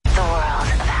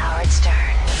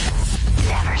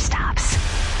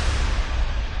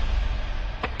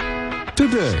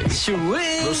Tuesday.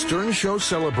 Sweet. The Stern Show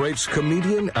celebrates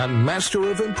comedian and master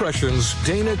of impressions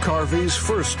Dana Carvey's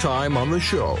first time on the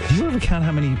show. Do you ever count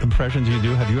how many impressions you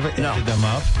do? Have you ever added them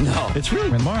up? No. It's really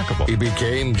remarkable. He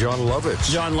became John Lovitz.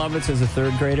 John Lovitz is a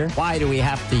third grader. Why do we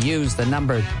have to use the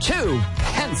number 2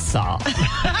 pencil?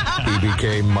 He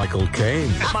became Michael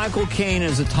Caine. Michael Caine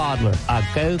is a toddler. A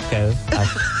go-go.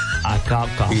 A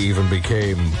go-go. He even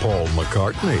became Paul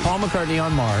McCartney. Paul McCartney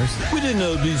on Mars. We didn't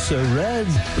know it'd be so red.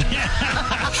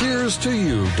 Cheers to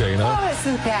you, Dana. Oh,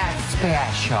 isn't that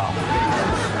special?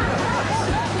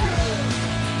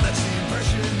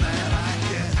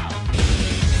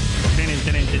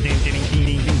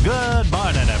 Good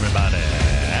morning, everybody.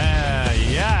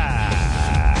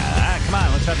 Yeah. Come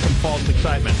on, let's have some false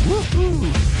excitement.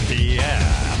 Woohoo!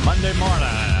 Yeah. Monday morning.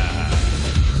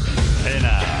 Hey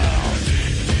now.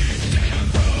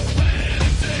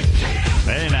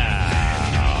 Hey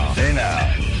now. Hey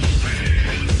now.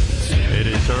 It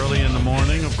is early in the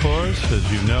morning, of course.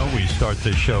 As you know, we start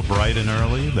this show bright and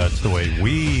early. That's the way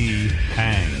we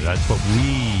hang. That's what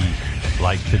we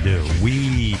like to do.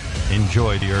 We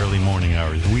enjoy the early morning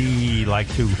hours. We like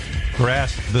to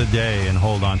grasp the day and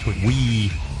hold on to it.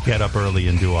 We get up early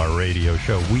and do our radio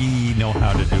show. We know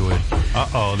how to do it.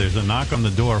 Uh-oh, there's a knock on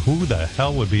the door. Who the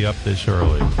hell would be up this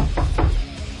early?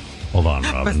 Hold on,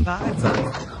 Robin.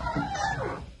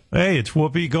 Hey, it's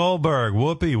Whoopi Goldberg.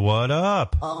 Whoopi, what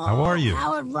up? How are you?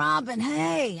 Howard, Robin,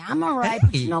 hey, I'm all right.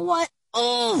 But you know what?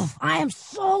 Oh, I am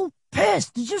so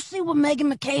pissed. Did you see what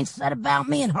Meghan McCain said about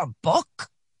me in her book?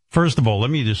 First of all, let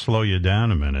me just slow you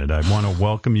down a minute. I want to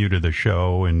welcome you to the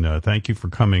show, and thank you for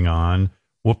coming on.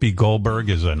 Whoopi Goldberg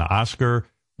is an Oscar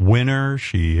winner.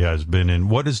 She has been in,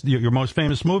 what is your most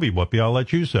famous movie, Whoopi? I'll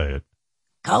let you say it.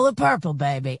 Color Purple,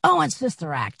 baby. Oh, and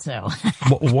Sister Act, too.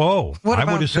 Whoa. I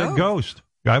would have said Ghost.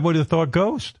 I would have thought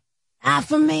Ghost.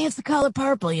 For me, it's The Color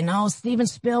Purple, you know. Steven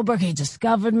Spielberg, he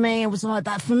discovered me. It was all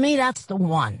that. For me, that's the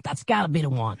one. That's got to be the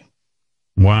one.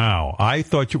 Wow. I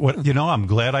thought I'm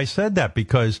glad I said that,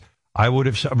 because I would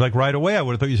have, like, right away, I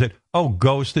would have thought you said, oh,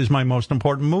 Ghost is my most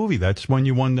important movie. That's when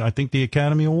you won, I think, the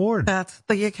Academy Award. That's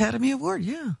the Academy Award,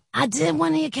 yeah. I did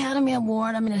win the Academy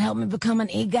Award. I mean, it helped me become an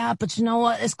EGOT, but you know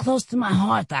what? It's close to my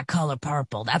heart, that Color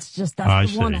Purple. That's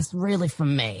the one that's really for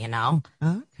me, you know?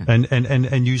 Okay.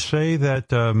 And you say that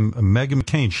Meghan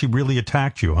McCain, she really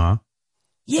attacked you, huh?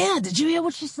 Yeah, did you hear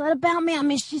what she said about me? I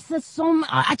mean, she said so much.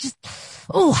 I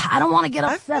don't want to get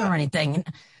upset or anything.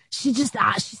 She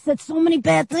said so many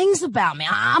bad things about me.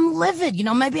 I'm livid. You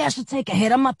know, maybe I should take a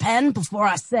hit on my pen before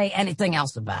I say anything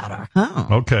else about her. Oh.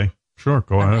 Okay, sure,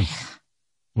 go ahead.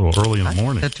 A little early in the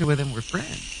morning. The two of them were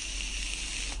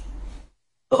friends.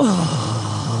 Oh,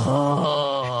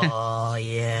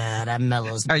 yeah, that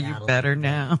mellows me. Are you better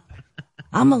now?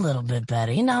 I'm a little bit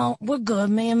better. You know, we're good,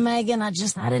 me and Megan. I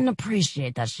didn't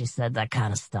appreciate that she said that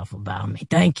kind of stuff about me.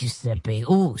 Thank you, Sippy.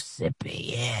 Ooh,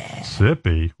 Sippy, yeah.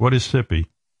 Sippy? What is Sippy?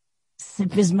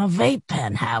 Sippy's my vape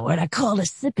pen, Howard. I call it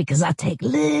Sippy because I take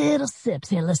little sips.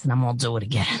 Here, listen, I'm going to do it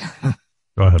again.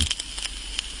 Go ahead.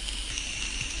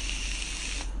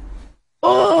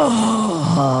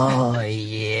 Oh,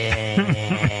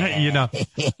 yeah. You know.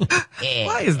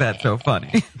 Why is that so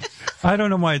funny? I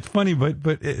don't know why it's funny, but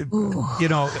you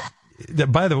know,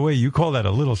 by the way, you call that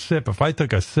a little sip. If I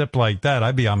took a sip like that,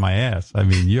 I'd be on my ass. I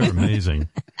mean, you're amazing.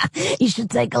 You should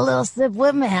take a little sip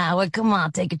with me, Howard. Come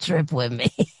on, take a trip with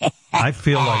me. I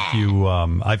feel like you,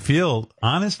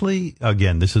 honestly,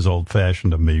 again, this is old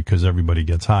fashioned of me because everybody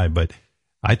gets high, but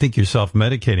I think you're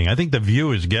self-medicating. I think the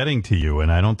View is getting to you,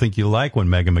 and I don't think you like when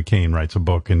Meghan McCain writes a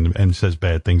book and says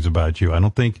bad things about you. I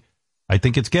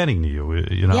think it's getting to you,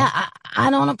 you know? Yeah,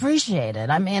 I don't appreciate it.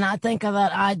 I mean, I think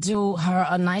that I do her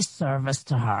a nice service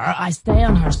to her. I stay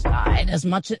on her side as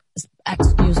much as...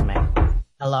 Excuse me.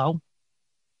 Hello?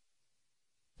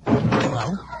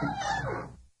 Hello?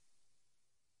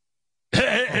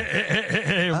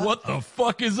 Hey, what the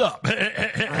fuck is up?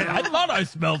 I thought I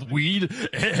smelled weed.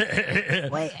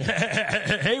 Wait.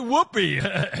 Hey, Whoopi,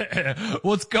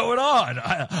 what's going on?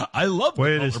 I love.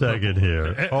 Wait a second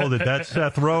here. Hold it. That's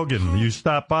Seth Rogen. You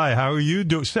stopped by. How are you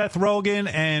doing? Seth Rogen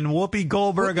and Whoopi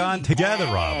Goldberg on together,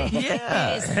 Robin.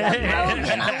 Hey, Seth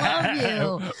Rogen, I love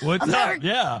you. What's up?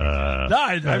 Yeah.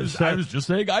 I was just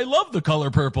saying I love the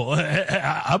color purple.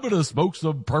 I'm going to smoke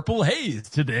some purple haze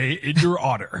today in your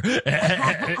honor.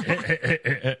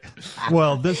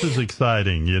 Well, this is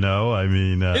exciting, you know. I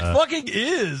mean, it fucking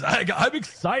is. I'm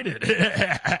excited.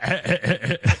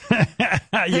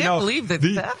 I can't believe that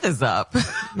Seth is up.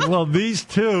 Well, these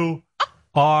two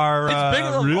are It's been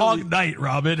a really long night,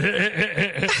 Robin.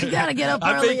 You gotta get up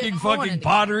I'm early making in the fucking morning.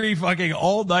 pottery fucking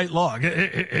all night long.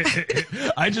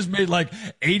 I just made like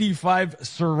 85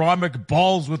 ceramic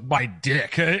balls with my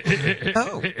dick.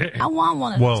 Oh. I want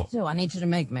one of Whoa. those too. I need you to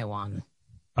make me one.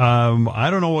 I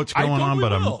don't know what's going on,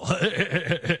 but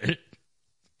I'm.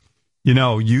 you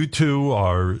know, you two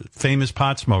are famous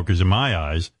pot smokers in my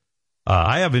eyes.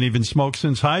 I haven't even smoked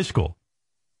since high school.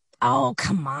 Oh,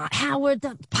 come on, Howard,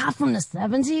 the pot from the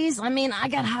 70s? I mean, I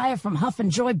got higher from huffing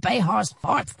Joy Behar's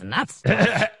farts than that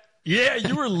stuff. Yeah,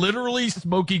 you were literally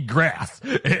smoking grass,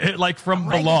 like from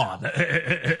the lawn.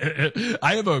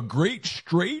 I have a great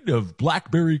strain of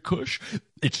Blackberry Kush.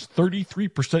 It's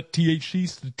 33% THC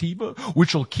sativa,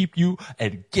 which will keep you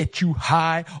and get you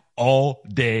high all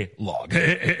day long.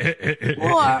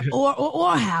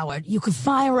 or Howard, you could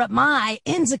fire up my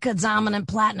indica dominant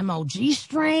platinum OG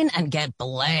strain and get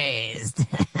blazed.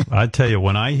 I tell you,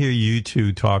 when I hear you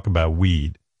two talk about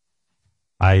weed,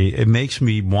 it makes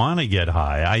me want to get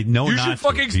high. I know You not should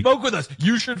fucking to. smoke with us.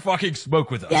 You should fucking smoke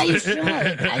with us. Yeah, you should.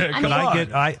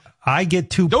 I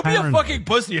get too Don't paranoid. be a fucking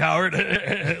pussy, Howard.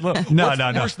 Look, No, what's no,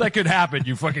 the no. worst that could happen?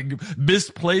 You fucking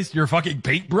misplaced your fucking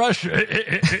paintbrush.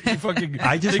 You fucking.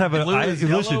 I just have a. Listen,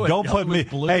 don't put me.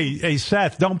 Hey,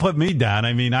 Seth, don't put me down.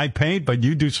 I mean, I paint, but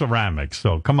you do ceramics.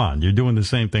 So come on, you're doing the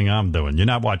same thing I'm doing. You're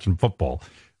not watching football,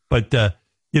 but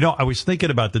you know, I was thinking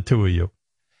about the two of you.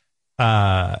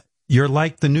 You're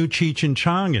like the new Cheech and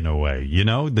Chong in a way. You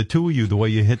know, the two of you, the way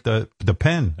you hit the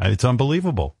pen, it's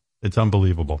unbelievable. It's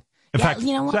unbelievable. In Yeah, fact,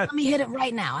 you know what? Seth, Let me hit it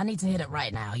right now. I need to hit it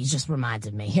right now. You just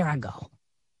reminded me. Here I go.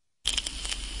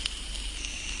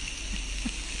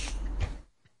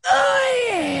 Oh,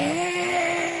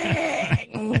 yeah.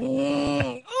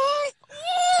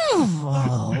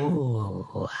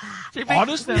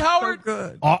 Honestly, Howard.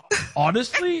 good.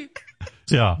 Honestly,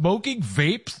 yeah. smoking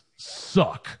vapes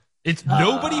suck. It's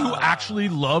nobody who actually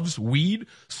loves weed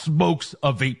smokes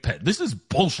a vape pen. This is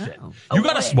bullshit. You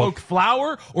gotta smoke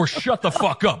flower or shut the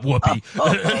fuck up, Whoopi.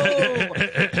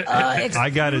 I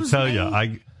got to tell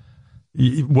you,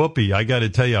 Whoopi, I got to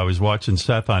tell you, I was watching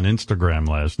Seth on Instagram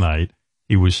last night.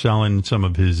 He was selling some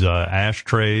of his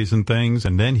ashtrays and things,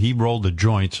 and then he rolled a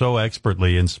joint so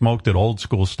expertly and smoked it old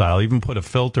school style, even put a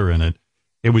filter in it.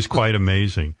 It was quite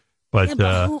amazing. But,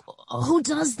 who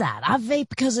does that? I vape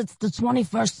because it's the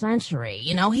 21st century.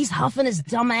 You know, he's huffing his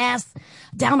dumb ass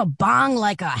down a bong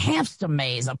like a hamster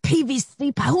maze, a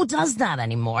PVC. Who does that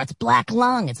anymore? It's black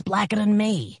lung. It's blacker than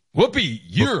me. Whoopi,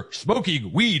 you're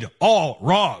smoking weed all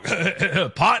wrong.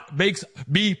 Pot makes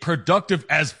me productive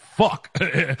as fuck.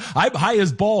 I'm high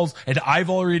as balls, and I've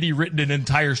already written an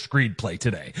entire screenplay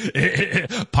today.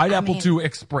 Pineapple to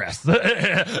Express.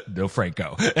 No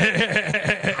Franco.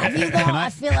 Have you though? I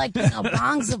feel like, you know,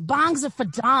 bongs are for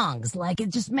dongs. Like, it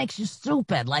just makes you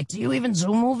stupid. Like, do you even do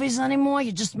movies anymore?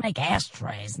 You just make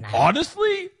ashtrays now.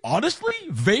 Honestly,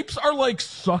 vapes are like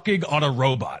sucking on a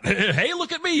robot. Hey,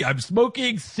 look at me. I'm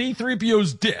smoking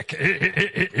C-3PO's dick.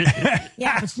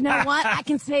 Yeah, but you know what? I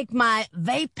can take my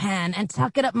vape pen and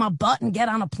tuck it up my butt and get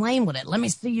on a plane with it. Let me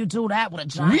see you do that with a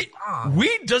giant bong.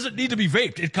 Weed doesn't need to be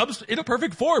vaped. It comes in a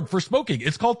perfect form for smoking.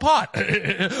 It's called pot.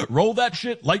 Roll that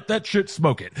shit, light that shit,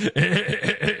 smoke it.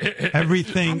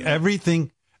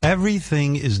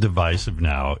 Everything is divisive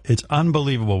now. It's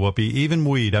unbelievable, Whoopi. Even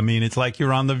weed. I mean, it's like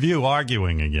you're on The View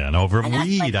arguing again over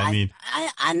weed.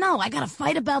 I know. I got to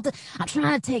fight about the. I'm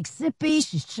trying to take Sippy.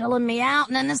 She's chilling me out,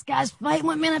 and then this guy's fighting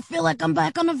with me, and I feel like I'm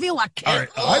back on The View. I can't.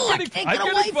 I can't get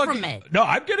away from it. No,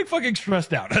 I'm getting fucking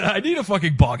stressed out. I need a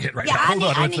fucking bong hit right now. Hold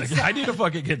on one second. I need to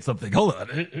fucking hit something. Hold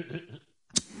on.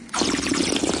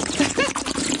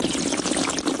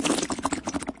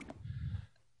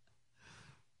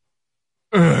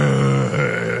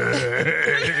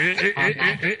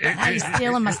 How you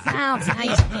stealing my sounds?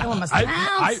 Seth?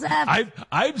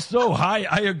 I'm so high,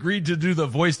 I agreed to do the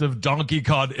voice of Donkey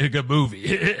Kong in a movie.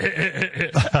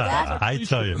 I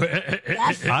tell you,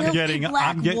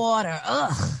 water.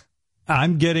 Ugh.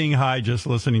 I'm getting high just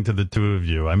listening to the two of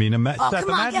you. I mean, Seth, come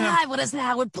on, get high with us,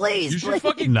 Howard, please. You should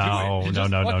fucking do it.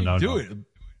 No. Do it.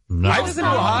 No. I was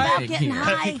high. Getting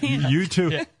high.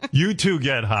 You two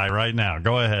get high right now.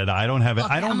 Go ahead. I don't have it.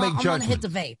 Okay, I don't make judgment. I'm gonna hit the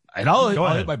vape. And I'll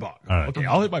hit my bong. All right. Okay,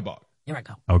 I'll hit my bong. Here I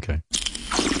go. Okay.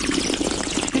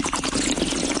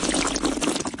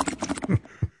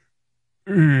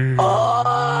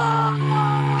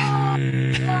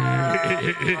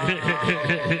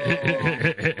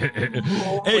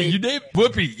 Hey, Wait, you named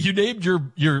Whoopi. You named your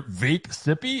vape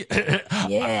Sippy?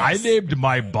 Yes. I named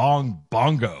my bong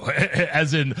Bongo,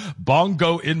 as in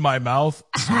bongo in my mouth,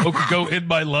 smoke go in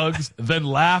my lungs, then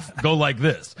laugh go like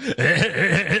this.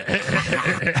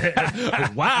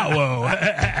 Wow!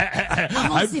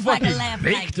 I'm see if I can fucking laugh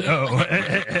baked.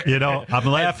 like You know, I'm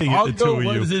laughing at the two of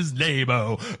What you. is his name?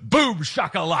 Oh, boom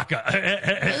shakalaka.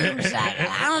 Boom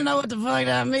shaka. I don't know what the fuck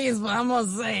that means, but I'm gonna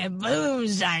say it. Boom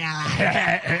shaka.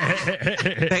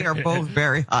 They are both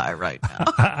very high right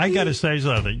now. I got to say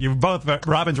something. You're both,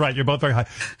 Robin's right. You're both very high.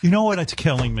 You know what? It's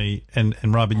killing me. And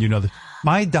Robin, you know this.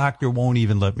 My doctor won't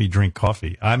even let me drink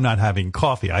coffee. I'm not having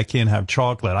coffee. I can't have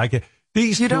chocolate.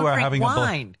 These You two don't are drink having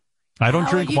wine. I don't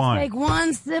drink you wine. Take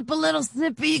one sip, a little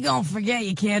sippy, you're gonna forget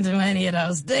you can't do any of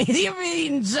those things. You're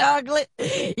eating chocolate.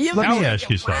 Let me ask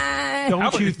you something. Don't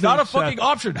Howard, you it's not a think, fucking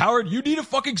option, Howard. You need to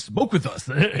fucking smoke with us.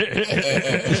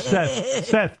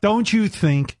 Seth, don't you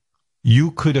think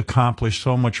you could accomplish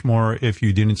so much more if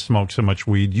you didn't smoke so much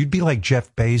weed? You'd be like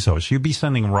Jeff Bezos. You'd be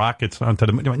sending rockets onto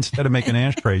the instead of making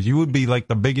ashtrays. You would be like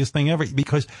the biggest thing ever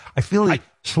because I feel it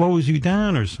slows you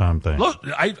down or something. Look,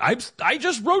 I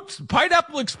just wrote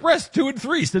Pineapple Express 2 and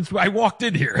 3 since I walked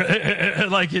in here.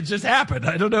 Like it just happened.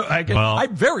 I don't know.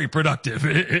 I'm very productive.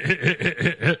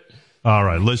 All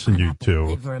right, listen, you two.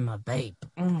 Flavor in my vape.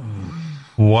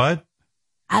 What?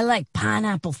 I like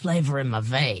pineapple flavor in my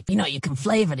vape. You know, you can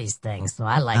flavor these things, so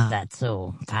I like that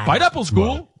too. Pineapple's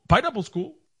cool. Pineapple's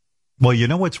cool. Well, you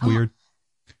know what's weird?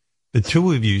 The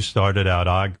two of you started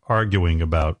out arguing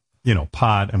about,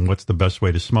 pot and what's the best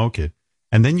way to smoke it.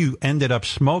 And then you ended up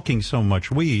smoking so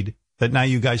much weed that now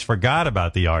you guys forgot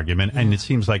about the argument, and it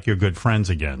seems like you're good friends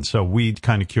again. So weed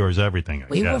kind of cures everything.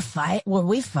 Were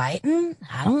we fighting?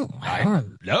 I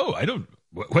don't. No, I don't.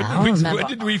 When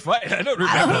did we fight? I don't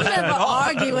remember. I don't that remember at all.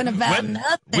 arguing about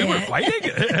nothing. We were fighting.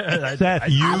 Seth,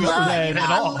 you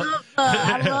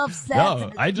I love Seth.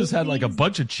 No, I just had like a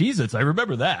bunch of Cheez-Its. I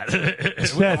remember that.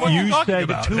 Seth, you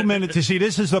said 2 minutes. You see,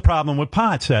 this is the problem with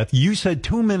pot, Seth. You said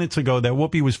 2 minutes ago that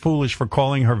Whoopi was foolish for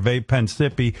calling her vape pen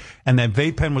sippy, and that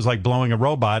vape pen was like blowing a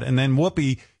robot, and then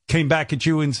Whoopi came back at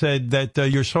you and said that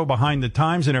you're so behind the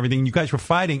times and everything. You guys were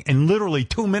fighting, and literally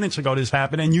 2 minutes ago this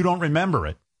happened, and you don't remember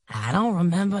it. I don't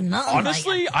remember nothing.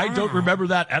 Honestly, I don't remember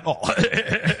that at all.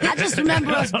 I just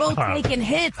remember us both taking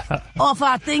hits off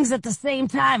our things at the same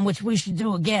time, which we should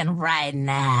do again right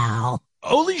now.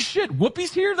 Holy shit,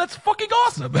 Whoopi's here? That's fucking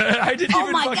awesome. I didn't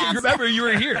even fucking remember you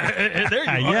were here.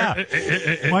 There you are.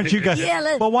 Yeah. Why don't you guys?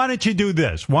 Why don't you do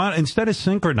this? Instead of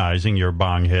synchronizing your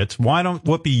bong hits, why don't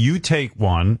Whoopi you take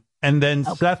one, and then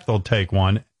Seth will take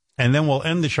one, and then we'll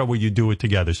end the show where you do it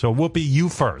together. So Whoopi, you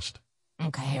first.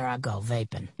 Okay, here I go,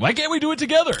 vaping. Why can't we do it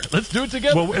together? Let's do it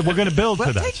together. Well, we're going to build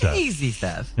to that, Take Seth. it easy,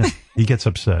 Seth. Yeah, he gets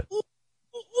upset.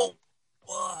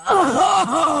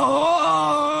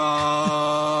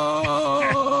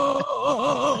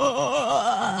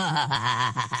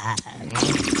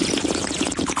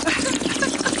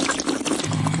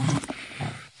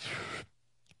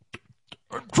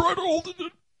 I'm trying to hold it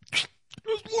in.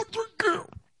 Just one drink here.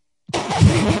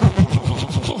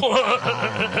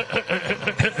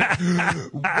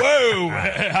 Whoa!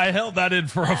 I held that in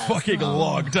for a fucking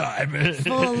long time.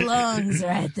 Full lungs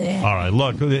right there. All right,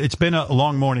 look, it's been a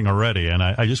long morning already, and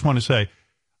I just want to say,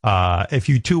 if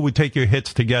you two would take your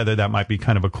hits together, that might be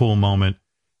kind of a cool moment.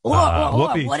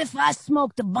 What if I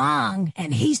smoke the bong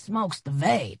and he smokes the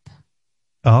vape?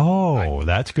 Oh,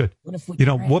 that's good. What if we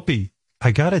Whoopi,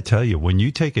 I got to tell you, when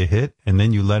you take a hit and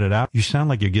then you let it out, you sound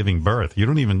like you're giving birth. You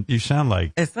sound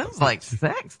like... It sounds like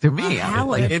sex to me.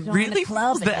 It really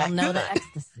club feels that you'll know good. the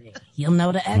ecstasy. You'll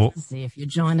know the ecstasy if you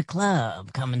join the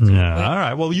club. Coming to Yeah, all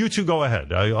right. Well, you two go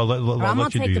ahead. I'll let I'm you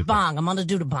going to do take the your bong. I'm going to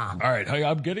do the bong. All right,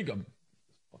 I'm getting a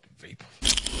fucking vape.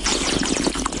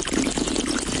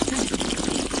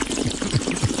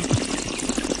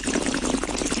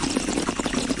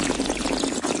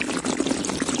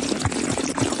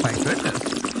 My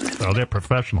goodness. thing. Oh, they're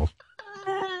professionals.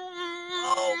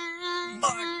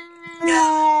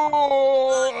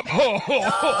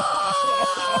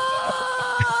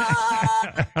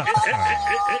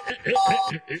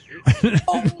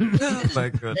 Oh my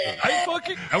goodness.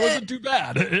 I wasn't too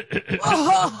bad.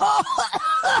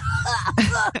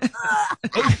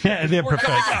 Yeah, they're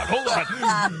professionals. Hold on.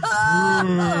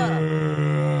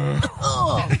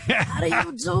 How do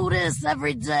you do this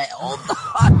every day? Oh,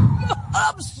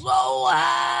 I'm so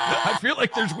high. I feel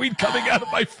like there's weed coming out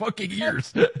of my fucking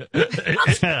ears.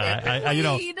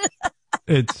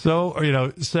 It's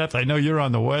so, Seth, I know you're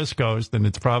on the West Coast, and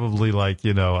it's probably like,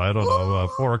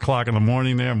 4 o'clock in the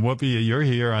morning there. And Whoopi, you're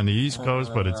here on the East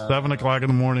Coast, but it's 7 o'clock in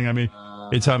the morning. I mean,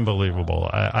 It's unbelievable.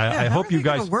 I hope you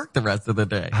guys work the rest of the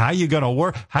day. How you going to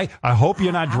work? I hope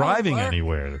you're not driving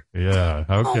anywhere. Yeah.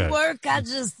 Okay. I don't work. I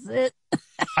just sit.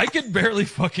 I can barely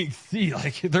fucking see.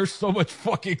 Like, there's so much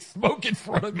fucking smoke in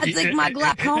front of me. I think my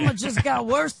glaucoma just got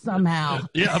worse somehow.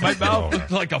 Yeah, my mouth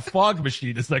looks like a fog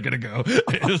machine a second ago.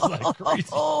 It was like crazy.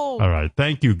 All right.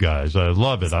 Thank you, guys. I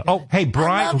love it. Oh, hey,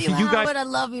 Brian. I love you, guys. Howard. I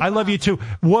love you. I love you, too.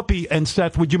 Whoopi and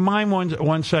Seth, would you mind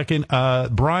one second?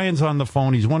 Brian's on the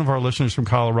phone. He's one of our listeners from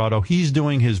Colorado. He's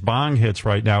doing his bong hits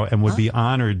right now and would be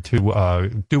honored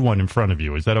to do one in front of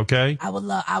you. Is that okay? I would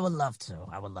love to.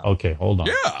 Okay, hold on.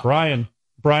 Yeah.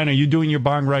 Brian, are you doing your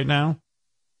bong right now?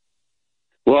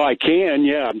 Well, I can,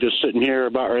 yeah. I'm just sitting here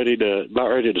about ready to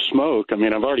smoke. I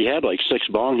mean, I've already had like 6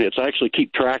 bong hits. I actually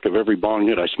keep track of every bong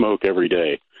hit I smoke every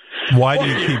day. Why do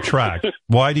you keep track?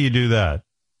 Why do you do that?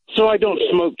 So I don't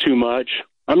smoke too much.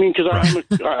 I mean, because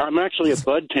I'm actually a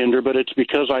bud tender, but it's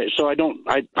because I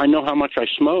know how much I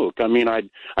smoke. I mean, I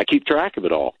keep track of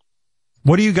it all.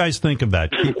 What do you guys think of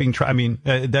that? Keeping track? I mean,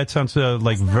 that sounds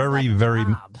like very, very.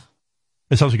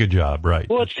 It sounds like a job, right?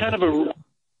 Well, it's kind of I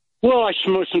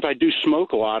smoke, since I do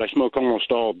smoke a lot. I smoke almost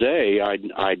all day.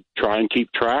 I try and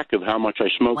keep track of how much I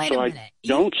smoke, so I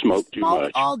don't smoke too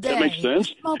much. All day. That makes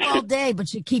sense. You smoke all day,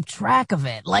 but you keep track of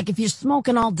it. Like if you're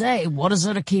smoking all day, what is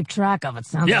there to keep track of? It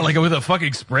sounds like with a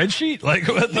fucking spreadsheet, like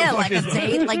what the fuck like a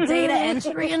date, like data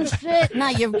entry and shit. No,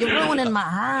 you're ruining my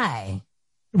high.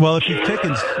 Well, if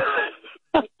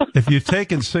you've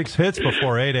taken 6 hits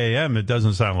before 8 a.m., it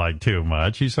doesn't sound like too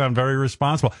much. You sound very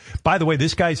responsible. By the way,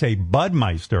 this guy's a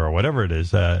Budmeister or whatever it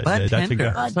is. Bud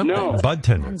tender. Bud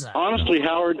tender. Honestly,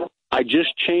 Howard, I just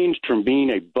changed from being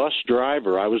a bus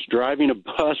driver. I was driving a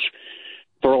bus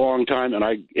for a long time, and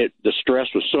the stress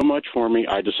was so much for me,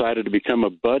 I decided to become a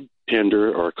bud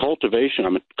tender or a cultivation.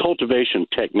 I'm a cultivation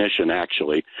technician,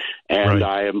 actually, and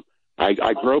right.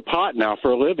 I grow pot now for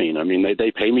a living. I mean,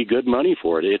 they pay me good money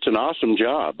for it. It's an awesome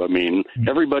job. I mean,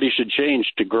 everybody should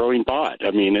change to growing pot. I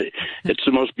mean, it's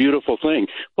the most beautiful thing.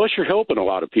 Plus, you're helping a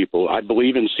lot of people. I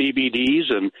believe in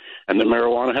CBDs and that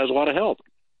marijuana has a lot of help.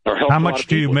 How much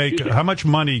do you make? How much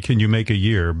money can you make a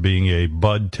year being a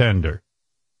bud tender?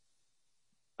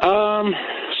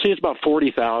 It's about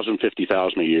 $40,000,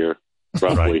 $50,000 a year.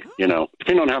 Roughly, right.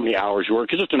 Depending on how many hours you work,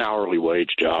 because it's an hourly wage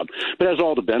job. But it has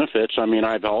all the benefits. I mean,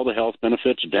 I have all the health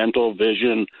benefits, dental,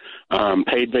 vision,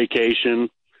 paid vacation.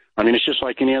 I mean, it's just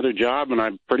like any other job, and I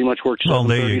pretty much work 7:30 Well,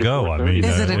 there you go. I mean,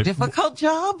 is it a difficult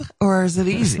job, or is it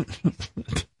easy?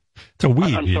 It's a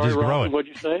weed. I'm you sorry, just grow Robin, it. what'd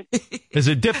you say? Is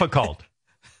it difficult?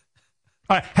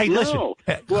 All right. Hey, listen. No.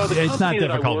 Well, it's not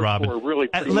difficult, Robin. Really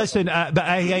listen,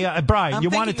 Brian, you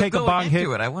want to take a bong hit?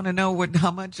 I want to know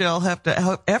how much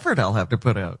effort I'll have to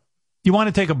put out. You want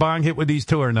to take a bong hit with these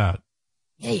two or not?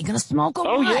 Yeah, you're gonna smoke a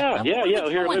Oh, lot. yeah.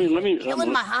 Here, let me.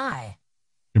 Killing my high.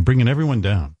 You're bringing everyone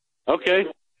down. Okay.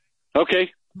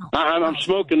 I'm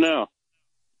smoking now.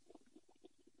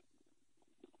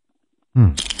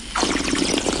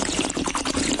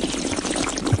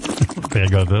 Okay, I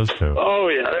got those two. Oh,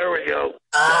 yeah, there we go.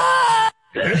 Ah!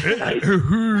 I can't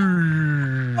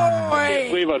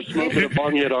believe I'm smoking a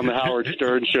bong hit on the Howard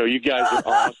Stern show. You guys are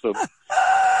awesome. All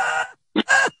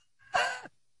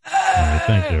right,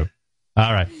 thank you.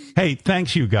 All right. Hey,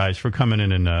 thanks you guys for coming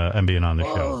in and being on the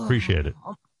show. Appreciate it.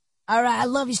 All right, I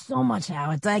love you so much,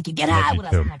 Howard. Thank you. Get high with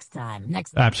us next time.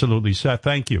 Absolutely, Seth.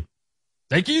 Thank you.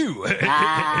 Thank you.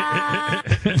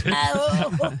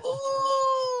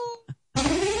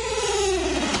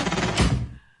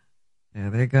 There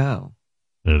they go.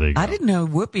 I didn't know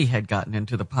Whoopi had gotten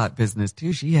into the pot business,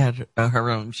 too. She had her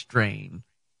own strain.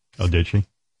 Oh, did she? Is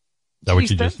that what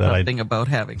you just said? Something about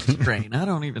having a strain. I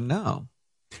don't even know.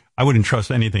 I wouldn't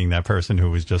trust anything that person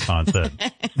who was just on said.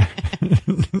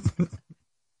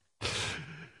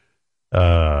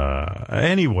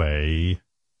 Anyway,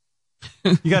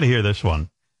 you got to hear this one.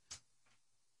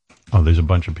 Oh, there's a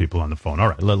bunch of people on the phone. All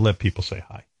right, let people say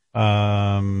hi.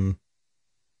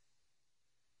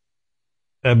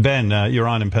 Ben, you're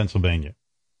on in Pennsylvania.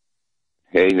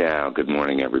 Hey now, good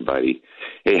morning, everybody.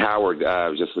 Hey, Howard, I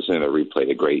was just listening to the replay,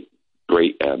 the great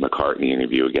McCartney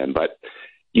interview again, but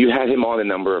you had him on a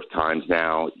number of times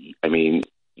now. I mean,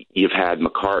 you've had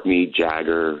McCartney,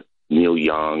 Jagger, Neil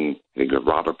Young, I think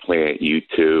Robert Plant,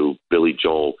 U2, Billy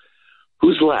Joel.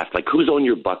 Who's left? Like, who's on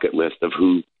your bucket list of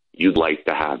who you'd like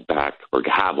to have back or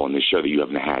have on the show that you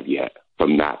haven't had yet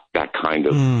from that kind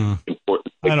of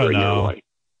important figure I don't in your know. life?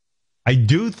 I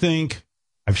do think,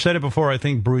 I've said it before, I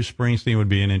think Bruce Springsteen would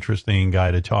be an interesting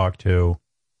guy to talk to.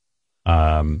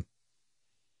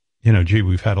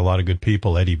 We've had a lot of good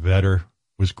people. Eddie Vedder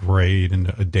was great,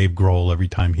 and Dave Grohl every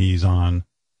time he's on.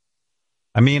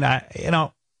 I mean,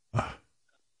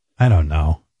 I don't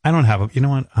know. I don't have you know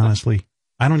what, honestly,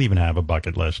 I don't even have a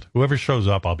bucket list. Whoever shows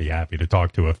up, I'll be happy to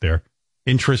talk to if they're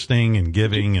interesting and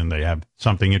giving and they have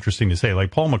something interesting to say.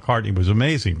 Like Paul McCartney was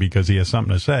amazing because he has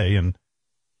something to say and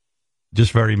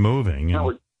just very moving.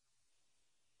 Howard,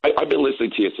 I've been listening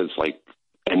to you since like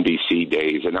NBC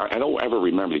days, and I don't ever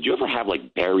remember. Did you ever have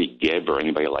like Barry Gibb or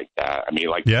anybody like that? I mean,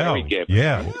 like Barry Gibb, the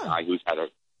guy who's had a.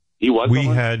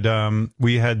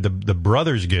 We had the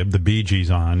brothers Gibb, the Bee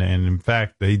Gees, on, and in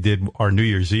fact they did our New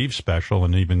Year's Eve special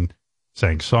and even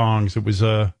sang songs. It was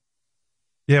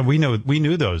we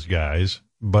knew those guys,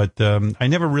 but I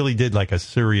never really did like a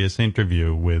serious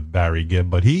interview with Barry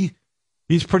Gibb. But he's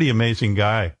a pretty amazing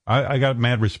guy. I got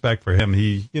mad respect for him.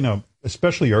 He,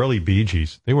 especially early Bee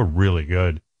Gees, they were really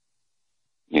good.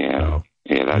 Yeah.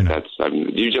 So, that's. I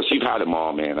mean, you've had them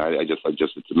all, man. I just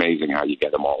it's amazing how you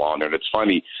get them all on there. And it's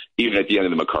funny, even at the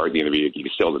end of the McCartney interview, you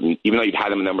can still, even though you've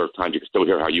had them a number of times, you can still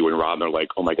hear how you and Robin are like,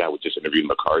 "Oh my God, we just interviewed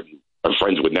McCartney." Our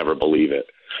friends would never believe it.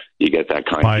 You get that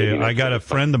kind of. I got a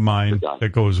friend of mine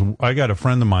that goes. I got a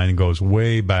friend of mine that goes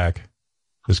way back.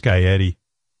 This guy Eddie.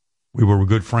 We were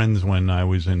good friends when I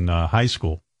was in high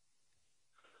school.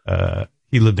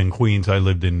 He lived in Queens. I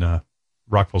lived in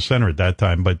Rockville Center at that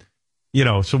time, but.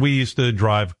 So we used to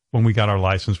drive, when we got our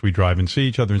license, we drive and see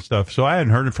each other and stuff. So I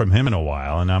hadn't heard from him in a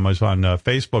while, and I was on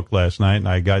Facebook last night, and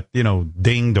I got,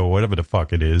 dinged or whatever the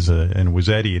fuck it is, and it was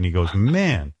Eddie, and he goes,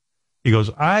 man,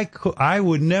 I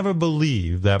would never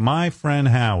believe that my friend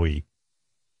Howie,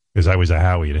 because I was a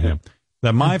Howie to him,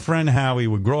 that my friend Howie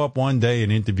would grow up one day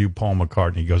and interview Paul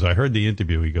McCartney. He goes, I heard the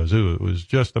interview. He goes, ooh, it was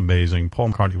just amazing.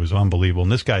 Paul McCartney was unbelievable.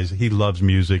 And this he loves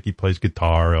music. He plays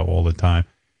guitar all the time.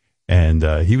 And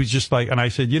he was just like, and I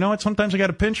said, you know what? Sometimes I got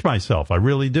to pinch myself. I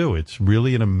really do. It's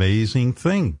really an amazing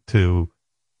thing to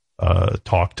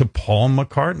talk to Paul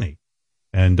McCartney.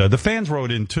 And the fans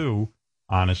wrote in too.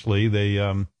 Honestly, they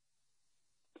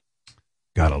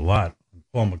got a lot.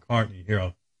 Paul McCartney here.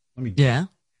 Let me. Yeah.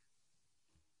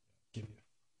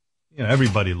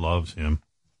 Everybody loves him.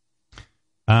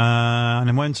 And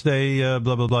on Wednesday,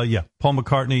 blah blah blah. Yeah, Paul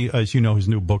McCartney. As you know, his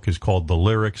new book is called The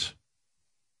Lyrics.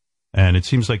 And it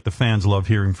seems like the fans love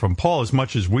hearing from Paul as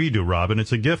much as we do, Robin.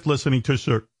 It's a gift listening to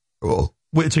Sir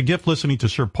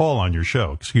Paul on your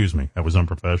show. Excuse me. That was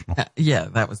unprofessional. Yeah,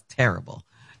 that was terrible.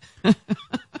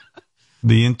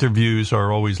 The interviews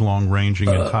are always long-ranging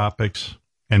in topics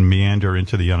and meander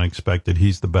into the unexpected.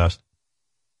 He's the best.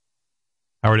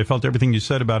 Howard, I felt everything you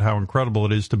said about how incredible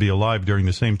it is to be alive during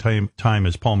the same time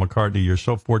as Paul McCartney. You're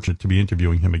so fortunate to be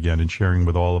interviewing him again and sharing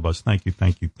with all of us. Thank you,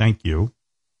 thank you, thank you.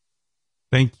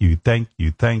 Thank you, thank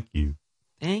you, thank you.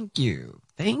 Thank you.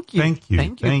 Thank you. Thank you.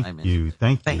 Thank you. Thank you.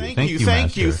 Thank you.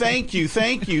 Thank you. Thank you.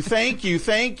 Thank you. Thank you.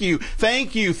 Thank you.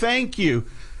 Thank you. Thank you. Thank you.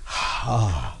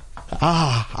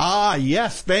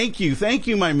 Yes. Thank you. Thank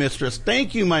you, my mistress.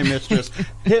 Thank you, my mistress.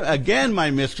 Again, my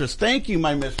mistress. Thank you,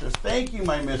 my mistress. Thank you,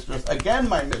 my mistress. Again,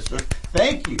 my mistress.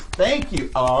 Thank you. Thank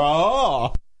you.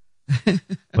 Oh.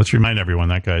 Let's remind everyone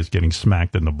that guy's getting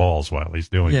smacked in the balls while he's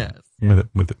doing it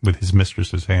with his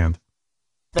mistress's hand.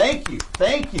 Thank you.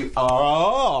 Thank you.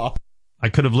 Oh. I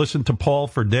could have listened to Paul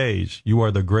for days. You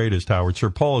are the greatest, Howard. Sir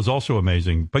Paul is also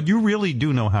amazing, but you really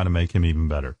do know how to make him even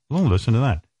better. Well, listen to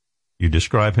that. You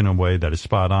describe him in a way that is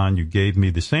spot on. You gave me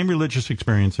the same religious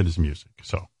experience in his music.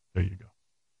 So there you go.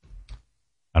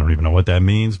 I don't even know what that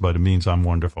means, but it means I'm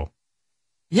wonderful.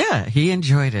 Yeah, he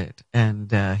enjoyed it, and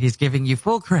he's giving you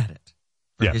full credit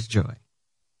for his joy.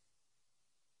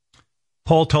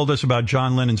 Paul told us about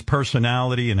John Lennon's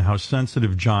personality and how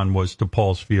sensitive John was to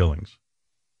Paul's feelings.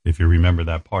 If you remember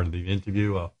that part of the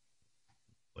interview, I'll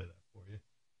play that for you.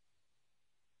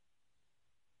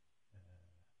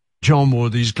 John wore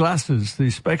these glasses,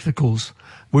 these spectacles.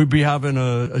 We'd be having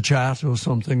a chat or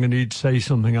something, and he'd say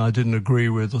something I didn't agree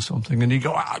with or something, and he'd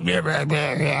go,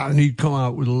 and he'd come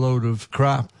out with a load of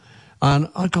crap. And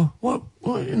I'd go, what?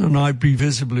 And I'd be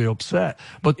visibly upset.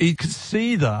 But he could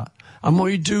see that. And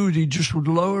what he'd do, he just would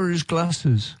lower his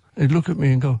glasses. He'd look at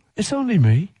me and go, it's only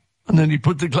me. And then he'd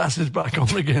put the glasses back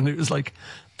on again. It was like,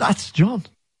 that's John.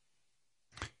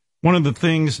 One of the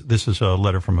things, this is a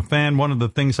letter from a fan, one of the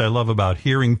things I love about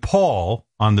hearing Paul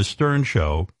on the Stern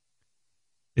Show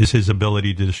is his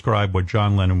ability to describe what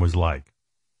John Lennon was like.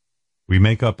 We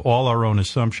make up all our own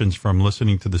assumptions from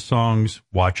listening to the songs,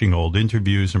 watching old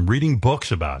interviews, and reading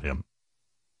books about him.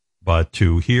 But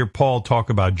to hear Paul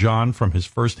talk about John from his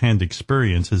firsthand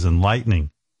experience is enlightening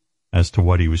as to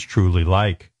what he was truly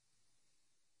like.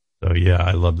 So, yeah,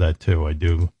 I love that, too. I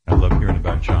do. I love hearing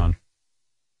about John.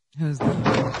 Who's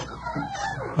that?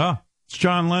 Oh, it's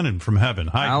John Lennon from heaven.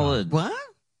 Hi, Howard. What?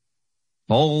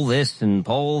 Paul this and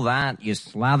Paul that. You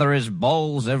slather his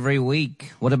balls every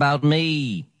week. What about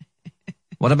me?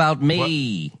 What about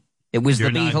me? What? It was the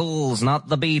Beatles, not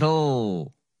the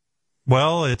Beatle.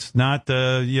 Well, it's not,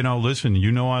 listen,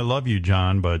 I love you,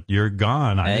 John, but you're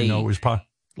gone. I didn't know it was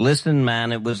Listen,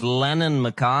 man, it was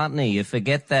Lennon-McCartney. You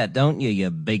forget that, don't you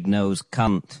big-nosed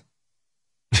cunt?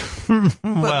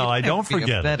 Well, I don't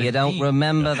forget it. You don't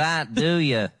remember that, do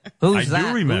you? Who's that? I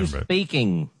do remember. Who's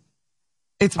speaking?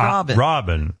 It's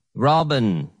Robin.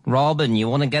 Robin, you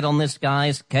want to get on this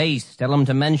guy's case? Tell him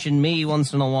to mention me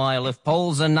once in a while. If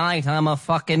Paul's a knight, I'm a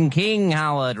fucking king,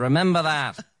 Howard. Remember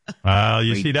that.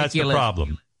 You see, that's the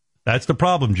problem. That's the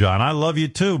problem, John. I love you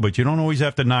too, but you don't always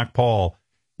have to knock Paul.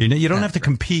 You don't have to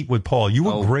compete with Paul. You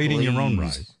were great in your own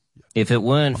right. If it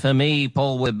weren't for me,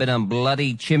 Paul would have been a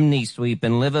bloody chimney sweep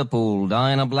in Liverpool,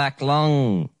 dying of black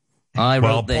lung. I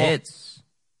wrote the hits.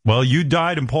 Well, you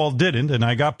died and Paul didn't, and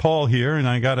I got Paul here, and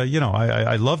I got to,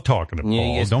 I love talking to Paul.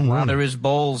 You don't water his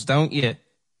balls, don't you?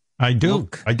 I do.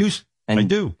 Look, I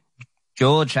do.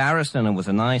 George Harrison was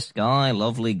a nice guy,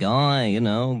 lovely guy,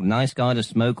 nice guy to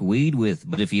smoke weed with.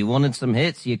 But if you wanted some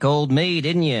hits, you called me,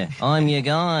 didn't you? I'm your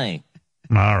guy.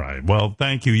 All right. Well,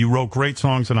 thank you. You wrote great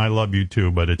songs, and I love you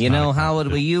too, but it's Howard,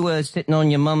 were you sitting on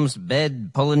your mum's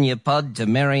bed pulling your pud to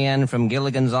Marianne from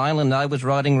Gilligan's Island? I was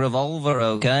writing Revolver,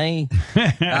 okay?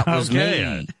 That was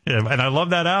me. Yeah, and I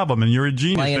love that album, and you're a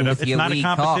genius. Playing with it's your not a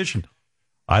competition. Cock.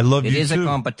 I love you too. It is a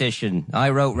competition. I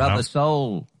wrote Rubber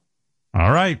Soul.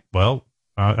 All right. Well,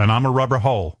 and I'm a rubber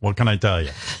hole. What can I tell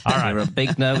you? All right. You're a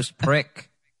big-nosed prick.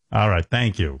 All right.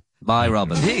 Thank you. Bye,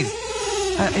 Robin. Is he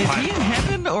in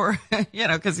heaven or,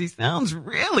 because he sounds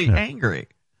really angry.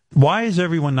 Why is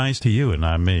everyone nice to you and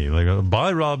not me? Like,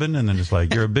 bye, Robin. And then it's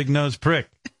like, you're a big-nosed prick.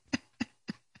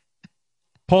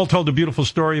 Paul told a beautiful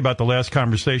story about the last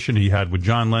conversation he had with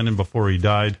John Lennon before he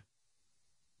died.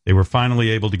 They were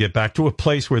finally able to get back to a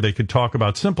place where they could talk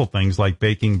about simple things like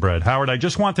baking bread. Howard, I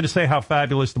just wanted to say how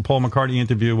fabulous the Paul McCartney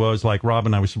interview was. Like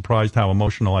Robin, I was surprised how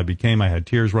emotional I became. I had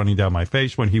tears running down my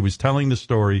face when he was telling the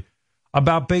story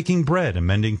about baking bread and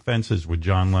mending fences with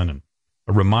John Lennon.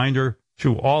 A reminder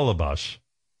to all of us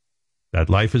that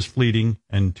life is fleeting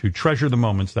and to treasure the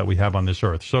moments that we have on this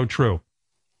earth. So true.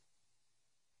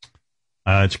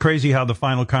 It's crazy how the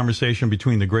final conversation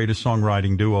between the greatest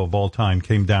songwriting duo of all time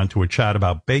came down to a chat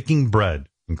about baking bread.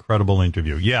 Incredible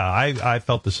interview. Yeah, I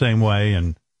felt the same way,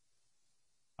 and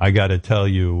I got to tell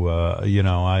you,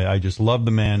 I just love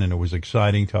the man, and it was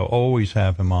exciting to always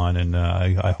have him on, and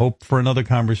I hope for another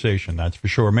conversation, that's for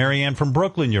sure. Marianne from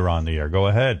Brooklyn, you're on the air. Go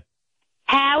ahead.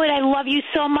 Howard, I love you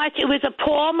so much. It was a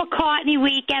Paul McCartney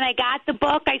weekend. I got the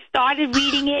book. I started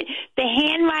reading it. The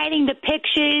handwriting, the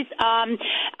pictures.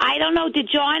 I don't know, did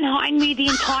John Hine read the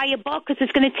entire book? Because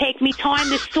it's going to take me time.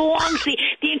 The songs,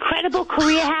 the incredible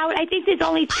career, Howard. I think there's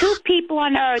only two people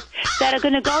on earth that are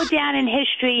going to go down in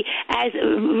history as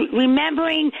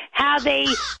remembering how they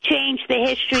changed the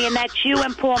history, and that's you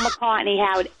and Paul McCartney,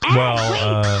 Howard.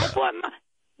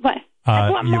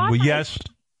 Yes.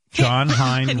 John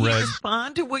Hine Can you read.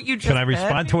 Respond to what you just Can I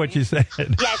respond to what you said?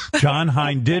 Yes. John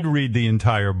Hine did read the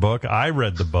entire book. I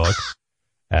read the book.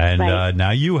 And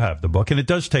now you have the book, and it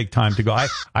does take time to go.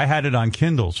 I had it on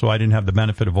Kindle, so I didn't have the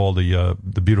benefit of all the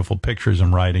beautiful pictures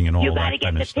and writing and all that kind of stuff. You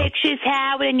got to get the pictures,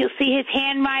 Howard, and you'll see his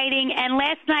handwriting. And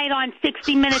last night on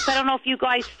 60 Minutes, I don't know if you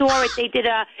guys saw it,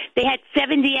 they had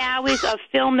 70 hours of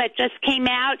film that just came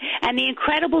out, and the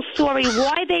incredible story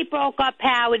why they broke up,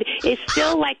 Howard, is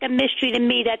still like a mystery to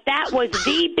me. That was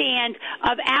the band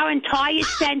of our entire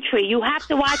century. You have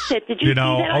to watch it. Did you see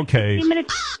that on 60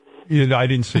 Minutes? I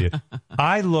didn't see it.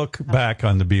 I look back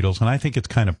on the Beatles, and I think it's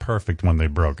kind of perfect when they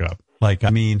broke up. I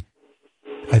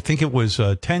think it was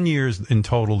 10 years in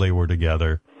total they were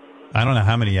together. I don't know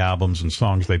how many albums and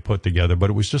songs they put together, but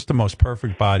it was just the most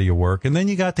perfect body of work. And then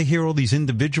you got to hear all these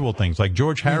individual things, like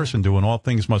George Harrison doing All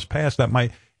Things Must Pass.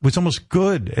 It was almost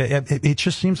good. It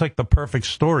just seems like the perfect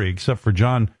story, except for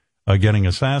John getting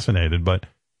assassinated. But,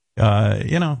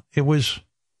 it was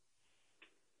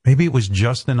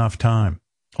just enough time.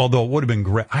 Although it would have been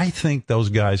great. I think those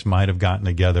guys might have gotten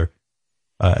together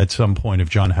at some point if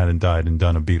John hadn't died and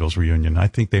done a Beatles reunion. I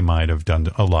think they might have done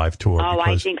a live tour. Oh,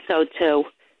 I think so, too.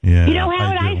 Yeah,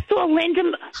 Howard, I saw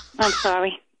Linda... I'm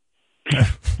sorry.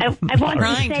 I wanted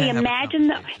to say,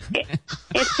 imagine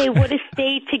if they would have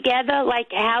stayed together,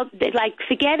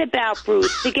 forget about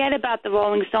Bruce, forget about the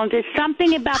Rolling Stones. There's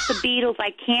something about the Beatles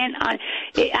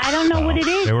I don't know what it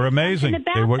is. They were amazing.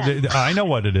 I know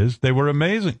what it is. They were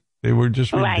amazing. They were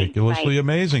just ridiculously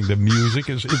amazing. The music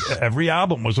every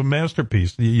album was a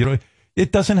masterpiece. You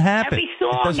It doesn't happen. Every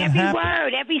song, every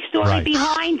word, every story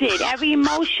behind it, every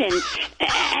emotion.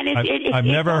 And I've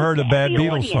never heard a bad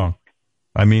Beatles song.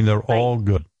 I mean, they're all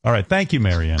good. All right. Thank you,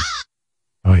 Marianne.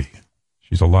 Oh,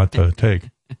 she's a lot to take.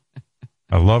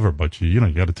 I love her, but you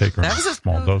got to take her in a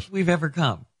small dose. We've ever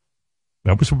come.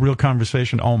 That was a real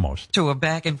conversation, almost. To a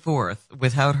back and forth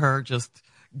without her just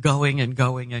going and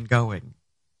going and going.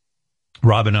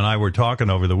 Robin and I were talking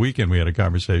over the weekend. We had a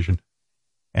conversation.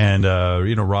 And,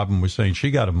 Robin was saying she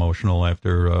got emotional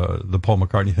after the Paul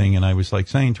McCartney thing. And I was like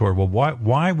saying to her, well,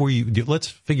 why were you, let's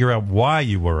figure out why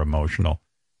you were emotional.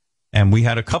 And we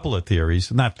had a couple of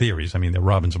theories, not theories. I mean, they're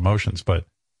Robin's emotions, but,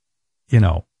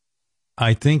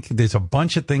 I think there's a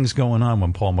bunch of things going on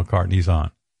when Paul McCartney's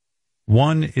on.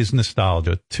 One is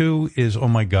nostalgia. Two is, oh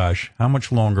my gosh, how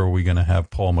much longer are we going to have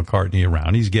Paul McCartney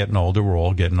around? He's getting older. We're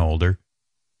all getting older.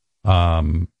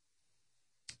 Number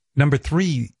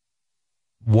three,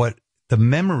 what the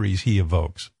memories he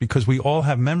evokes, because we all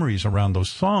have memories around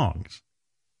those songs.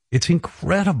 It's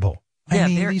incredible. Yeah,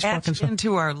 they're etched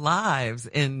into our lives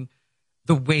in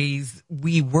the ways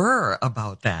we were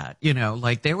about that.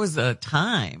 Like there was a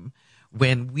time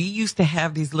when we used to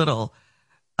have these little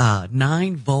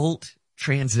 9-volt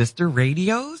transistor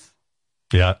radios.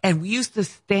 Yeah. And we used to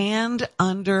stand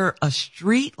under a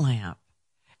street lamp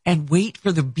and wait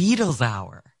for the Beatles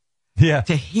hour. Yeah.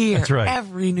 To hear that's right.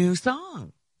 every new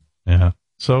song. Yeah.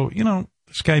 So,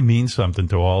 this guy means something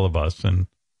to all of us, and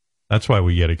that's why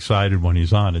we get excited when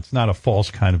he's on. It's not a false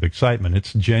kind of excitement.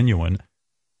 It's genuine,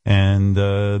 and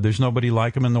there's nobody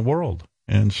like him in the world.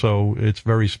 And so it's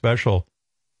very special.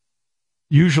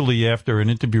 Usually after an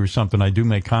interview or something, I do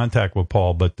make contact with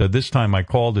Paul, but this time I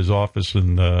called his office,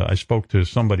 and I spoke to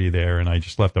somebody there, and I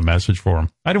just left a message for him.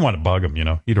 I didn't want to bug him,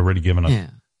 He'd already given us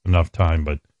enough time,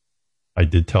 but I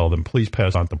did tell them, please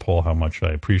pass on to Paul how much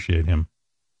I appreciate him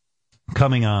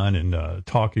coming on and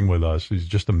talking with us. He's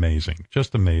just amazing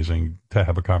to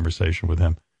have a conversation with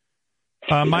him.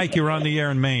 Mike, you're on the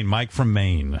air in Maine. Mike from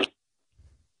Maine.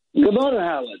 Good morning,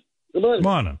 Howard. Good morning. Good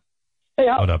morning. Hey,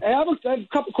 I have a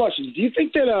couple questions. Do you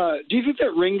think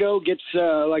that Ringo gets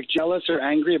jealous or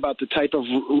angry about the type of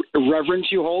reverence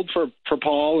you hold for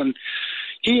Paul? And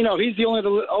he's the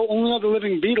only other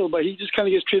living Beatle, but he just kind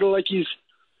of gets treated like he's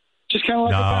just kind of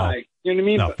like a guy. You know what I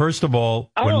mean? No, first of all,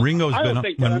 when Ringo's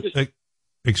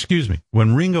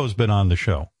been on the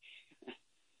show,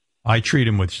 I treat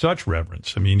him with such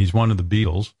reverence. I mean, he's one of the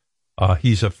Beatles.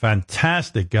 He's a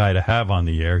fantastic guy to have on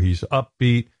the air. He's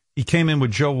upbeat. He came in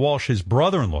with Joe Walsh, his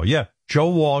brother-in-law. Yeah, Joe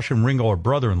Walsh and Ringo are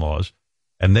brother-in-laws,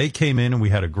 and they came in and we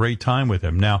had a great time with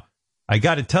him. Now, I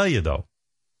got to tell you, though,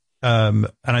 and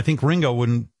I think Ringo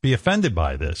wouldn't be offended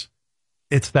by this,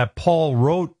 it's that Paul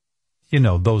wrote,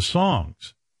 those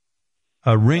songs.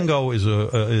 Ringo is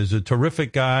a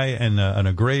terrific guy and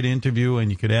a great interview, and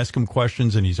you could ask him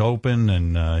questions, and he's open,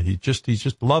 and he's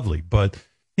just lovely. But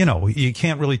you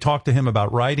can't really talk to him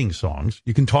about writing songs.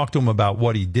 You can talk to him about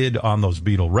what he did on those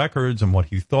Beatle records and what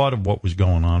he thought of what was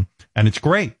going on, and it's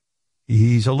great.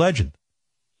 He's a legend.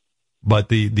 But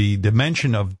the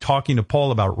dimension of talking to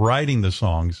Paul about writing the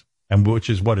songs, and which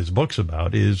is what his book's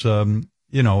about, is an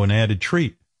added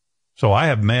treat. So I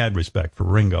have mad respect for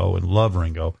Ringo and love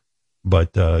Ringo.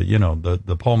 But,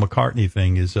 the Paul McCartney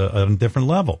thing is on a different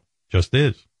level. Just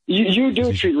is. You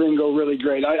do treat Ringo really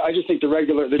great. I just think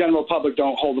the general public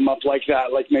don't hold him up like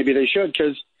that, like maybe they should,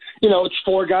 because, it's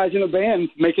four guys in a band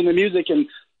making the music, and,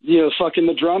 fucking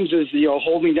the drums is,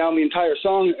 holding down the entire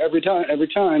song every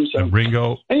time. So and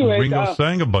Ringo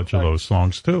sang a bunch of those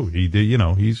songs, too. He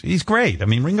did, he's great. I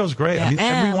mean, Ringo's great. Yeah, I mean,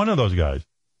 every one of those guys.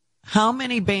 How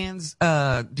many bands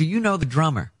do you know the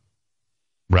drummer?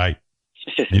 Right.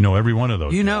 Every one of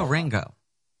those. Ringo.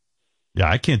 Yeah,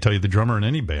 I can't tell you the drummer in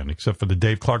any band except for the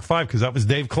Dave Clark Five, because that was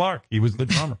Dave Clark. He was the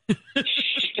drummer.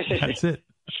 That's it.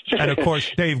 And, of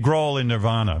course, Dave Grohl in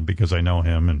Nirvana, because I know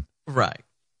him. And right.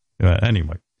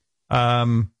 Anyway.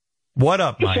 What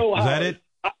up, Mike? So, is that it?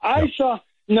 I saw...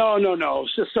 No.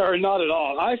 Sorry, not at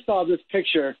all. I saw this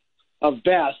picture of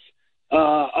Beth.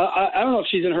 I don't know if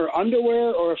she's in her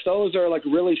underwear or if those are,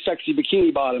 really sexy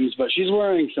bikini bottoms, but she's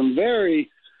wearing some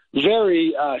very...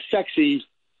 very sexy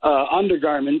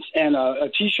undergarments and a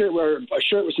T-shirt or a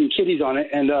shirt with some kitties on it.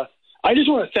 And I just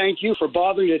want to thank you for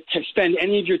bothering to spend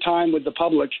any of your time with the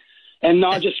public and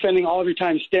not just spending all of your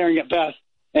time staring at Beth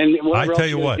and whatever else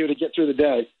you do to get through the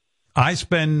day. I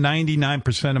spend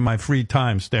 99% of my free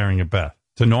time staring at Beth.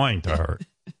 It's annoying to her,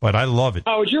 but I love it.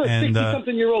 Oh, you're a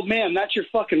 60-something-year-old man. That's your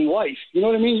fucking wife. You know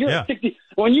what I mean? You're 60.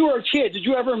 When you were a kid, did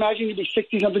you ever imagine you'd be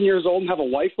 60-something years old and have a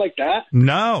wife like that?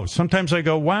 No. Sometimes I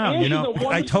go, wow,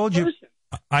 I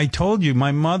told you,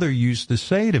 my mother used to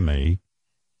say to me,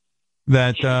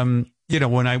 that,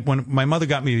 when my mother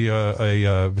got me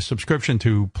a subscription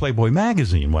to Playboy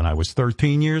magazine when I was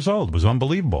 13 years old, it was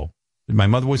unbelievable. My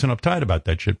mother wasn't uptight about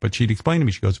that shit, but she'd explain to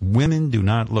me, she goes, women do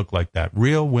not look like that.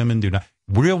 Real women do not.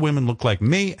 Real women look like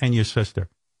me and your sister.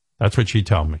 That's what she'd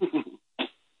tell me.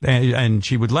 And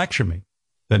she would lecture me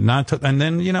that not to, and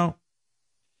then,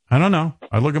 I don't know.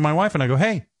 I look at my wife and I go,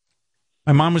 hey,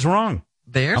 my mom was wrong.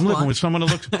 I'm living with someone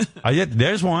that looks,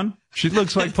 there's one. She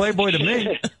looks like Playboy to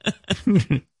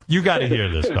me. You got to hear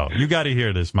this, though. You got to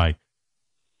hear this, Mike.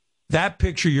 That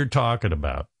picture you're talking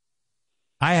about,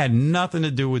 I had nothing to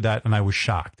do with that, and I was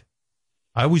shocked.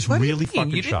 I was really fucking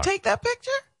shocked. You didn't take that picture?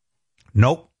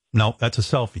 Nope, that's a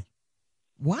selfie.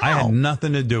 Wow. I had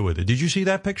nothing to do with it. Did you see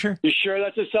that picture? You sure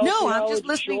that's a selfie? No, I'm just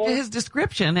listening to his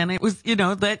description, and it was,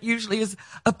 that usually is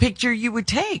a picture you would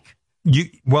take.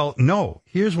 Well, no.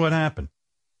 Here's what happened.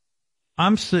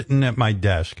 I'm sitting at my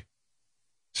desk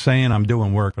saying I'm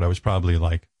doing work, but I was probably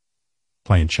like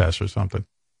playing chess or something.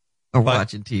 Or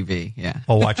watching TV, yeah.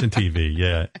 Or watching TV,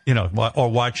 yeah. Or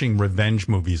watching revenge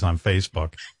movies on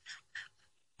Facebook.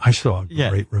 I saw a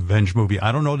great revenge movie.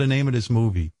 I don't know the name of this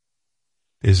movie.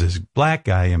 There's this black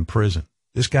guy in prison.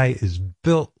 This guy is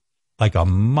built like a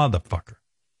motherfucker.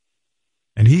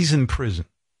 And he's in prison.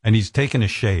 And he's taking a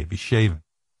shave. He's shaving.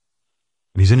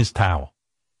 And he's in his towel.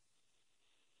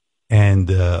 And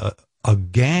a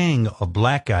gang of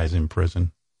black guys in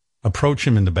prison approach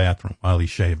him in the bathroom while he's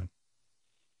shaving.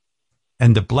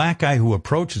 And the black guy who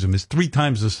approaches him is 3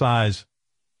 times the size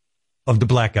of the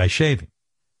black guy shaving.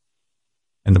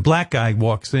 And the black guy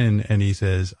walks in and he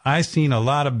says, I seen a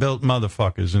lot of built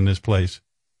motherfuckers in this place.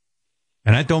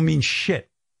 And that don't mean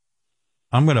shit.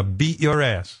 I'm going to beat your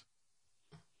ass.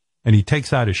 And he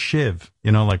takes out a shiv,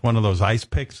 like one of those ice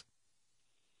picks.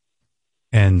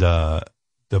 And the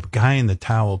guy in the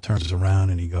towel turns around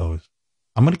and he goes,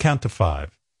 I'm going to count to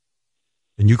 5.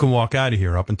 And you can walk out of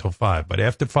here up until 5. But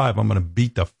after 5, I'm going to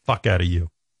beat the fuck out of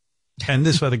you. And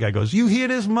this other guy goes, you hear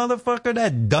this motherfucker?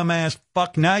 That dumbass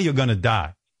fuck. Now you're going to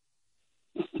die.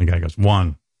 The guy goes,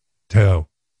 1, 2,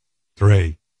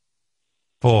 3,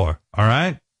 4. All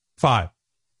right? 5.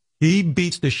 He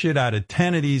beats the shit out of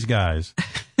 10 of these guys.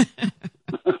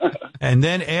 And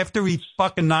then after he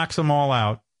fucking knocks them all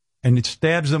out and it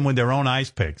stabs them with their own ice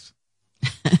picks,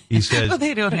 he says, well,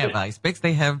 they don't have ice picks.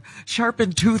 They have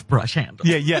sharpened toothbrush handles.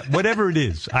 Yeah, whatever it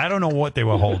is. I don't know what they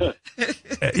were holding.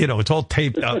 It's all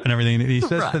taped up and everything. And he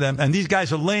says to them, and these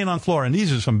guys are laying on the floor, and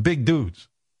these are some big dudes.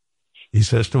 He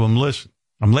says to them, listen,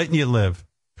 I'm letting you live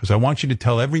because I want you to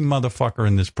tell every motherfucker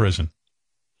in this prison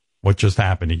what just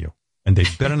happened to you. And they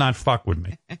better not fuck with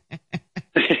me.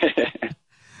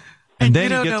 And then you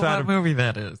don't he gets know out what of movie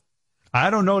that is. I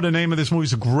don't know the name of this movie.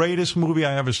 It's the greatest movie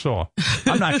I ever saw.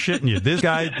 I'm not shitting you. This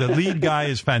guy, the lead guy,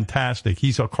 is fantastic.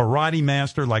 He's a karate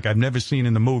master like I've never seen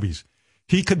in the movies.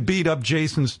 He could beat up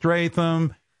Jason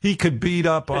Statham. He could beat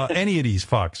up any of these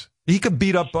fucks. He could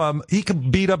beat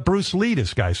up Bruce Lee.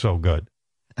 This guy's so good.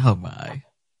 Oh my!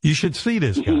 You should see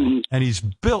this guy. And he's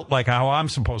built like how I'm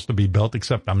supposed to be built,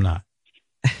 except I'm not.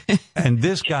 And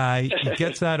this guy, he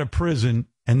gets out of prison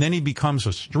and then he becomes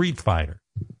a street fighter.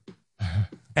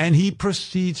 And he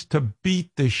proceeds to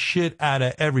beat the shit out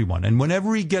of everyone. And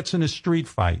whenever he gets in a street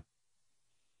fight,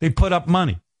 they put up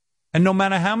money. And no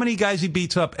matter how many guys he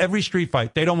beats up, every street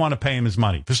fight, they don't want to pay him his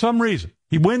money. For some reason.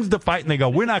 He wins the fight and they go,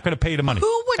 we're not going to pay the money.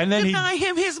 Who would and then deny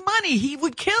him his money? He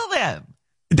would kill them.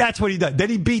 That's what he does. Then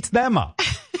he beats them up.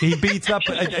 He beats up.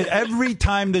 Every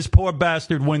time this poor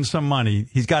bastard wins some money,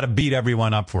 he's got to beat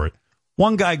everyone up for it.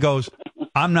 One guy goes,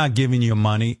 I'm not giving you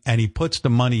money. And he puts the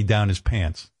money down his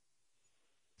pants.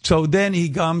 So then he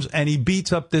comes and he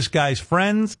beats up this guy's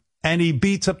friends, and he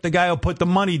beats up the guy who put the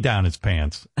money down his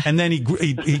pants. And then he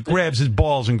grabs his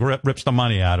balls and rips the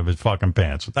money out of his fucking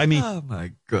pants. I mean, oh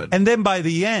my goodness. And then by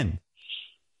the end,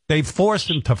 they force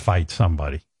him to fight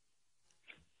somebody.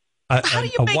 How do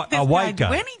you make this guy do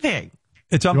anything?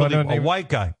 It's unbelievable. A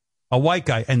white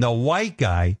guy. And the white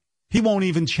guy, he won't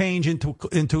even change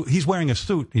into he's wearing a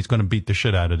suit. He's going to beat the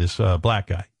shit out of this black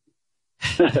guy.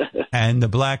 And the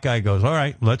black guy goes, all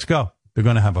right, let's go. They're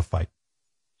going to have a fight.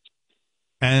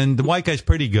 And the white guy's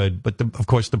pretty good, but of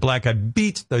course the black guy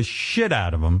beats the shit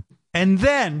out of him. And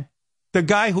then the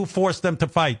guy who forced them to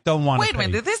fight don't want to pay. Wait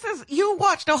a minute, you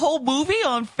watched a whole movie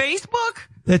on Facebook?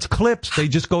 It's clips. They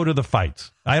just go to the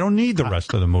fights. I don't need the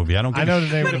rest of the movie. I don't give a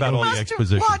shit about all the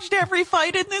exposition. You watched every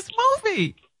fight in this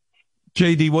movie.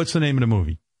 JD, what's the name of the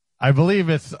movie? I believe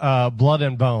it's Blood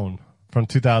and Bone from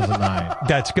 2009.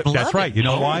 That's good. That's right. You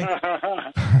know why?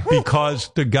 Because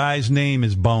the guy's name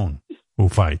is Bone, who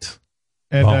fights.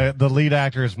 And the lead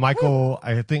actor is Michael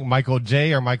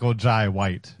J. or Michael Jai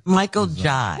White. Michael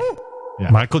Jai.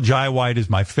 Michael Jai White is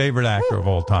my favorite actor of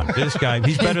all time. This guy,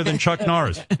 he's better than Chuck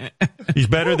Norris. He's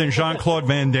better than Jean-Claude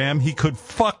Van Damme. He could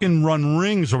fucking run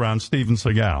rings around Steven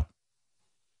Seagal.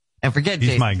 And forget He's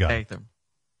Jason my guy. Statham.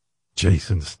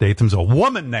 Jason Statham's a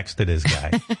woman next to this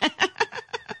guy.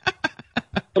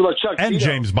 What about Chuck And Tito?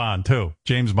 James Bond, too.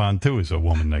 James Bond, too, is a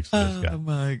woman next to this guy. Oh,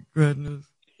 my goodness.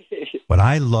 But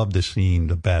I love the scene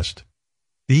the best.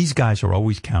 These guys are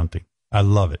always counting. I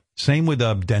love it. Same with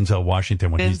Denzel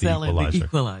Washington when he's the Denzel in equalizer. the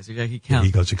equalizer. Yeah, he Yeah, counts.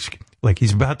 he goes, like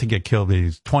he's about to get killed.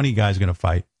 These 20 guys going to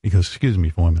fight. He goes, excuse me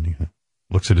for a minute. He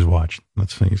looks at his watch.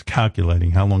 Let's see. He's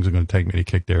calculating how long is it going to take me to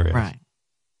kick their ass. Right.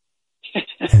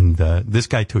 And this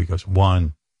guy, too, he goes,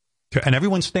 1, 2. And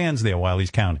everyone stands there while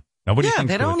he's counting. Nobody Yeah,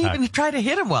 thinks they to don't attack. even try to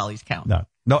hit him while he's counting.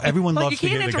 No, everyone Like, loves to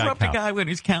you hear can't the guy interrupt count. the guy when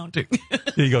he's counting.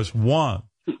 He goes, 1,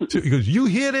 2. He goes, you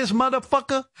hear this,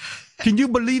 motherfucker? Can you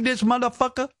believe this,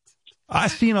 motherfucker? I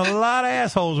seen a lot of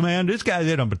assholes, man. This guy's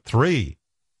at number 3,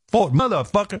 4,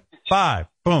 motherfucker, 5,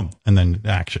 boom, and then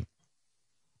action.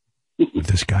 But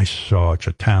this guy's such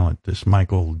a talent. This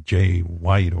Michael J.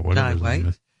 White or whatever his name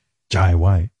is. Jai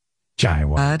White.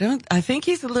 I think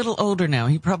he's a little older now.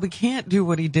 He probably can't do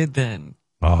what he did then.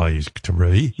 Oh, he's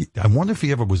terrific. I wonder if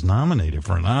he ever was nominated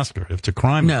for an Oscar. If it's a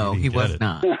crime, No, he didn't was get it.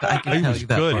 not. I can He tell was you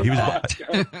that. good. for He a was.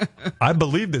 fact. I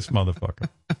believe this motherfucker.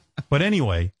 But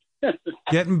anyway,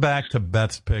 getting back to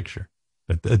Beth's picture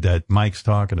that Mike's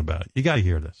talking about, you got to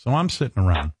hear this. So I'm sitting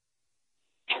around,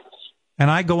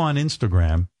 and I go on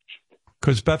Instagram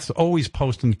because Beth's always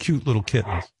posting cute little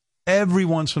kittens. Every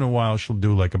once in a while, she'll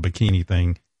do like a bikini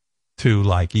thing to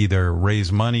like either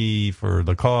raise money for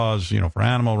the cause, for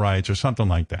animal rights or something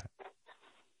like that.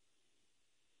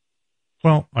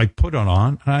 Well, I put it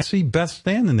on, and I see Beth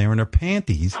standing there in her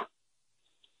panties.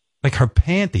 Like her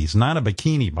panties, not a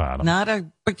bikini bottom. Not a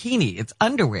bikini. It's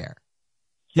underwear.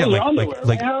 Yeah, underwear,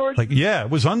 right, Howard? Yeah, it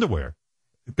was underwear.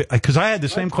 Because I had the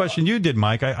same question you did,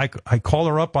 Mike. I call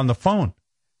her up on the phone.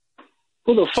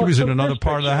 Who the fuck She was in took another this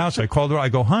part of the picture? house. I called her. I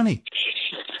go, honey,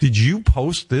 did you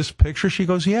post this picture? She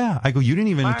goes, yeah. I go, you didn't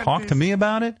even talk to me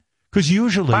about it? Because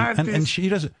usually, and she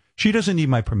doesn't need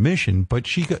my permission, but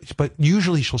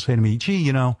usually she'll say to me,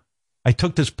 gee, I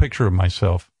took this picture of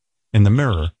myself in the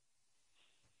mirror.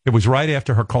 It was right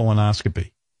after her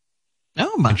colonoscopy.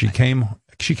 Oh, my. And she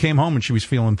came home and she was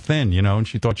feeling thin, and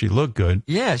she thought she looked good.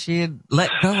 Yeah, she had let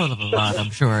go of a lot,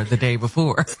 I'm sure, the day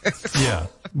before. Yeah.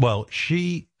 Well,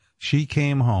 she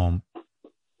came home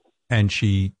and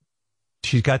she's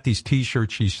got these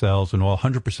T-shirts she sells, and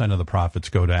 100% of the profits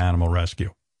go to animal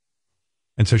rescue.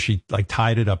 And so she like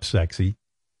tied it up sexy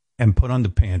and had on the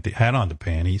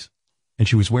panties, and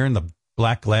she was wearing the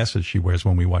black glasses she wears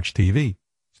when we watch TV.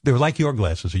 They were like your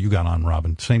glasses that you got on,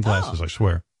 Robin. Same glasses, I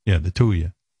swear. Yeah, the two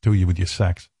of you with your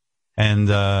sex. And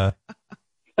Robin's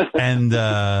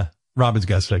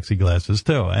got sexy glasses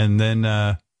too. And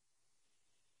then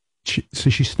so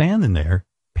she's standing there,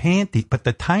 but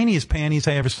the tiniest panties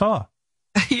I ever saw.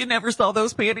 You never saw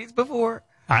those panties before?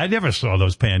 I never saw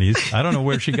those panties. I don't know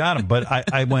where she got them, but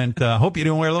I went, hope you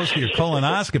didn't wear those for your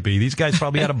colonoscopy. These guys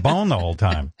probably had a bone the whole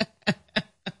time.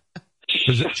 I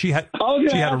was going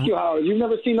to ask you, Howard, you've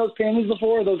never seen those panties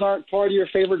before? Those aren't part of your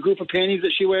favorite group of panties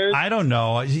that she wears? I don't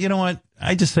know. You know what?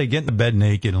 I just say get in the bed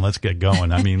naked and let's get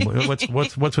going. I mean, what's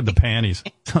with the panties?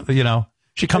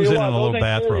 She comes in a little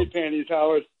bathrobe. Those panties,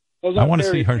 Howard. Those I aren't want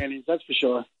to see her panties, that's for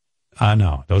sure. I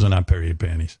know those are not period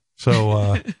panties.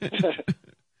 So,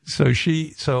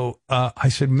 I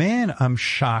said, man, I'm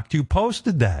shocked you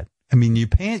posted that. I mean,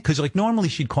 because like normally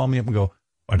she'd call me up and go,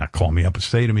 or not call me up and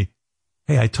say to me,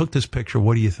 hey, I took this picture.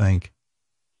 What do you think?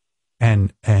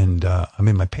 And I'm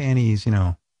in my panties,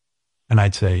 and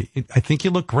I'd say, I think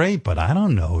you look great, but I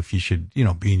don't know if you should,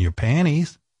 be in your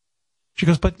panties. She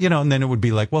goes, but, and then it would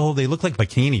be like, well, they look like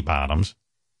bikini bottoms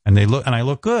and I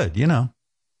look good,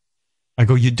 I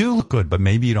go, you do look good, but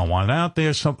maybe you don't want it out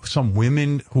there. Some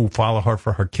women who follow her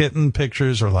for her kitten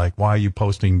pictures are like, why are you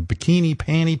posting bikini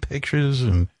panty pictures?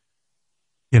 And,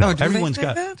 everyone's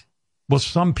got that? Well,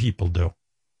 some people do.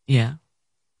 Yeah.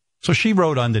 So she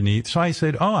wrote underneath. So I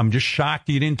said, oh, I'm just shocked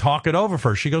you didn't talk it over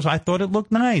first. She goes, I thought it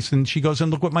looked nice. And she goes,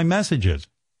 and look what my message is.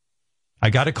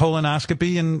 I got a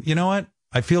colonoscopy and you know what?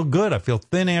 I feel good. I feel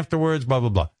thin afterwards, blah, blah,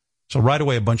 blah. So right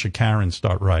away, a bunch of Karens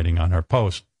start writing on her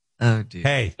post. Oh, dear.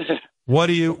 Hey, what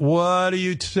are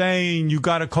you saying? You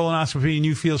got a colonoscopy and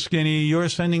you feel skinny. You're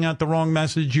sending out the wrong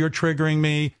message. You're triggering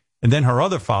me. And then her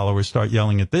other followers start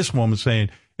yelling at this woman saying,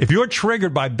 if you're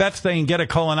triggered by Beth saying get a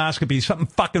colonoscopy, something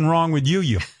fucking wrong with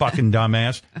you fucking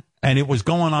dumbass. And it was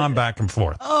going on back and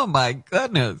forth. Oh, my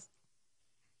goodness.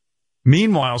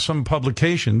 Meanwhile, some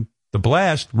publication, The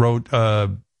Blast, wrote,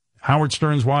 Howard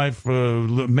Stern's wife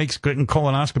makes getting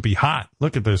colonoscopy hot.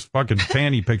 Look at this fucking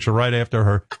panty picture right after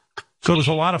her. So there's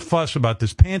a lot of fuss about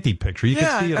this panty picture. You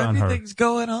can see it on her. Everything's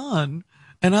going on,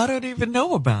 and I don't even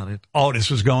know about it. Oh, this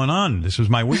was going on. This was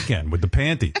my weekend with the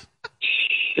panties.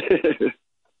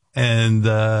 And,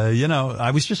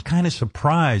 I was just kind of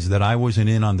surprised that I wasn't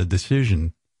in on the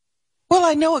decision. Well,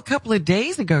 I know a couple of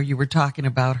days ago you were talking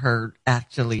about her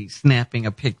actually snapping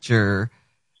a picture,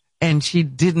 and she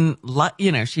didn't,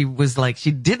 she was like,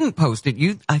 she didn't post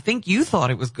it. I think you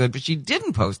thought it was good, but she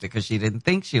didn't post it because she didn't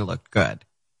think she looked good.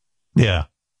 Yeah.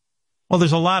 Well,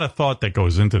 there's a lot of thought that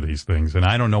goes into these things, and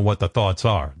I don't know what the thoughts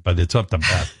are, but it's up to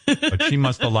Beth. But she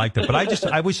must have liked it. But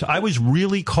I was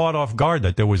really caught off guard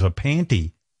that there was a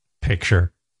panty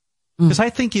picture. Because I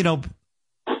think,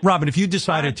 Robin, if you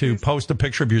decided to post a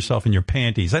picture of yourself in your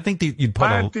panties, I think that you'd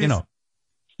put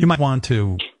you might want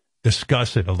to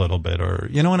discuss it a little bit, or,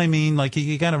 you know what I mean? Like,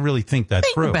 you got to really think that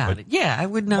through. Think about it. Yeah, I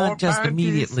would not just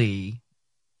immediately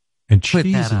put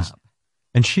that up.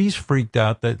 And she's freaked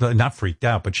out, not freaked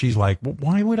out, but she's like, well,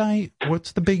 why would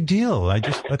what's the big deal? I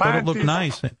thought it looked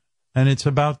nice. And it's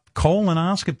about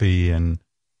colonoscopy and.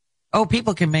 Oh,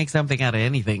 people can make something out of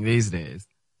anything these days.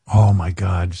 Oh my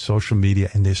God, social media.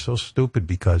 And they're so stupid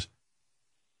because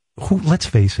let's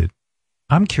face it.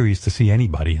 I'm curious to see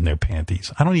anybody in their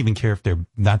panties. I don't even care if they're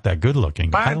not that good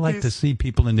looking. I like to see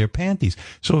people in their panties.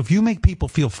 So if you make people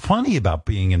feel funny about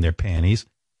being in their panties,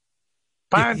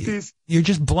 you're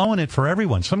just blowing it for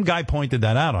everyone. Some guy pointed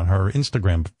that out on her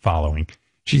Instagram following.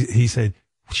 He said,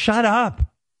 shut up.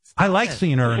 I like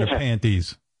seeing her in her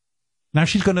panties. Now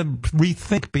she's going to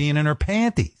rethink being in her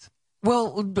panties.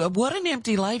 Well, what an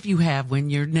empty life you have when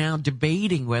you're now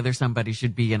debating whether somebody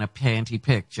should be in a panty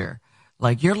picture.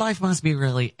 Like, your life must be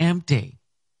really empty.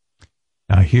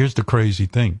 Now, here's the crazy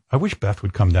thing. I wish Beth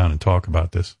would come down and talk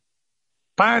about this.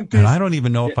 Panties. And I don't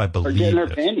even know if I believe her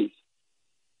this. Panties.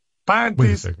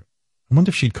 Wait a second. I wonder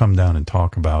if she'd come down and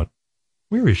talk about,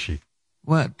 where is she?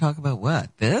 What? Talk about what?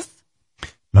 This?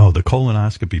 No, the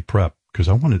colonoscopy prep. Because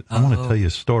I want to tell you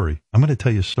a story. I'm going to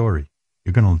tell you a story.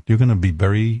 You're going to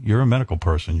be you're a medical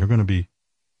person. You're going to be,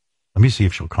 let me see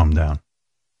if she'll come down.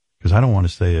 Because I don't want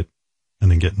to say it and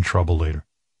then get in trouble later.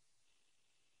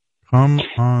 Come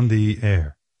on the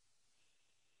air.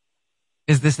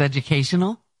 Is this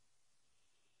educational?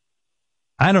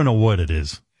 I don't know what it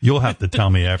is. You'll have to tell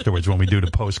me afterwards when we do the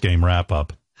post-game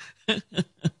wrap-up. Yeah,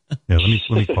 let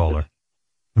me call her.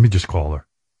 Let me just call her.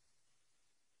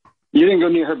 You didn't go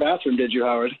near her bathroom, did you,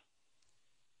 Howard?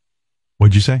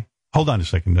 What'd you say? Hold on a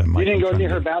second, Mike. You didn't go near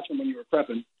her bathroom when you were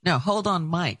prepping. No, hold on,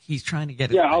 Mike. He's trying to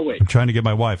get it. Yeah, I'll wait. I'm trying to get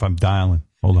my wife. I'm dialing.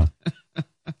 Hold on.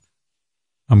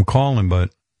 I'm calling,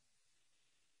 but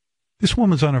this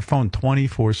woman's on her phone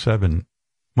 24/7.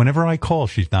 Whenever I call,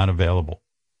 she's not available.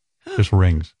 Just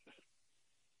rings.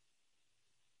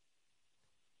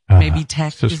 Maybe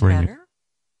text is ringing. better?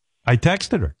 I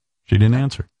texted her. She didn't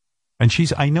answer. And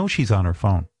I know she's on her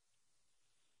phone.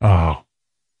 Oh.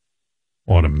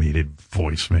 Automated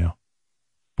voicemail.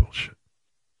 Bullshit.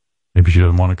 Maybe she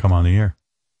doesn't want to come on the air.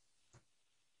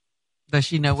 Does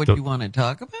she know what you want to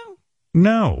talk about?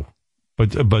 No.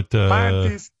 But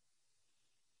Panties.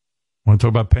 Want to talk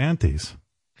about panties?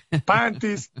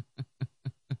 Panties.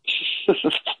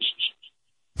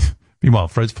 Meanwhile,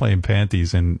 Fred's playing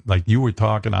panties, and like you were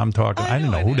talking, I'm talking. I didn't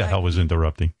know who the hell was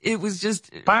interrupting. It was just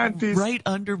panties right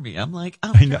under me. I'm like,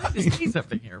 I'm trying to see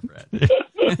something here, Fred.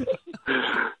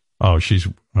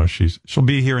 She'll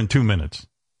be here in 2 minutes.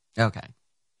 Okay.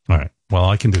 All right. Well,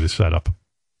 I can do the setup.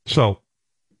 So,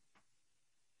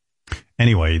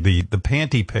 anyway, the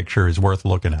panty picture is worth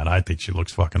looking at. I think she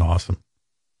looks fucking awesome.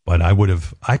 But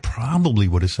I probably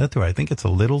would have said to her, I think it's a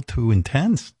little too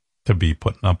intense to be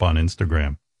putting up on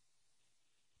Instagram.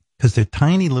 Because they're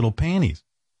tiny little panties.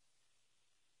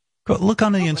 Go look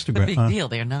on the Instagram. What's the big deal?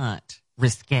 They're not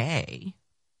risque.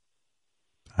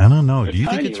 I don't know. They're Do you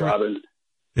tiny, think it's Robin?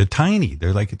 They're tiny.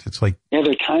 They're like it's like. Yeah,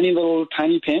 they're tiny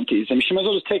panties. I mean, she might as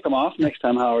well just take them off next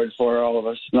time, Howard, for all of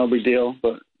us. No big deal,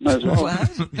 but might as well.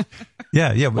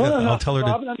 Yeah. But I'll tell her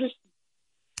Robin,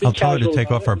 I'll tell her to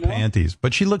take off her panties.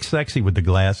 But she looks sexy with the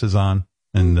glasses on,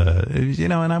 and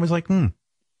and I was like,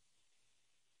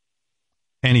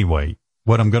 Anyway,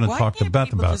 what I'm going to talk to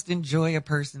Beth about. Just enjoy a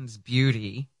person's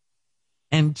beauty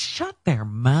and shut their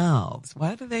mouths.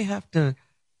 Why do they have to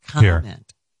comment?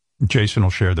 Here. Jason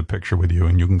will share the picture with you,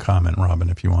 and you can comment, Robin,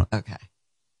 if you want. Okay.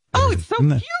 Oh, it's so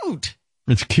cute.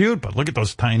 It's cute, but look at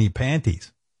those tiny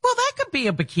panties. Well, that could be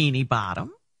a bikini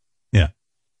bottom. Yeah.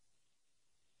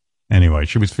 Anyway,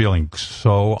 she was feeling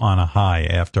so on a high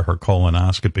after her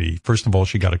colonoscopy. First of all,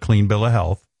 she got a clean bill of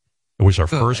health. It was her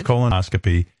first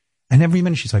colonoscopy. And every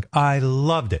minute she's like, I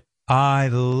loved it. I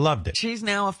loved it. She's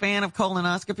now a fan of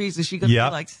colonoscopies. Is she going to be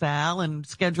like Sal and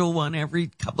schedule one every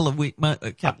couple of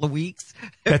weeks?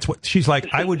 That's what she's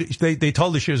like. They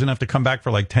told her she doesn't have to come back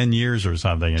for like 10 years or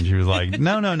something. And she was like,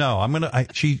 no.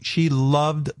 She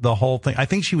loved the whole thing. I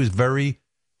think she was very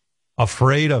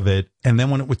afraid of it. And then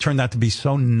when it turned out to be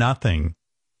so nothing.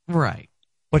 Right.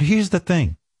 But here's the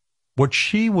thing. What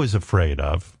she was afraid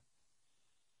of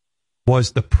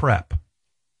was the prep.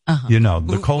 The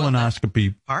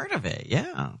colonoscopy. Part of it,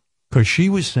 yeah. Because she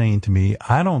was saying to me,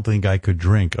 I don't think I could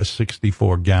drink a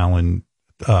 64-gallon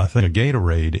thing of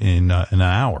Gatorade in an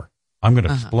hour. I'm going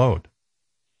to explode.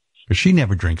 Because she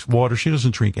never drinks water. She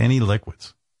doesn't drink any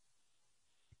liquids.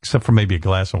 Except for maybe a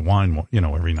glass of wine,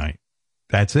 every night.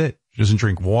 That's it. She doesn't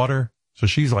drink water. So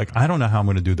she's like, I don't know how I'm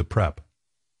going to do the prep.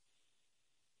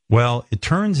 Well, it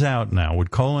turns out now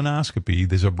with colonoscopy,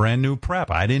 there's a brand new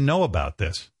prep. I didn't know about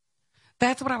this.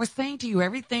 That's what I was saying to you.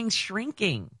 Everything's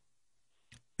shrinking.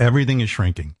 Everything is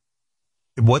shrinking.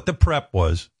 What the prep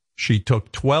was, she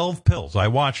took 12 pills. I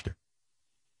watched her.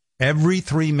 Every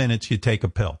 3 minutes, you take a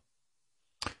pill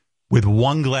with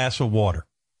 1 glass of water.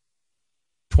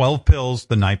 12 pills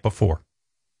the night before.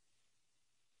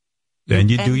 Then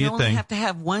you do your thing. And you only have to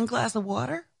have 1 glass of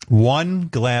water? 1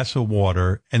 glass of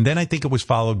water. And then I think it was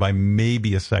followed by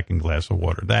maybe a second glass of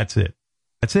water. That's it.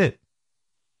 That's it.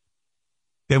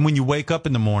 Then when you wake up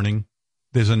in the morning,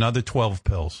 there's another 12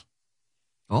 pills.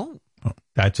 Oh.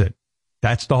 That's it.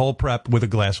 That's the whole prep with a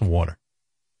glass of water.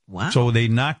 Wow. So they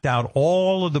knocked out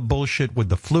all of the bullshit with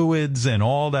the fluids and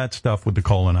all that stuff with the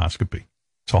colonoscopy.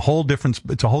 It's a whole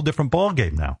different ball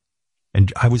game now.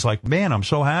 And I was like, man, I'm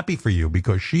so happy for you,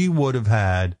 because she would have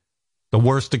had the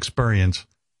worst experience.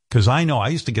 Because I know I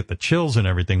used to get the chills and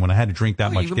everything when I had to drink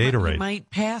that much Gatorade. You might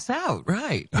pass out,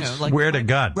 right? Swear to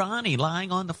God. Ronnie lying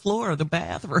on the floor of the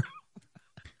bathroom.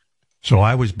 So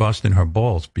I was busting her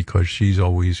balls because she's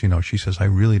always, she says, I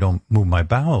really don't move my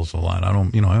bowels a lot. I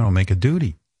don't make a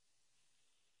duty.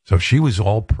 So she was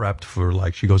all prepped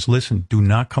for she goes, listen, do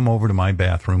not come over to my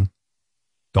bathroom.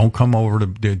 Don't come over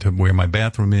to where my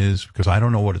bathroom is, because I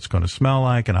don't know what it's going to smell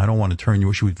like, and I don't want to turn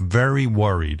you. She was very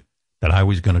worried that I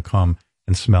was going to come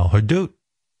and smell her doot.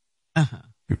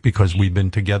 Because we've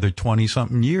been together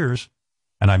 20-something years,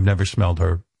 and I've never smelled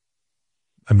her.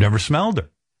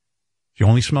 She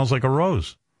only smells like a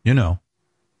rose, and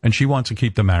she wants to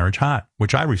keep the marriage hot,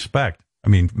 which I respect. I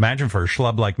mean, imagine for a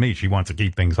schlub like me, she wants to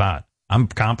keep things hot. I'm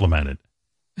complimented.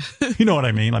 You know what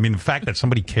I mean? I mean, the fact that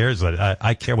somebody cares that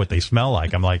I care what they smell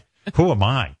like, I'm like, who am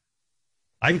I?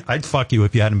 I'd fuck you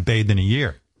if you hadn't bathed in a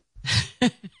year.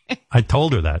 I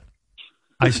told her that.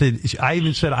 I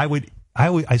even said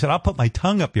I said, I'll put my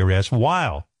tongue up your ass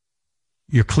while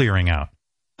you're clearing out.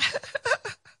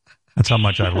 That's how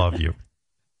much I love you.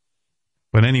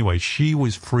 But anyway, she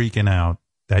was freaking out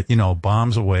that,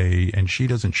 bombs away and she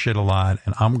doesn't shit a lot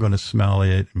and I'm going to smell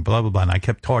it and blah, blah, blah. And I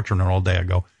kept torturing her all day. I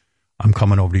go, I'm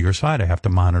coming over to your side. I have to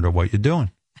monitor what you're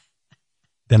doing.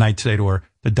 Then I'd say to her,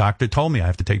 the doctor told me I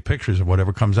have to take pictures of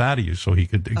whatever comes out of you so he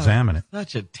could examine it.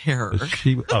 Such a terror.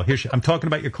 I'm talking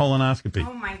about your colonoscopy.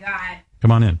 Oh, my God.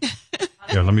 Come on in.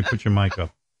 Here, let me put your mic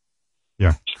up.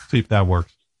 Yeah, see if that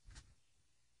works.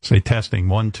 Say testing,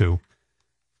 1, 2.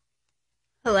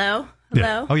 Hello?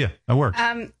 Yeah. Oh, yeah, that works.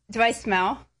 Do I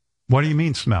smell? What do you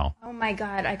mean smell? Oh, my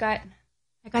God. I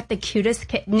got the cutest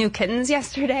new kittens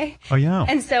yesterday. Oh, yeah.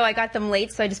 And so I got them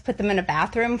late, so I just put them in a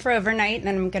bathroom for overnight, and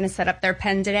then I'm going to set up their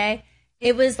pen today.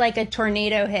 It was like a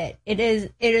tornado hit. It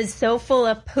is so full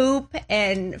of poop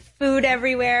and food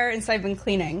everywhere, and so I've been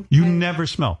cleaning. You never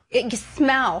smell.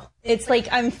 Smell. It's like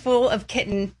I'm full of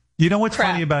kitten. You know what's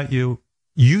funny about you?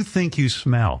 You think you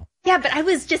smell. Yeah, but I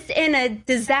was just in a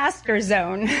disaster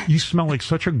zone. You smell like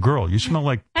such a girl. You smell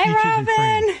like peaches and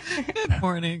cream. Good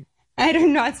morning. I do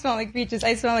not smell like peaches.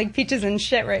 I smell like peaches and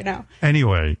shit right now.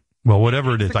 Anyway, well,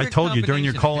 whatever it is, I told you during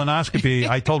your colonoscopy,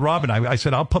 I told Robin, I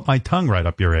said, I'll put my tongue right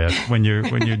up your ass when you're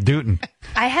dooting.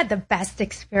 I had the best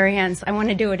experience. I want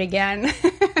to do it again.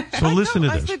 So listen to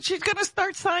this. I said she's going to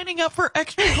start signing up for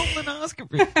extra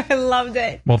colonoscopy. I loved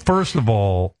it. Well, first of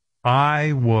all,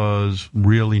 I was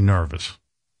really nervous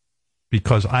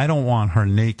because I don't want her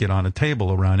naked on a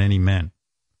table around any men.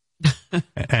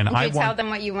 And Did you tell them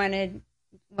what you wanted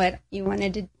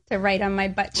to write on my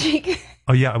butt cheek?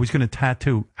 Oh, yeah, I was going to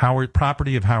tattoo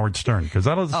property of Howard Stern, because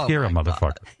that'll scare a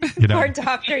motherfucker. Poor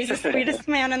doctor, he's the sweetest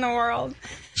man in the world.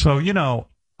 So,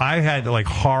 I had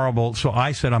horrible, so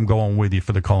I said, I'm going with you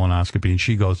for the colonoscopy, and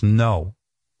she goes, no.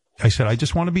 I said, I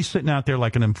just want to be sitting out there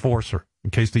like an enforcer in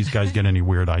case these guys get any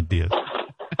weird ideas.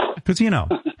 Because,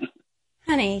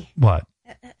 Honey. What?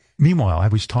 Meanwhile, I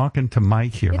was talking to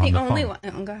Mike here You're on the the only phone. one.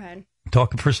 Oh, go ahead.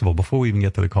 First of all, before we even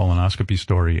get to the colonoscopy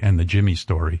story and the Jimmy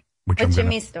story,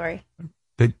 Jimmy's story?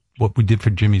 What we did for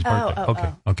Jimmy's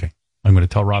birthday. Okay. I'm going to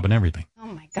tell Robin everything. Oh,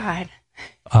 my God.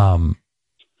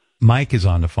 Mike is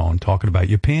on the phone talking about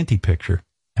your panty picture,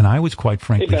 and I was quite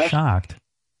frankly shocked.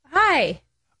 Hi.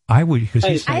 Because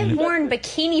he's saying I've worn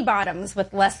bikini bottoms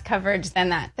with less coverage than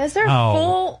that. Those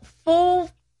are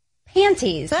full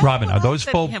panties. Robin, are those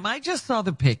full? I just saw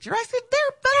the picture. I said,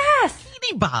 they're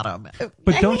bikini bottom.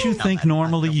 But don't you think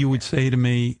normally you would say to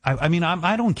me,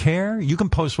 I don't care. You can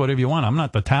post whatever you want. I'm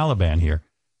not the Taliban here.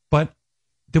 But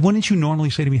wouldn't you normally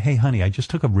say to me, hey, honey, I just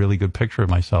took a really good picture of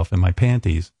myself in my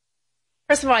panties?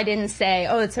 First of all, I didn't say,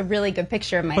 oh, it's a really good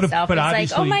picture of myself. But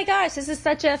it's like, oh, my gosh, this is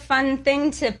such a fun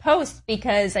thing to post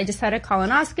because I just had a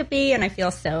colonoscopy and I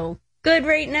feel so good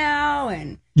right now.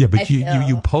 And yeah, but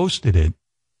you posted it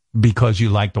because you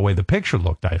liked the way the picture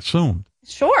looked, I assumed.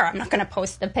 Sure, I'm not going to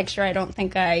post a picture I don't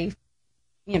think I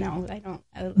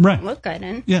don't look good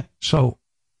in. Yeah, so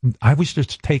I was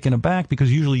just taken aback because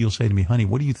usually you'll say to me, honey,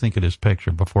 what do you think of this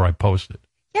picture before I post it?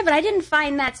 Yeah, but I didn't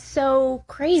find that so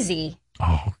crazy.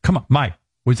 Oh, come on, Mike.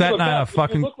 Was that not a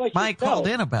fucking... Mike called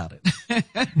in about it.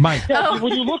 Mike. Yeah,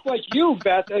 when you look like you,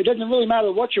 Beth, it doesn't really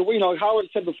matter what you're, Howard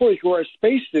said before, you can wear a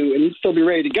spacesuit and you'd still be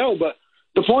ready to go. But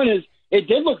the point is, it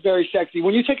did look very sexy.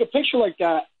 When you take a picture like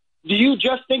that, do you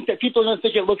just think that people are going to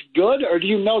think it looks good, or do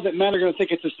you know that men are going to think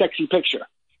it's a sexy picture?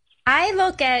 I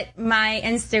look at my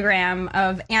Instagram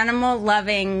of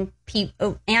animal-loving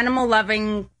people,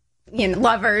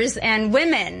 lovers and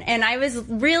women, and I was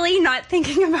really not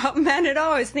thinking about men at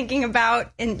all. I was thinking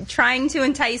about trying to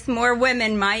entice more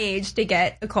women my age to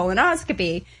get a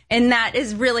colonoscopy, and that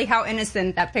is really how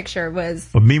innocent that picture was.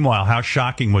 But meanwhile, how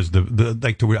shocking was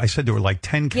I said there were like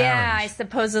 10 Karens. Yeah, I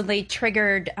supposedly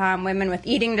triggered women with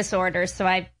eating disorders, so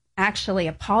I actually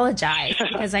apologized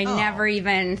because I never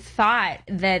even thought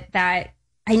that.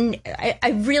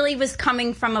 I really was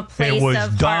coming from a place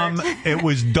of dumb. heart. It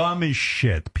was dumb as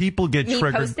shit. People get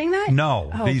triggered. Posting that?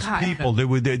 No, these God. people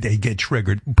they get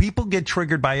triggered. People get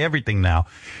triggered by everything now.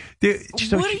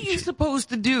 What are you supposed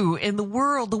to do in the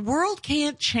world? The world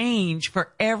can't change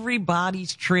for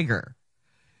everybody's trigger.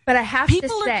 But I have people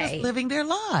to say, are just living their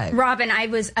lives. Robin, I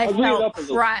felt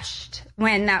crushed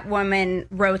when that woman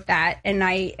wrote that, and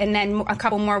then a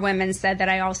couple more women said that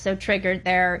I also triggered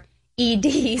their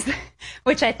EDs,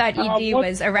 which I thought ED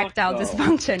was erectile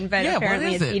dysfunction, but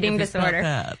apparently it's eating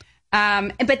disorder.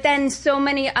 But then so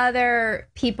many other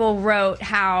people wrote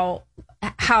how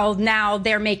now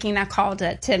they're making that call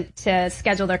to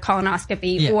schedule their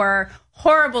colonoscopy, or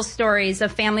horrible stories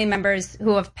of family members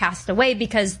who have passed away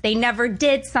because they never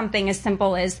did something as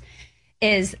simple as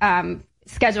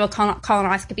schedule a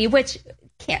colonoscopy,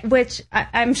 which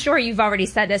I'm sure you've already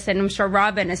said this, and I'm sure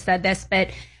Robin has said this, but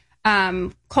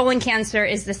colon cancer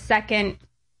is the second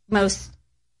most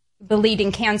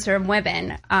bleeding cancer of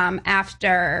women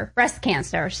after breast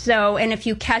cancer. So, and if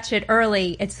you catch it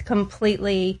early, it's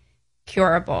completely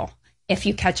curable if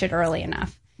you catch it early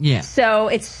enough. Yeah. So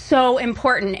it's so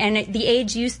important. And the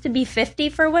age used to be 50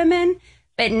 for women,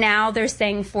 but now they're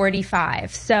saying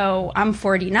 45. So I'm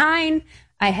 49.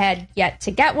 I had yet to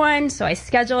get one, so I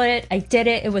scheduled it. I did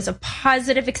it. It was a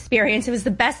positive experience. It was the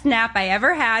best nap I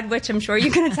ever had, which I'm sure you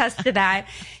can attest to that.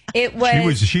 It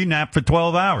was. She napped for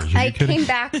 12 hours. I came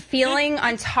back feeling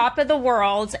on top of the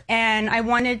world, and I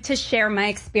wanted to share my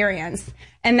experience.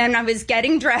 And then I was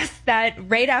getting dressed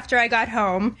right after I got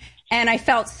home. And I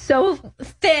felt so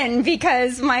thin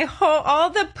because all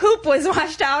the poop was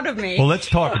washed out of me. Well, let's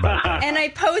talk about that. And I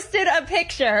posted a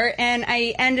picture, and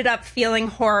I ended up feeling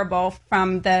horrible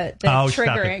from the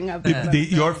triggering of it.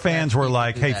 Your fans were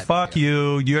like, hey, fuck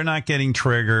you. You're not getting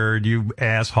triggered, you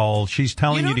asshole. She's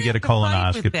telling you to get a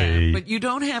colonoscopy. But you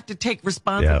don't have to take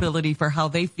responsibility for how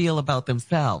they feel about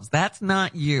themselves. That's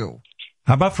not you.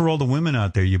 How about for all the women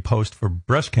out there you post for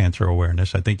breast cancer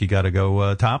awareness? I think you got to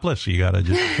go topless. You got to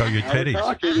just show your titties.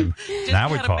 Now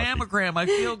we're talking. A mammogram. I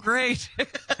feel great.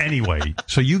 Anyway,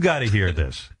 so you got to hear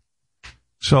this.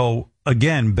 So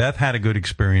again, Beth had a good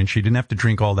experience. She didn't have to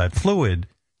drink all that fluid.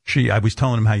 I was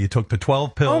telling him how you took the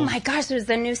 12 pills. Oh my gosh, there's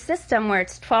a new system where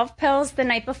it's 12 pills the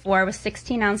night before with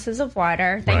 16 ounces of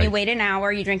water. Then you wait an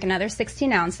hour, you drink another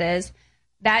 16 ounces.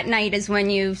 That night is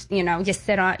when you sit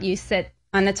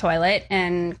on the toilet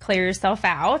and clear yourself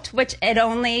out, which it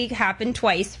only happened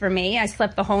twice for me. I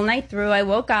slept the whole night through. I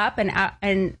woke up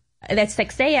and at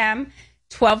 6 a.m.,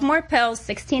 12 more pills,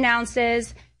 16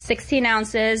 ounces,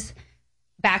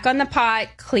 back on the pot,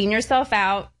 clean yourself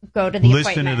out, go to the appointment.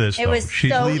 Listen to this, though. It was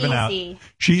so easy.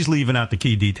 She's leaving out the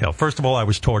key detail. First of all, I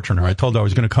was torturing her. I told her I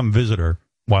was going to come visit her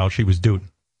while she was doing.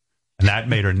 And that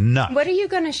made her nuts. What are you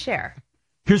going to share?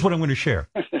 Here's what I'm going to share.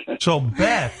 So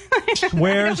Beth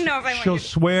swears she'll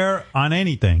swear on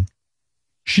anything.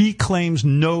 She claims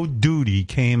no duty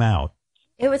came out.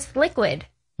 It was liquid.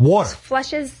 Water.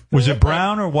 Flushes. Was it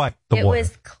brown or white? It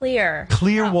was clear.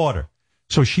 Clear water.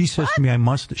 So she says to me,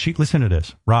 listen to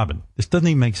this, Robin, this doesn't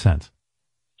even make sense.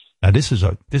 Now this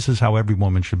is how every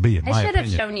woman should be, in my opinion. I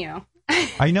should have shown you.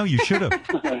 I know you should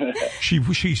have.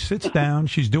 She sits down,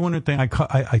 she's doing her thing.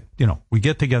 We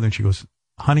get together and she goes,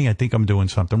 honey, I think I'm doing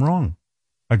something wrong.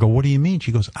 I go, what do you mean?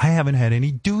 She goes, I haven't had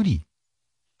any duty.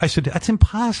 I said, that's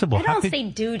impossible. I don't say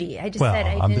duty. I just said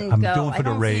I didn't I'm go. doing for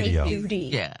the radio. Say duty.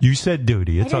 Yeah. You said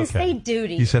duty. It's I okay. didn't say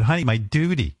duty. You said, honey, my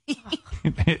duty. I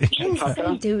didn't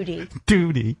say duty.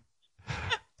 Duty.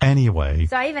 Anyway.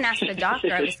 So I even asked the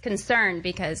doctor. I was concerned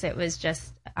because it was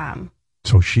just.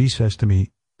 So she says to me,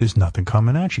 there's nothing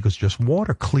coming out. She goes, just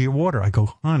water, clear water. I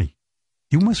go, honey,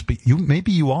 you must be,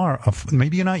 maybe you are,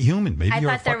 maybe you're not human. Maybe I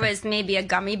you're thought there was maybe a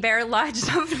gummy bear lodged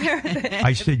up there.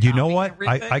 I said, you know what?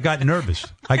 I got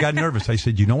nervous. I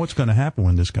said, you know what's going to happen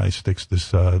when this guy sticks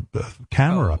this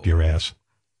camera up your ass?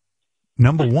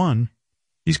 Number one,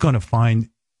 he's going to find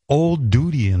old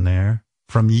duty in there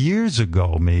from years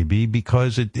ago, maybe,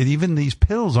 because even these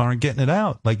pills aren't getting it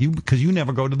out. Because you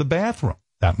never go to the bathroom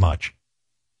that much.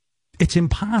 It's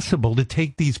impossible to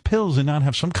take these pills and not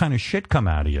have some kind of shit come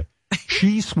out of you.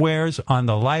 She swears on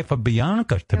the life of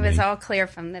Bianca to me. It was all clear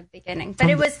from the beginning. But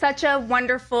it was such a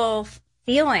wonderful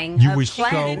feeling. You of were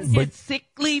cleanse. But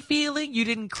sickly feeling? You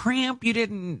didn't cramp? You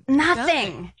didn't...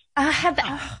 Nothing.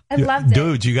 I loved it.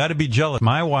 Dudes, you got to be jealous.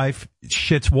 My wife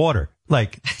shits water.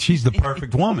 She's the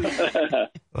perfect woman.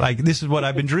 This is what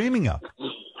I've been dreaming of.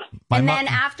 And then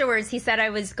afterwards, he said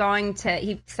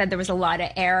he said there was a lot of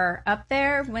air up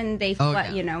there when they,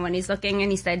 when he's looking,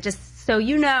 and he said, just so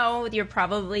you know, you're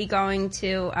probably going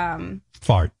to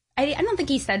fart. I don't think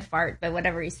he said fart, but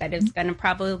whatever he said, it was going to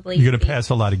probably You're going to pass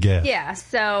a lot of gas. Yeah,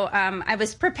 so I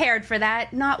was prepared for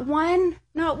that. Not one.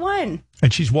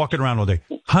 And she's walking around all day.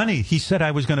 Honey, he said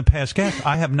I was going to pass gas.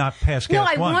 I have not passed gas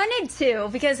once. No, I wanted to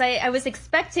because I was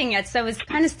expecting it, so I was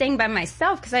kind of staying by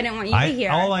myself because I didn't want you to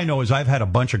hear. All I know is I've had a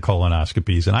bunch of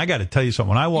colonoscopies, and I got to tell you something.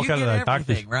 When I walk out of that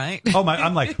doctor's, right? Oh my!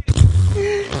 I'm like,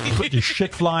 there's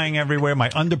shit flying everywhere. My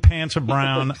underpants are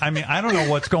brown. I mean, I don't know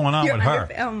what's going on with her.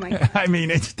 Oh my God. I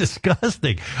mean, it's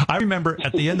disgusting. I remember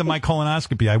at the end of my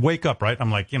colonoscopy, I wake up, right?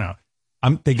 I'm like,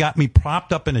 they got me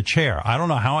propped up in a chair. I don't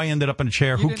know how I ended up in a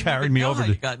chair. Who carried me over?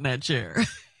 You got in that chair.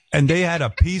 And they had a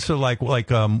piece of what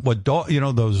dog,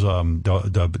 those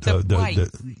the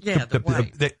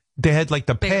white. They had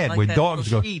the pad where dogs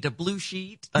go. A blue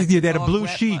sheet. They had a blue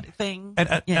sheet thing.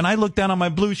 And I looked down on my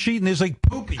blue sheet and there's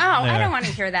poopy. Oh, I don't want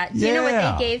to hear that. Do you know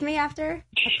what they gave me after?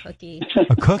 A cookie.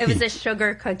 A cookie. It was a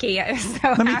sugar cookie. I was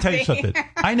so Let me tell you something.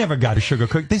 I never got a sugar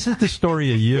cookie. This is the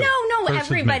story of you. No,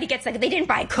 everybody gets they didn't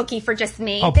buy a cookie for just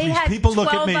me. Oh, they please, had people 12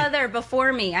 look at me. other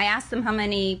before me. I asked them how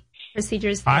many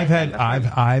procedures. I've had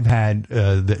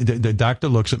the doctor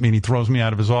looks at me and he throws me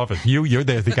out of his office. You're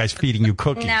there. The guy's feeding you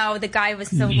cookies. No, the guy was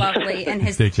so lovely and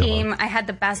his team. I had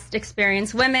the best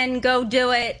experience. Women, go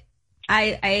do it.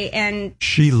 And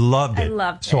she loved it. I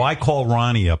loved it. So I call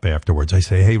Ronnie up afterwards. I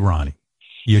say, hey, Ronnie,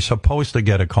 you're supposed to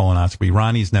get a colonoscopy.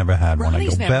 Ronnie's never had one.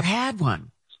 Ronnie's I go, never Beth had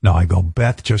one. No, I go,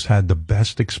 Beth just had the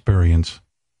best experience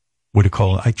with a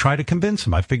colon. I try to convince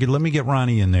him. I figured, let me get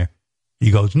Ronnie in there.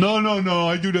 He goes, no,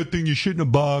 I do that thing. You shit in a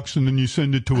box and then you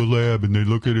send it to a lab and they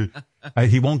look at it.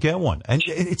 He won't get one. And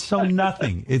it's so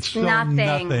nothing. It's so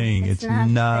nothing. It's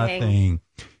nothing.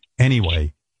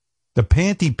 Anyway, the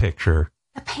panty picture.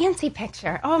 The panty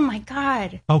picture. Oh, my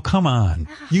God. Oh, come on.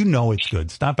 You know it's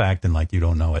good. Stop acting like you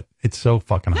don't know it. It's so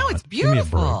fucking hot. No, it's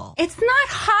beautiful. It's not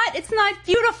hot. It's not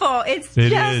beautiful. It's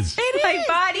just my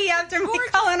body after my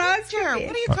colonoscopy.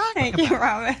 What are you talking about? Thank you,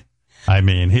 Robin. I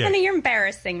mean, here. Honey, you're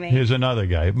embarrassing me. Here's another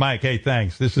guy. Mike, hey,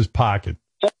 thanks. This is Pocket.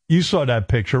 You saw that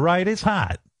picture, right? It's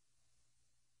hot.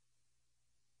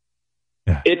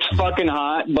 Yeah. It's fucking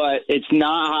hot, but it's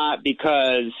not hot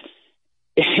because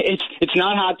it's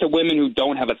not hot to women who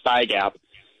don't have a thigh gap.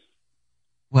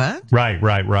 What?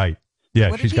 Right.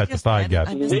 Yeah, she's got the thigh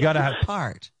gap. You got to have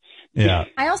part. Yeah.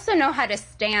 I also know how to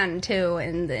stand too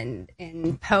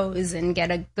and pose and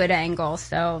get a good angle.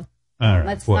 So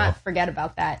let's not forget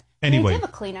about that. Anyway, do you have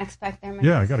a Kleenex back there?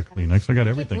 Yeah, I got a Kleenex. I got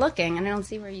everything. Keep looking, and I don't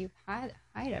see where you hide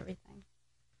everything.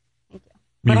 Thank you.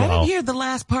 But I didn't hear the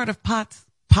last part of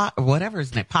whatever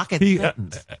his name, Pocket.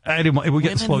 I didn't. We're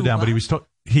getting slowed down, but he was.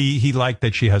 He liked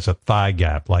that she has a thigh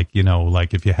gap, like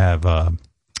if you have.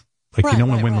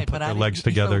 When women put their legs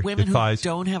together, women the thighs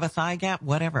who don't have a thigh gap,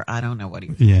 whatever. I don't know what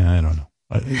he. Yeah, I don't know.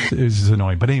 It's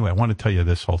annoying, but anyway, I want to tell you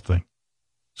this whole thing.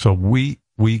 So we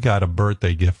got a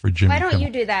birthday gift for Jimmy Why don't Kimmel.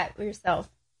 you do that yourself?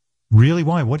 Really?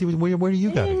 Why? Where do you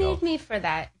got to You go? need me for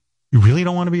that. You really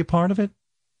don't want to be a part of it?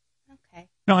 Okay.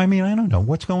 No, I mean, I don't know.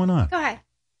 What's going on? Go ahead.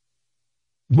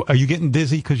 Are you getting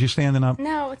dizzy because you're standing up?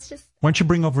 No, it's just. Why don't you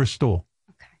bring over a stool?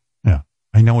 Okay. Yeah.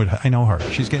 I know it. I know her.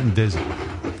 She's getting dizzy.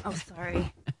 Oh,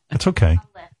 sorry. It's okay.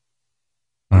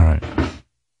 All right.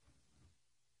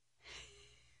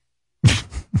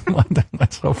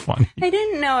 That's so funny. I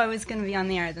didn't know I was going to be on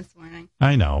the air this morning.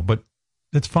 I know, but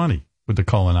it's funny with the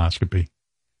colonoscopy.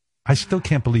 I still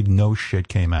can't believe no shit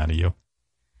came out of you.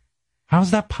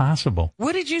 How's that possible?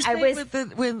 What did you say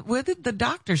what did the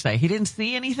doctor say? He didn't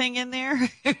see anything in there?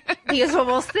 He goes, well,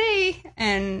 we'll see.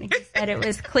 And he said it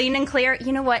was clean and clear.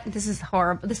 You know what? This is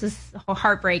horrible. This is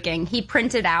heartbreaking. He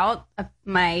printed out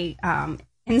my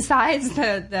insides,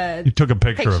 You took a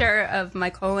picture of my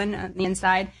colon on the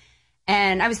inside.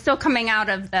 And I was still coming out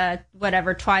of the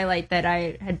whatever twilight that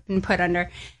I had been put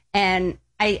under. And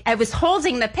I was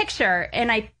holding the picture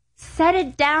and I set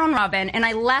it down, Robin, and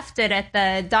I left it at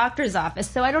the doctor's office.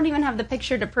 So I don't even have the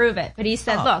picture to prove it. But he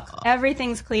said, look,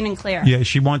 everything's clean and clear. Yeah,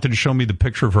 she wanted to show me the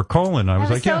picture of her colon. I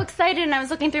was like, so excited, and I was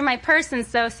looking through my purse, and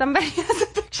so somebody has a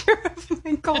picture of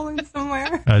my colon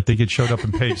somewhere. I think it showed up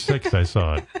in page 6. I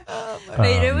saw it.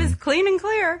 It was clean and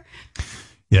clear.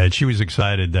 Yeah, she was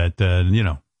excited that,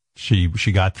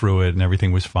 she got through it and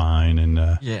everything was fine.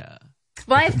 And yeah.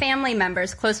 Well, I have family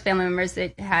members, close family members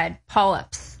that had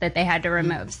polyps that they had to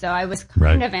remove. So I was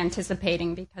kind of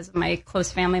anticipating because of my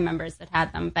close family members that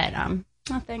had them, but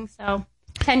nothing. So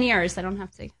 10 years. I don't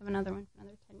have to have another one for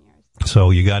another 10 years.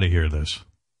 So you got to hear this.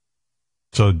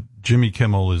 So Jimmy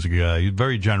Kimmel is a guy, he's a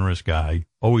very generous guy,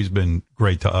 always been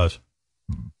great to us.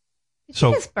 Did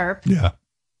you just burp? Yeah.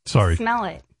 Sorry. Smell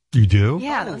it. You do?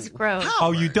 Yeah, that was gross.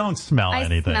 Oh, you don't smell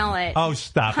anything. I smell it. Oh,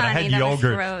 stop it. I Honey, had that was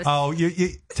yogurt. gross. Oh, you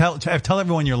tell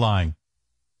everyone you're lying.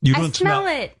 You don't smell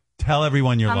it. Tell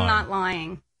everyone you're lying. I'm not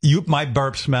lying. My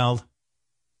burp smelled.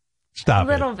 Stop it.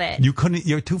 A little bit. You couldn't.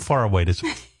 You're too far away.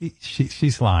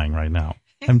 She's lying right now.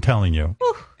 I'm telling you.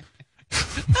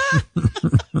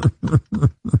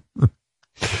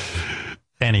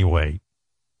 Anyway,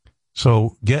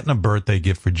 so getting a birthday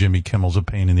gift for Jimmy Kimmel's a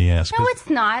pain in the ass. No, it's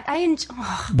not. I enjoy.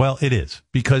 Well, it is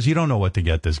because you don't know what to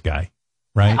get this guy,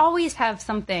 right? I always have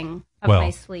something up Well, my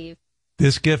sleeve.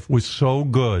 This gift was so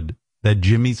good that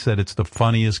Jimmy said it's the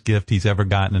funniest gift he's ever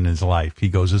gotten in his life. He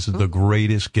goes, this is the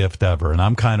greatest gift ever, and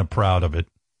I'm kind of proud of it.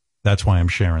 That's why I'm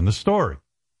sharing the story.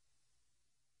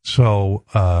 So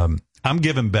I'm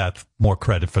giving Beth more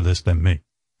credit for this than me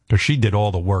because she did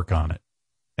all the work on it,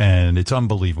 and it's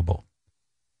unbelievable.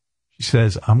 She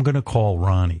says, I'm going to call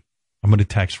Ronnie. I'm going to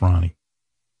text Ronnie,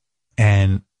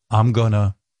 and I'm going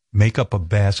to make up a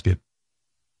basket.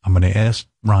 I'm going to ask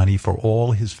Ronnie for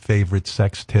all his favorite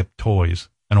sex tip toys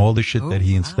and all the shit that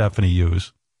he and Stephanie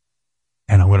use.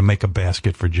 And I'm going to make a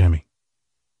basket for Jimmy.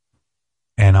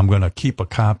 And I'm going to keep a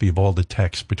copy of all the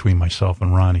texts between myself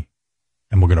and Ronnie.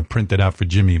 And we're going to print it out for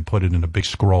Jimmy and put it in a big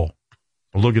scroll.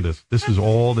 Well, look at this. This is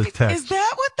all the text. Is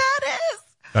that what that is?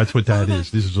 That's what that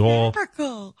is. This is all.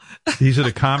 These are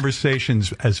the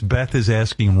conversations as Beth is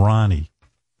asking Ronnie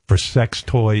for sex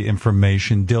toy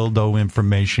information, dildo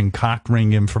information, cock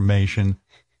ring information.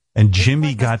 And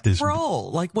Jimmy got this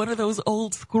scroll, like one of those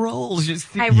old scrolls. You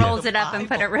see I rolled it up and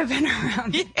put a ribbon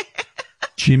around it.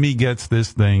 Jimmy gets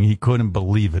this thing. He couldn't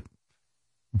believe it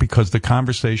because the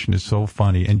conversation is so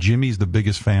funny. And Jimmy's the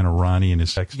biggest fan of Ronnie and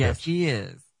his sex Yes, gifts. he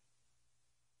is.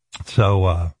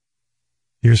 So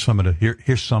here's some of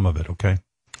it, okay?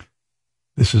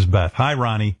 This is Beth. Hi,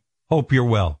 Ronnie. Hope you're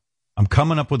well. I'm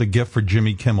coming up with a gift for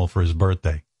Jimmy Kimmel for his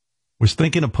birthday. Was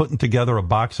thinking of putting together a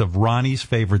box of Ronnie's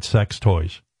favorite sex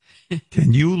toys.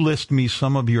 Can you list me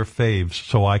some of your faves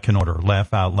so I can order?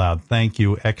 Laugh out loud. Thank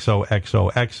you.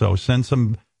 XOXOXO. Send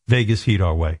some Vegas heat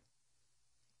our way.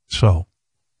 So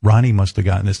Ronnie must have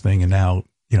gotten this thing and now,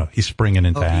 he's springing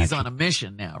into action. He's on a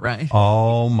mission now, right?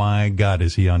 Oh my God,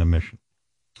 is he on a mission?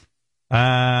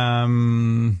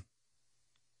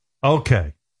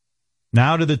 Okay.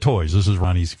 Now to the toys. This is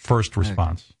Ronnie's first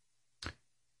response. Okay.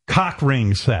 Cock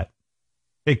ring set.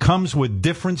 It comes with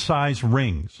different size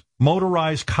rings.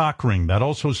 Motorized cock ring that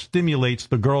also stimulates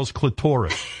the girl's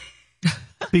clitoris.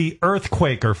 The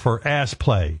earthquaker for ass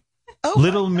play.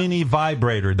 Little mini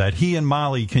vibrator that he and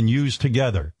Molly can use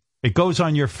together. It goes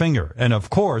on your finger. And of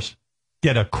course,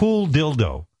 get a cool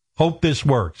dildo. Hope this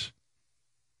works.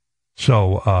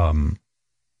 So,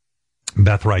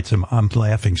 Beth writes him, I'm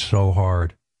laughing so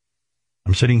hard.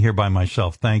 I'm sitting here by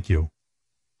myself. Thank you.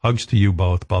 Hugs to you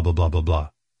both. Blah, blah, blah, blah, blah.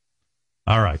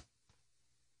 All right.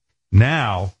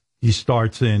 Now, he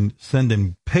starts in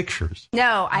sending pictures.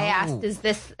 No, I asked, is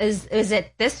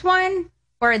it this one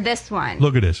or this one?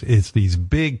 Look at this. It's these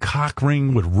big cock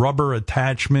ring with rubber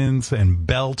attachments and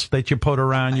belts that you put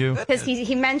around you. Because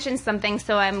he mentioned something,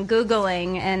 so I'm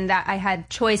Googling, and that I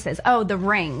had choices. Oh, the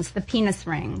rings, the penis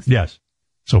rings. Yes.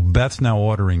 So Beth's now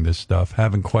ordering this stuff,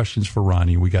 having questions for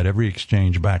Ronnie. We got every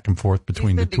exchange back and forth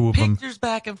between the two of them. Pictures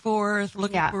back and forth,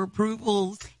 looking for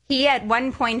approvals. He at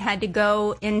one point had to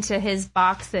go into his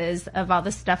boxes of all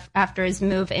the stuff after his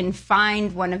move and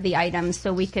find one of the items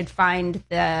so we could find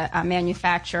the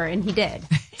manufacturer, and he did.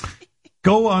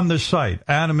 Go on the site,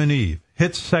 Adam and Eve,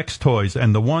 hit sex toys,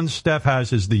 and the one Steph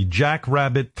has is the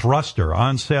Jackrabbit Thruster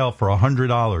on sale for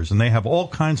 $100, and they have all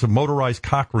kinds of motorized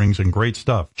cock rings and great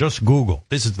stuff. Just Google.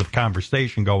 This is the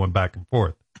conversation going back and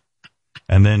forth.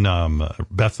 And then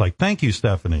Beth's like, thank you,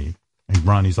 Stephanie. And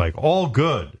Ronnie's like, all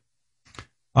good.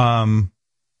 Beth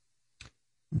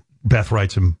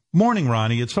writes him, morning,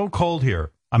 Ronnie. It's so cold here.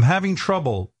 I'm having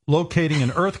trouble locating an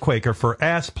earthquaker for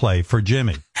ass play for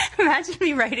Jimmy. Imagine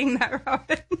me writing that,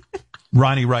 Robin.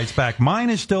 Ronnie writes back, mine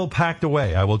is still packed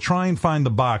away. I will try and find the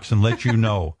box and let you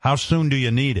know. How soon do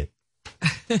you need it?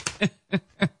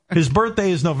 His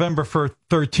birthday is November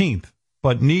 13th,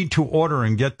 but need to order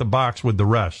and get the box with the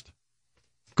rest.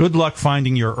 Good luck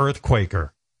finding your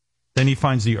earthquaker. Then he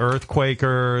finds the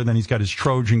earthquaker. Then he's got his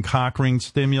Trojan cock ring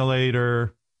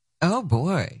stimulator. Oh,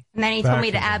 boy. And then he told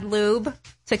me to add lube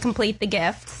to complete the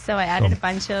gift, so I added a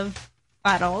bunch of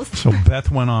bottles. So Beth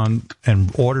went on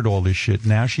and ordered all this shit.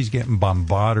 Now she's getting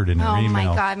bombarded in her email. Oh,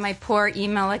 my God. My poor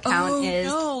email account is...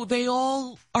 no, they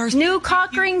all are... New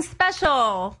cock ring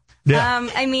special. Yeah.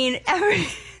 I mean,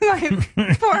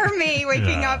 poor me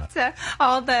waking up to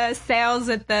all the sales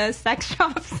at the sex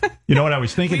shops. You know what I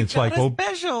was thinking? It's like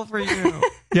special for you.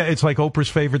 Yeah, it's like Oprah's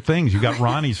favorite things. You got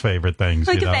Ronnie's favorite things.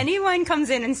 Like, you know? if anyone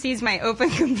comes in and sees my open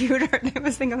computer, they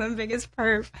must think I'm the biggest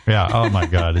perv. Yeah, oh my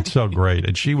God, it's so great.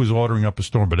 And she was ordering up a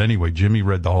storm. But anyway, Jimmy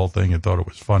read the whole thing and thought it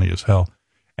was funny as hell.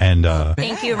 And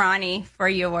thank you, Ronnie, for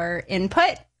your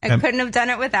input. I couldn't have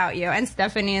done it without you, and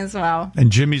Stephanie as well.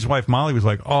 And Jimmy's wife Molly was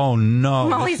like, "Oh no!"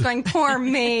 Molly's going, "Poor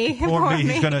me, poor me.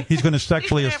 He's gonna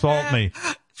sexually assault me."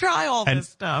 Try all this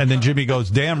stuff. And then Jimmy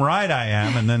goes, "Damn right I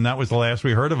am." And then that was the last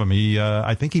we heard of him. He,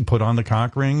 I think he put on the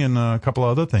cock ring and a couple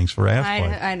other things for ass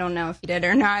play. I don't know if he did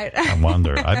or not. I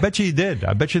wonder. I bet you he did.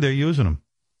 I bet you they're using him.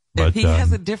 But he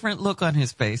has a different look on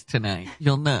his face tonight.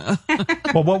 You'll know.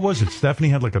 Well, what was it? Stephanie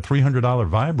had like a $300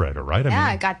 vibrator, right?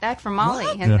 I got that from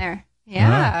Molly in there.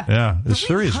 Yeah. Yeah. It's a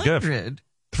serious gift.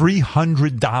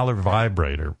 $300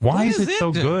 vibrator. Why is it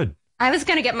so good? I was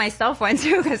going to get myself one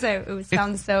too because it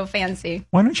sounds so fancy.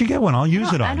 Why don't you get one? I'll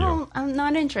use it on you. I'm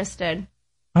not interested.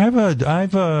 I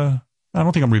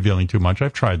don't think I'm revealing too much.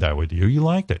 I've tried that with you. You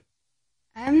liked it.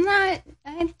 I'm not.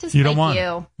 I just you don't like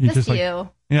want you. Just you. Like,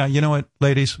 yeah, you know what,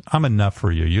 ladies? I'm enough for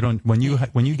you. You don't. When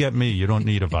you get me, you don't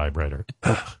need a vibrator.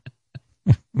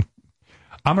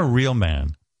 I'm a real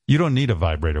man. You don't need a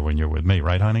vibrator when you're with me,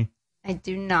 right, honey? I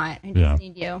do not. I just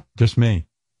need you. Just me.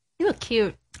 You look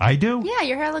cute. I do? Yeah,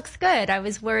 your hair looks good. I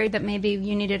was worried that maybe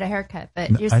you needed a haircut,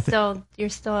 but you're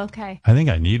still okay. I think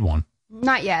I need one.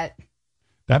 Not yet.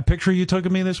 That picture you took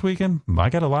of me this weekend, I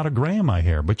got a lot of gray in my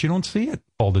hair, but you don't see it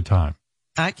all the time.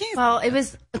 I can't. Well, it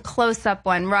was a close-up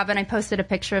one. Robin, I posted a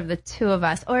picture of the two of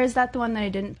us. Or is that the one that I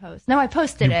didn't post? No, I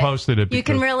posted it. You posted it. You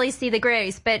can really see the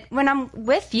grays. But when I'm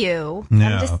with you,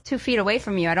 I'm just 2 feet away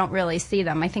from you. I don't really see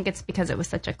them. I think it's because it was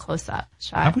such a close-up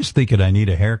shot. I was thinking I need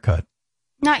a haircut.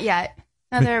 Not yet.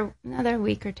 Another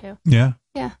week or two. Yeah?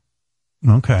 Yeah.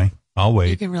 Okay. I'll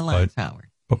wait. You can relax, Howard.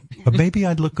 But maybe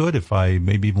I'd look good if I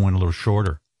maybe even went a little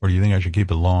shorter. Or do you think I should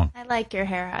keep it long? I like your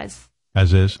hair as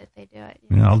is. If they do it.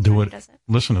 Yeah, I'll do it.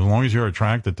 Listen, as long as you're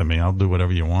attracted to me, I'll do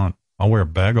whatever you want. I'll wear a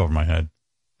bag over my head.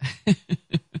 I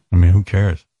mean, who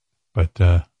cares? But,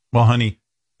 well, honey,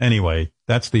 anyway,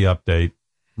 that's the update,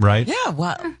 right? Yeah,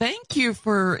 well, thank you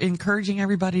for encouraging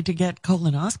everybody to get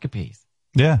colonoscopies.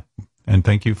 Yeah. And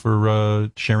thank you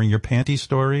for sharing your panty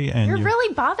story. And you're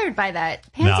really bothered by that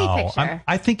panty picture.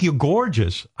 I think you're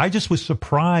gorgeous. I just was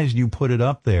surprised you put it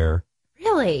up there.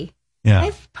 Really? Yeah.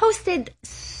 I've posted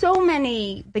so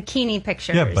many bikini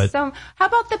pictures. Yeah, but so how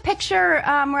about the picture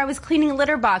where I was cleaning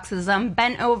litter boxes? I'm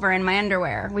bent over in my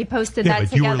underwear. We posted that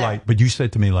together. You were like, but you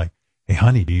said to me like, "Hey,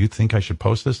 honey, do you think I should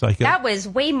post this?" Like that was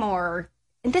way more.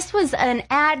 This was an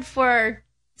ad for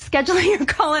scheduling your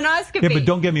colonoscopy. Yeah, but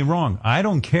don't get me wrong. I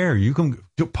don't care. You can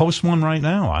post one right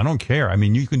now. I don't care. I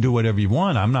mean, you can do whatever you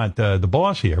want. I'm not the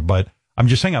boss here, but I'm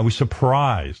just saying I was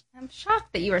surprised. I'm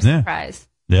shocked that you were surprised.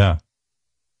 Yeah.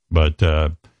 But,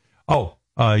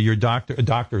 Your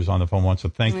doctor is on the phone. Wants to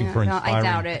thank you for inspiring. I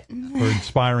doubt it. For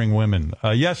inspiring women.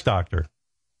 Yes, doctor.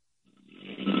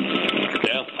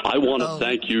 I want to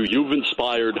thank you. You've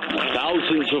inspired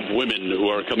thousands of women who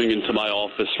are coming into my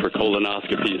office for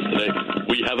colonoscopies today.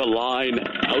 We have a line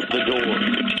out the door,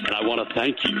 and I want to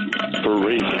thank you for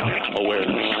raising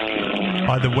awareness.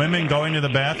 Are the women going to the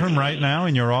bathroom right now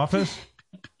in your office?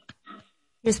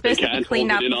 You're supposed to be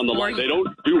cleaned up. They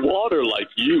don't do water like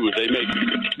you. They make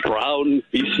brown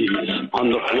feces on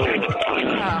the floor.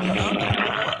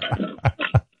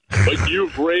 But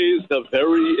you've raised a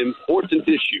very important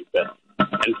issue, Beth.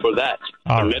 And for that.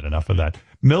 All right, enough of that.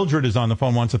 Mildred is on the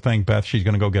phone, wants to thank Beth. She's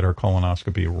going to go get her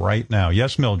colonoscopy right now.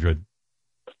 Yes, Mildred.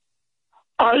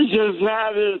 I just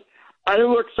had it. I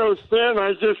look so thin.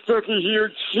 I just took a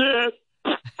huge shit.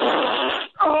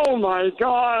 Oh, my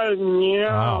God.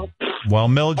 Yeah. Wow. Well,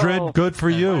 Mildred, good for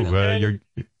you.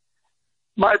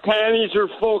 My panties are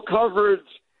full coverage.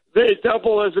 They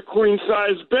double as a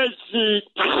queen-size bed sheet.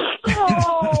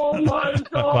 Oh, my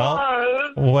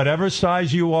God. Well, whatever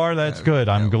size you are, that's good.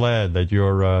 I'm glad that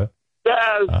you're...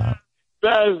 Beth,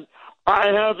 I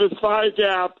have a thigh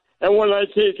gap, and when I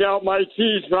take out my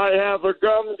teeth, I have a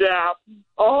gum gap.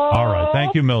 Oh. All right.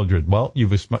 Thank you, Mildred. Well,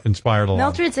 you've inspired a lot.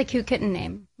 Mildred's a cute kitten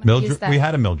name. Mildred, we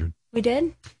had a Mildred. We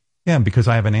did? Yeah, because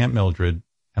I have an Aunt Mildred,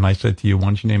 and I said to you, why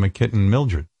don't you name a kitten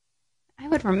Mildred? I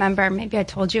would remember. Maybe I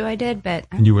told you I did, but...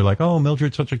 And you were like, oh,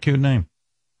 Mildred's such a cute name.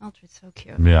 Mildred's so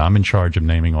cute. Yeah, I'm in charge of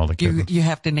naming all the kittens. You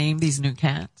have to name these new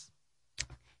cats?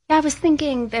 Yeah, I was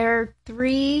thinking there are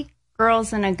 3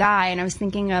 girls and a guy, and I was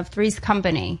thinking of Three's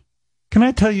Company. Can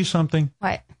I tell you something?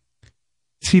 What?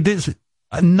 See,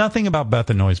 nothing about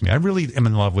Beth annoys me. I really am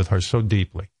in love with her so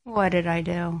deeply. What did I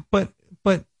do? But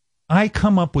I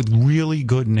come up with really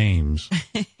good names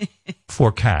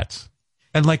for cats.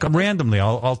 And like randomly,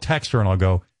 I'll text her and I'll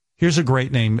go, here's a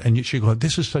great name. And she'll go,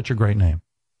 this is such a great name.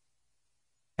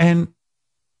 And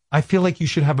I feel like you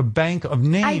should have a bank of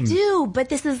names. I do, but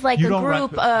this is like a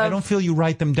group of... I don't feel you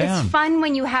write them down. It's fun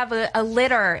when you have a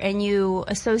litter and you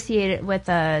associate it with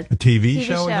a TV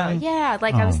show. Yeah,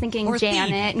 like I was thinking Or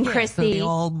Janet theme. and Chrissy.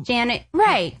 So Janet,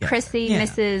 right. Yeah. Chrissy, Yeah.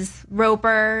 Mrs.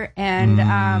 Roper,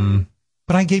 and...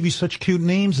 But I gave you such cute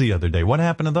names the other day. What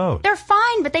happened to those? They're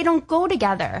fine, but they don't go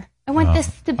together. I want this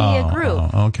to be a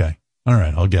group. Okay. All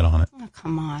right. I'll get on it. Oh,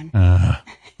 come on.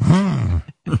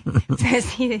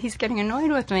 He's getting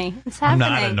annoyed with me. It's I'm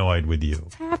happening. not annoyed with you.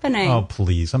 It's happening. Oh,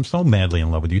 please. I'm so madly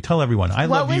in love with you. Tell everyone. I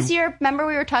love you. What was your... Remember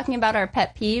we were talking about our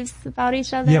pet peeves about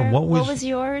each other? Yeah, what was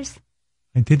yours?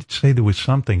 I did say there was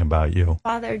something about you.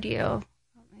 Bothered you.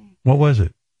 What was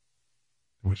it?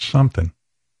 There was something.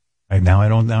 Now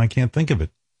I can't think of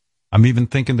it. I'm even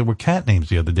thinking there were cat names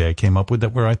the other day I came up with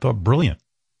that were, I thought, brilliant.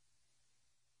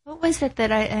 What was it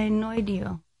that I annoyed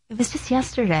you? It was just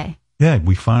yesterday. Yeah,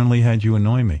 we finally had you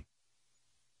annoy me.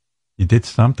 You did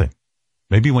something.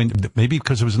 Maybe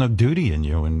because there was no duty in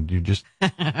you and you just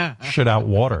shit out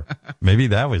water. Maybe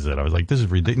that was it. I was like, this is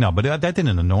ridiculous. No, but that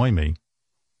didn't annoy me.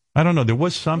 I don't know. There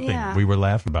was something we were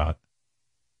laughing about.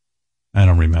 I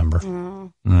don't remember.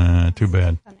 Too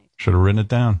bad. Should have written it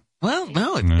down. Well,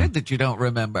 no, it's good that you don't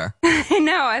remember. I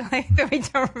know. I like that we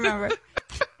don't remember.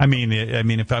 I mean,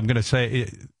 if I'm going to say,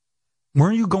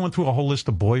 weren't you going through a whole list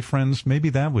of boyfriends? Maybe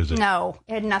that was it. No,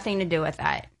 it had nothing to do with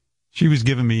that. She was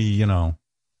giving me, the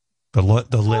list.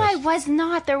 Oh, I was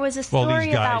not. There was a story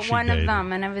guys about one dated. of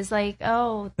them, and I was like,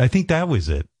 oh. I think that was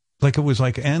it. Like, it was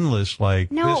like endless.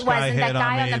 Like, No, this it wasn't. That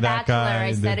guy on The that Bachelor, guy,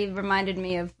 I said he reminded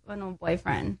me of an old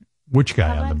boyfriend. Which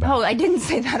guy on The Bachelor? Oh, I didn't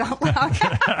say that out loud.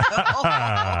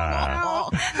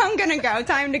 I'm going to go.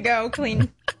 Time to go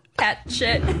clean cat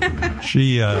shit.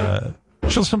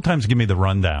 She'll sometimes give me the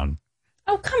rundown.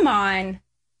 Oh, come on.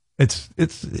 It's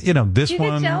this you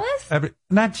one. get jealous?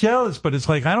 Not jealous, but it's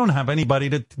like I don't have anybody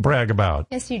to brag about.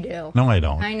 Yes, you do. No, I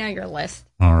don't. I know your list.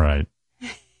 All right.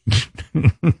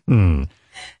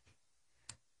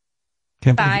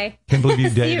 Bye. Can't believe you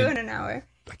dated. See you in an hour.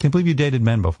 I can't believe you dated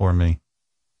men before me.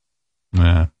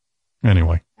 Yeah.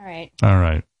 Anyway. All right. All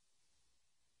right.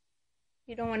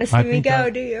 You don't want to see me go,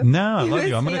 do you? No, I love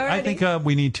you. I think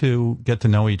we need to get to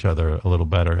know each other a little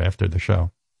better after the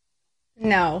show.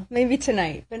 No, maybe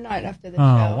tonight, but not after the show.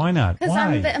 Oh, why not? Because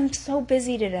Why? I'm so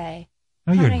busy today.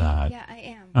 No, you're not. Yeah, I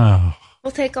am. Oh.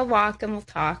 We'll take a walk and we'll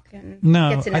talk and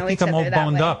No, get to know I think each I'm other all that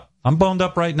boned way. up. I'm boned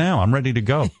up right now. I'm ready to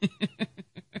go.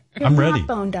 You're I'm not ready.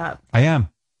 boned up. I am.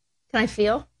 Can I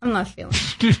feel? I'm not feeling.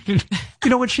 You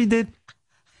know what she did?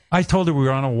 I told her we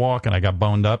were on a walk and I got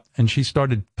boned up and she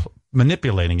started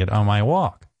manipulating it on my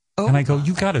walk. Oh, and I go,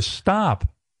 you got to stop.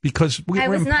 because we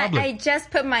were in public. I just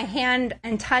put my hand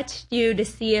and touched you to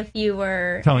see if you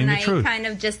were telling and the truth. I kind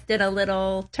of just did a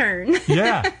little turn.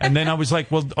 Yeah, and then I was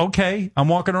like, well, okay, I'm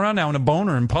walking around now in a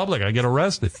boner in public. I get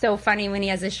arrested. So funny when he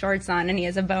has his shorts on and he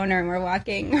has a boner and we're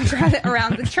walking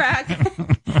around the track.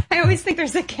 I always think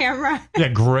there's a camera. Yeah,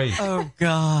 great. Oh,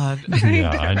 God. Yeah,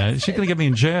 I know. She's going to get me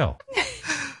in jail.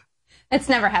 It's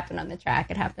never happened on the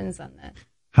track. It happens on the...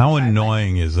 How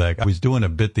annoying is that? I was doing a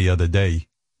bit the other day.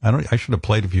 I should have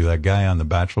played it for you, that guy on The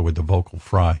Bachelor with the vocal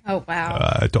fry. Oh,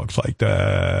 wow. It talks like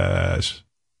this.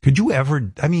 Could you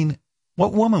ever, I mean,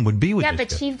 what woman would be with yeah,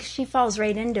 this but guy? she falls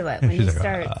right into it when you like,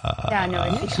 start. Yeah, no,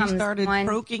 it becomes she started one.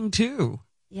 croaking, too.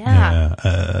 Yeah.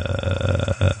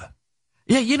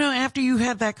 Yeah, you know, after you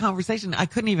had that conversation, I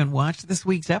couldn't even watch this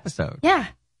week's episode. Yeah.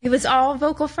 It was all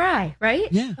vocal fry,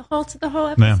 right? Yeah. The whole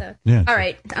episode. Yeah. All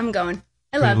right. I'm going.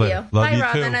 I love you. Love Bye, you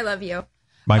Robin. too. I love you.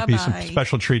 Might be some Bye-bye.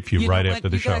 special treat for you, right after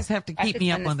the show. You guys have to keep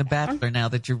me up on The Bachelor now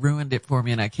that you ruined it for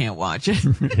me and I can't watch it.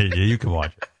 Yeah, you can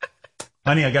watch it.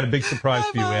 Honey, I got a big surprise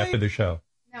for you after the show.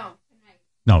 No.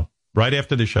 No, right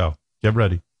after the show. Get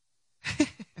ready.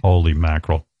 Holy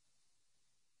mackerel.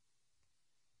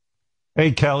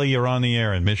 Hey, Kelly, you're on the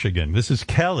air in Michigan. This is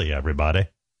Kelly, everybody.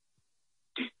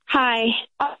 Hi.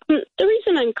 The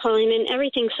reason I'm calling, and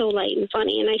everything's so light and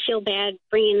funny, and I feel bad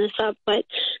bringing this up, but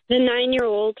the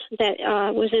 9-year-old that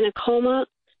was in a coma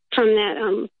from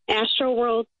that Astro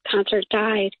World concert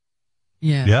died.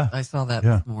 Yeah. I saw that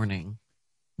this morning.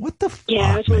 What the fuck,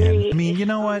 Yeah, I was man? wondering. I mean, you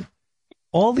know what?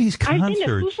 All these I've been to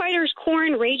concerts. Foo Fighters,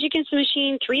 Korn, Rage Against the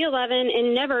Machine, 311,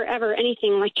 and never, ever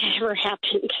anything like that ever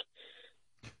happened.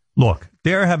 Look,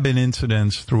 there have been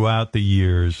incidents throughout the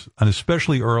years, and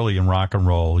especially early in rock and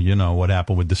roll. You know what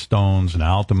happened with the Stones and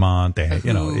Altamont. They had,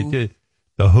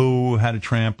 the Who had a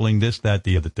trampling, this, that,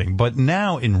 the other thing. But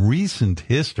now, in recent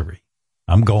history,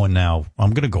 I'm going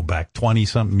to go back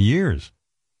 20-something years,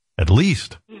 at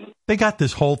least. They got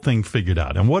this whole thing figured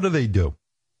out. And what do?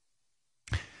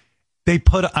 They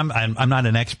put, I'm not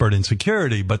an expert in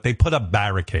security, but they put up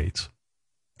barricades.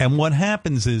 And what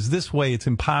happens is this way, it's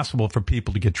impossible for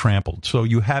people to get trampled. So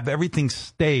you have everything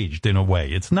staged in a way.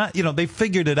 It's not, they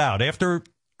figured it out. After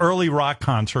early rock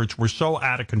concerts were so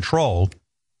out of control.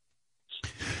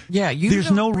 Yeah,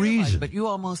 there's no reason. But you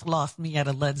almost lost me at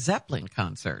a Led Zeppelin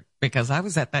concert because I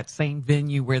was at that same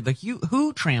venue where the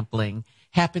Who trampling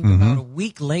happened about a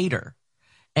week later,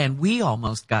 and we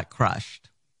almost got crushed.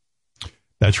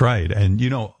 That's right. And,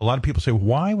 a lot of people say,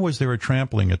 why was there a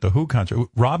trampling at the Who concert?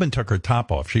 Robin took her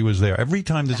top off. She was there. Every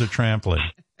time there's a trampling,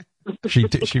 she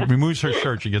removes her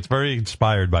shirt. She gets very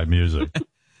inspired by music.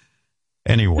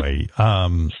 Anyway,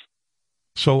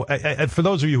 so for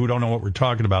those of you who don't know what we're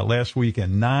talking about, last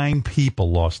weekend, 9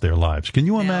 people lost their lives. Can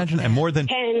you imagine? And more than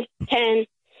 10.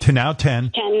 To now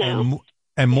 10. 10 now.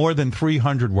 And more than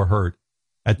 300 were hurt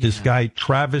at this guy,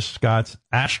 Travis Scott's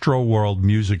Astro World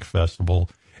Music Festival.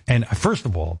 And first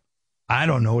of all, I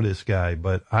don't know this guy,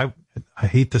 but I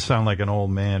hate to sound like an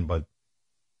old man, but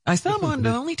I saw him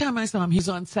the only time I saw him, he was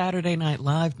on Saturday Night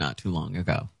Live not too long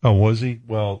ago. Oh, was he?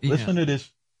 Well, listen to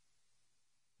this.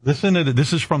 Listen to this.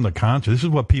 This is from the concert. This is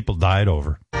what people died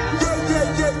over.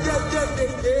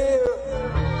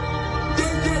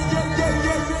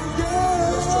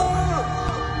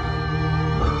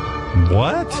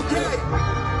 What? Okay.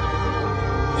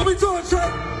 Let me do it,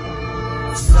 Trey.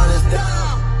 Sun is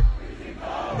down.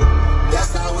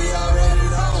 That's how we already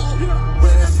know.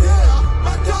 When it's here,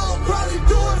 my dog probably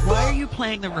do it. Why are you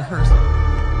playing the rehearsal?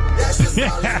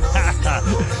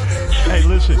 Hey,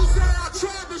 listen.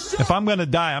 If I'm going to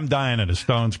die, I'm dying at a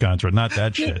Stones concert, not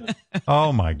that shit.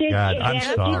 Oh, my God. I'm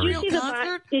sorry.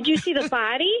 Did you see the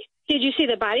body? Did you see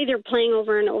the body they're playing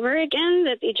over and over again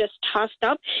that they just tossed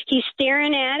up? He's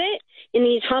staring at it, and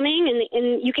he's humming,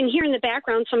 and you can hear in the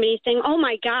background somebody saying, "Oh,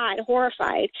 my God,"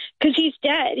 horrified, because he's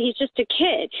dead. He's just a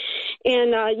kid.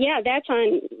 And,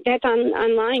 that's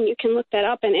online. You can look that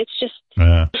up, and it's just...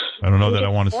 I don't know that I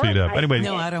want to see that. But anyway,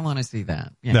 no, I don't want to see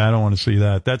that. Yeah. I don't want to see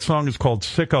that. That song is called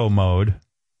Sicko Mode.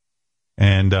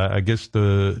 And I guess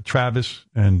the Travis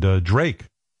and Drake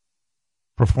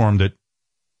performed it.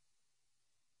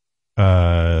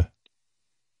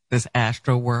 This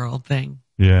Astro World thing.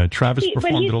 Yeah, Travis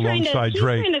performed it alongside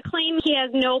Drake. He's trying to claim he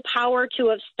has no power to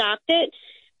have stopped it,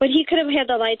 but he could have had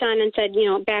the lights on and said,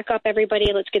 back up,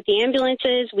 everybody, let's get the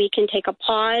ambulances, we can take a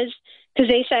pause, because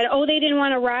they said, they didn't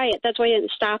want to riot, that's why he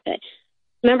didn't stop it.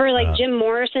 Remember, Jim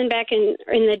Morrison back in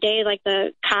the day,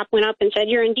 the cop went up and said,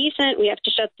 "You're indecent, we have to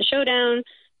shut the show down."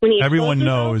 When he everyone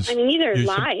knows. I mean, these are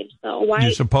lives, so why?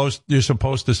 You're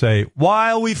supposed to say,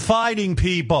 "Why are we fighting,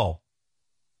 people?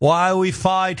 Why are we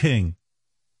fighting?"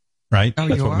 Right?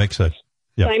 That's what Mick said.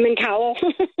 Yeah. Simon Cowell.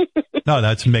 No,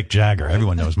 that's Mick Jagger.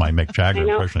 Everyone knows my Mick Jagger I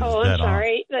know. impression. Oh, is I'm dead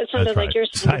sorry. on. That sounded That's like right. your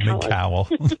Simon Cowell.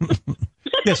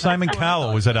 Yeah, Simon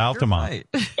Cowell was at Altamont.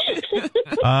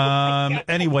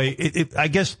 Anyway, I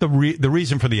guess the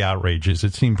reason for the outrage is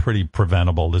it seemed pretty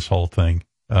preventable, this whole thing.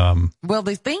 Well,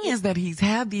 the thing is that he's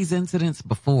had these incidents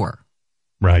before.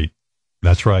 Right.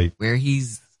 That's right. Where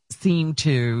he's seemed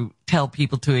to tell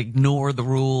people to ignore the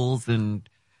rules and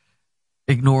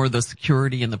ignore the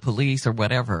security and the police or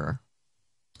whatever.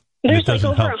 There's like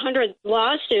over 100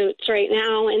 lawsuits right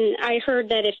now, and I heard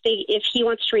that if he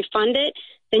wants to refund it,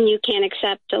 then you can't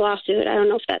accept the lawsuit. I don't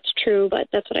know if that's true, but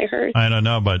that's what I heard. I don't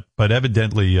know, but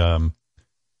evidently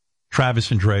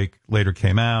Travis and Drake later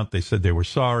came out. They said they were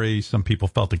sorry. Some people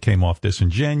felt it came off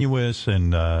disingenuous,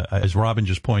 and as Robin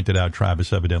just pointed out,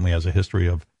 Travis evidently has a history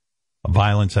of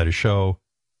violence at a show.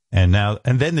 And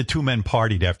then the two men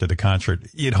partied after the concert.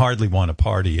 You'd hardly want to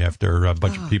party after a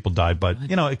bunch of people died, but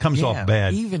it comes off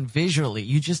bad. Even visually,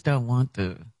 you just don't want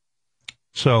to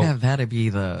have that to be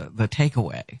the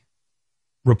takeaway.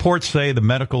 Reports say the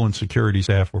medical and security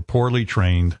staff were poorly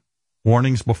trained.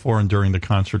 Warnings before and during the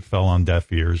concert fell on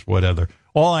deaf ears. Whatever.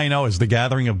 All I know is the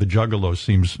gathering of the Juggalos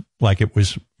seems like it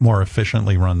was more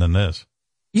efficiently run than this.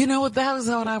 You know what? That was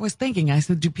what I was thinking. I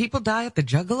said, do people die at the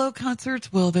Juggalo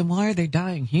concerts? Well, then why are they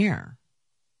dying here?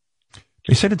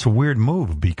 They said it's a weird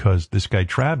move because this guy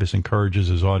Travis encourages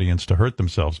his audience to hurt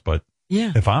themselves. But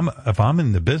yeah, if I'm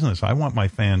in the business, I want my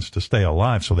fans to stay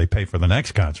alive so they pay for the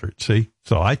next concert. See?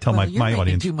 So I tell my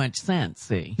audience, too much sense.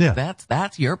 See? Yeah,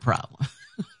 that's your problem.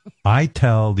 I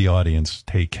tell the audience,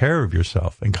 take care of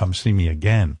yourself and come see me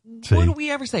again. See? What do we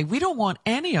ever say? We don't want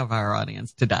any of our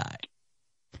audience to die.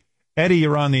 Eddie,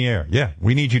 you're on the air. Yeah,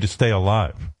 we need you to stay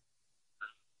alive.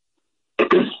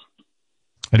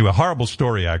 Anyway, horrible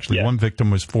story, actually. Yeah. One victim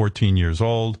was 14 years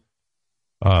old,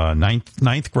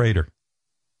 ninth grader.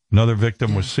 Another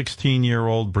victim was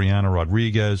 16-year-old Brianna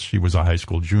Rodriguez. She was a high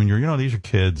school junior. These are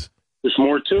kids. There's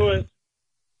more to it.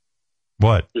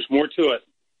 What? There's more to it.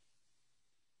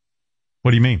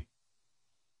 What do you mean?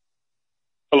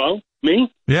 Hello?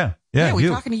 Me? Yeah, we're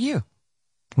talking to you.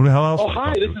 What the hell else? Oh,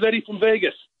 hi, this is Eddie from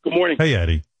Vegas. Good morning. Hey,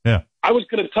 Eddie. Yeah. I was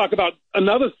going to talk about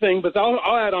another thing, but I'll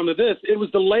add on to this. It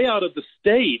was the layout of the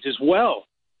stage as well.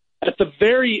 At the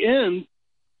very end,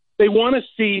 they want to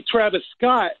see Travis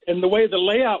Scott, and the way the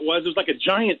layout was, it was like a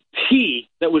giant T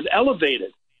that was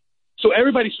elevated. So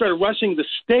everybody started rushing the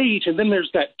stage, and then there's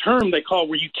that term they call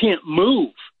where you can't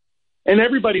move. And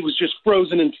everybody was just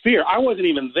frozen in fear. I wasn't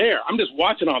even there. I'm just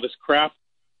watching all this crap.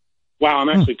 Wow, I'm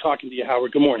actually talking to you,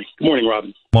 Howard. Good morning. Good morning,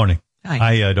 Robin. Morning.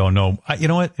 Hi. I don't know. You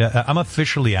know what? I'm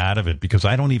officially out of it because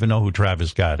I don't even know who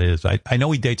Travis Scott is. I know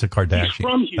he dates a Kardashian. He's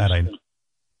from Houston.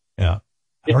 I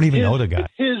don't even know the guy.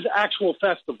 It's his actual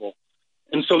festival.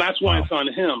 And so that's why it's on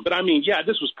him. But, I mean,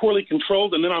 this was poorly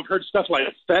controlled. And then I've heard stuff like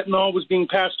fentanyl was being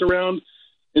passed around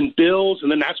in bills.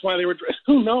 And then that's why they were –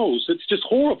 who knows? It's just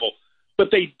horrible. But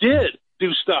they did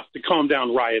do stuff to calm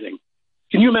down rioting.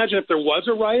 Can you imagine if there was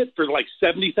a riot for like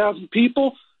 70,000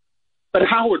 people? But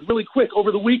Howard, really quick,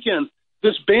 over the weekend,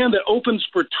 this band that opens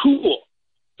for Tool,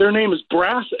 their name is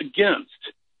Brass Against.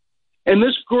 And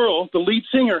this girl, the lead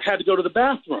singer, had to go to the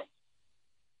bathroom.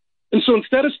 And so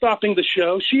instead of stopping the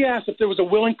show, she asked if there was a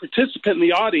willing participant in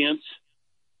the audience.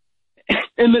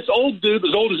 And this old dude,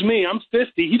 as old as me, I'm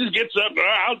 50, he just gets up,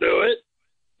 I'll do it.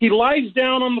 He lies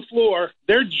down on the floor.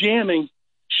 They're jamming.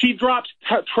 She drops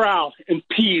trowel and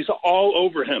pees all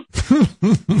over him.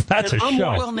 That's and a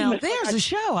show. Well, now there's a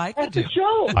show I could do. That's a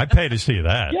show. I pay to see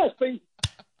that. Yes,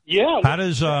 yeah. How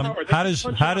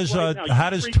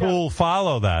does Tool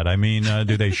follow that? I mean,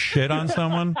 do they shit on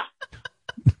someone?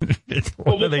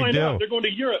 What do they do? They're going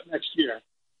to Europe next year.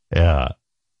 Yeah.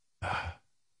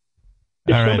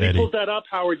 If all right, somebody Eddie. pulls that up,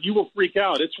 Howard, you will freak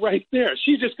out. It's right there.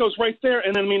 She just goes right there,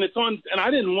 and I mean, it's on. And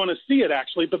I didn't want to see it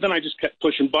actually, but then I just kept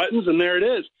pushing buttons, and there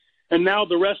it is. And now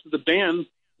the rest of the band,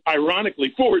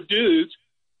 ironically, 4 dudes,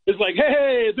 is like,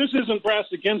 "Hey, this isn't Brass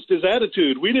Against his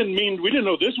attitude. We didn't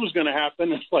know this was going to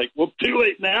happen." It's like, well, too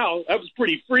late now. That was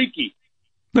pretty freaky.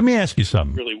 Let me ask you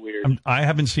something. Really weird. I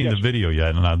haven't seen the video yet,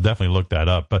 and I'll definitely look that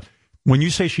up. But when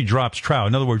you say she drops trowel,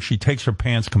 in other words, she takes her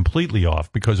pants completely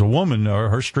off because a woman or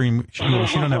her stream, she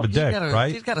don't have a dick,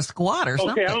 right? She's got a squat or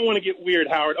something. Okay, I don't want to get weird,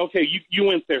 Howard. Okay, you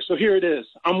went there. So here it is.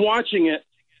 I'm watching it,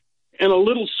 and a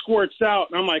little squirts out,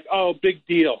 and I'm like, oh, big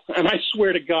deal. And I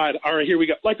swear to God, all right, here we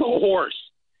go. Like a horse.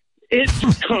 It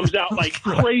just comes out like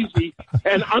crazy.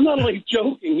 And I'm not only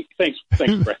joking. Thanks,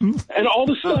 Brett. And all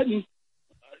of a sudden,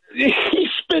 he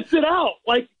spits it out.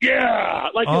 Like,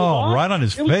 like right on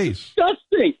his face.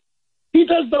 Disgusting. He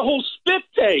does the whole spit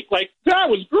take. Like, that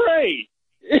was great.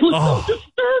 It was so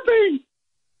disturbing.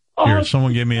 Here,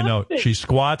 someone give me a note. She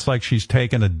squats like she's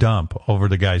taking a dump over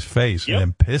the guy's face and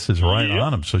then pisses right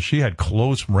on him. So she had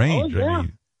close range. I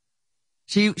mean,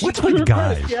 what's with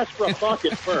guys? She asked for a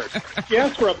bucket first.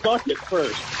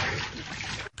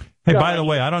 Hey, by the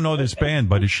way, I don't know this band,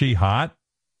 but is she hot?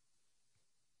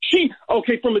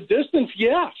 From a distance,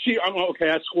 yeah. Okay,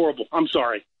 that's horrible. I'm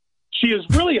sorry. She is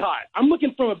really hot. I'm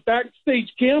looking from a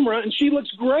backstage camera, and she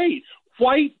looks great.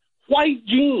 White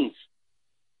jeans.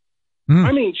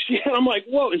 I mean, I'm like,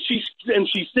 whoa, and she's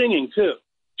singing too.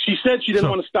 She said she didn't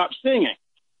want to stop singing.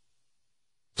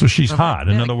 So she's hot.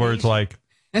 In other words, like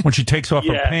when she takes off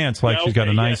her pants, like she's got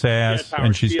a nice ass,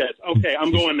 and she's okay.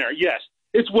 I'm going there. Yes,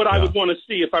 it's what I would want to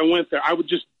see if I went there. I would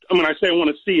just, when I say I want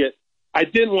to see it, I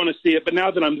didn't want to see it, but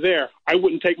now that I'm there, I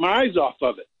wouldn't take my eyes off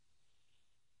of it.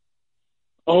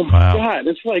 Oh my God!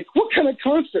 It's like, what kind of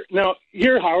concert? Now,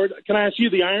 here, Howard, can I ask you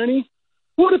the irony?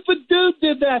 What if a dude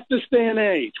did that this day and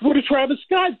age? What if Travis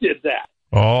Scott did that?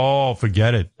 Oh,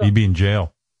 forget it. He'd be in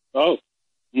jail. Oh.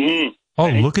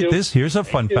 Look at this. Here's a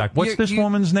fun fact. What's this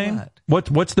woman's name?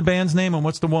 What's the band's name and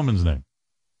what's the woman's name?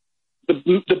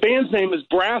 The band's name is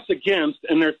Brass Against,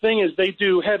 and their thing is they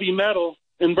do heavy metal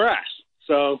and brass.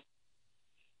 So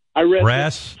I read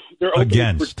Brass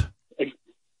Against.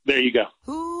 There you go.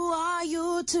 Who are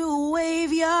you to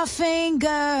wave your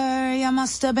finger? You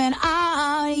must have been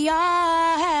out of your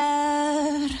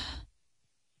head.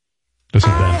 This is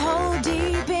I hold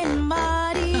deep in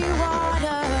muddy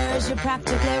waters. You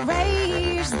practically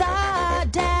raise the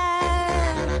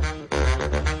dead.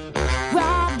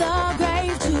 Rob the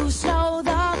grave to slow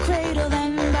the cradle,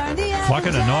 then burn the earth.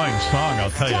 Fucking annoying song, I'll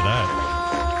tell you that.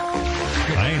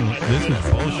 This is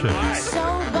bullshit.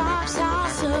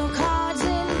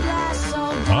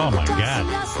 Oh my God.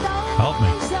 Help me.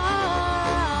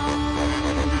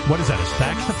 What is that, a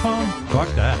saxophone? Fuck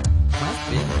that.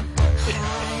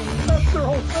 That's their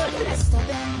whole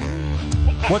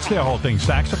thing. What's their whole thing?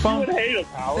 Saxophone? You would hate us,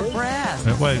 Howard. Brass.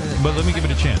 Wait, but let me give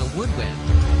it a chance. The woodwind.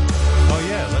 Oh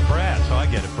yeah, the brass. Oh, I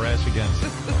get it. Brass Against.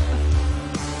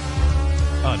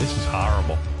 Oh, this is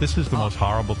horrible. This is the most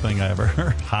horrible thing I ever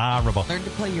heard. Horrible. Learn to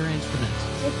play your instruments.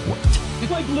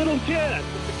 It's like little kids.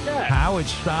 Howard,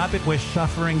 stop it. We're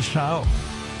suffering so.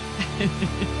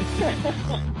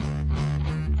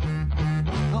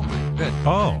 Oh my good.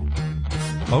 Oh.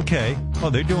 Okay. Oh,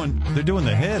 they're doing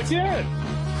the hits.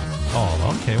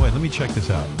 Oh, okay. Wait, let me check this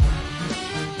out.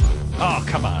 Oh,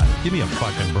 come on. Give me a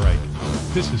fucking break.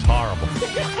 This is horrible.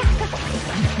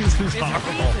 This is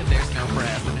horrible. There's no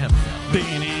brass in heaven.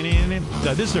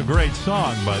 Now, this is a great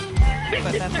song, but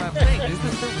that's what I'm saying. This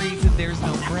is the reason there's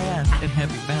no brass in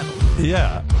heavy metal.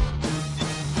 Yeah.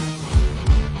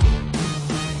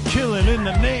 Killing in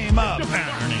the name of.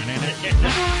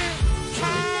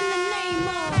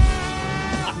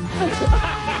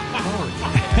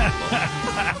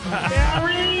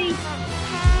 Gary!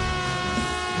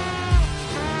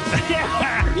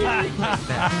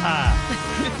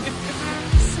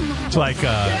 It's like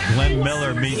Glenn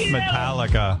Miller meets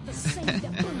Metallica.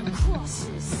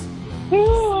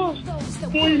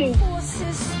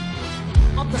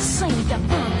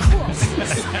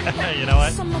 You know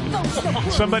what?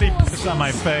 Somebody piss on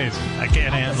my face. I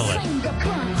can't handle it.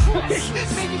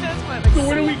 Maybe that's why. So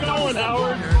where are we going,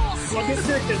 Howard? I'll get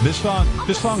tickets.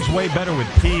 This song's way better with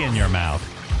pee in your mouth.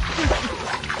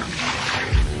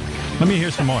 Let me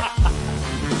hear some more.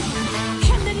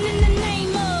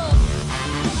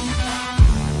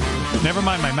 Never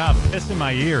mind my mouth. Piss in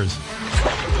my ears.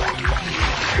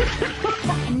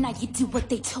 And now you do what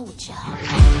they told you.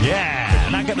 Yeah,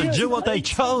 not gonna do what they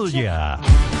told you.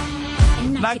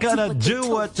 Not gonna do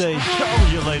what they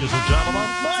told you, ladies and gentlemen.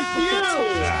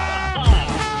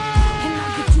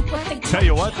 Tell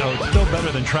you what, though, it's still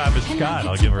better than Travis Scott.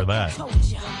 I'll give her that.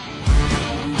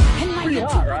 Pretty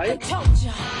hot, right?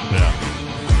 Yeah.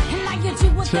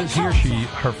 It says here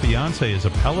her fiance is a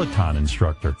Peloton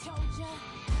instructor.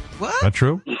 What? That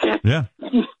true? Yeah.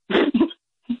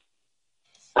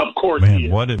 Of course. Man,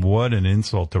 what an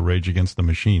insult to Rage Against the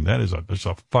Machine. There's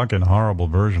a fucking horrible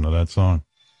version of that song.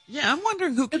 Yeah, I'm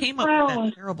wondering who came up with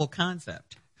that terrible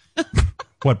concept.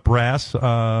 What, Brass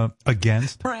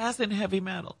Against? Brass and heavy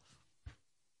metal.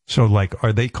 So, like,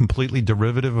 are they completely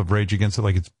derivative of Rage Against it?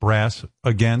 Like, it's Brass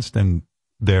Against and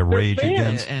they're Rage bands.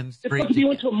 Against? And it's like if you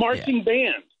went to a marching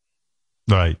band.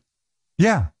 Right.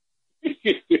 Yeah.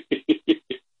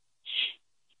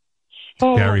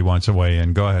 Gary wants to weigh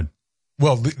in. Go ahead.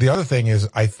 Well, the other thing is,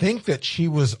 I think that she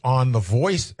was on The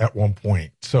Voice at one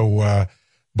point. So,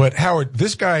 but Howard,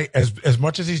 this guy, as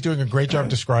much as he's doing a great job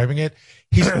describing it,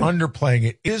 he's underplaying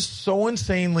it. It is so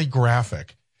insanely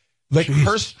graphic Like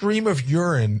her stream of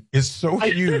urine is so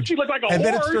huge. She looked like a and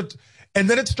horse.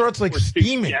 then it starts like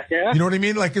steaming. You know what I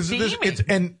mean? Like it's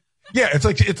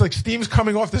like steam's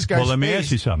coming off this guy's Well, let me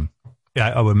ask you something. Yeah,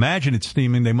 I would imagine it's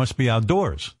steaming. They must be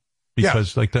outdoors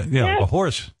because a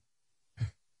horse.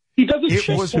 He doesn't.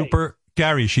 She's super.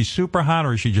 Gary, she's super hot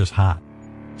or is she just hot?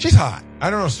 She's hot. I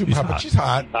don't know super hot, but she's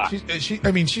hot.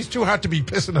 She's too hot to be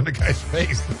pissing on the guy's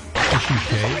face. Is she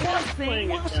shaved?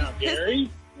 Playing it now, Gary.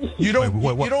 You don't.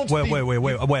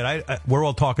 Wait. We're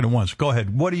all talking at once. Go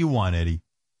ahead. What do you want, Eddie?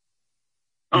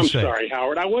 I'm sorry,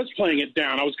 Howard. I was playing it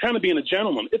down. I was kind of being a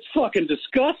gentleman. It's fucking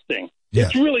disgusting. Yeah.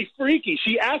 It's really freaky.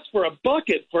 She asked for a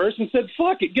bucket first and said,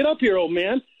 "Fuck it, get up here, old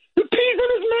man." He pees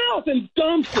in his mouth and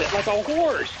dumps it like a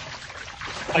horse.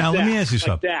 Now, let me ask you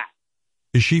something. That.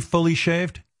 Is she fully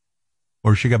shaved?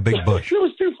 Or she got big bush? She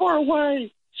was too far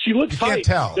away. She looks tight. You can't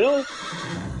tell. Bill.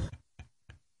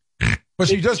 But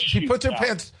she does. She puts her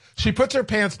pants. She puts her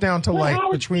pants down to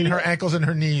between her ankles and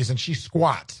her knees, and she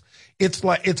squats. It's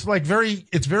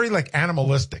very like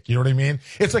animalistic. You know what I mean?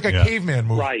 It's like a caveman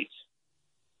move. Right.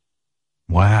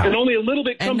 Wow. And only a little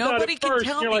bit comes out at nobody can first.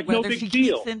 tell You're me like, no whether big she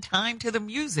deal. keeps in time to the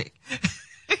music.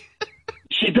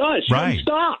 She does. She doesn't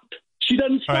stop. She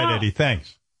doesn't stop. All right, Eddie.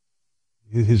 Thanks.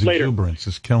 His exuberance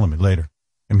is killing me. Later.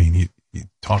 I mean, he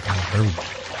talking to everybody.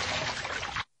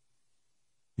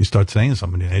 You start saying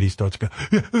something, and Eddie starts going,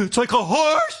 "It's like a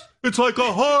horse! It's like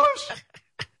a horse!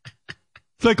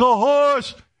 It's like a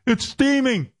horse! It's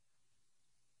steaming!"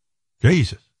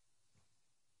 Jesus.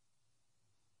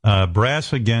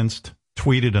 Brass Against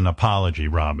tweeted an apology,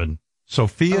 Robin.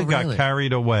 Sophia got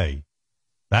carried away.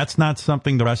 That's not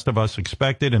something the rest of us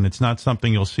expected, and it's not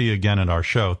something you'll see again at our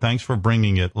show. Thanks for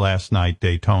bringing it last night,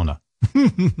 Daytona.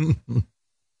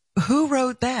 Who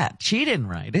wrote that? She didn't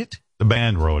write it. The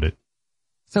band wrote it.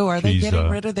 So are they getting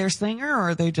rid of their singer, or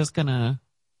are they just going to...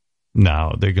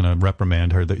 No, they're going to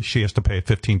reprimand her. She has to pay a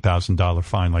 $15,000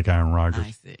 fine like Aaron Rodgers.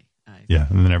 I see. Yeah,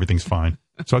 and then everything's fine.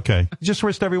 It's okay. He just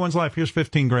risked everyone's life. Here's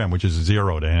 $15,000, which is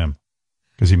zero to him.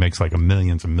 Because he makes like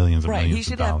millions and millions and millions he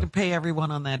should of dollars. have to pay everyone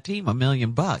on that team $1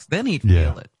 million. Then he'd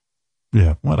feel it.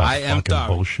 Yeah, what a fucking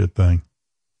bullshit thing.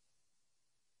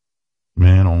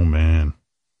 Man, oh man.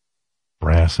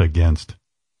 Brass Against.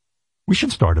 We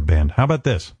should start a band. How about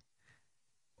this?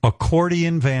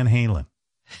 Accordion Van Halen.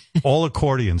 All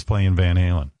accordions playing Van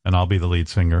Halen. And I'll be the lead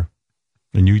singer.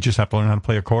 And you just have to learn how to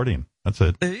play accordion. That's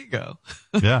it. There you go.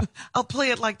 Yeah. I'll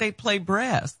play it like they play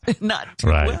brass. Not too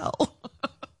well.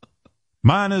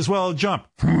 Might as well jump.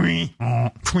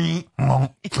 I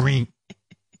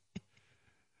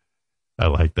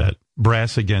like that.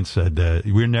 Brass Against said,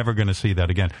 we're never going to see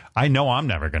that again. I know I'm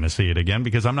never going to see it again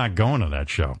because I'm not going to that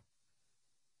show. I'm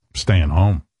staying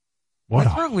home.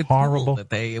 What's wrong with horrible that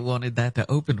they wanted that to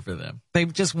open for them? They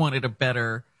just wanted a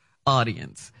better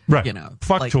audience. Right. You know,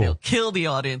 fuck like Tool. They'll kill the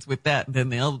audience with that, and then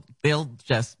they'll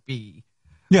just be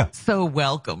so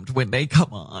welcomed when they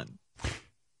come on.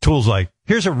 Tool's like,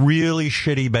 here's a really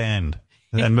shitty band.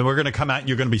 And we're going to come out and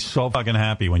you're going to be so fucking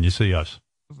happy when you see us.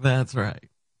 That's right.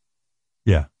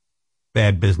 Yeah.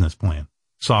 Bad business plan.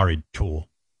 Sorry, Tool.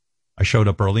 I showed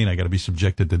up early and I got to be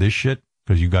subjected to this shit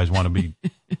because you guys want to be.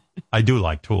 I do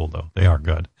like Tool, though. They are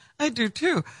good. I do,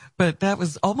 too. But that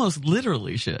was almost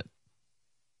literally shit.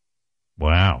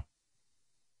 Wow.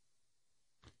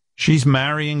 She's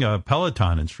marrying a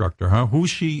Peloton instructor, huh?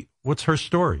 Who's she? What's her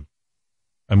story?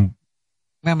 I mean,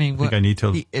 I need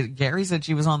to. Gary said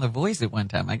she was on The Voice at one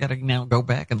time. I got to now go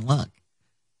back and look.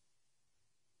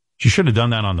 She should have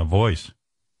done that on The Voice.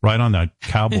 Right on that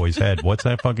cowboy's head. What's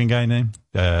that fucking guy name?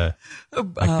 I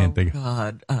can't think.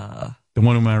 God. The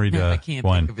one who married I can't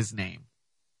think of his name.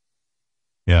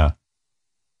 Yeah.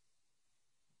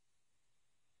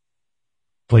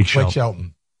 Blake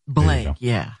Shelton. Blake,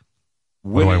 yeah.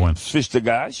 What do I want?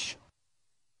 Svistagosh.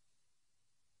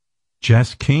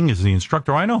 Jess King is the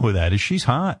instructor. I know who that is. She's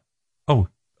hot. Oh,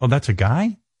 that's a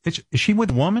guy? Is she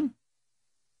with a woman?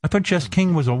 I thought Jess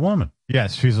King was a woman.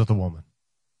 Yes, she's with a woman.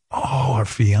 Oh, her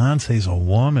fiance's a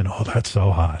woman. Oh, that's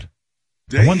so hot.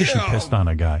 Damn. No wonder she pissed on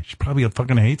a guy. She probably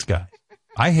fucking hates guys.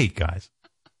 I hate guys.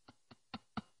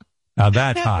 Now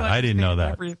that's hot. I didn't know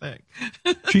that. Everything.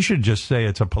 She should just say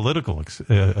it's a political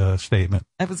statement.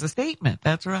 That was a statement.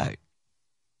 That's right.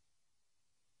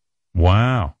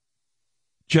 Wow.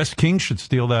 Jess King should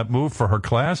steal that move for her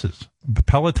classes.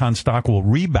 Peloton stock will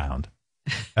rebound.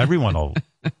 Everyone will.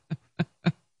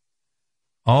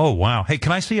 Oh, wow. Hey,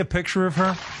 can I see a picture of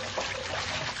her?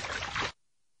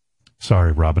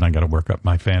 Sorry, Robin, I got to work up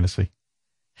my fantasy.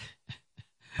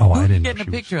 Oh, I didn't know. Getting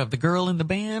a picture of the girl in the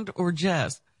band or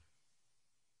Jess?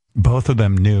 Both of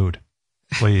them nude,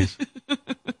 please.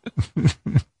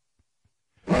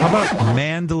 How about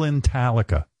Mandolin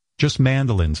Talica? Just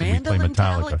mandolins and we play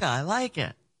Metallica. I like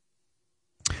it.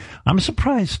 I'm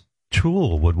surprised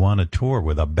Tool would want to tour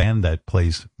with a band that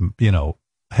plays,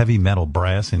 heavy metal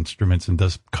brass instruments and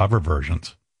does cover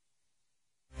versions.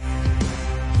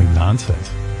 Like nonsense.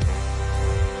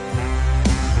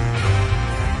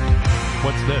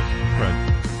 What's this, Fred?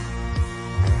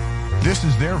 This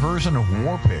is their version of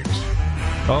War Pigs.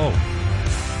 Oh,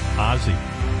 Ozzy.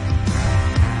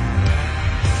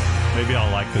 Maybe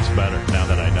I'll like this better now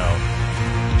that I know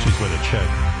she's with a chick.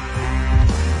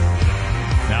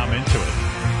 Now I'm into it.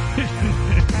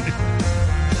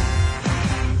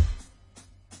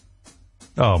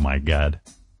 Oh, my God.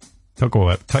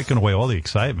 Taking away all the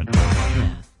excitement.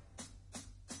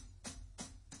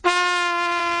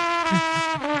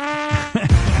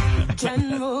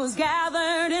 Generals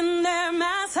gathered in their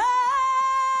masses,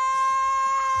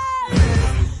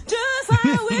 just like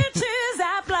witches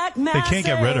at black They masses. can't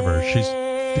get rid of her. She's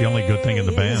the only good thing in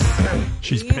the band.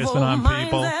 She's pissing on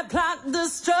people. That plot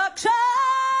destruction.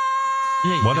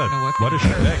 What a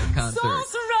shtick.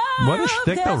 What a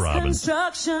shtick, though, Robin.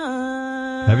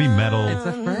 Heavy metal. It's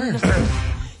a first.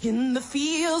 In the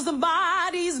fields, the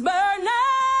bodies burning.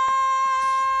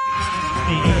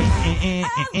 As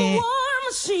the war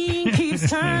machine keeps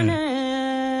turning. Death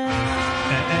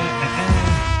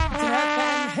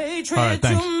and hatred All right,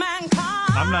 thanks. to mankind.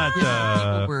 I'm not.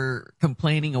 People were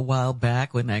complaining a while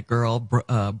back when that girl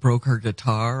broke her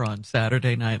guitar on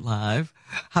Saturday Night Live.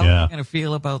 How are you going to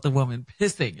feel about the woman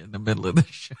pissing in the middle of the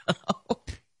show?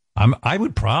 I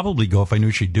would probably go if I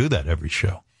knew she'd do that every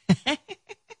show.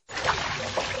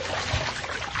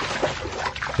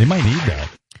 They might need that.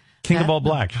 King of all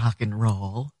blacks. Rock and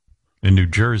roll. In New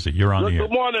Jersey. You're on the air.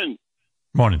 Good morning.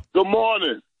 Morning. Good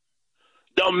morning.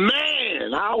 The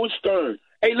man, Howard Stern.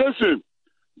 Hey, listen.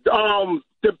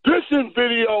 The pissing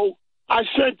video, I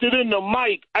sent it in the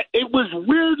mic. It was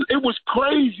weird. It was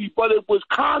crazy, but it was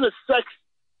kind of sexy.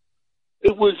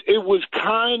 It was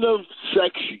kind of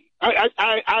sexy.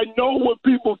 I know what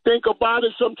people think about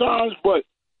it sometimes, but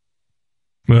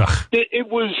it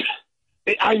was.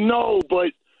 I know,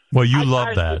 but. Well, you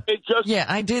love that.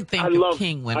 I did think of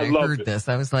King when I heard this.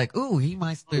 I was like, ooh, he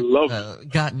must have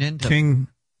gotten into it.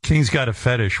 King's got a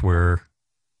fetish where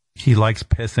he likes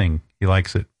pissing. He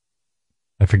likes it.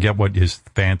 I forget what his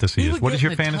fantasy is. What is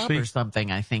your fantasy? Or something,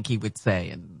 I think he would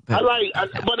say. I like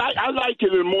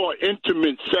it in a more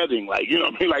intimate setting, like, you know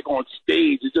what I mean, like on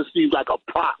stage. It just seems like a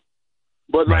prop.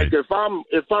 But like if I'm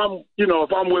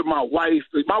with my wife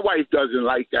doesn't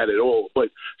like that at all.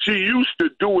 But she used to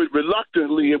do it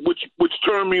reluctantly, which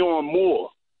turned me on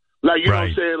more. Like, you know what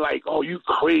I'm saying? Like, oh, you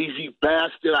crazy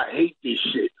bastard, I hate this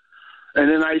shit. And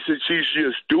then I said, she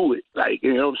just do it. Like,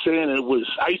 you know what I'm saying?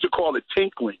 I used to call it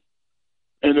tinkling.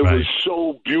 And it was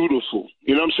so beautiful.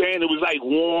 You know what I'm saying? It was like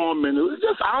warm, and it was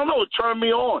just, I don't know, it turned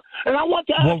me on. And I want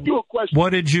to ask you a question. What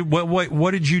did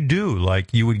you do?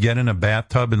 Like, you would get in a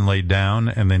bathtub and lay down,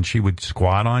 and then she would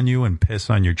squat on you and piss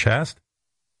on your chest?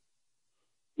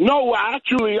 No,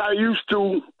 actually, I used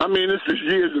to, this is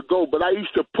years ago, but I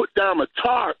used to put down a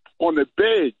tarp on the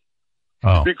bed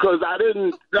because I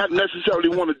didn't not necessarily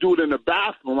want to do it in the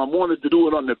bathroom. I wanted to do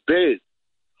it on the bed.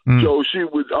 So she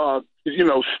would,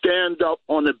 stand up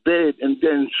on the bed and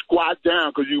then squat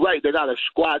down, because you're right, they got to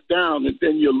squat down, and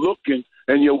then you're looking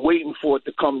and you're waiting for it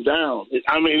to come down. It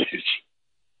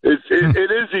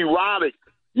is erotic.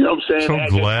 You know what I'm saying?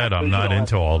 So glad I'm not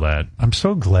into all that. I'm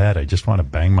so glad. I just want to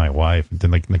bang my wife.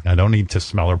 I don't need to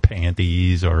smell her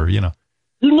panties or, You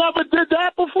never did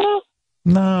that before?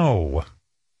 No.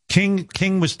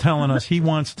 King was telling us he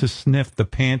wants to sniff the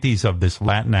panties of this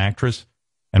Latin actress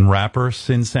and rapper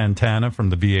Sin Santana from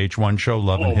the VH1 show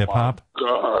Love and Hip Hop.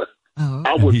 God.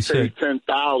 I would pay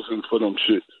 $10,000 for them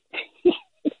shit.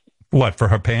 What, for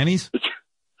her panties?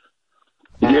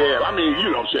 Yeah, you know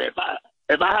what I'm saying?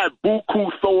 If I had buku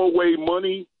throwaway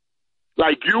money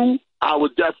like you, I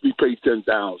would definitely pay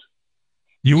 $10,000.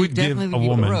 You would give a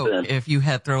woman broke if you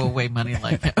had throwaway money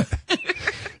like that.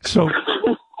 So,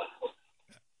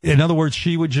 in other words,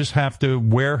 she would just have to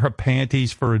wear her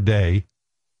panties for a day.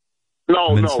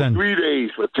 No, 3 days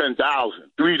for $10,000.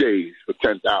 3 days for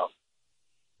 $10,000.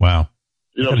 Wow.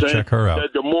 You know what I'm saying? Check her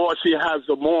out. The more she has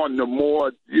them on, the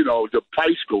more, the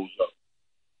price goes up.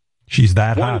 She's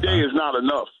that One hot. day is not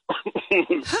enough.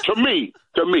 To me.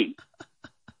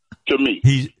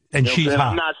 She's hot.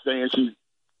 I'm not saying she's,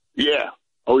 yeah.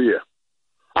 Oh, yeah.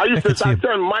 I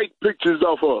send Mike pictures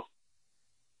of her.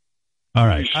 All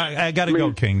right. I got to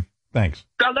go, King. Thanks.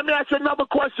 Now, let me ask you another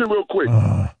question real quick.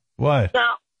 What?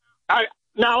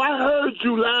 Now, I heard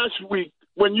you last week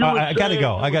when you. I gotta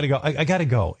go. I gotta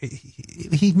go.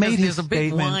 He made his There's a big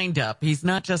statement. wind up. He's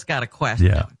not just got a question.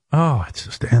 Yeah. Oh, it's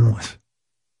just endless.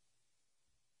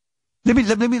 Let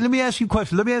me ask you a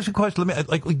question.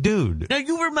 Dude. Now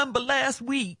you remember last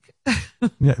week.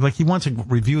 Yeah, like he wants to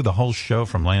review the whole show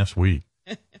from last week.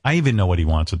 I even know what he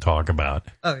wants to talk about.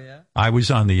 Oh yeah. I was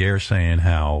on the air saying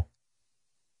how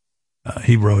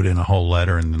he wrote in a whole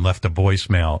letter and then left a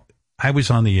voicemail. I was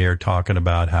on the air talking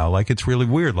about how, like, it's really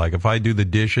weird. Like, if I do the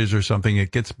dishes or something,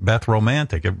 it gets Beth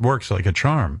romantic. It works like a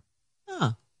charm.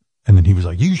 Huh. And then he was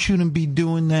like, you shouldn't be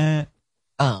doing that.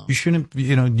 Oh. You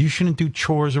shouldn't do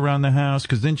chores around the house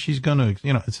because then she's going to,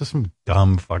 it's just some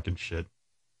dumb fucking shit.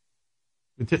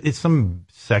 It's some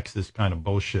sexist kind of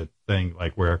bullshit thing,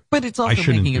 like where. But it's also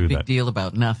making a big deal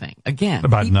about nothing. Again,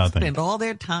 about people nothing. spend all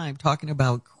their time talking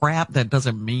about crap that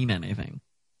doesn't mean anything.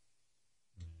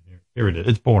 Here it is.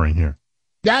 It's boring here.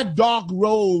 That dark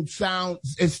road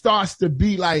sounds, it starts to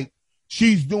be like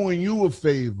she's doing you a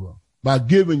favor by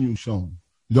giving you something.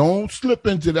 Don't slip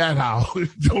into that house.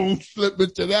 Don't slip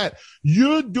into that.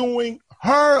 You're doing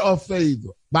her a favor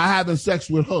by having sex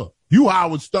with her. You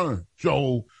Howard Stern.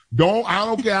 So I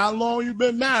don't care how long you've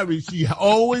been married. She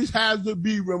always has to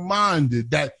be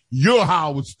reminded that you're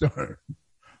Howard Stern.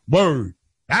 Word.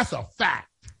 That's a fact.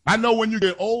 I know when you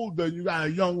get older, you got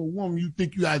a younger woman, you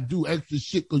think you got to do extra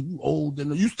shit because you old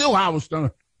and you still Howard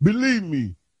Stern. Believe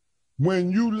me,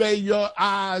 when you lay your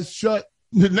eyes shut,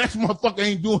 the next motherfucker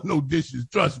ain't doing no dishes.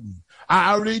 Trust me.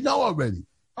 I already know already.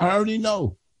 I already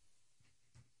know.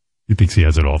 He thinks he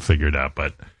has it all figured out,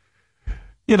 but,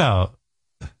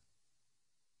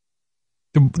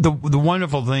 the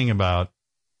wonderful thing about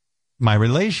my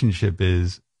relationship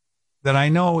is that I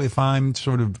know if I'm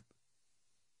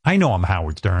I know I'm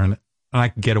Howard Stern and I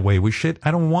can get away with shit.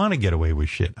 I don't want to get away with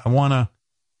shit.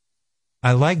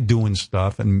 I like doing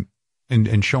stuff and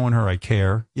showing her I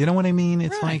care. You know what I mean?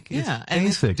 It's right, like, yeah. it's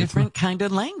basic. And it's different kind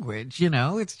of language,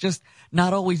 It's just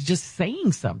not always just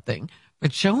saying something,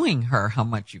 but showing her how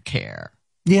much you care.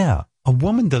 Yeah. A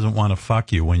woman doesn't want to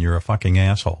fuck you when you're a fucking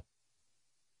asshole.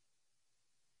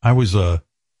 I was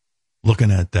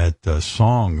looking at that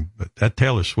song, that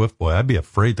Taylor Swift boy. I'd be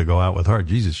afraid to go out with her.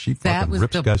 Jesus, she fucking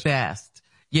rips guys. That was the best.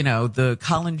 The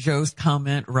Colin Jost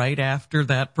comment right after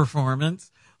that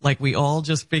performance. Like we all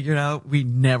just figured out we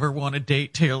never want to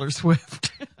date Taylor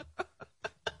Swift.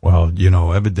 Well,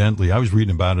 evidently, I was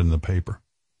reading about it in the paper.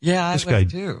 Yeah, this I guy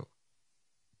too.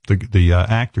 The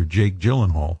actor Jake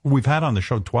Gyllenhaal, who we've had on the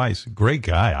show twice, great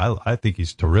guy. I think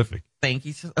he's terrific. Think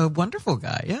he's a wonderful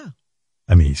guy. Yeah.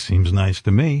 I mean, he seems nice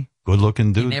to me. Good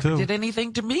looking dude, he never too. did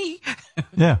anything to me.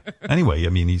 Yeah. Anyway, I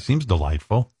mean, he seems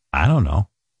delightful. I don't know.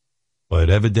 But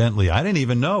evidently, I didn't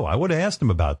even know. I would have asked him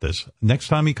about this. Next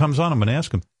time he comes on, I'm going to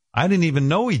ask him. I didn't even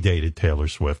know he dated Taylor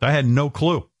Swift. I had no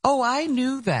clue. Oh, I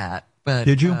knew that. But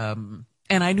did you? And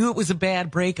I knew it was a bad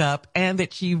breakup and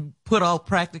that she put out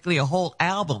practically a whole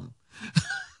album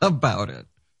about it.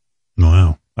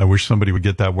 Wow. I wish somebody would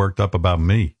get that worked up about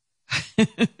me.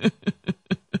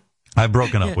 I've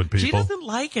broken up with people. She doesn't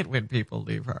like it when people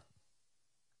leave her.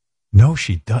 No,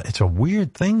 she does. It's a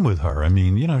weird thing with her. I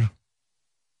mean,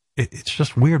 it's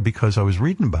just weird because I was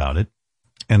reading about it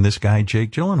and this guy,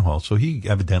 Jake Gyllenhaal, so he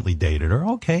evidently dated her.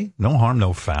 Okay. No harm,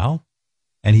 no foul.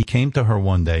 And he came to her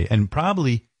one day and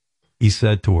probably he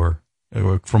said to her,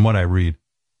 from what I read,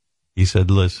 he said,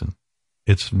 listen,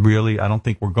 it's really, I don't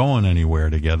think we're going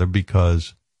anywhere together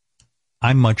because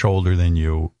I'm much older than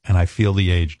you, and I feel the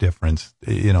age difference.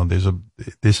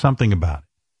 There's something about it.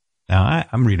 Now,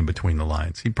 I'm reading between the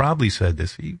lines. He probably said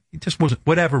this. He just wasn't,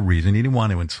 whatever reason, he didn't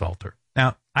want to insult her.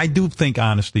 Now, I do think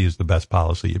honesty is the best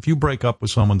policy. If you break up with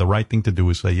someone, the right thing to do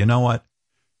is say, you know what?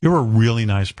 You're a really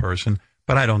nice person,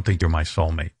 but I don't think you're my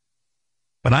soulmate.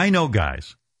 But I know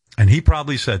guys, and he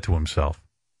probably said to himself,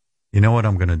 you know what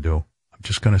I'm going to do? I'm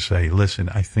just going to say, listen,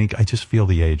 I just feel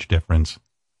the age difference.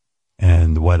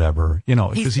 And whatever,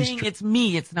 He's saying it's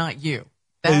me, it's not you.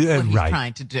 That's what he's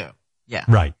trying to do. Yeah.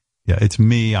 Right. Yeah, it's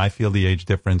me. I feel the age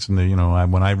difference. And,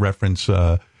 when I reference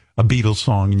a Beatles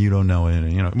song and you don't know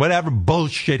it, whatever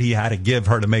bullshit he had to give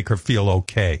her to make her feel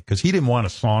okay. Because he didn't want a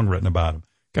song written about him.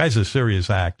 Guy's a serious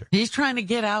actor. He's trying to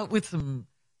get out with some,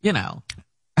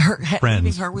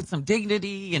 leaving her with some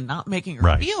dignity and not making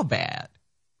her feel bad.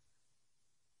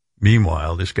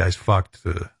 Meanwhile, this guy's fucked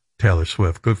Taylor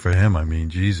Swift. Good for him. I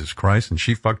mean, Jesus Christ. And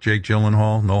she fucked Jake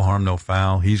Gyllenhaal. No harm, no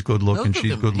foul. He's good looking.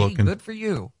 She's good looking. Good for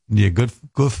you. Yeah, good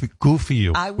for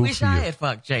you. I wish I had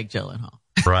fucked Jake Gyllenhaal.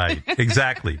 Right.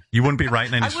 Exactly. You wouldn't be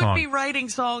writing any song. I wouldn't be writing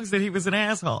songs that he was an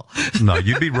asshole. No,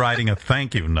 you'd be writing a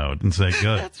thank you note and say,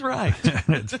 good. That's right.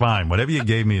 It's fine. Whatever you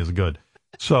gave me is good.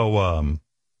 So,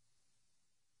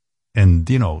 And,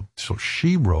 so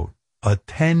she wrote a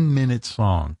 10-minute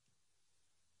song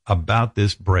about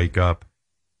this breakup.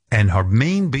 And her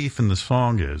main beef in the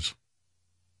song is,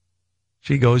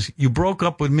 she goes, you broke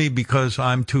up with me because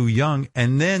I'm too young.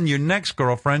 And then your next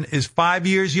girlfriend is 5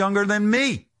 years younger than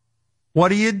me.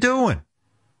 What are you doing?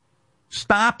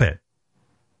 Stop it.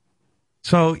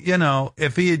 So,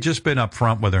 if he had just been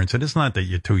upfront with her and said, it's not that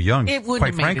you're too young. It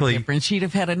wouldn't have made a difference. She'd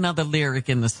have had another lyric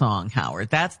in the song, Howard.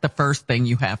 That's the first thing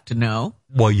you have to know.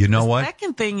 Well, you know what? The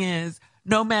second thing is,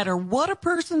 no matter what a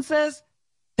person says,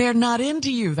 they're not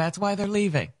into you. That's why they're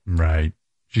leaving. Right.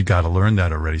 She got to learn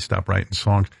that already. Stop writing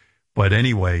songs. But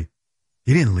anyway,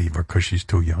 he didn't leave her because she's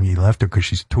too young. He left her because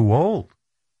she's too old.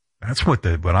 That's what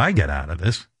I get out of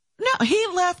this. No, he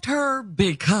left her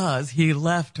because he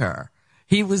left her.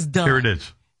 He was done. Here it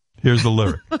is. Here's the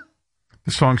lyric.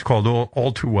 The song's called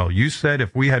All Too Well. You said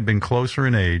if we had been closer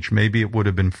in age, maybe it would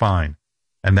have been fine.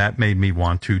 And that made me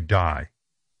want to die.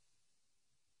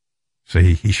 So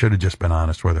he should have just been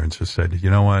honest with her and just said, you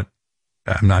know what?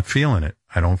 I'm not feeling it.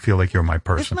 I don't feel like you're my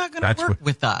person. It's not going to work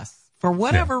with us. For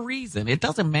whatever reason, it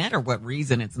doesn't matter what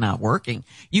reason it's not working.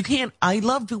 I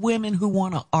love the women who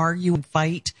want to argue and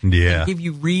fight and give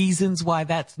you reasons why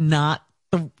that's not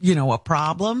a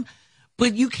problem.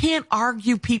 But you can't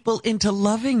argue people into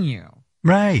loving you.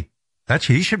 Right.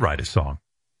 He should write a song.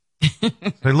 Say,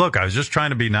 look, I was just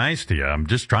trying to be nice to you. I'm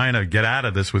just trying to get out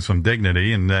of this with some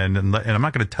dignity. And I'm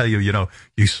not going to tell you,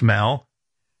 you smell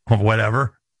or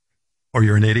whatever, or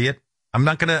you're an idiot. I'm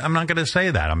not going to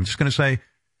say that. I'm just going to say,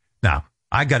 now,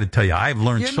 I got to tell you, I've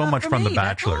learned so much from The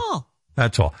Bachelor.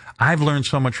 That's all. I've learned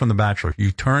so much from The Bachelor.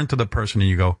 You turn to the person and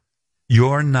you go,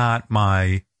 you're not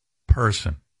my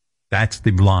person. That's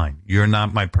the line. You're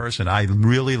not my person. I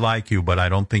really like you, but I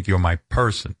don't think you're my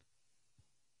person.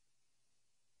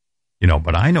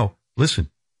 But I know, listen,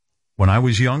 when I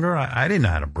was younger, I didn't know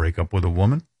how to break up with a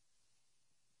woman.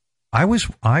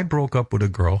 I broke up with a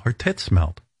girl, her tits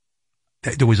smelled.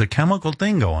 There was a chemical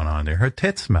thing going on there. Her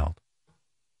tits smelled.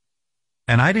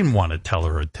 And I didn't want to tell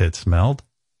her tits smelled.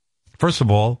 First of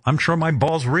all, I'm sure my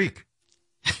balls reek.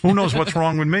 Who knows what's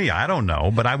wrong with me? I don't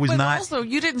know, but I was not. Also,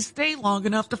 you didn't stay long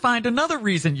enough to find another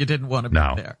reason you didn't want to be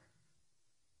there.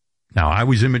 Now, I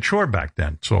was immature back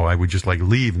then, so I would just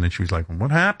leave, and then she was like, well, what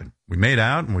happened? We made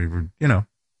out, and we were, you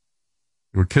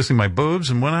were kissing my boobs,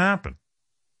 and what happened?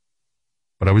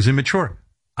 But I was immature.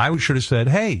 I should have said,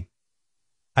 hey,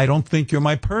 I don't think you're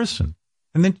my person.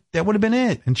 And then that would have been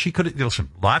it. And she could have, listen,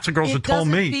 lots of girls have told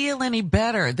me. It doesn't feel any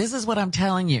better. This is what I'm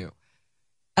telling you.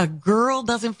 A girl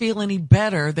doesn't feel any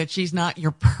better that she's not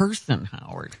your person,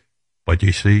 Howard. But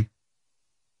you see,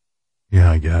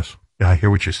 I guess. I hear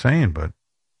what you're saying, but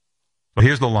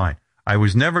here's the line. I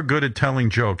was never good at telling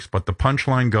jokes, but the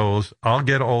punchline goes, I'll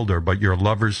get older, but your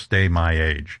lovers stay my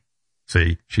age.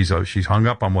 See, she's hung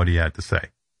up on what he had to say.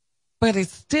 But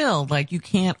it's still you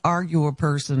can't argue a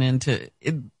person into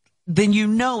it.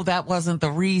 Then that wasn't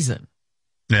the reason.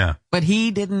 Yeah. But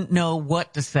he didn't know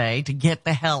what to say to get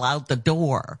the hell out the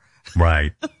door.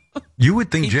 Right. You would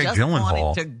think Jake Gyllenhaal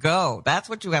wanted to go. That's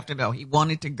what you have to know. He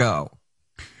wanted to go.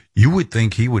 You would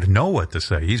think he would know what to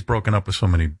say. He's broken up with so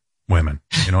many women.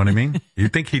 You know what I mean?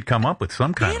 You'd think he'd come up with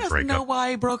some kind of breakup. He doesn't know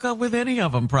why he broke up with any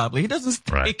of them, probably. He doesn't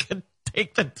take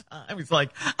the time. He's like,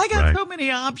 I got so many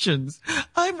options.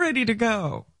 I'm ready to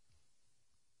go.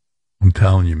 I'm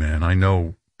telling you, man, I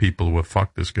know people who have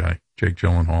fucked this guy, Jake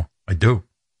Gyllenhaal. I do.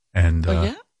 And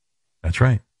that's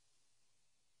right.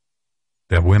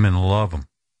 That women love him.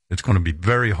 It's going to be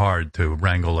very hard to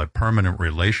wrangle a permanent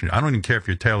relationship. I don't even care if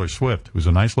you're Taylor Swift, who's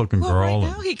a nice-looking girl. Right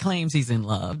now he claims he's in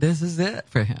love. This is it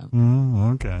for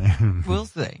him. Okay. We'll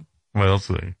see. We'll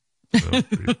see.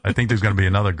 I think there's going to be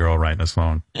another girl writing a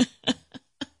song.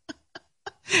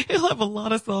 He'll have a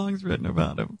lot of songs written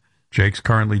about him. Jake's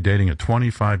currently dating a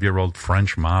 25-year-old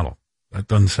French model. That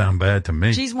doesn't sound bad to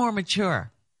me. She's more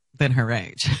mature than her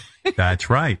age. That's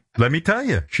right. Let me tell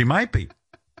you, she might be.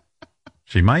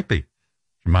 She might be.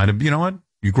 She might have, you know what?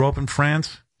 You grow up in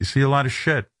France, you see a lot of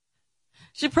shit.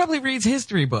 She probably reads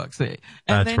history books, and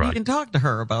That's then right. you can talk to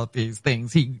her about these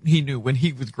things he knew when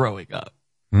he was growing up.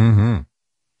 Mm-hmm.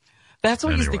 That's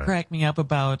what used to crack me up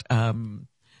about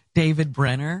David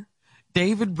Brenner.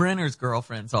 David Brenner's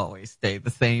girlfriends always stayed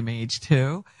the same age,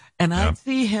 too. And I'd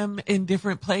see him in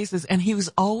different places, and he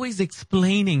was always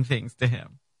explaining things to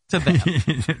them. And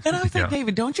I was like,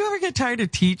 David, don't you ever get tired of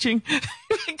teaching?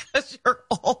 Because you're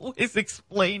always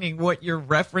explaining what your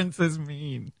references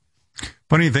mean.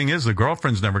 Funny thing is, the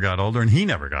girlfriends never got older, and he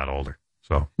never got older.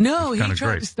 So no, he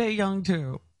tried to stay young,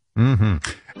 too. Mm-hmm.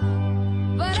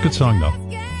 It's a good song, though.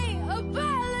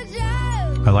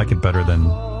 I like it better than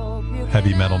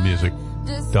heavy metal music.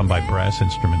 done by brass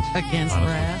instruments. Against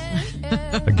honestly.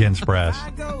 brass. Against brass.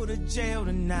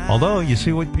 Although, you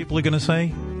see what people are going to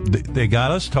say? They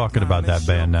got us talking about that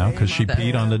band now because she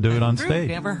peed on the dude on stage.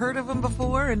 Never heard of them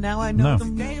before, and now I know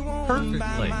them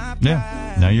perfectly.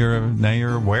 Yeah, now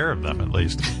you're aware of them at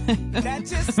least.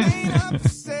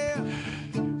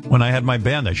 When I had my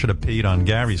band, I should have peed on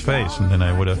Gary's face, and then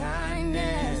I would have.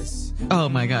 Oh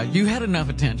my God, you had enough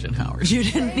attention, Howard. You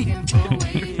didn't need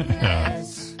to. Yeah.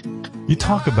 You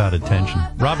talk about attention.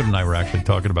 Robin and I were actually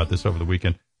talking about this over the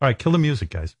weekend. All right, kill the music,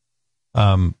 guys.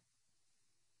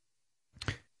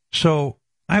 So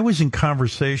I was in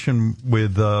conversation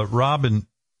with Robin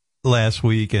last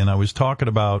week, and I was talking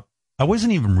about, I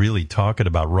wasn't even really talking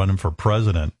about running for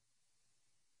president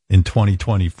in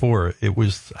 2024. It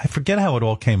was, I forget how it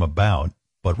all came about,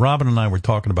 but Robin and I were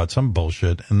talking about some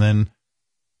bullshit, and then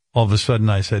all of a sudden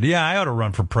I said, yeah, I ought to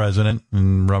run for president.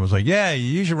 And Robin was like, yeah,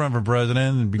 you should run for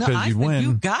president because you'd win.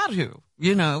 You got to.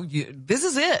 This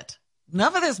is it.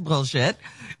 Enough of this bullshit.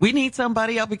 We need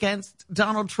somebody up against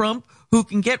Donald Trump who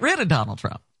can get rid of Donald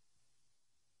Trump.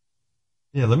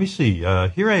 Yeah, let me see.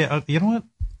 Here you know what?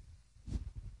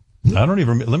 I don't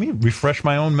even, let me refresh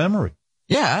my own memory.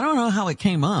 Yeah, I don't know how it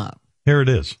came up. Here it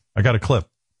is. I got a clip.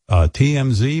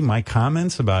 TMZ, my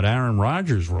comments about Aaron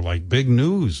Rodgers were like big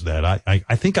news that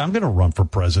I think I'm going to run for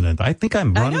president. I think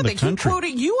I'm running the country. They keep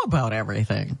quoting you about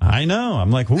everything. I know.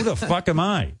 I'm like, who the fuck am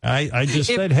I? I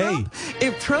just said, hey.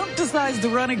 If Trump decides to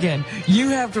run again, you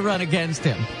have to run against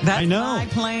him. That's my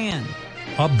plan.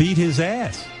 I'll beat his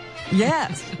ass.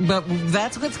 Yes, but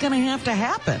that's what's going to have to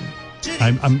happen.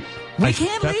 We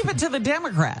can't leave it to the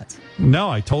Democrats. No,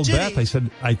 I told Beth, I said,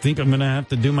 I think I'm going to have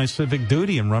to do my civic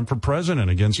duty and run for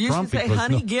president against Trump. You should say,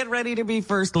 honey, get ready to be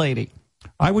first lady.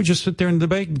 I would just sit there and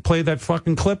debate and play that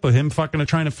fucking clip of him fucking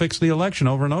trying to fix the election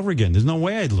over and over again. There's no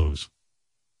way I'd lose.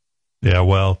 Yeah,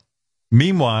 well,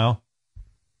 meanwhile,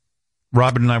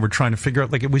 Robin and I were trying to figure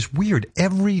out, like, it was weird.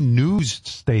 Every news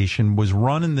station was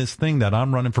running this thing that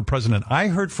I'm running for president. I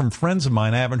heard from friends of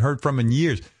mine I haven't heard from in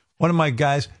years. One of my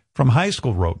guys from high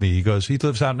school wrote me. He goes, he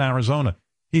lives out in Arizona.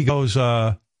 He goes,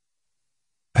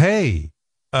 hey,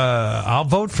 I'll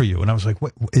vote for you. And I was like,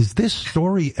 what, is this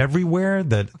story everywhere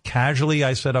that casually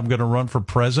I said I'm going to run for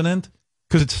president?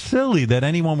 Because it's silly that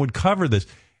anyone would cover this.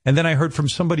 And then I heard from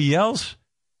somebody else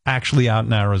actually out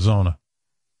in Arizona.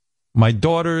 My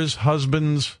daughter's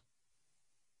husband's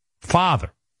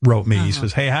father wrote me. He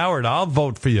says, hey, Howard, I'll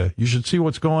vote for you. You should see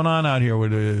what's going on out here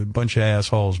with a bunch of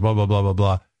assholes, blah, blah, blah, blah,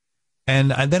 blah.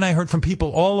 And then I heard from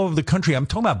people all over the country. I'm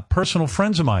talking about personal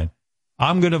friends of mine.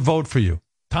 I'm going to vote for you.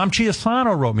 Tom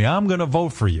Chiasano wrote me, I'm going to vote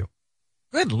for you.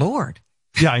 Good Lord.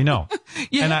 Yeah, I know.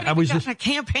 And I was just a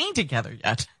campaign together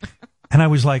yet. And I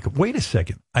was like, wait a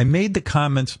second. I made the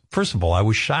comments. First of all, I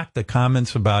was shocked the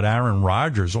comments about Aaron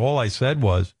Rodgers. All I said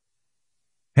was,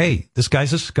 hey, this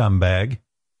guy's a scumbag.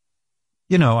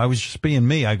 I was just being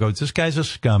me. I go, this guy's a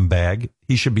scumbag.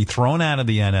 He should be thrown out of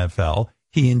the NFL.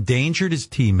 He endangered his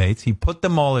teammates. He put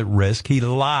them all at risk. He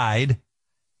lied.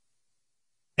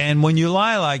 And when you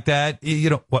lie like that, a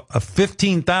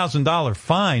 $15,000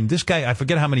 fine. This guy, I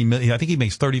forget how many million. I think he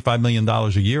makes $35 million a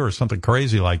year or something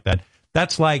crazy like that.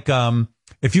 That's like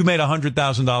if you made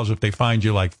 $100,000, if they fined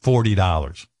you like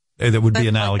 $40, that would be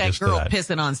analogous to that. That girl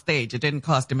pissing on stage. It didn't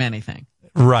cost him anything.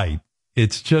 Right.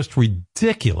 It's just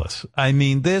ridiculous. I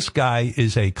mean, this guy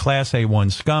is a Class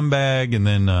A1 scumbag, and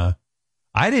then.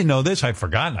 I didn't know this. I'd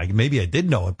forgotten. Maybe I did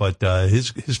know it, but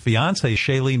his fiancée,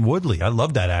 Shailene Woodley. I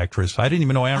love that actress. I didn't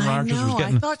even know Aaron Rodgers was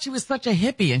getting. I thought she was such a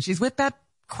hippie, and she's with that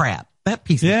crap, that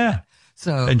piece of shit.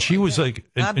 So, and she was like,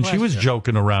 and she was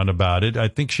joking around about it. I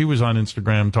think she was on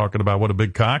Instagram talking about what a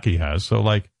big cock he has. So,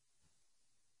 like,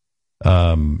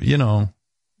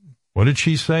 what did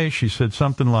she say? She said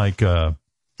something like, I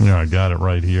got it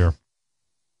right here.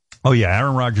 Oh yeah,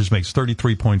 Aaron Rodgers makes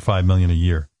 $33.5 million a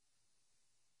year.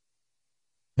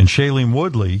 And Shailene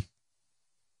Woodley,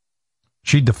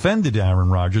 she defended Aaron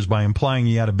Rodgers by implying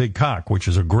he had a big cock, which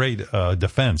is a great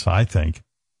defense, I think.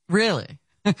 Really?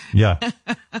 Yeah.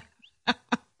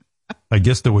 I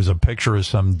guess there was a picture of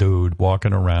some dude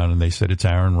walking around, and they said it's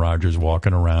Aaron Rodgers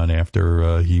walking around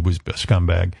after he was a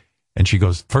scumbag. And she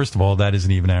goes, first of all, that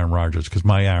isn't even Aaron Rodgers, because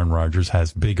my Aaron Rodgers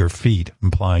has bigger feet,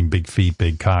 implying big feet,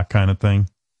 big cock kind of thing.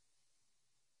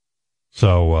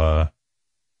 So,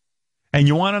 and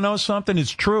you want to know something?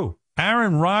 It's true.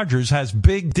 Aaron Rodgers has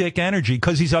big dick energy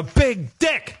because he's a big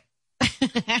dick.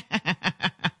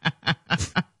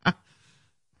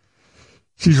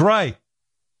 She's right.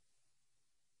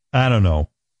 I don't know.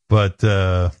 But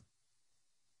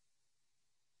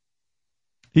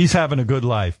he's having a good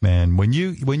life, man. When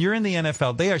you're in the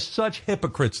NFL, they are such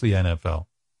hypocrites, the NFL.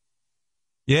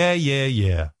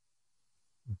 Yeah.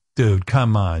 Dude,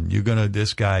 come on.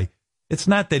 This guy, it's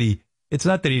not that he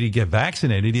didn't get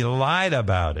vaccinated. He lied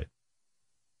about it.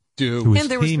 Dude. And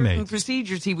there were certain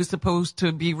procedures he was supposed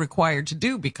to be required to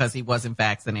do because he wasn't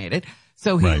vaccinated.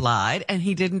 So he lied, and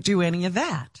he didn't do any of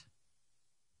that.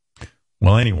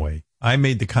 Well, anyway, I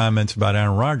made the comments about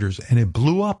Aaron Rodgers, and it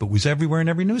blew up. It was everywhere in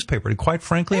every newspaper. And quite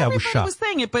frankly, I was shocked. Everybody was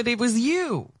saying it, but it was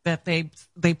you that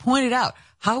they pointed out.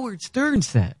 Howard Stern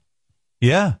said.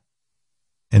 Yeah.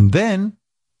 And then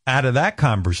out of that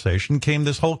conversation came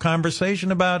this whole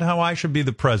conversation about how I should be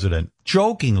the president,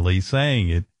 jokingly saying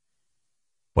it.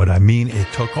 But I mean,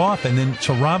 it took off. And then,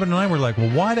 so Robin and I were like, well,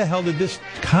 why the hell did this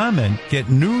comment get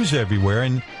news everywhere?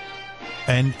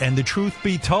 And the truth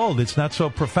be told, it's not so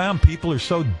profound. People are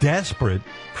so desperate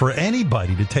for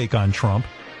anybody to take on Trump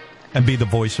and be the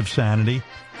voice of sanity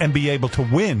and be able to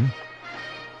win.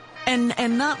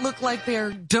 And not look like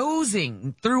they're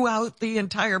dozing throughout the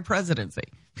entire presidency.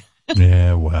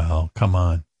 Yeah, well, come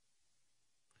on.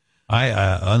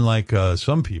 Unlike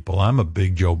some people, I'm a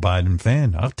big Joe Biden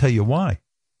fan. I'll tell you why.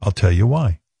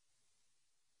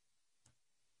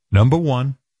 Number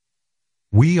one,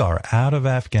 we are out of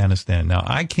Afghanistan. Now,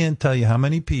 I can't tell you how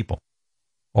many people,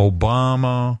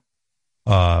 Obama,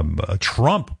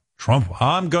 Trump,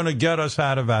 I'm going to get us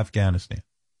out of Afghanistan.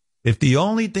 If the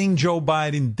only thing Joe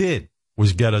Biden did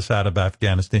was get us out of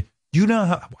Afghanistan, you know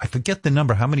how, I forget the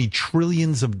number, how many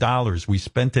trillions of dollars we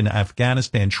spent in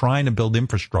Afghanistan trying to build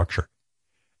infrastructure.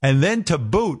 And then to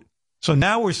boot, so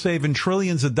now we're saving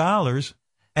trillions of dollars,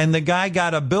 and the guy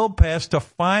got a bill passed to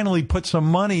finally put some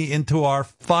money into our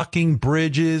fucking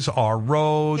bridges, our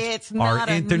roads, it's our not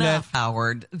internet. Enough,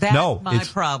 Howard. That's my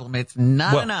problem. It's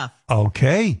not enough.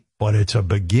 Okay, but it's a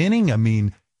beginning. I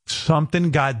mean,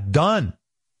 something got done.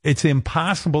 It's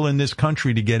impossible in this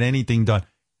country to get anything done.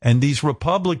 And these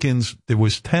Republicans, there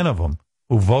was 10 of them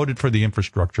who voted for the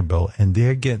infrastructure bill, and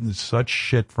they're getting such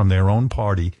shit from their own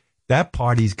party. That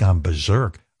party's gone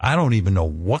berserk. I don't even know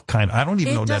what kind. I don't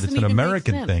even know that it's an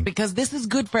American thing. Because this is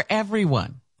good for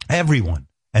everyone. Everyone.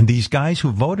 And these guys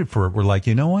who voted for it were like,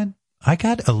 you know what? I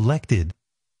got elected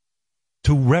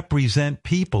to represent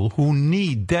people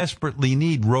who desperately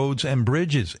need roads and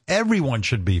bridges. Everyone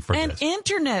should be for this. And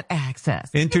internet access.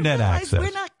 Internet access.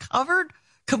 We're not covered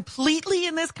completely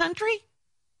in this country.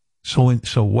 So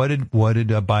what did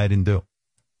Biden do?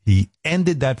 He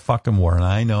ended that fucking war. And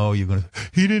I know you're going to,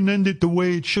 he didn't end it the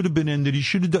way it should have been ended. He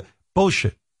should have done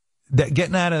bullshit.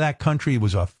 Getting out of that country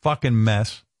was a fucking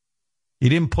mess. He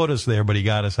didn't put us there, but he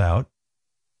got us out.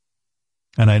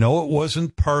 And I know it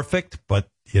wasn't perfect, but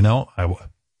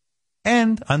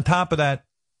and on top of that,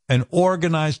 an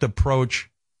organized approach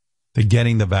to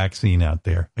getting the vaccine out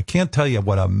there. I can't tell you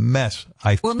what a mess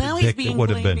now he's being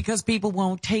blamed because people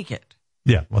won't take it.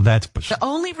 Yeah, well, that's the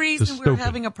only reason we're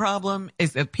having a problem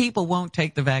is that people won't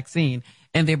take the vaccine,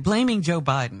 and they're blaming Joe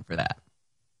Biden for that.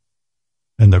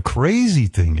 And the crazy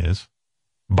thing is,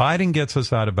 Biden gets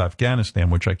us out of Afghanistan,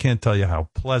 which I can't tell you how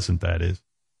pleasant that is.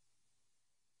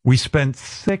 We spent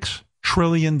 $6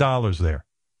 trillion there.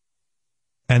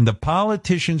 And the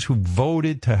politicians who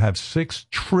voted to have $6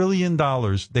 trillion,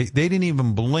 they didn't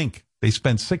even blink. They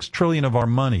spent $6 trillion of our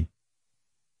money.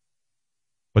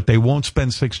 But they won't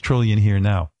spend $6 trillion here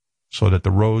now, so that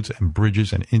the roads and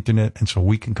bridges and internet, and so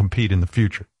we can compete in the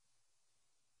future.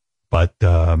 But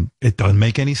it doesn't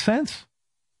make any sense.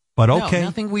 But okay, no,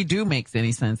 nothing we do makes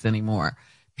any sense anymore.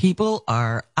 People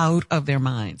are out of their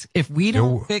minds. If we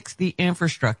don't fix the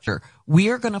infrastructure, we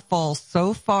are going to fall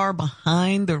so far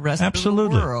behind the rest of the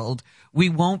world. We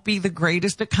won't be the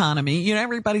greatest economy.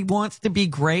 Everybody wants to be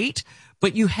great,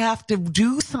 but you have to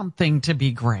do something to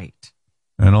be great.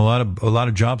 And a lot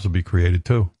of jobs will be created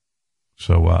too.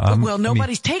 So,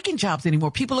 nobody's taking jobs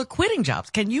anymore. People are quitting jobs.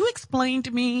 Can you explain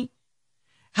to me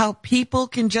how people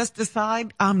can just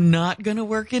decide I'm not going to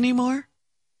work anymore?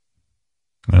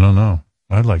 I don't know.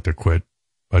 I'd like to quit,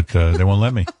 but they won't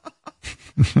let me.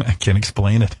 I can't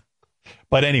explain it.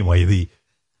 But anyway,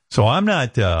 so I'm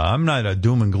not a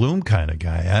doom and gloom kind of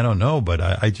guy. I don't know, but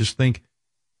I just think,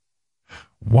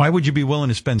 why would you be willing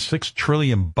to spend $6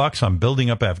 trillion on building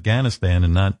up Afghanistan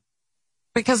and not?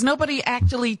 Because nobody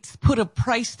actually put a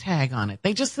price tag on it.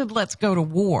 They just said, let's go to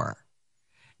war.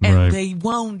 And they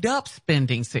wound up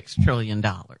spending $6 trillion.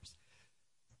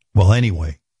 Well,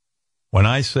 anyway, when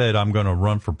I said I'm going to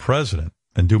run for president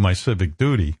and do my civic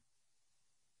duty,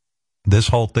 this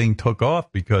whole thing took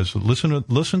off because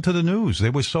listen to the news. They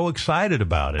were so excited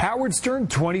about it. Howard Stern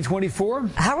 2024.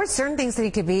 Howard Stern thinks that he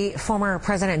could beat former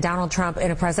President Donald Trump in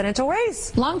a presidential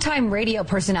race. Longtime radio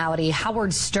personality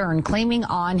Howard Stern claiming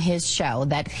on his show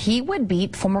that he would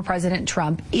beat former President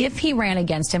Trump if he ran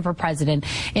against him for president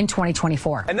in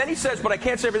 2024. And then he says, but I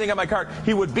can't say everything on my card.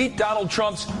 He would beat Donald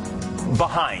Trump's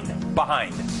behind.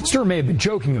 Stern may have been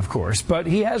joking, of course, but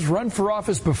he has run for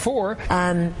office before.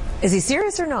 Is he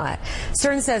serious or not?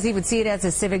 Stern says he would see it as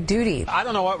a civic duty. I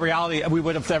don't know what reality we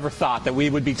would have ever thought that we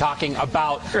would be talking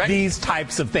about these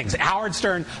types of things. Howard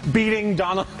Stern beating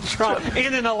Donald Trump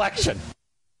in an election.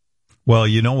 Well,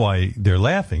 you know why they're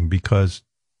laughing? Because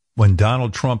when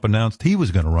Donald Trump announced he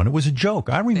was going to run, it was a joke.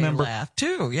 I remember. They laughed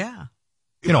too, yeah.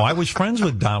 You know, I was friends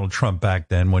with Donald Trump back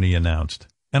then when he announced.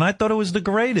 And I thought it was the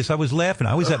greatest. I was laughing.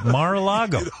 I was at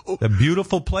Mar-a-Lago, the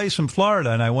beautiful place in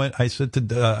Florida. And I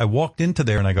walked into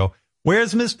there and I go,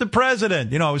 where's Mr.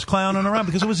 President? You know, I was clowning around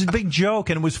because it was a big joke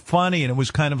and it was funny and it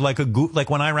was kind of like a goof. Like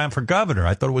when I ran for governor,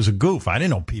 I thought it was a goof. I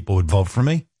didn't know people would vote for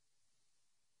me.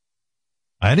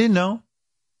 I didn't know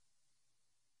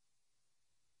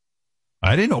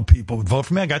people would vote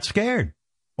for me. I got scared.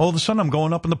 All of a sudden, I'm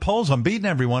going up in the polls. I'm beating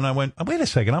everyone. I went, wait a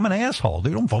second. I'm an asshole.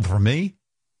 They don't vote for me.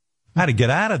 I had to get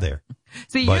out of there.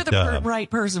 See, you're the right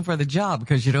person for the job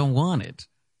because you don't want it.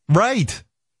 Right.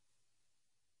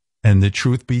 And the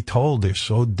truth be told, they're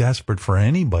so desperate for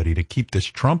anybody to keep this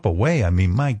Trump away. I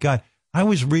mean, my God, I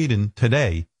was reading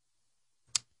today.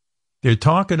 They're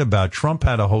talking about Trump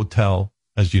had a hotel,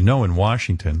 as you know, in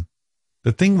Washington.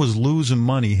 The thing was losing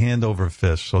money hand over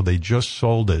fist, so they just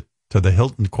sold it to the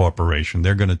Hilton Corporation.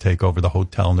 They're going to take over the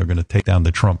hotel, and they're going to take down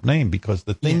the Trump name because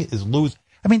the thing is lose.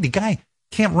 I mean, the guy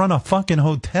can't run a fucking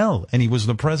hotel, and he was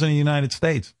the president of the United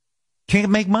States. Can't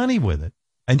make money with it.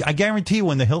 And I guarantee you,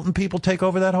 when the Hilton people take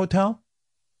over that hotel,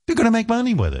 they're going to make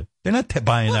money with it. They're not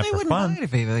buying that for fun. They wouldn't buy it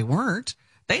if they weren't.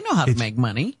 They know how to make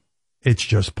money. It's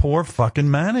just poor fucking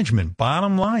management.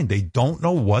 Bottom line, they don't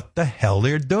know what the hell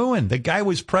they're doing. The guy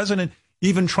was president,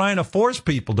 even trying to force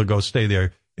people to go stay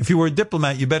there. If you were a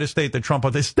diplomat, you better stay at the Trump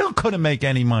hotel. They still couldn't make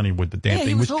any money with the damn thing.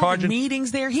 He was holding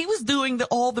meetings there. He was doing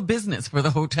all the business for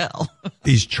the hotel.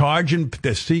 He's charging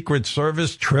the Secret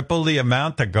Service triple the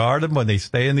amount to guard them when they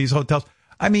stay in these hotels.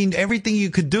 I mean, everything you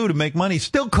could do to make money,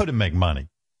 still couldn't make money.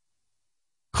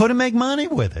 Couldn't make money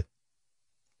with it.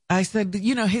 I said,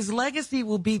 you know, his legacy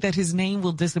will be that his name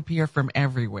will disappear from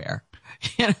everywhere.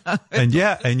 You know?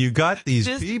 And you got these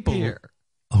people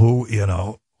who, you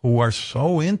know, who are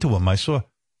so into him. I saw,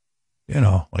 you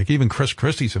know, like even Chris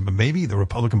Christie said, but maybe the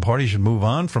Republican Party should move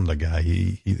on from the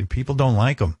guy. People don't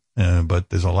like him, but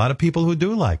there's a lot of people who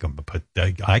do like him. But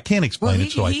I can't explain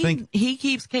it. So I think he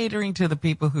keeps catering to the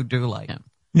people who do like him.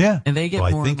 Yeah, and they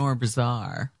get more and more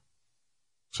bizarre.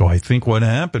 So I think what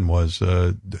happened was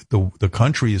the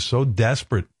country is so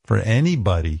desperate for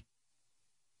anybody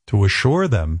to assure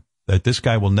them that this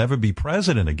guy will never be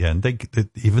president again.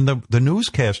 Even the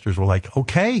newscasters were like,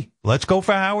 okay, let's go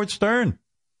for Howard Stern.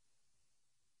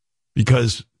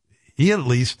 Because he at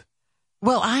least.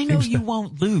 Well, I know you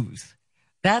won't lose.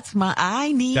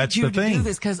 I need you to do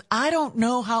this because I don't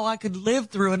know how I could live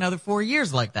through another 4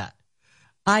 years like that.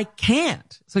 I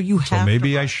can't. So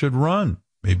maybe I should run.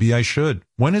 Maybe I should.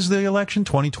 When is the election?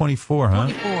 2024, huh?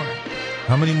 24.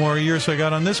 How many more years I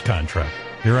got on this contract?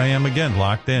 Here I am again,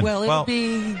 locked in. Well, it'll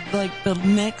be like the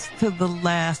next to the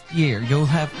last year. You'll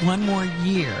have one more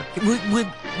year.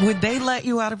 Would they let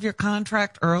you out of your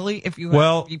contract early if you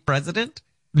have to be president?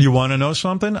 You want to know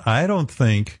something? I don't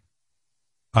think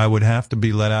I would have to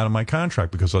be let out of my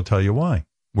contract because I'll tell you why.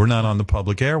 We're not on the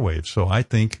public airwaves, so I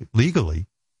think legally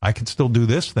I could still do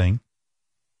this thing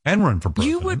and run for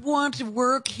president. You would want to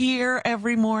work here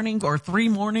every morning or 3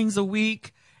 mornings a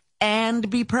week and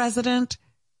be president?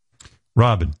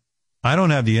 Robin, I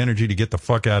don't have the energy to get the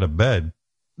fuck out of bed.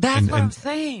 That's what I'm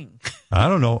saying. I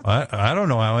don't know. I don't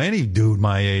know how any dude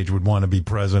my age would want to be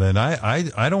president.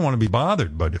 I don't want to be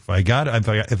bothered. But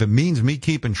if it means me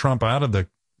keeping Trump out of the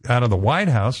White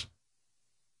House,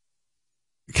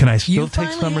 can I still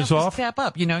take summers off? Step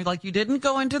up. You know, like you didn't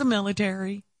go into the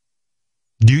military.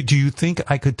 Do you think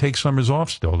I could take summers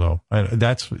off still though? I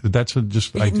just have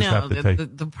to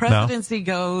take. The presidency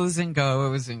goes and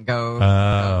goes and goes,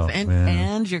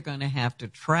 and you're going to have to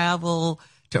travel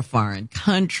to foreign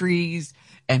countries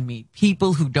and meet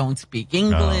people who don't speak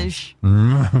English. You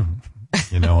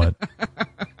know what?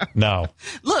 No.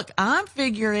 Look, I'm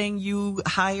figuring you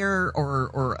hire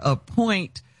or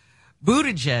appoint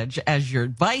Buttigieg as your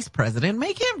vice president.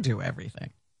 Make him do everything.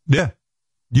 Yeah,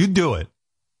 you do it.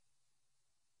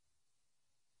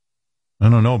 I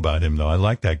don't know about him, though. I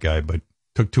like that guy, but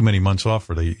took too many months off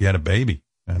he had a baby.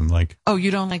 And I'm like, oh, you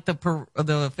don't like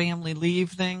the family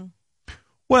leave thing?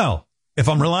 Well, if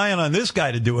I'm relying on this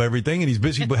guy to do everything and he's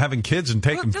busy having kids and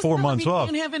taking 4 months off.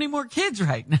 You can't have any more kids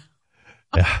right now.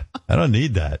 Yeah, I don't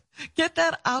need that. Get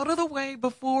that out of the way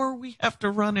before we have to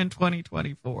run in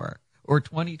 2024 or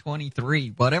 2023,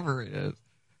 whatever it is.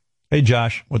 Hey,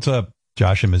 Josh. What's up?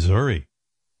 Josh in Missouri.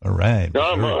 All right.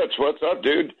 Not much. What's up,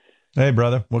 dude? Hey,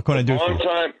 brother. What can I do for you? Long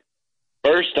time.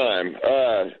 First time.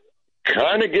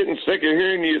 Kind of getting sick of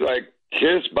hearing you,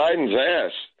 kiss Biden's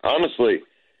ass, honestly.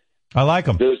 I like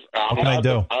him. What can I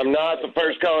do? I'm not the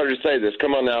first caller to say this.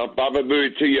 Come on now. Baba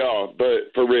Booey to y'all,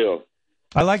 but for real.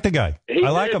 I like the guy. I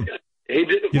like him. He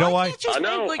did. You know why? I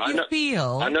know. What you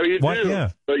feel. I know you What? do.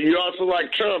 Yeah. But you also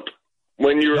like Trump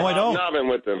when you were hobnobbing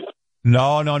with him.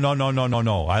 No.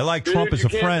 I like Trump as a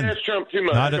friend. You can't bash Trump too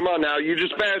much. Not Come on now. You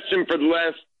just bashed him for the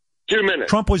last 2 minutes.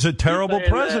 Trump was a terrible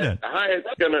president. Hyatt's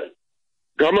gonna.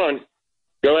 Come on.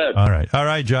 Go ahead. All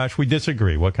right, Josh. We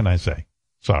disagree. What can I say?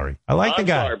 Sorry. I like the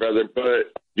guy. I'm sorry, brother,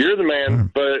 but you're the man.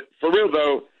 But for real,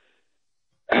 though,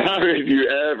 how did you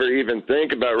ever even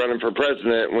think about running for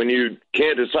president when you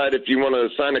can't decide if you want to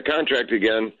sign a contract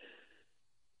again?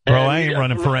 Bro, I ain't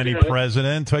running for any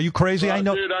president. Are you crazy? I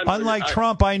know. Dude, unlike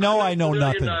Trump, I know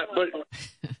nothing. Not, but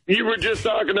you were just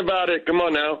talking about it. Come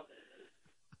on now.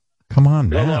 Come on,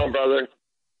 man. Come on, brother.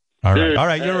 All right. Dude, All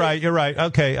right. You're right.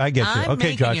 Okay, I get you.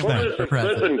 Okay, Josh. Thanks.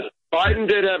 Listen, Biden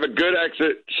did have a good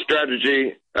exit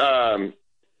strategy.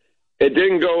 It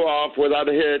didn't go off without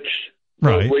a hitch.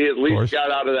 Right. But we at least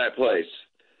got out of that place.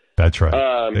 That's right.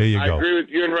 There you go. I agree with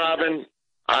you and Robin.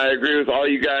 I agree with all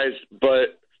you guys.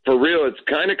 But for real, it's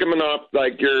kind of coming off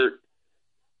like you're.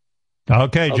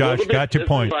 Okay, Josh, got your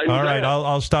point. All right,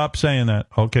 I'll stop saying that.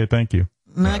 Okay, thank you.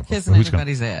 Not kissing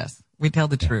anybody's ass. We tell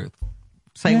the truth.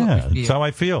 Say what we feel. That's how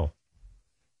I feel.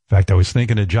 In fact, I was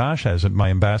thinking of Josh as my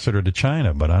ambassador to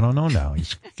China, but I don't know now.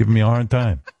 He's giving me a hard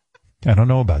time. I don't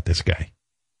know about this guy.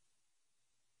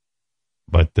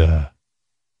 But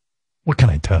what can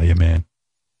I tell you, man?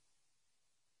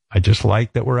 I just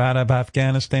like that we're out of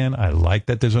Afghanistan. I like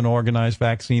that there's an organized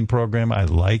vaccine program. I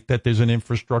like that there's an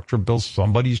infrastructure bill.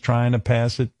 Somebody's trying to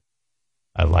pass it.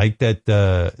 I like that.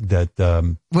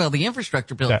 Well, the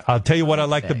infrastructure bill. I'll tell you what I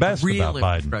like the best about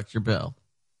Biden. Infrastructure bill.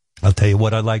 I'll tell you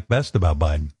what I like best about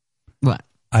Biden. What?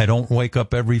 I don't wake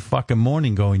up every fucking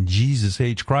morning going, Jesus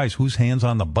H. Christ, whose hand's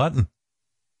on the button?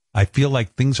 I feel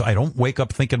like I don't wake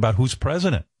up thinking about who's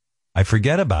president. I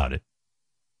forget about it.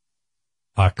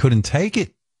 I couldn't take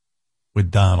it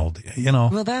with Donald,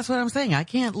 Well, that's what I'm saying. I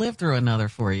can't live through another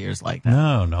 4 years like that.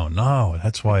 No.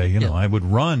 That's why, I would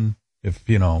run if,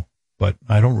 but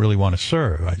I don't really want to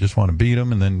serve. I just want to beat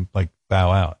him and then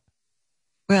bow out.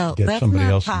 Well, that's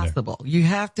not possible. You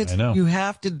have to. I know. You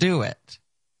have to do it.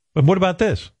 But what about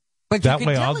this? But that you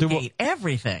can delegate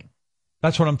everything.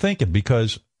 That's what I'm thinking,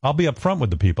 because I'll be up front with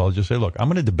the people. I'll just say, look, I'm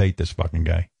going to debate this fucking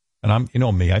guy. And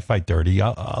I'm, me, I fight dirty.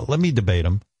 Let me debate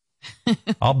him.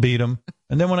 I'll beat him.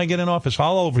 And then when I get in office,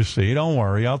 I'll oversee. Don't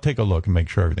worry. I'll take a look and make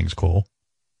sure everything's cool.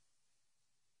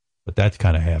 But that's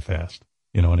kind of half-assed.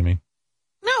 You know what I mean?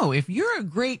 No, if you're a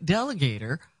great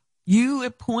delegator, you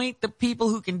appoint the people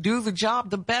who can do the job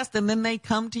the best, and then they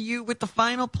come to you with the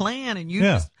final plan. And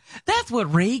that's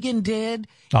what Reagan did.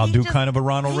 I'll do kind of a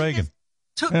Ronald Reagan.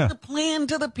 Took the plan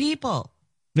to the people.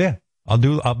 Yeah,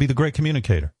 I'll be the great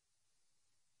communicator.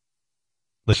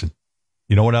 Listen,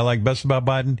 you know what I like best about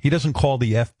Biden? He doesn't call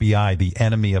the FBI the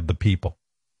enemy of the people.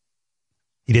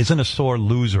 He isn't a sore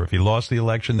loser. If he lost the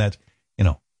election, that's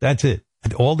it.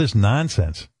 And all this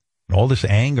nonsense, and all this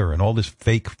anger, and all this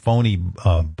fake, phony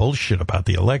bullshit about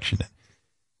the election.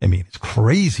 I mean, it's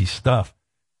crazy stuff.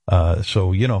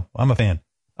 So, I'm a fan.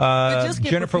 But just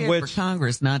get Jennifer prepared Witz, for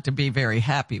Congress not to be very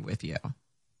happy with you.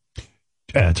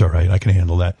 That's all right. I can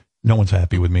handle that. No one's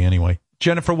happy with me anyway.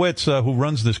 Jennifer Witz, who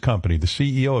runs this company, the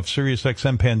CEO of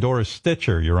SiriusXM Pandora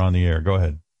Stitcher. You're on the air. Go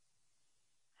ahead.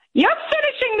 You're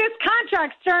finishing this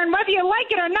contract, Stern, whether you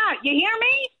like it or not. You hear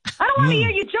me? I don't want to hear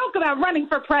you joke about running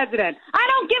for president. I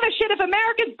don't give a shit if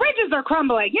America's bridges are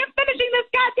crumbling. You're finishing this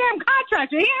goddamn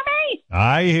contract. You hear me?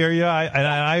 I hear you.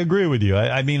 I agree with you.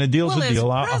 I mean, a deal's a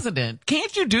deal. As president,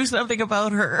 can't you do something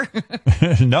about her?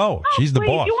 No, she's the please.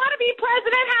 boss. You want to be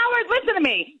president, Howard? Listen to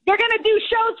me. You're going to do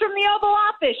shows from the Oval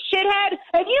Office, shithead.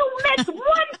 If you miss 1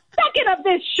 second of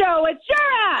this show, it's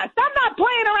your ass. I'm not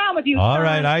playing around with you. All Stern.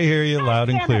 right, I hear you loud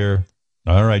and clear.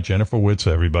 All right, Jennifer Witz,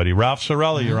 everybody. Ralph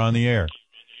Sorella, you're on the air.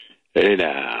 Hey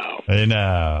now. Hey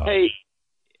now. Hey,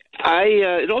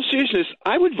 in all seriousness,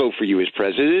 I would vote for you as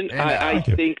president. I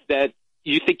think that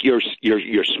you think you're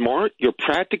smart, you're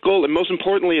practical, and most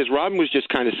importantly, as Robin was just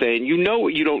kind of saying, you know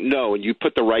what you don't know, and you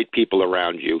put the right people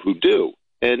around you who do.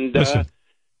 And listen,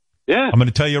 yeah, I'm going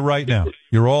to tell you right now,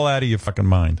 you're all out of your fucking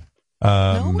mind.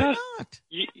 No, we're not.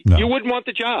 You wouldn't want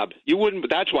the job. You wouldn't. But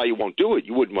that's why you won't do it.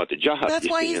 You wouldn't want the job. That's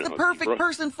why he's the perfect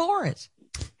person for it.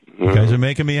 You guys are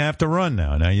making me have to run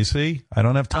now. Now you see, I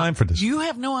don't have time for this. You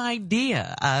have no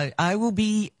idea. I will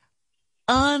be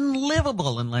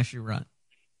unlivable unless you run.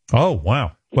 Oh,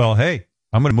 wow. Well, hey,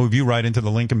 I'm going to move you right into the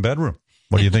Lincoln bedroom.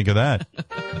 What do you think of that?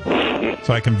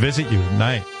 So I can visit you at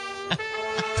night.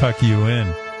 Tuck you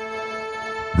in.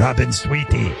 Robin,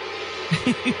 sweetie.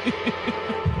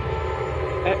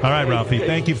 All right, Ralphie,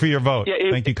 thank you for your vote.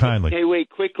 Thank you kindly. Hey, wait,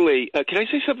 quickly. Can I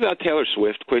say something about Taylor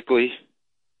Swift quickly?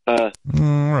 All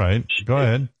right, go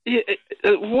ahead.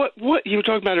 What you were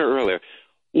talking about her earlier.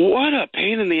 What a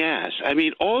pain in the ass. I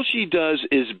mean, all she does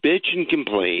is bitch and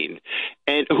complain.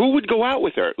 And who would go out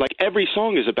with her? Like, every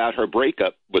song is about her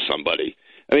breakup with somebody.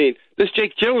 I mean, this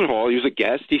Jake Gyllenhaal, he was a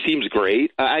guest. He seems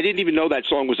great. I didn't even know that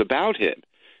song was about him.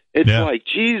 It's like,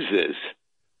 Jesus.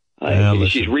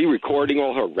 She's re-recording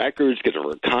all her records because of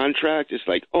her contract. It's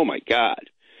like, oh, my God.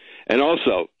 And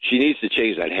also, she needs to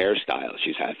change that hairstyle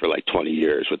she's had for like 20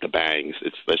 years with the bangs.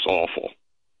 It's awful.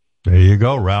 There you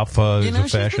go. Ralph is a fashion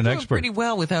she's been doing expert. Pretty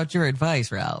well without your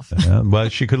advice, Ralph. Well,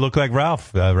 she could look like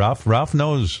Ralph. Ralph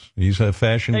knows. He's a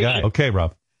fashion guy. Okay,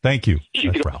 Ralph. Thank you.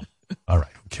 That's Ralph. All right.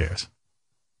 Who cares?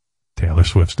 Taylor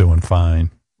Swift's doing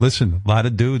fine. Listen, a lot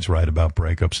of dudes write about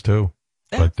breakups too,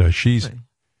 but she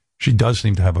does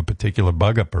seem to have a particular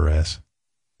bug up her ass.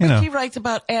 You know, she writes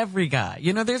about every guy.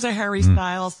 You know, there's a Harry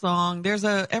Styles song. There's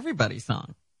a everybody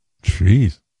song.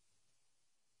 Jeez.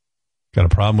 Got a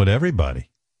problem with everybody.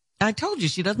 I told you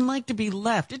she doesn't like to be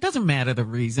left. It doesn't matter the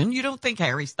reason. You don't think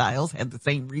Harry Styles had the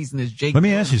same reason as Jake? Let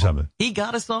me ask you something. He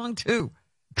got a song too.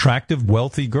 Attractive,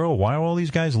 wealthy girl. Why are all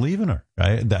these guys leaving her?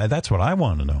 That's what I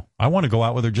want to know. I want to go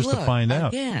out with her just to find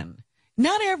out. Again,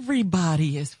 not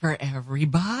everybody is for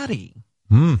everybody.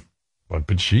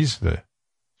 But she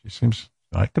seems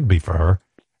I could be for her.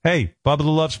 Hey, Bubba the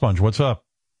Love Sponge, what's up?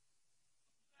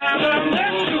 Hey,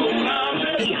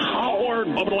 Howard,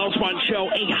 Bubba the Love Sponge Show.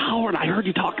 Hey, Howard, I heard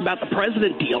you talk about the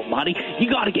president deal, buddy. You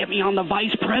got to get me on the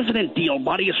vice president deal,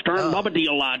 buddy. A Stern Bubba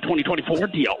deal, 2024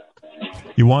 deal.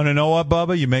 You want to know what,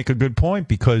 Bubba? You make a good point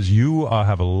because you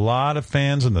have a lot of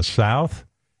fans in the South.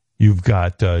 You've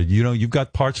got, you've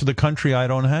got parts of the country I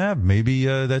don't have. Maybe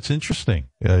that's interesting.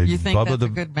 You think Bubba that's a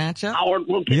good matchup? Howard,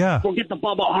 we'll get the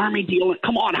Bubba Army deal.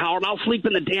 Come on, Howard. I'll sleep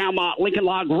in the damn Lincoln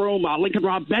Log room, Lincoln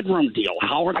Rob bedroom deal.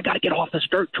 Howard, I got to get off this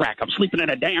dirt track. I'm sleeping in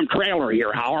a damn trailer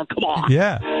here, Howard. Come on.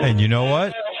 Yeah, and you know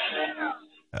what?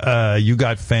 You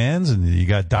got fans, and you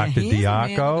got Dr.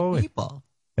 Diaco.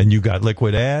 And you got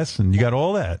Liquid Ass, and you got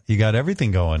all that. You got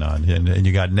everything going on. And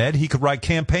you got Ned. He could write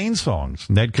campaign songs.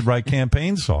 Ned could write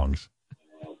campaign songs.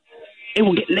 Hey,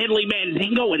 we'll get Nedley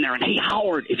Mandingo in there. And, hey,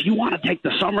 Howard, if you want to take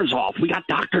the summers off, we got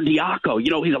Dr. Diaco. You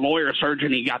know, he's a lawyer,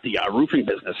 surgeon. He got the roofing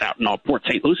business out in Port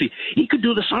St. Lucie. He could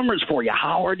do the summers for you,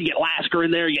 Howard. You get Lasker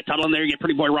in there. You get Tuttle in there. You get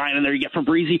Pretty Boy Ryan in there. You get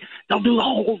Fabrizi. They'll do the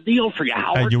whole deal for you,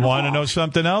 Howard. And you want to know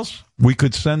something else? We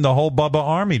could send the whole Bubba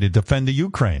Army to defend the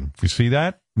Ukraine. You see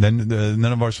that? Then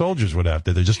none of our soldiers would have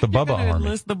to. They're just the Bubba Army.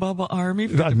 Enlist the Bubba Army.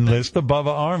 Enlist the Bubba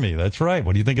Army. That's right.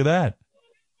 What do you think of that?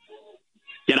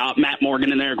 Get Matt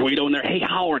Morgan in there, Guido in there. Hey,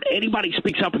 Howard, anybody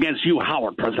speaks up against you,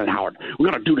 Howard, President Howard, we're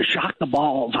going to do the shock the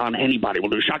balls on anybody. We'll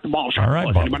do shock the balls, shock all right,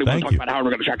 the bus. Anybody want to talk about Howard,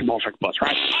 we're going to shock the balls, shock the bus,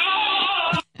 right?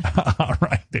 All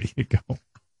right, there you go.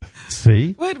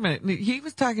 See? Wait a minute. He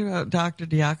was talking about Dr.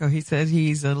 Diaco. He said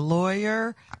he's a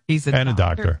lawyer, he's a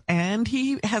doctor, and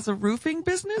he has a roofing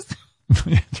business.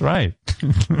 That's right.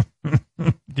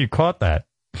 You caught that.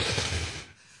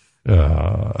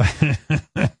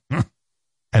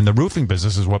 And the roofing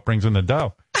business is what brings in the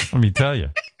dough. Let me tell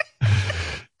you.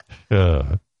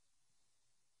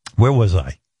 Where was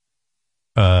I?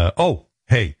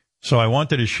 Hey. So I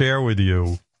wanted to share with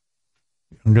you.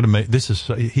 I'm going to make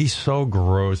he's so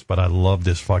gross, but I love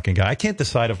this fucking guy. I can't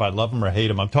decide if I love him or hate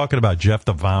him. I'm talking about Jeff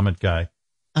the Vomit guy.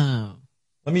 Oh.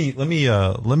 Let me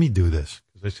do this.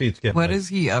 I see it's getting. What is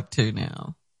he up to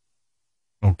now?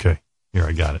 Okay, here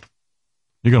I got it.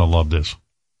 You're gonna love this.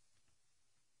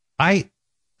 I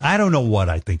don't know what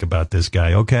I think about this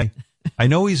guy. Okay, I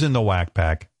know he's in the Wack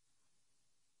Pack.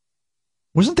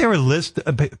 Wasn't there a list?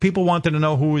 People wanted to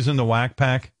know who was in the Wack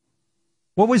Pack.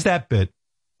 What was that bit,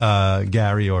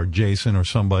 Gary or Jason or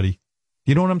somebody?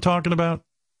 You know what I'm talking about?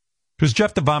 Because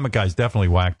Jeff the Vomit guy is definitely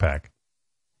Wack Pack.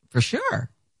 For sure.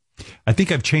 I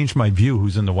think I've changed my view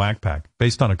who's in the Wack Pack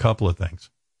based on a couple of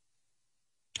things.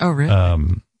 Oh, really?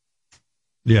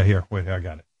 Yeah, here. Wait, I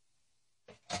got it.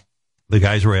 the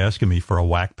guys were asking me for a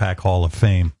Wack Pack Hall of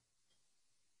Fame.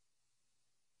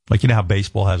 Like, you know how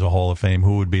baseball has a Hall of Fame?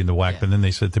 Who would be in the Wack? Yeah. And then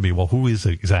they said to me, well, who is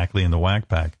exactly in the Wack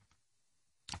Pack?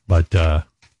 But,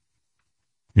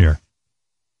 here.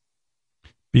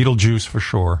 Beetlejuice for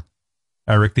sure.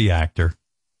 Eric the actor.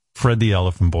 Fred the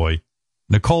Elephant Boy.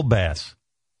 Nicole Bass.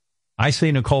 I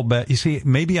say Nicole Bass. You see,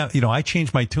 maybe, I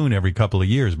change my tune every couple of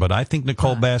years, but I think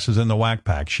Nicole Bass is in the Wack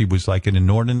Pack. She was like an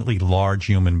inordinately large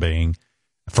human being.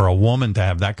 For a woman to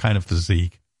have that kind of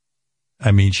physique.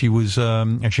 I mean, she was,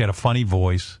 and she had a funny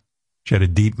voice. She had a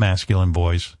deep masculine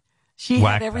voice. She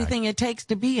had everything it takes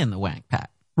to be in the Wack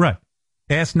Pack. Right.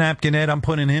 Ask Napkin Ed, I'm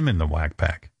putting him in the Wack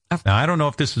Pack. Now, I don't know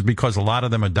if this is because a lot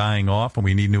of them are dying off and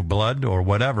we need new blood or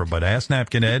whatever, but Ask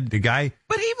Napkin Ed, the guy.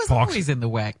 But he was always in the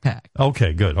Wack Pack.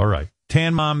 Okay, good. All right.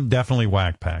 Tan Mom, definitely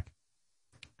Wack Pack.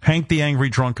 Hank the Angry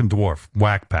Drunken Dwarf,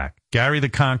 Wack Pack. Gary the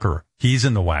Conqueror, he's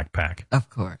in the Wack Pack. Of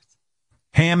course.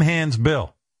 Ham Hands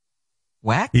Bill.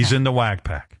 Wack Pack. He's in the Wack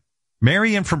Pack.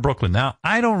 Marianne from Brooklyn. Now,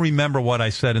 I don't remember what I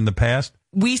said in the past.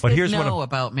 We said no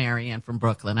about Marianne from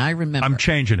Brooklyn. I remember. I'm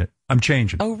changing it.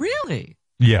 Oh, really?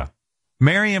 Yeah.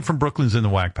 Marianne from Brooklyn's in the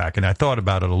Wack Pack, and I thought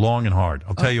about it long and hard.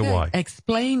 I'll tell you why.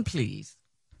 Explain, please.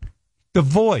 The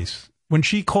voice. When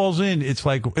she calls in, it's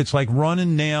like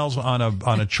running nails on a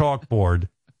chalkboard.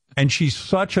 And she's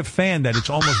such a fan that it's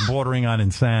almost bordering on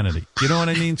insanity. You know what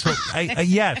I mean? So,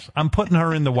 yes, I'm putting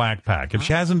her in the Wack Pack. If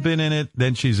she hasn't been in it,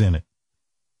 then she's in it.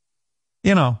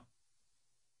 You know.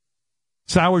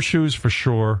 Sour Shoes for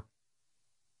sure.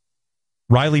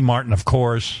 Riley Martin, of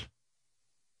course.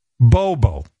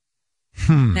 Bobo.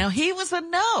 Now, he was a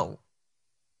no.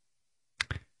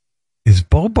 Is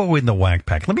Bobo in the Wack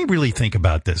Pack? Let me really think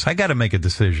about this. I got to make a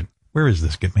decision. Where is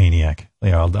this maniac?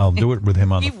 Yeah, I'll do it with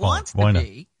him on the phone. He wants to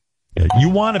be. Yeah, you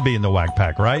want to be in the Wack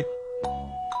Pack, right?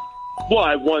 Well,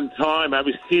 at one time, I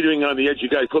was teetering on the edge. You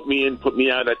guys put me in, put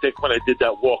me out. I think when I did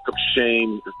that walk of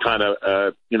shame, kind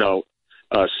of,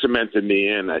 cemented me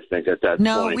in, I think, at that point.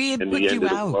 No, we had put you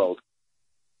out.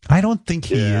 I don't think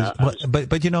he is.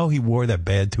 But he wore that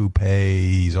bad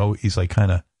toupee. He's like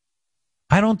kind of,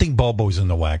 I don't think Bobo's in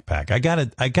the Wack Pack. I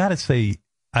gotta say,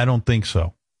 I don't think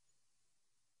so.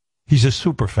 He's a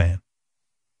super fan.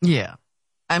 Yeah.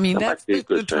 I mean, that's the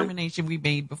determination we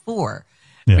made before.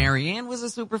 Yeah. Marianne was a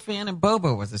super fan and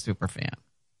Bobo was a super fan.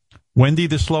 Wendy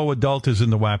the Slow Adult is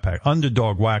in the Wack Pack.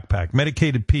 Underdog, Wack Pack.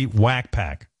 Medicated Pete, Wack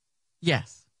Pack.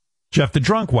 Yes. Jeff the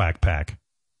Drunk, Wack Pack.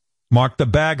 Mark the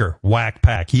Bagger, Wack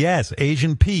Pack. Yes.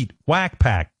 Asian Pete, Wack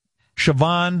Pack.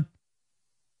 Siobhan,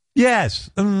 yes.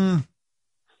 Siobhan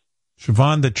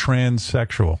the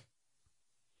transsexual.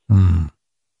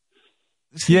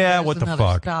 Yeah, what the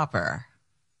fuck? Stopper.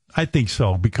 I think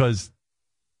so, because,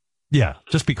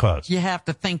 just because. You have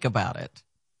to think about it.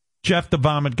 Jeff the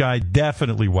Vomit Guy,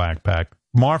 definitely Wack Pack.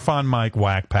 Marfon Mike,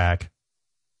 Wack Pack.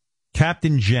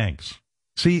 Captain Jenks.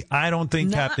 See, I don't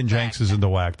think Captain Jenks is in the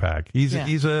Wack Pack. He's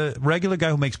a regular guy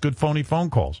who makes good phony phone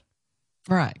calls.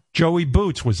 Right. Joey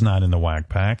Boots was not in the Wack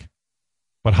Pack,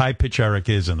 but High Pitch Eric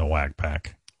is in the Wack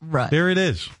Pack. Right. There it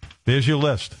is. There's your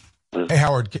list. Hey,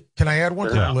 Howard, can I add one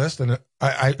to the list? And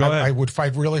I would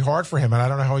fight really hard for him, and I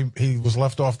don't know how he was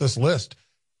left off this list.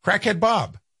 Crackhead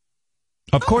Bob.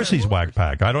 Of course he's Wack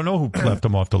Pack. I don't know who left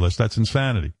him off the list. That's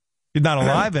insanity. He's not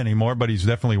alive anymore, but he's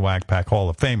definitely Wack Pack Hall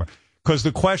of Famer. Because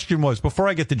the question was, before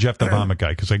I get to Jeff the Vomit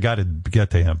Guy, because I got to get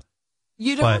to him.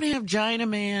 You don't have Gina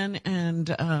Man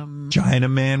and... Gina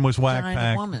Man was Wack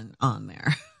Pack. Woman on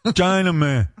there. Gina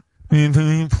Man. And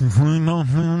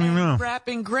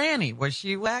Rapping Granny, was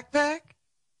she Wack Pack?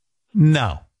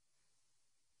 No.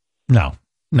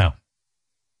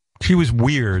 She was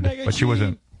weird, but she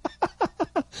wasn't.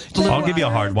 I'll give you a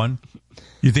hard one.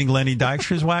 You think Lenny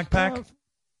Dykstra's Wack Pack?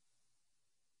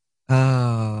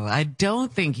 Oh, I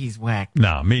don't think he's Wack.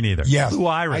 No, me neither. Yes, Blue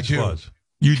Iris I do. was.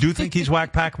 You do think he's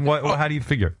Wack Pack? How do you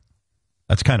figure?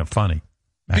 That's kind of funny.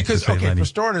 Because, for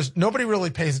starters, nobody really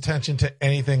pays attention to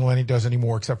anything Lenny does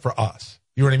anymore except for us.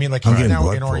 You know what I mean? Like, he's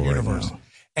now in our universe. Right,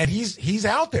 and he's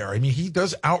out there. I mean, he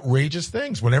does outrageous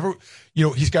things. Whenever,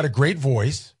 he's got a great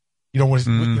voice, with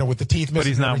the teeth missing. But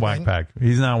he's not Wack Pack.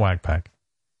 He's not Wack Pack.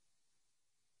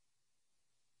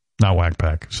 Not Wack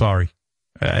Pack. Sorry.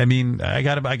 I mean, I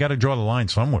gotta draw the line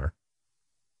somewhere.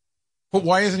 But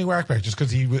why isn't he Wack Pack? Just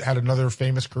because he had another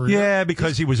famous career? Yeah,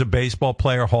 because he was a baseball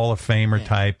player, Hall of Famer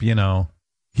type,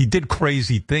 He did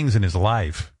crazy things in his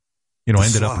life.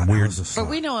 Ended up in weird. But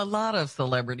we know a lot of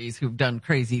celebrities who've done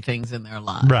crazy things in their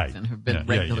lives. Right. And who've been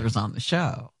regulars on the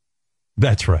show.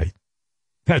 That's right.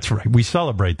 We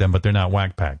celebrate them, but they're not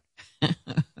Wack Pack.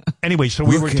 Anyway, so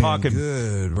we were talking.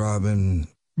 Good, Robin.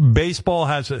 Baseball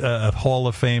has a Hall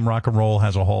of Fame. Rock and roll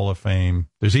has a Hall of Fame.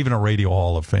 There's even a Radio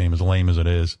Hall of Fame, as lame as it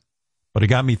is. But it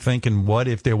got me thinking, what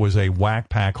if there was a Wack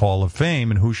Pack Hall of Fame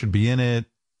and who should be in it?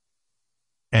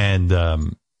 And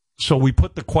so we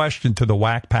put the question to the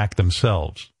Wack Pack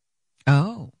themselves.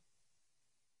 Oh.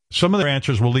 Some of their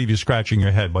answers will leave you scratching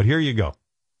your head, but here you go.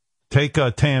 Take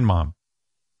Tan Mom.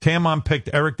 Tan Mom picked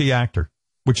Eric the actor,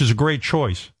 which is a great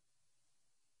choice.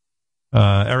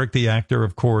 Eric the actor,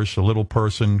 of course, a little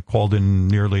person, called in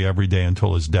nearly every day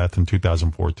until his death in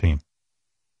 2014.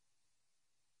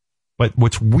 But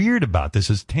what's weird about this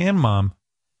is Tan Mom,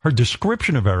 her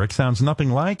description of Eric sounds nothing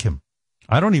like him.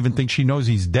 I don't even think she knows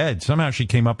he's dead. Somehow she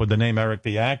came up with the name Eric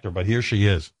the actor, but here she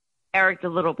is. Eric the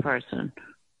little person.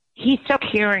 He's so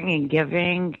caring and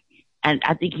giving, and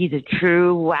I think he's a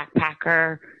true Wack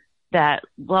Packer that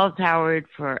loves Howard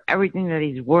for everything that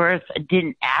he's worth,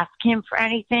 didn't ask him for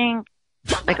anything.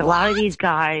 Like a lot of these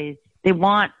guys, they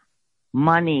want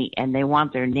money and they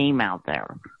want their name out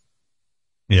there.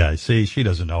 Yeah, see, she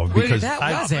doesn't know. Because that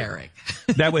was Eric.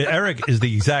 Eric is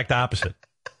the exact opposite.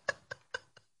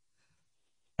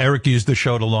 Eric used the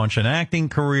show to launch an acting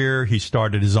career. He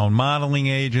started his own modeling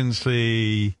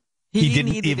agency. He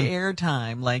needed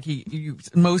airtime, like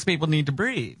most people need to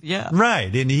breathe. Yeah,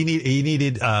 right. And he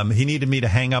needed me to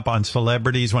hang up on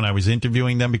celebrities when I was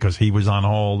interviewing them because he was on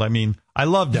hold. I mean, I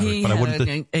loved Eric, but I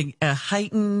wouldn't. A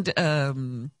heightened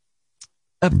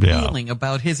feeling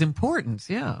about his importance.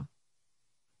 Yeah.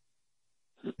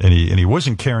 And he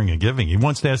wasn't caring and giving. He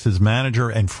once asked his manager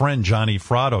and friend Johnny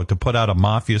Fratto to put out a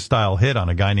mafia style hit on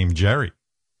a guy named Jerry.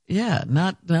 Yeah,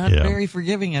 not very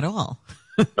forgiving at all.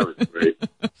 That was great.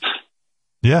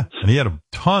 Yeah, and he had a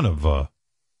ton of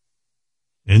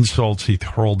insults he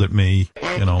hurled at me,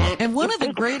 you know. And one of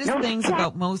the greatest things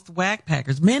about most Wack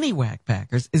Packers, many Wack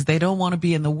Packers, is they don't want to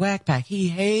be in the Wack Pack. He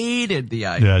hated the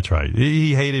idea. Yeah, that's right.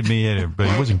 He hated me, but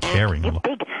he wasn't caring. You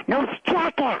big nose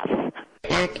jackass.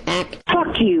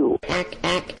 Fuck you.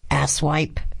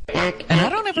 Asswipe. And I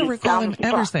don't ever recall him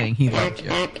ever saying he loved you.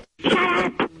 Shut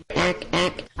up.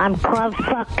 I'm club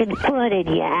fucking footed,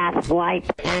 you asswipe.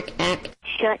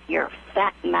 Shut your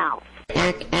fat mouth.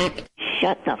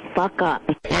 Shut the fuck up.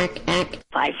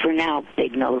 Bye for now,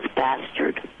 big nose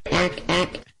bastard.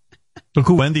 Look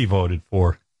who Wendy voted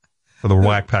for the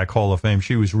Wack Pack Hall of Fame.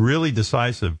 She was really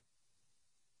decisive.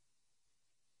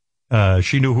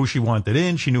 She knew who she wanted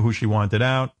in. She knew who she wanted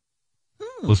out.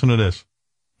 Listen to this.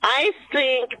 I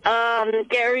think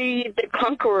Gary the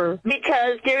Conqueror,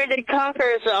 because Gary the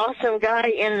Conqueror is an awesome guy,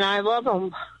 and I love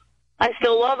him. I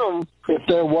still love him. If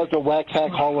there was a Wack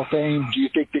Pack Hall of Fame, do you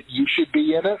think that you should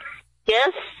be in it?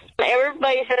 Yes.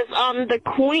 Everybody says I'm the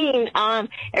queen.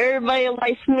 Everybody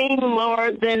likes me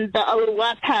more than the other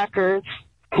Wack Packers.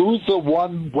 Who's the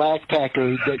one Wack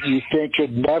Packer that you think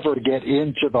should never get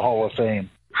into the Hall of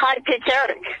Fame? High Pitch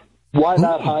Eric. Why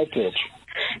not High Pitch?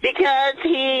 Because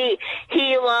he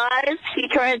lies. He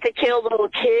tries to kill little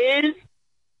kids.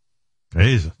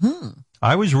 Jesus.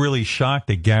 I was really shocked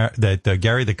that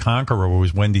Gary the Conqueror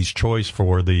was Wendy's choice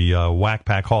for the Wack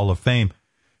Pack Hall of Fame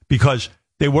because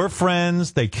they were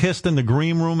friends. They kissed in the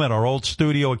green room at our old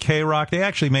studio at K-Rock. They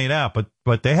actually made out,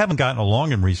 but they haven't gotten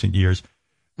along in recent years.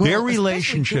 Well, their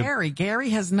relationship. Gary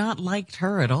has not liked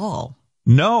her at all.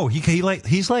 No, he's like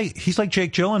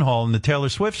Jake Gyllenhaal in the Taylor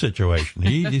Swift situation.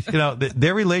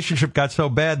 Their relationship got so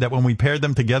bad that when we paired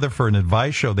them together for an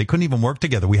advice show, they couldn't even work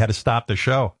together. We had to stop the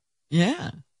show.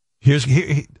 Yeah. This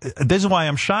is why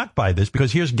I'm shocked by this,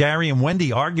 because here's Gary and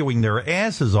Wendy arguing their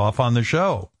asses off on the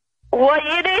show. What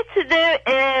you need to do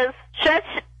is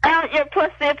stretch out your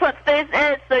pussy and put things in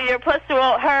it so your pussy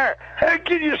won't hurt. How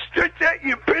can you stretch out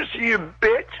your pussy, you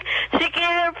bitch? She can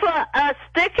either put a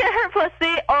stick in her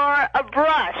pussy or a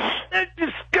brush. That's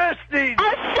disgusting.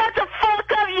 Oh, shut the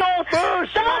fuck up, you.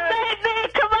 Bullshit. Don't make me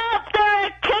come out there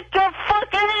and kick your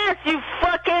fucking ass, you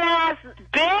fucking ass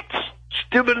bitch.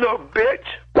 Stupid little bitch.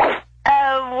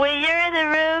 When you're in the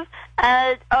room,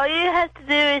 all you have to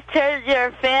do is turn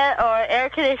your fan or air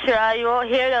conditioner on. You won't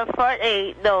hear the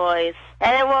farting noise,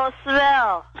 and it won't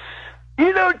smell.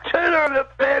 You don't turn on the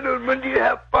fan when you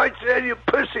have farts out of your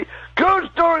pussy. Girls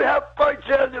don't have farts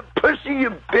out of their pussy, you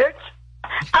bitch.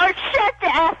 Oh, shut the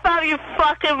F up, you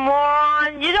fucking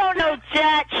moron. You don't know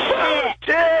jack shit.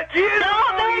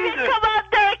 Don't make me come out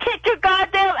there and kick your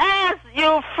goddamn ass,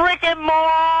 you freaking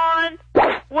moron.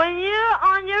 When you're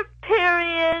on your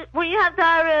period, when you have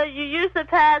diarrhea, you use the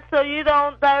pad so you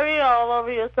don't diarrhea all over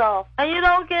yourself. And you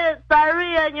don't get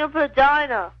diarrhea in your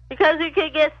vagina, because you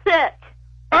can get sick.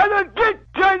 I don't get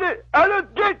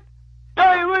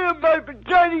diarrhea in my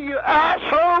vagina, you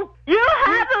asshole. You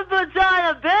have a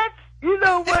vagina, bitch. You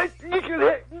know what? You can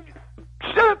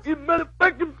Shut up, you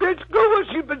motherfucking bitch. Go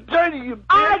wash your vagina, you bitch.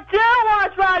 I did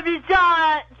wash my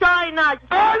vagina.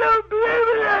 I don't believe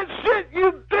in that shit,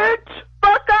 you bitch.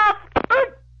 Fuck off.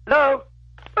 No.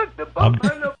 Fuck the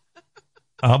butt.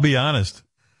 I'll be honest.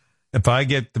 If I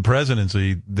get the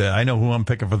presidency, I know who I'm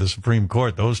picking for the Supreme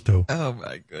Court. Those two. Oh,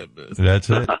 my goodness. That's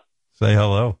it. Say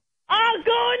hello. I'm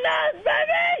going nuts,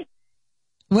 baby.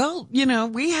 Well, you know,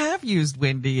 we have used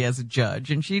Wendy as a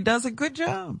judge, and she does a good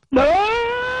job.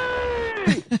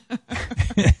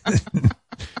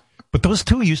 But those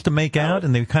two used to make out,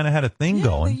 and they kind of had a thing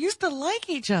going. They used to like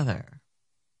each other.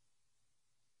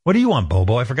 What do you want,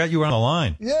 Bobo? I forgot you were on the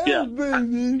line. Yeah,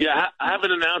 baby. Yeah, I have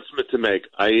an announcement to make.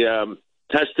 I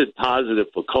tested positive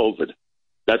for COVID.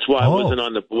 That's why I wasn't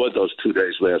on the board those 2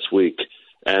 days last week.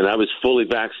 And I was fully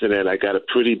vaccinated. I got it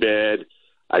pretty bad.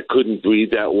 I couldn't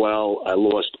breathe that well. I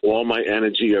lost all my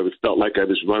energy. I felt like I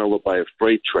was run over by a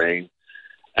freight train.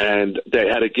 And they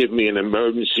had to give me an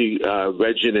emergency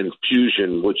Regin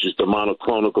infusion, which is the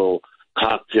monoclonal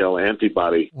cocktail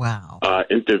antibody,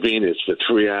 intravenous for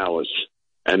 3 hours.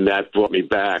 And that brought me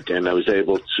back, and I was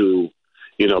able to,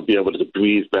 be able to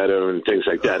breathe better and things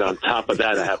like that. On top of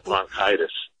that, I have bronchitis.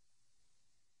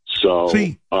 So,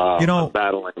 I'm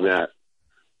battling that.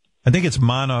 I think it's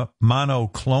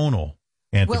monoclonal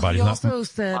antibody. Well, he also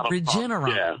said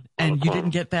Regeneron, and you didn't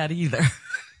get that either.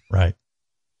 Right.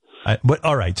 But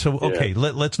all right. So, okay,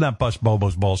 let's not bust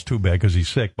Bobo's balls too bad because he's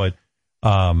sick. But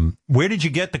where did you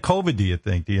get the COVID, do you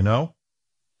think? Do you know?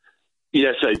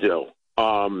 Yes, I do.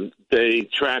 They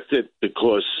tracked it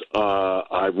because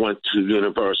I went to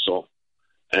Universal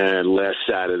and last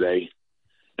Saturday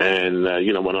and,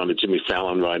 went on the Jimmy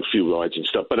Fallon ride, a few rides and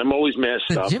stuff. But I'm always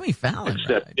masked up. Jimmy Fallon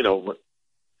except,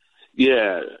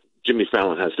 Jimmy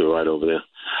Fallon has the ride over there.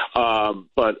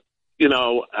 But,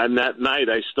 and that night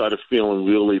I started feeling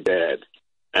really bad.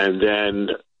 And then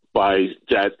by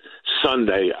that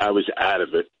Sunday, I was out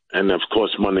of it. And, of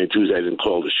course, Monday and Tuesday, I didn't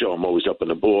call the show. I'm always up on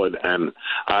the board. And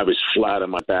I was flat on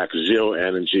my back, zero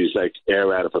energy, like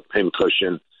air out of a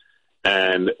pincushion.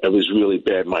 And it was really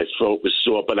bad. My throat was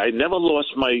sore. But I never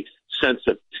lost my sense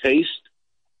of taste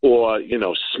or,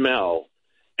 smell.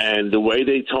 And the way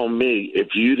they told me,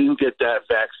 if you didn't get that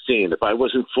vaccine, if I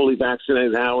wasn't fully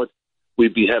vaccinated, Howard,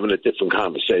 we'd be having a different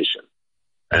conversation.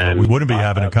 And we wouldn't be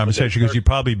having a conversation because you'd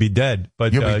probably be dead.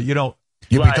 But, you'll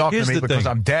be talking to me because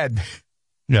I'm dead.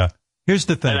 Yeah. Here's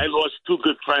the thing. And I lost two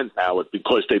good friends, Howard,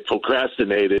 because they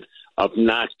procrastinated of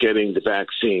not getting the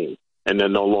vaccine, and they're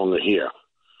no longer here.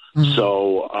 Mm-hmm.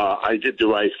 So I did the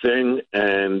right thing,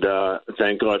 and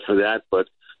thank God for that. But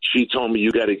she told me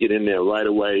you got to get in there right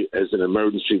away as an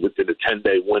emergency within a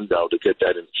 10-day window to get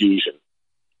that infusion.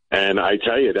 And I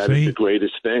tell you, that is the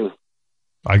greatest thing.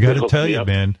 I got to tell you,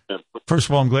 man. First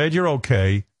of all, I'm glad you're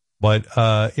okay. But,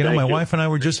 my wife and I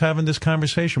were just having this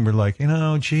conversation. We're like,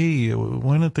 gee,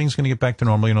 when are things going to get back to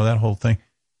normal? That whole thing.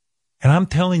 And I'm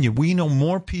telling you, we know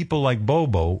more people like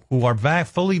Bobo who are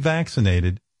fully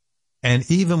vaccinated. And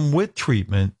even with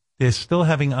treatment, they're still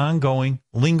having ongoing,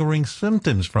 lingering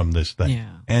symptoms from this thing.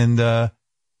 Yeah. And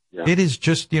it is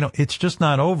just, it's just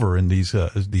not over in these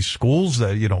schools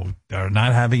that, are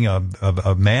not having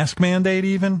a mask mandate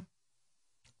even.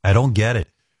 I don't get it.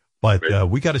 But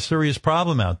we got a serious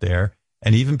problem out there,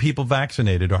 and even people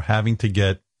vaccinated are having to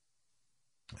get,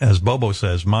 as Bobo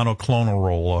says,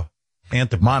 monoclonal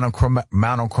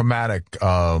monochromatic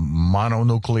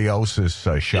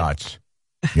mononucleosis shots.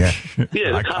 Yeah,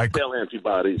 the cocktail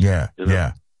antibodies. Yeah,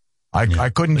 yeah.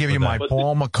 I couldn't give you my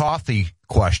Paul McCarthy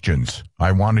questions.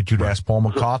 I wanted you to ask Paul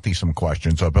McCarthy some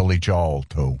questions, or Billy Joel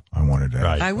too. I wanted to.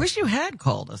 Right. I wish you had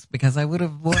called us because I would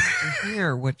have wanted to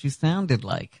hear what you sounded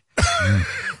like.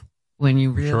 When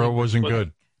you really sure it wasn't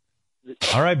good.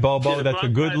 All right, Bobo, that's a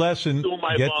good lesson.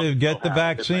 Get the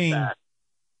vaccine.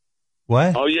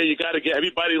 What? Oh yeah, you got to get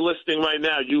everybody listening right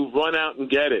now. You run out and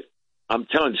get it. I'm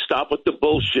telling you, stop with the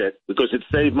bullshit because it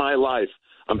saved my life.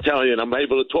 I'm telling you, and I'm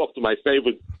able to talk to my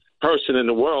favorite person in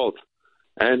the world,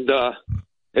 and I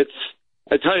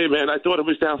tell you, man, I thought it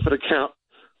was down for the count.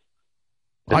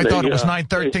 I thought it was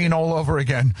 9/13 all over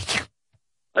again.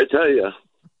 I tell you,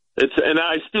 and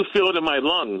I still feel it in my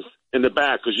lungs. In the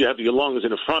back, because you have your lungs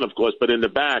in the front, of course, but in the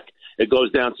back, it goes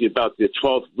down to about the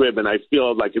 12th rib, and I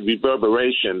feel like a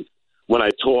reverberation when I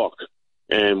talk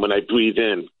and when I breathe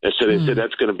in. And so they said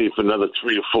that's going to be for another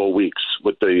 3 or 4 weeks.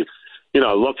 With the,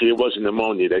 lucky it wasn't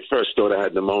pneumonia. They first thought I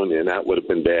had pneumonia, and that would have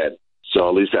been bad. So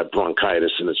at least I have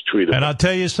bronchitis, and it's treatable. And I'll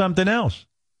tell you something else.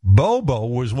 Bobo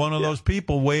was one of those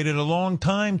people waited a long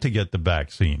time to get the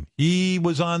vaccine. He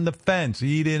was on the fence.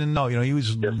 He didn't know. He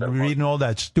was reading all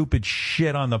that stupid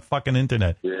shit on the fucking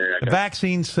internet. Yeah, the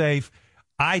vaccine's safe.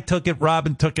 I took it.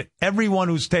 Robin took it. Everyone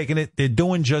who's taken it, they're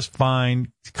doing just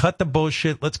fine. Cut the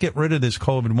bullshit. Let's get rid of this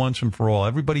COVID once and for all.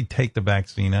 Everybody take the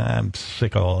vaccine. I'm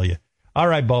sick of all of you. All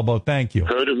right, Bobo, thank you.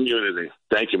 Herd immunity.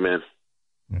 Thank you, man.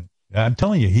 I'm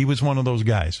telling you, he was one of those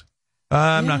guys.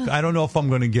 I don't know if I'm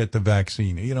going to get the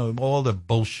vaccine. You know, all the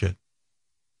bullshit.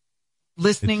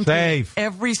 Listening to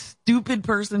every stupid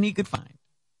person he could find.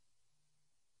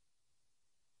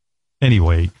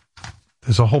 Anyway,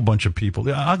 there's a whole bunch of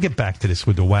people. I'll get back to this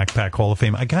with the Wack Pack Hall of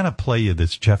Fame. I got to play you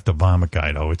this Jeff the Vomit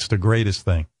guy, though. It's the greatest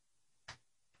thing.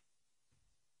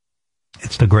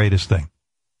 It's the greatest thing.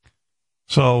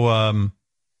 So, I'm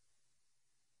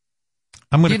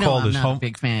going to call this home. I'm not a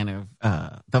big fan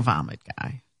of the Vomit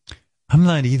guy. I'm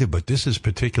not either, but this is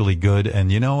particularly good.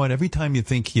 And you know what? Every time you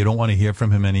think you don't want to hear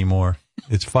from him anymore,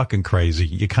 it's fucking crazy.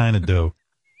 You kind of do.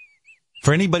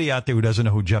 For anybody out there who doesn't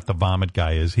know who Jeff the Vomit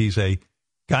guy is, he's a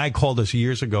guy called us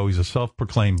years ago. He's a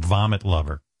self-proclaimed vomit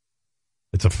lover.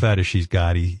 It's a fetish he's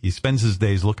got. He spends his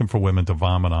days looking for women to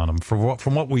vomit on him.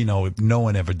 From what we know, no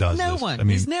one ever does this. No one.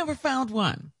 He's never found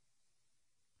one.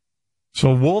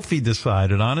 So Wolfie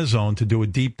decided on his own to do a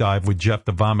deep dive with Jeff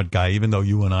the Vomit guy, even though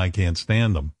you and I can't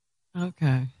stand him.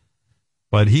 Okay.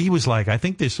 But he was like, I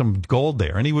think there's some gold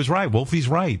there. And he was right. Wolfie's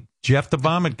right. Jeff the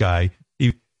Vomit guy,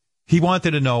 he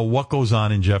wanted to know what goes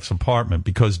on in Jeff's apartment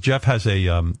because Jeff has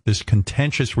this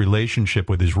contentious relationship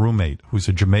with his roommate, who's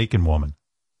a Jamaican woman.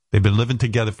 They've been living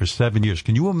together for 7 years.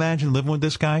 Can you imagine living with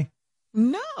this guy?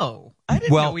 No. I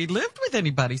didn't know he lived with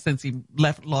anybody since he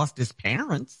lost his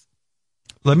parents.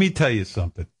 Let me tell you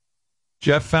something.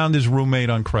 Jeff found his roommate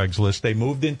on Craigslist. They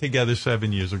moved in together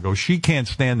 7 years ago. She can't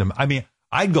stand him. I mean,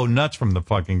 I'd go nuts from the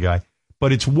fucking guy,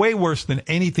 but it's way worse than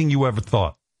anything you ever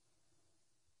thought.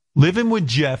 Living with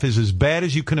Jeff is as bad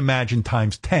as you can imagine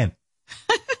times 10.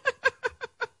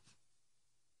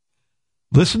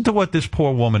 Listen to what this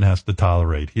poor woman has to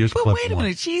tolerate. Here's clip 1. But wait a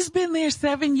minute. She's been there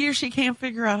 7 years. She can't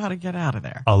figure out how to get out of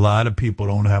there. A lot of people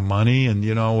don't have money, and,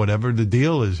 you know, whatever the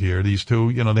deal is here, these two,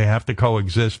 you know, they have to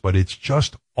coexist, but it's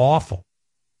just awful.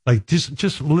 Like,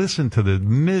 just listen to the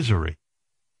misery.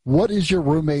 What is your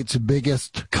roommate's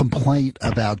biggest complaint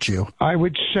about you? I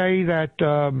would say that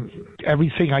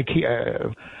everything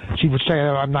she would say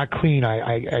I'm not clean.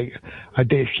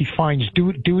 She finds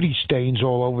duty stains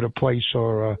all over the place,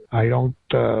 or I don't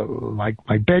like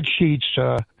my bed sheets.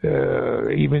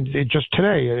 Even just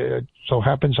today, so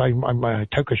happens I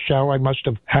took a shower. I must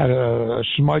have had a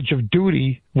smudge of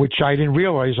duty, which I didn't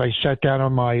realize. I sat down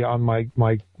on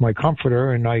my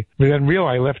comforter, and I then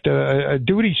realized I left a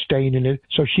duty stain in it.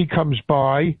 So she comes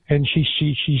by and she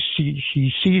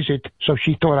sees it. So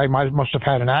she thought I must have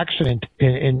had an accident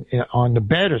in on the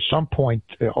bed at some point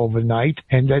overnight.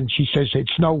 And then she says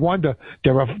it's no wonder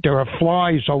there are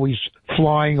flies always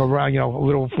flying around. You know,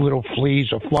 little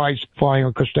fleas or flies flying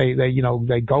because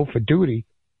they go for duty.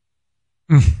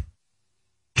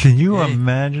 Can you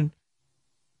imagine?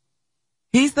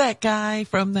 He's that guy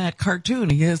from that cartoon.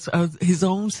 He has his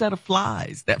own set of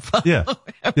flies that follow him.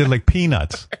 They're like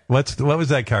peanuts. What was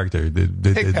that character? The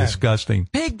disgusting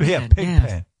Pigpen. Yeah,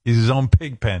 Pigpen. He's his own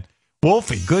Pigpen.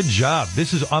 Wolfie, good job.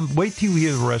 This is. Wait till you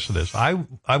hear the rest of this.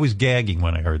 I was gagging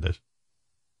when I heard this.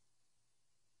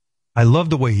 I love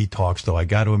the way he talks, though. I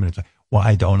got to him and it's like, well,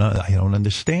 I don't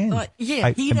understand.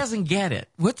 He doesn't get it.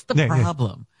 What's the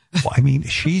problem? Well, I mean,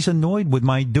 she's annoyed with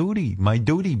my duty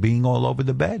being all over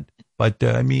the bed. But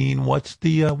I mean, what's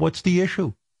the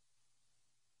issue?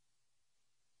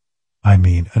 I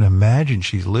mean, and imagine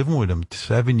she's living with him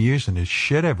 7 years and there's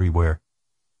shit everywhere.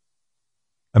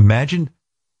 Imagine,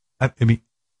 I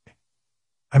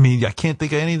mean, I can't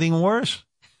think of anything worse.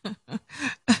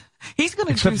 He's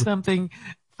going to do something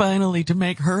finally to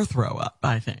make her throw up,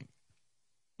 I think.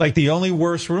 Like the only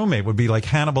worst roommate would be like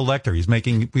Hannibal Lecter. He's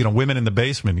making, women in the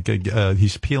basement.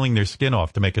 He's peeling their skin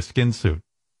off to make a skin suit.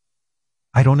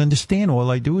 I don't understand. All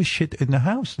I do is shit in the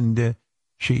house, and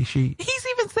she. He's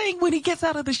even saying when he gets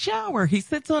out of the shower, he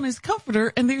sits on his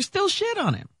comforter, and there's still shit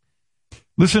on him.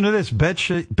 Listen to this. Bed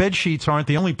sheets aren't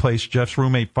the only place Jeff's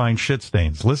roommate finds shit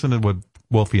stains. Listen to what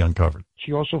Wolfie uncovered.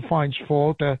 She also finds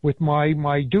fault with my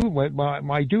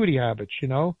duty habits. You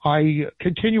know, I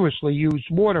continuously use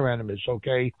water enemas.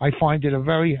 Okay, I find it a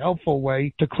very helpful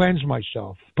way to cleanse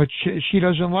myself. But she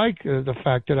doesn't like the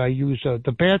fact that I use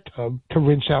the bathtub to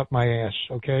rinse out my ass.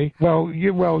 Okay, well,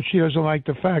 she doesn't like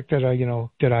the fact that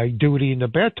I duty in the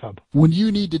bathtub. When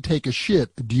you need to take a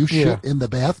shit, do you shit in the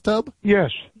bathtub?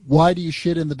 Yes. Why do you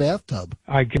shit in the bathtub?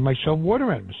 I give myself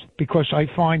water enemas because I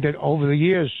find that over the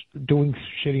years, doing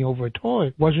shitting over a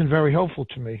toilet wasn't very helpful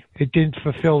to me. It didn't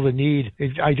fulfill the need.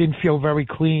 I didn't feel very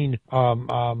clean,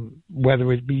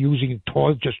 whether it be using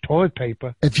just toilet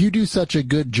paper. If you do such a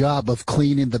good job of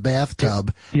cleaning the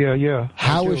bathtub,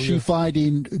 how is she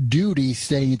finding duty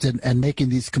stains and making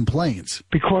these complaints?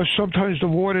 Because sometimes the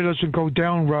water doesn't go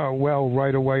down well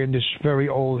right away in this very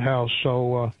old house.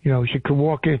 So, she could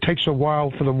walk in. It takes a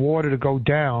while for the water to go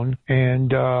down.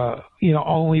 And,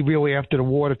 only really after the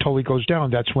water totally goes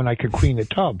down, that's when I could clean the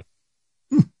tub.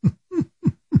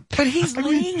 But he's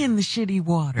laying in the shitty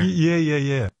water.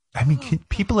 Yeah. I mean,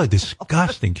 people are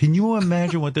disgusting. Can you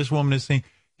imagine what this woman is saying?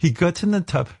 He gets in the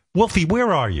tub. Wolfie,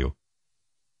 where are you?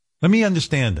 Let me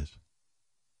understand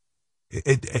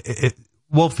this.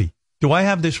 Wolfie, do I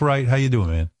have this right? How you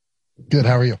doing, man? Good.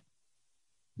 How are you?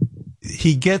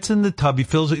 He gets in the tub. He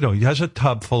fills it. He has a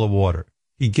tub full of water.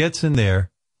 He gets in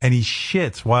there and he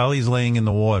shits while he's laying in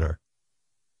the water.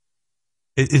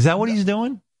 Is that what he's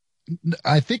doing?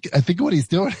 I think what he's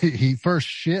doing, he first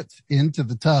shits into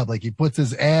the tub. Like he puts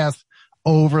his ass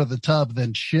over the tub,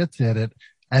 then shits in it.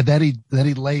 And then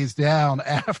he lays down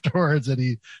afterwards and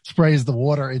he sprays the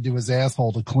water into his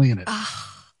asshole to clean it.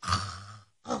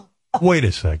 Wait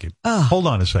a second. Hold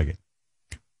on a second.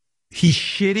 He's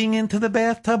shitting into the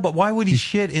bathtub, but why would he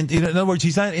shit in other words,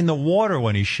 he's not in the water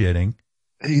when he's shitting.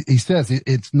 He says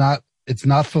it's not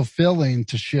fulfilling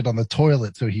to shit on the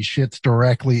toilet, so he shits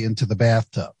directly into the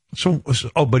bathtub.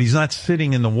 But he's not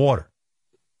sitting in the water.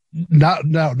 Not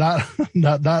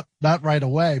right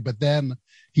away. But then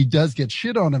he does get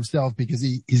shit on himself because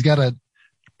he's got to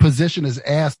position his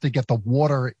ass to get the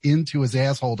water into his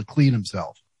asshole to clean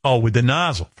himself. Oh, with the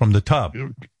nozzle from the tub.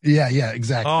 Yeah,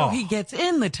 exactly. Oh, he gets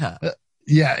in the tub.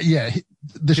 Yeah.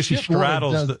 The shit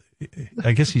straddles the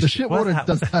shit water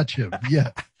does touch him.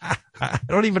 Yeah. I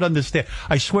don't even understand.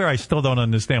 I swear I still don't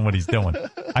understand what he's doing.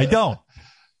 I don't.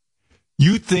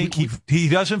 You think he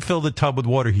doesn't fill the tub with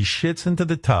water. He shits into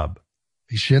the tub.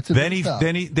 He shits into the tub.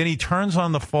 Then he turns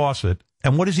on the faucet.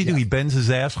 And what does he do? He bends his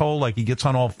asshole like he gets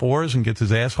on all fours and gets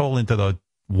his asshole into the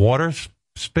water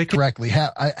spigot? Correctly.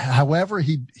 However,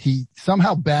 he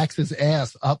somehow backs his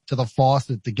ass up to the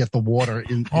faucet to get the water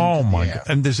in. Oh, my God.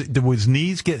 And do his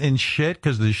knees get in shit?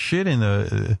 Because there's shit in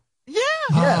the... Yeah.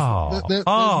 Yes. There's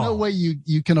no way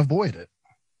you can avoid it.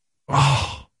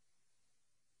 Oh.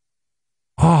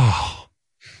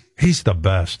 He's the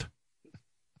best.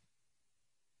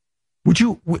 Would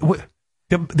you...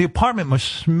 The apartment must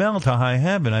smell to high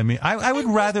heaven. I mean, I would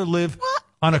rather live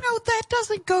on a... that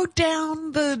doesn't go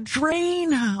down the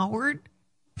drain, Howard.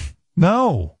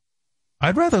 No.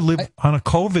 I'd rather live on a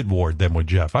COVID ward than with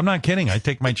Jeff. I'm not kidding. I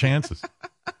take my chances.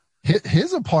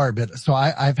 His apartment, so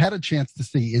I've had a chance to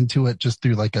see into it just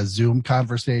through like a Zoom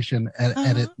conversation,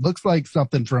 and it looks like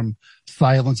something from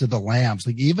Silence of the Lambs.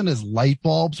 Like even his light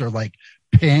bulbs are like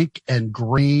pink and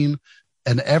green,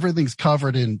 and everything's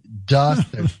covered in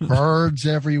dust. There's birds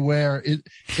everywhere.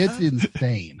 It's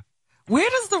insane. Where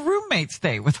does the roommate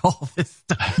stay with all this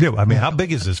stuff? Yeah, I mean, how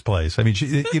big is this place? I mean,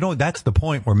 that's the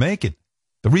point we're making.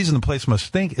 The reason the place must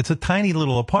stink, it's a tiny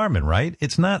little apartment, right?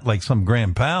 It's not like some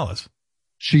grand palace.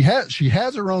 She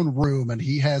has her own room and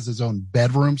he has his own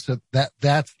bedroom. So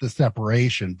that's the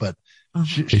separation, but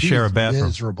they share a bathroom.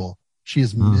 Miserable. She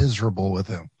is miserable with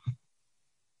him.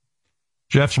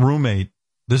 Jeff's roommate.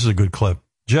 This is a good clip.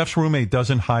 Jeff's roommate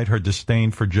doesn't hide her disdain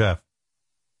for Jeff.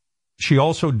 She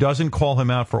also doesn't call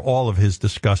him out for all of his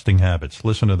disgusting habits.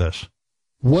 Listen to this.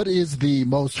 What is the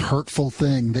most hurtful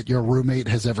thing that your roommate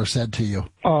has ever said to you?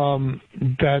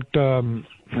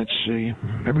 Let's see.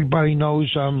 Everybody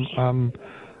knows I'm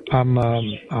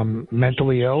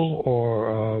mentally ill,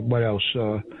 or what else?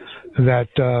 That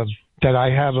I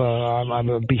have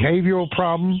a behavioral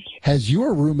problem. Has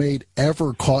your roommate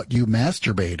ever caught you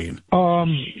masturbating?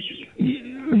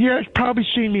 Yeah, probably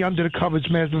seen me under the covers,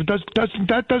 man. She doesn't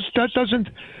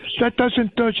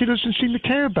seem to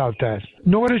care about that.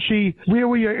 Nor does she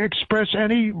really express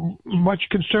any much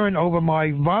concern over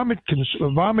my vomit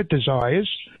desires,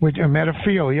 with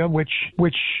emetophilia, which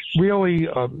really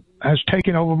has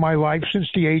taken over my life since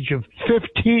the age of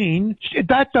 15.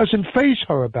 That doesn't faze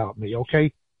her about me,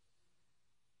 okay?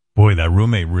 Boy, that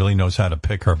roommate really knows how to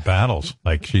pick her battles.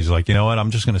 Like, she's like, you know what?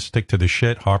 I'm just going to stick to the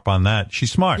shit, harp on that.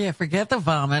 She's smart. Yeah, forget the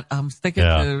vomit. I'm sticking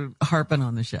to harping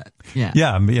on the shit. Yeah.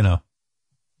 Yeah,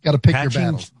 got to pick your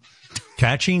battles.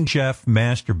 Catching Jeff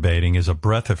masturbating is a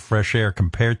breath of fresh air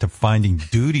compared to finding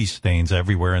duty stains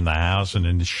everywhere in the house and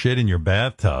in the shit in your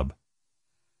bathtub.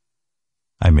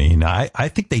 I mean, I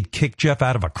think they'd kick Jeff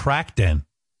out of a crack den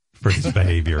for his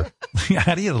behavior.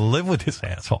 How do you live with this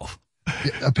asshole?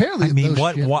 Apparently, I mean,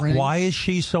 why is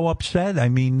she so upset? I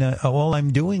mean, all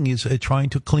I'm doing is trying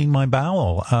to clean my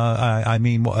bowel. I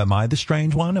mean, am I the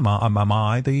strange one? Am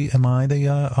I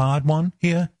the odd one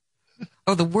here?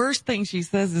 Oh, the worst thing she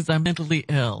says is I'm mentally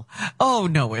ill. Oh,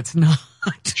 no, it's not.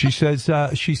 She says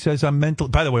I'm mental.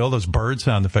 By the way, all those bird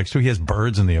sound effects too. He has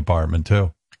birds in the apartment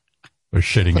too. They're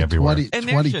shitting like everywhere.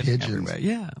 20 pigeons.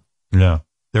 Yeah. Yeah.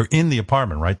 They're in the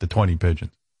apartment, right? The 20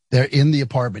 pigeons. They're in the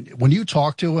apartment. When you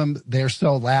talk to them, they're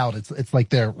so loud. It's like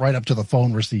they're right up to the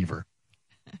phone receiver.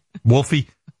 Wolfie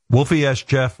asked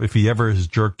Jeff if he ever has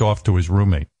jerked off to his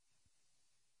roommate.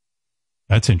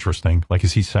 That's interesting. Like,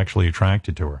 is he sexually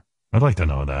attracted to her? I'd like to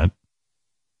know that.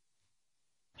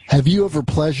 Have you ever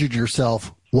pleasured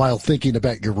yourself while thinking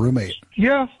about your roommate?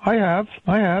 Yeah, I have.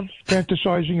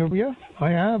 Fantasizing of, yeah,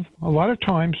 I have. A lot of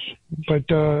times. But,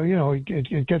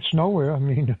 it gets nowhere. I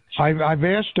mean, I've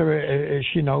asked her,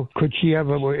 could she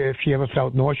ever, if she ever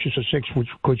felt nauseous or sick,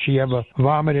 could she ever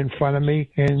vomit in front of me?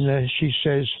 And she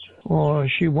says, why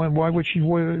would she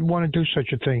want to do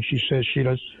such a thing? She says she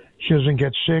doesn't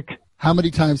get sick. How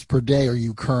many times per day are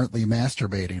you currently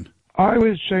masturbating? I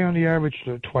would say on the average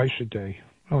twice a day.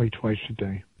 Only twice a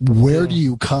day. Where do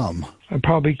you come? I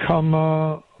probably come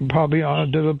probably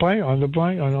under the blanket,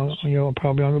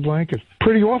 probably on the blanket.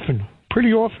 Pretty often.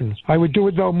 I would do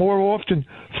it though more often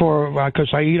because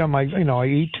I eat on my,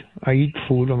 I eat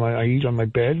food I eat on my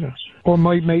bed, or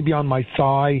maybe on my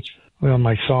thigh, or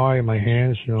my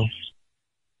hands,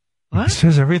 What? He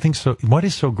says everything what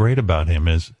is so great about him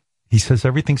is he says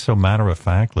everything so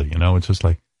matter-of-factly, it's just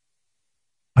like,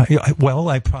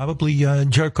 I probably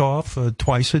jerk off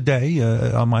twice a day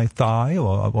on my thigh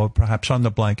or perhaps on the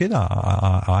blanket.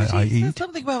 I eat. Said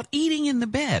something about eating in the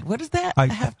bed. What does that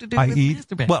have to do with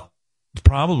masturbating? Well,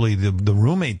 probably the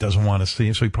roommate doesn't want to see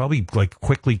it, so he probably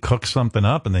quickly cooks something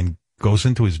up and then goes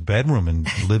into his bedroom and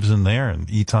lives in there and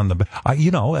eats on the bed.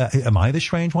 Am I the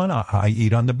strange one? I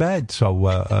eat on the bed, so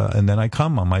and then I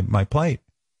come on my plate.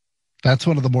 That's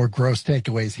one of the more gross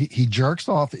takeaways. He jerks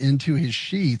off into his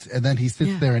sheets and then he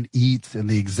sits there and eats in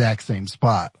the exact same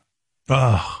spot.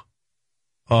 Oh,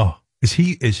 is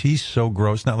he so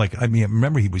gross now? Like, I mean,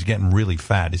 remember he was getting really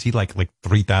fat. Is he like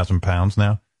 3,000 pounds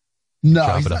now?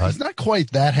 No, he's not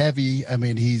quite that heavy. I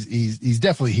mean, he's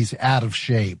definitely out of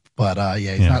shape, but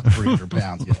he's not 300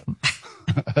 pounds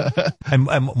yet.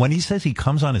 and when he says he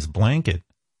comes on his blanket,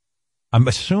 I'm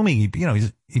assuming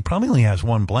he probably only has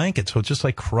one blanket, so it's just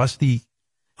like crusty.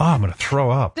 Oh, I'm going to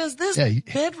throw up. Does this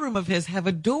bedroom of his have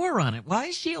a door on it? Why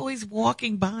is she always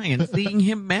walking by and seeing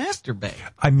him masturbate?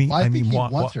 I think he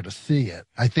wants her to see it.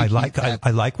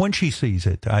 I like when she sees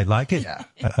it. I like it. Yeah.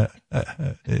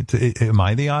 Am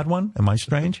I the odd one? Am I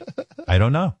strange? I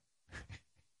don't know.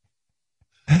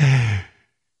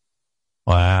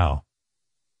 Wow.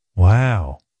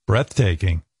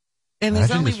 Breathtaking. And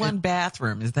there's only one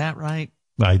bathroom, is that right?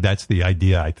 That's the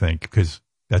idea, I think, because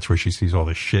that's where she sees all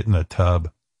the shit in the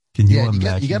tub. Can you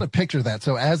imagine? You got to picture that.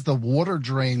 So as the water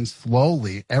drains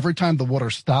slowly, every time the water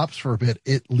stops for a bit,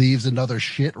 it leaves another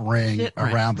shit ring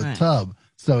around the tub.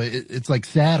 So it's like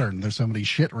Saturn. There's so many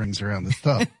shit rings around the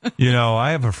tub.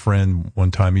 I have a friend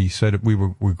one time, he said we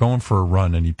were going for a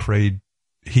run and he prayed.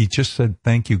 He just said,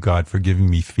 "Thank you, God, for giving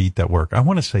me feet that work." I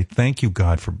want to say thank you,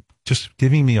 God, for just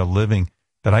giving me a living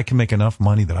that I can make enough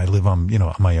money that I live on,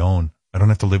 on my own. I don't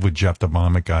have to live with Jeff the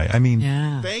Vomit guy. I mean,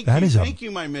 thank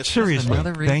you, my mistress. Seriously,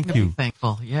 another reason thank you. To be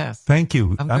thankful. Yes, thank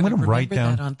you. I'm going to write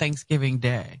down that on Thanksgiving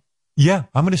Day. Yeah,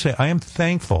 I'm going to say I am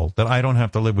thankful that I don't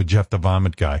have to live with Jeff the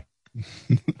Vomit guy.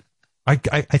 I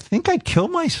think I'd kill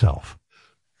myself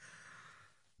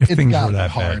if things were that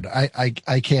hard. bad.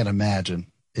 I can't imagine.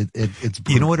 It's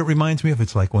brutal. You know what it reminds me of?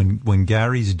 It's like when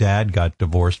Gary's dad got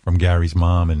divorced from Gary's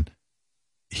mom and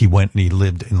he went and he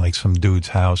lived in like some dude's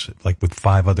house, like with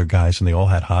 5 other guys, and they all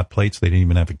had hot plates. They didn't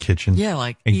even have a kitchen. Yeah,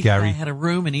 like and each guy had a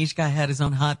room and each guy had his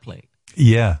own hot plate.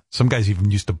 Yeah. Some guys even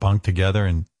used to bunk together.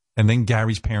 And then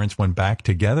Gary's parents went back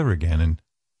together again. And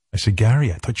I said,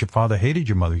 "Gary, I thought your father hated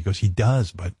your mother." He goes, "He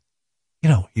does, but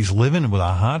he's living with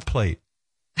a hot plate.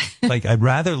 Like, I'd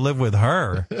rather live with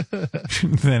her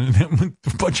than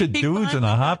with a bunch of dudes in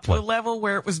a hot plate." To a level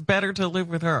where it was better to live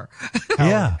with her.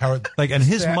 Howard, and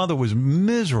his mother was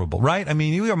miserable, right? I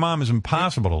mean, your mom is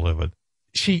impossible to live with.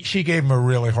 She gave him a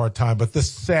really hard time, but the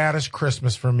saddest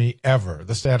Christmas for me ever,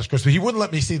 the saddest Christmas. He wouldn't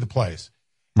let me see the place.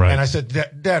 Right. And I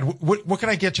said, Dad, what can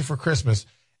I get you for Christmas?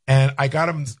 And I got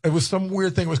him, it was some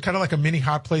weird thing. It was kind of like a mini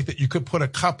hot plate that you could put a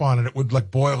cup on and it would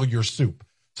like boil your soup.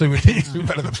 So he would take soup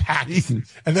out of the packet.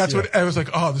 And that's what I was like,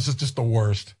 oh, this is just the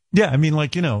worst. Yeah. I mean,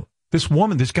 like, This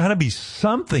woman, there's got to be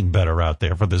something better out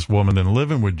there for this woman than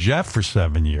living with Jeff for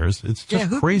 7 years. It's just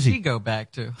who crazy. Did she go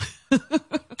back to?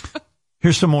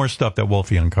 Here's some more stuff that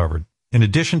Wolfie uncovered. In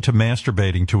addition to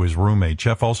masturbating to his roommate,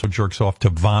 Jeff also jerks off to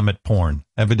vomit porn.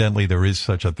 Evidently, there is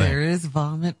such a thing. There is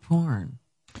vomit porn.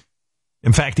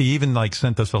 In fact, he even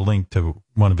sent us a link to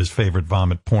one of his favorite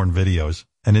vomit porn videos.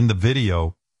 And in the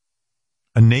video,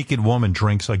 a naked woman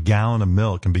drinks a gallon of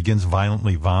milk and begins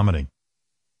violently vomiting.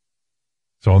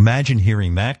 So imagine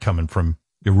hearing that coming from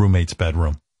your roommate's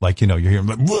bedroom. You're hearing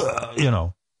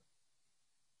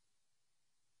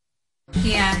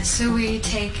Yeah, so we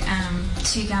take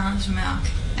 2 gallons of milk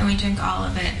and we drink all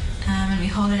of it, and we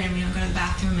hold it and we don't go to the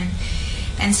bathroom.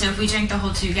 And so if we drink the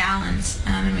whole 2 gallons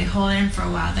and we hold it in for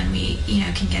a while, then we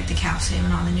can get the calcium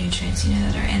and all the nutrients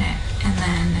that are in it, and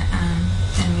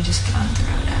then we just go and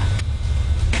throw it up.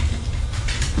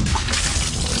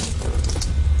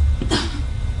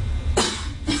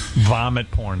 Vomit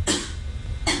porn.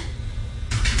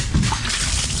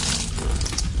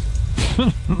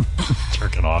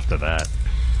 Jerking off to that.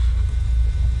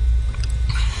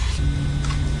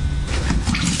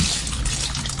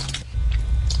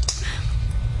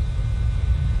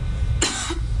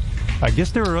 I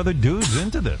guess there are other dudes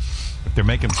into this. If they're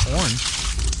making porn.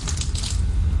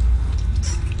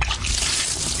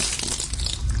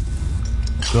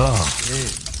 Oh.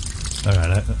 All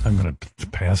right, I'm going to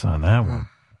pass on that one.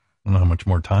 I don't know how much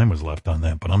more time was left on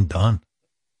that, but I'm done.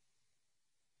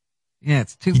 Yeah,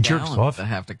 it's 2 he jerks gallons off. that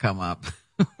have to come up.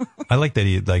 I like that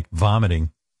he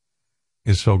vomiting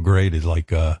is so great. It's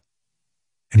and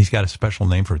he's got a special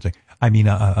name for it. I mean,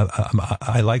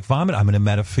 I like vomit. I'm in a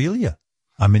metaphilia.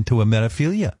 I'm into a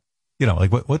metaphilia.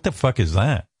 What the fuck is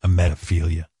that? A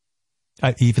metaphilia.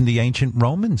 Even the ancient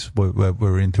Romans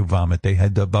were into vomit. They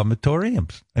had the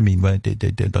vomitoriums. I mean,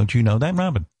 don't you know that,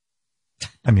 Robin?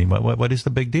 I mean, what is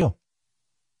the big deal?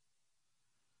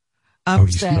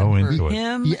 He's so into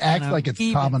it. He acts like it's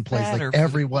commonplace, like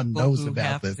everyone knows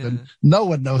about this, and no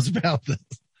one knows about this.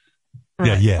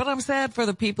 Right. Yeah. But I'm sad for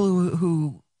the people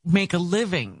who make a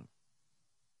living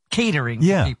catering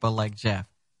to people like Jeff.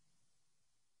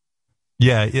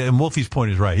 Yeah, and Wolfie's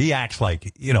point is right. He acts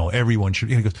like, everyone should.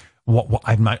 He goes,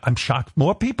 I'm shocked.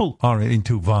 More people are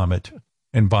into vomit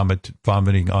and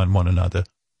vomiting on one another.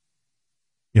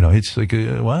 It's like,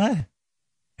 what?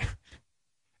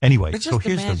 Anyway, but just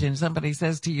imagine somebody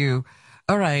says to you,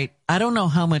 all right, I don't know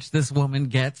how much this woman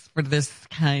gets for this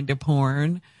kind of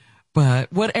porn,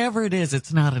 but whatever it is,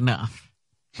 it's not enough.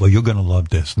 Well, you're going to love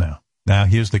this now. Now,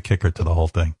 here's the kicker to the whole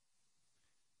thing.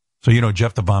 So,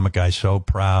 Jeff the Vomit Guy's so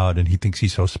proud, and he thinks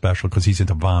he's so special because he's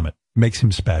into vomit. Makes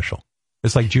him special.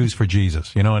 It's like Jews for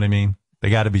Jesus. You know what I mean? They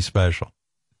got to be special.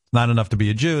 It's not enough to be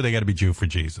a Jew. They got to be Jew for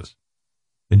Jesus.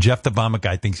 And Jeff the Vomit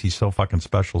Guy thinks he's so fucking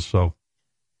special, so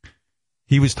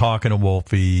he was talking to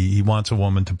Wolfie. He wants a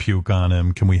woman to puke on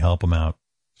him. Can we help him out?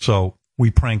 So we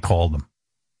prank called him.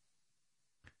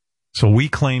 So we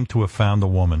claim to have found a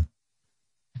woman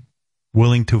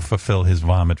willing to fulfill his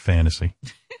vomit fantasy.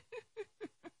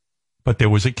 But there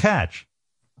was a catch,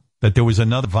 that there was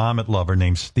another vomit lover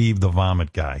named Steve the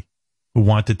Vomit Guy who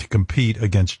wanted to compete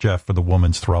against Jeff for the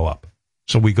woman's throw up.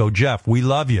 So we go, Jeff, we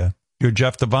love you. You're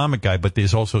Jeff the Vomit Guy, but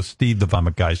there's also Steve the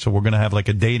Vomit Guy. So we're going to have like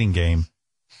a dating game.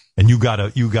 And you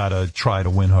gotta try to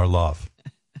win her love.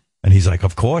 And he's like,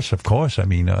 of course. I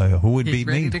mean, who would beat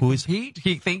me? Who is he?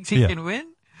 He thinks he can win.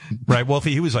 Right.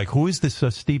 Wolfie, he was like, who is this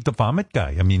Steve the Vomit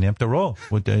Guy? I mean, after all,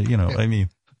 I mean,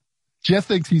 Jeff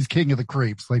thinks he's king of the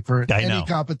creeps. Like for any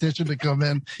competition to come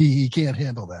in, he can't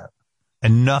handle that.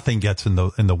 And nothing gets in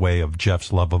the way of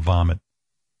Jeff's love of vomit.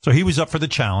 So he was up for the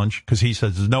challenge because he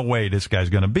says, there's no way this guy's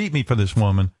going to beat me for this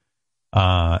woman.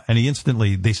 And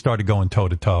they started going toe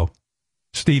to toe.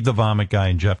 Steve the Vomit Guy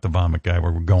and Jeff the Vomit Guy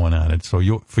were going at it. So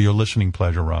for your listening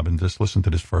pleasure, Robin, just listen to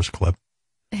this first clip.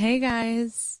 Hey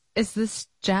guys, is this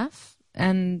Jeff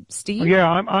and Steve? Yeah,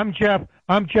 I'm Jeff.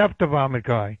 I'm Jeff the Vomit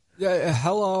Guy.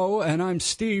 Hello, and I'm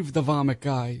Steve the Vomit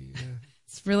Guy.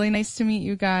 It's really nice to meet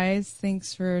you guys.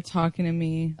 Thanks for talking to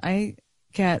me. I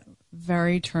get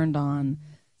very turned on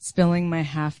spilling my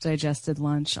half-digested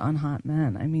lunch on hot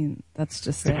men. I mean, that's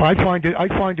just it. I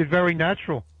find it very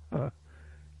natural.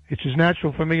 It's as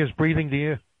natural for me as breathing the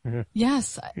air. Yeah.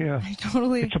 Yes, I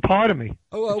totally. It's a part of me.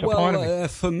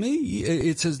 For me,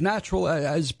 it's as natural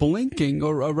as blinking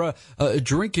or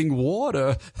drinking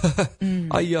water.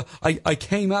 I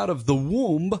came out of the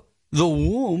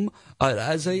womb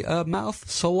as a mouth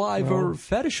saliva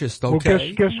fetishist. Okay.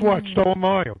 Well, guess what? So am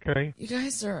I. Okay. You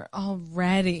guys are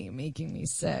already making me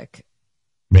sick.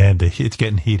 Man, it's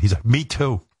getting heat. He's like, me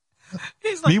too.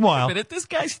 He's like, Meanwhile, wait a minute, this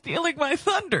guy's stealing my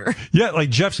thunder. Yeah, like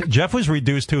Jeff was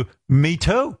reduced to me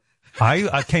too.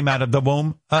 I came out of the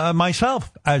womb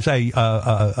myself as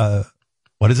a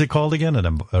what is it called again? A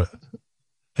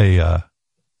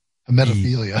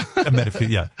metaphilia. A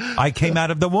metaphilia. I came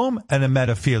out of the womb and a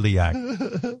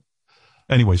metaphiliac.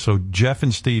 Anyway, so Jeff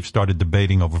and Steve started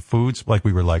debating over foods. Like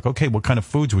we were like, okay, what kind of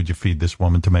foods would you feed this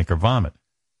woman to make her vomit?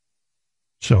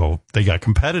 So they got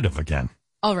competitive again.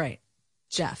 All right,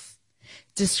 Jeff,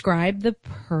 describe the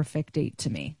perfect date to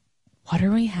me. What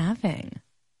are we having?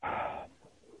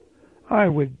 I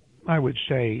would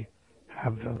say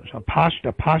have some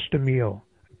pasta meal,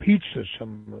 pizza,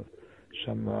 some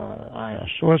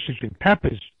sausage and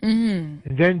peppers, and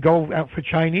then go out for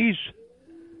Chinese,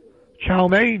 chow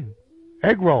mein,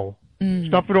 egg roll,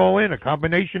 stuff it all in, a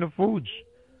combination of foods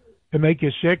to make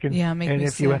you sick, and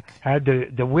if you had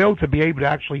the will to be able to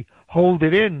actually hold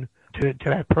it in to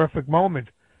that perfect moment,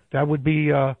 that would be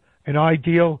an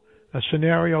ideal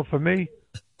scenario for me.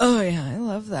 Oh yeah, I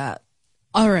love that.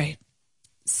 All right,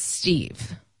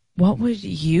 Steve, what would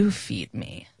you feed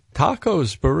me?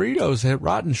 Tacos, burritos, and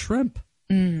rotten shrimp,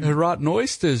 and rotten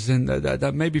oysters, and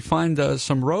maybe find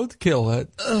some roadkill,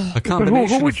 a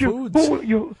combination of foods.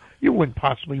 You wouldn't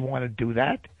possibly want to do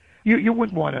that. You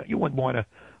wouldn't want to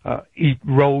eat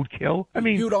roadkill. I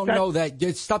mean, you don't know that.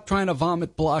 Stop trying to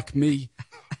vomit block me.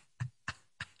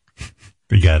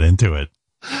 We got into it.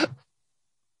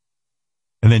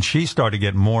 And then she started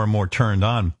getting more and more turned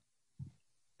on.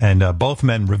 And both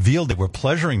men revealed they were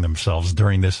pleasuring themselves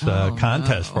during this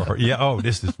contest. No.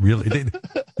 This is really...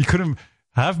 you couldn't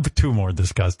have two more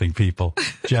disgusting people.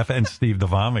 Jeff and Steve, the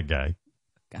vomit guy.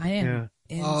 I am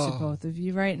into both of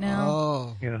you right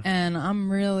now. And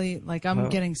I'm really, I'm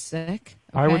getting sick.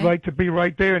 Okay? I would like to be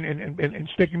right there and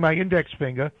sticking my index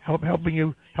finger, helping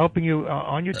you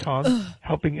on your tongue,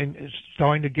 helping and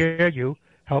starting to gag you,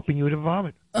 helping you to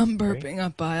vomit. I'm burping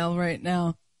up bile right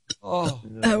now.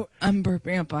 I'm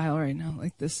burping up bile right now.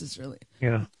 Like, this is really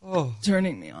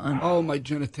turning me on. Oh, my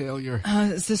genitalia.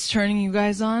 Is this turning you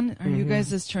guys on? Are you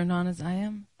guys as turned on as I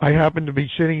am? I happen to be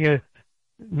sitting here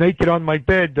naked on my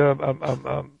bed,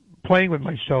 playing with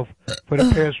myself for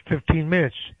the past 15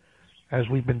 minutes as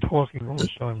we've been talking all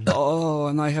this time. Oh,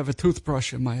 and I have a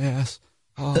toothbrush in my ass.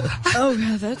 Oh,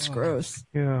 God, that's gross.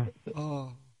 Yeah.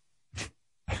 Oh.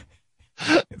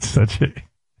 It's such a...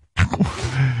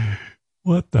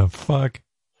 What the fuck?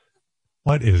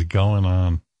 What is going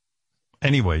on?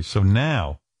 Anyway, so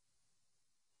now,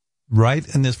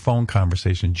 right in this phone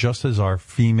conversation, just as our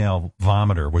female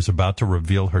vomiter was about to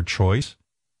reveal her choice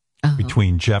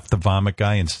between Jeff the vomit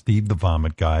guy and Steve the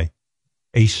vomit guy,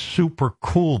 a super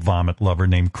cool vomit lover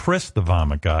named Chris the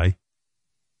vomit guy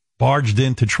barged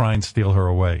in to try and steal her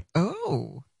away.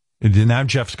 Oh. And now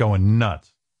Jeff's going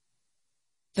nuts.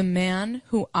 The man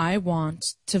who I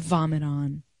want to vomit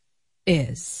on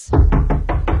is...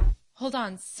 Hold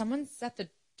on, someone's at the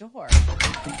door.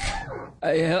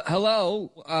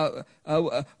 Hello?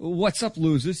 What's up,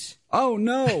 losers? Oh,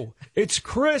 no. It's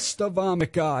Chris, the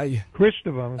vomit guy. Chris,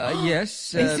 the vomit guy?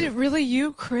 Yes. Is it really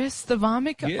you, Chris, the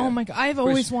vomit guy? Yeah. Oh, my God. I've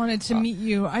always wanted to meet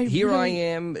you. I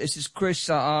am. This is Chris.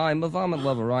 I'm a vomit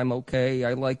lover. I'm okay.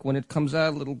 I like when it comes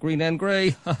out a little green and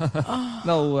gray.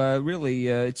 No, really,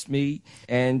 it's me.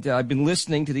 And I've been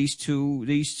listening to these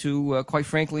two, quite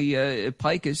frankly,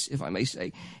 pikers, if I may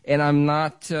say. And I'm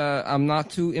not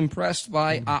too impressed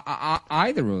by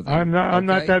either of them. I'm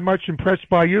not that much impressed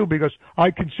by you because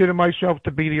I consider myself to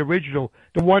be the original,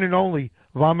 the one and only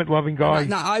vomit-loving guy.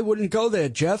 Now, I wouldn't go there,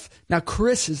 Jeff. Now,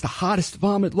 Chris is the hottest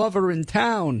vomit lover in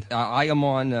town. I am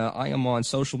on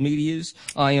social medias.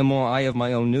 I have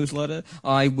my own newsletter.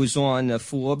 I was on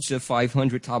Forbes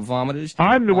 500 top vomiters.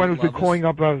 I'm the one who's been calling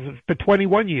up for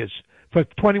 21 years. For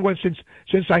 21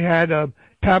 since I had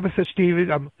Tabitha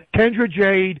Stevens, Kendra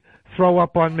Jade throw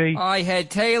up on me. I had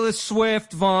Taylor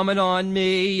Swift vomit on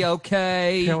me.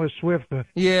 Okay. Taylor Swift.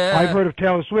 Yeah. I've heard of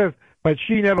Taylor Swift, but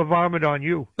she never vomited on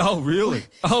you. Oh, really?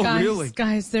 Oh, really?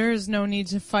 Guys, there is no need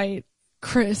to fight.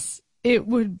 Chris, it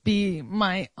would be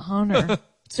my honor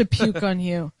to puke on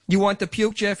you. You want the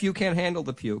puke, Jeff? You can't handle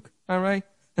the puke. All right?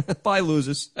 Bye,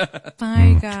 losers.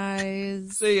 Bye,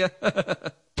 guys. See ya.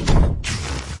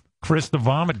 Chris the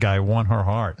vomit guy won her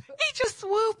heart. He just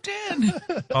swooped in.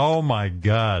 Oh, my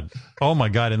God. Oh, my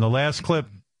God. In the last clip,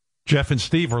 Jeff and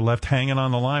Steve were left hanging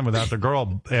on the line without the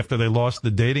girl after they lost the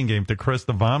dating game to Chris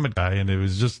the vomit guy, and it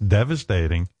was just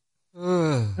devastating.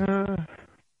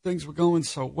 Things were going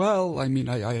so well. I mean,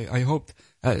 I hoped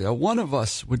one of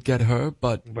us would get her,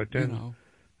 but then,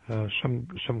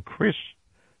 some Chris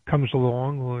comes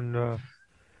along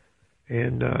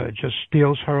and just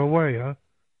steals her away, huh?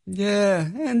 Yeah,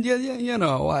 and you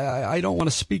know, I don't want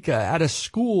to speak out of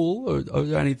school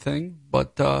or anything,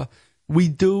 but we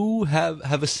do have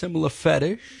a similar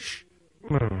fetish.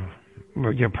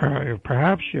 Well, yeah,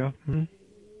 perhaps, yeah.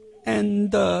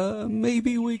 And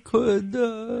maybe we could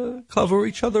cover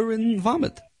each other in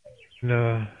vomit.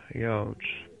 No,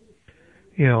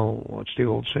 what's the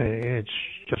old saying? It's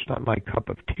just not my cup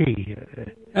of tea.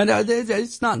 And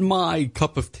it's not my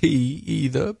cup of tea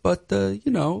either, but,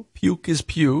 puke is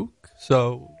puke,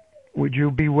 so... Would you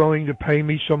be willing to pay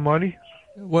me some money?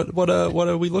 What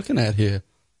are we looking at here?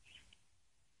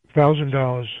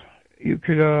 $1,000. You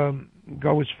could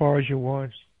go as far as you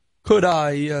want. Could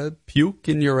I puke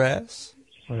in your ass?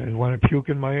 You want to puke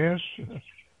in my ass? That's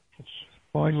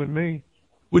fine with me.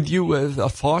 Would you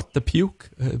fart the puke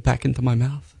back into my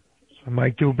mouth? I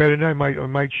might do better than that. I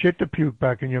might shit the puke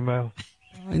back in your mouth.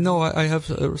 I know I have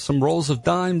some rolls of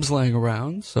dimes laying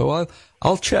around, so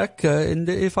I'll check, and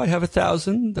if I have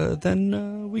 1,000,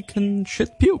 then we can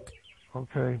shit puke.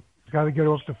 Okay. Got to get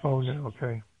off the phone now,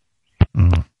 okay?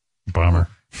 Bummer.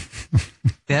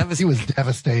 He was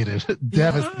devastated.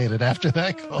 Devastated after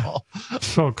that call.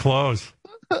 So close.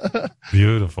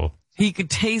 Beautiful. He could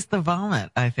taste the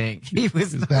vomit, I think. He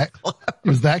was that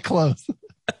close.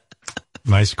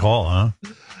 Nice call, huh?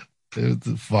 It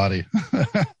was funny.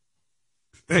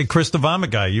 Hey, Chris the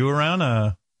Vomit Guy, you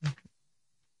around?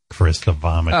 Chris the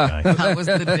Vomit Guy. How was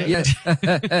the date?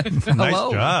 Nice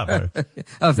job.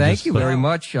 Oh, thank you very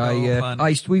much.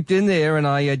 I sweeped in there and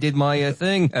I did my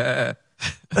thing.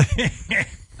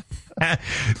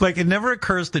 Like, it never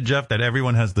occurs to Jeff that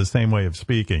everyone has the same way of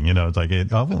speaking. You know, it's like, He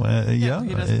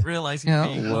doesn't realize he's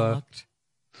being mocked.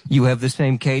 You have the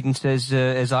same cadence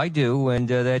as I do, and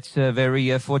that's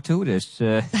very fortuitous.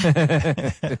 You're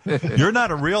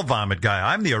not a real Vomit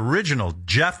Guy. I'm the original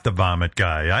Jeff the Vomit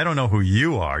Guy. I don't know who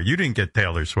you are. You didn't get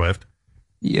Taylor Swift.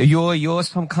 You're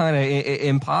some kind of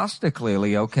imposter,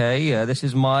 clearly, okay? This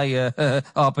is my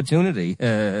opportunity.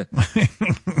 Do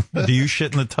you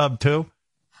shit in the tub, too?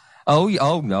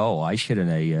 Oh no, I shit in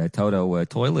a Toto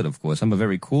toilet, of course. I'm a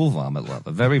very cool vomit lover.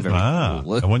 Very, very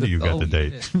cool. I wonder you got the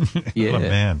date. Yeah. What a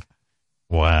man.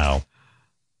 Wow.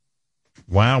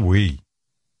 Wowee.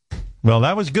 Well,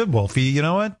 that was good, Wolfie. You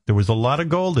know what? There was a lot of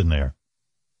gold in there.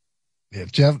 Yeah,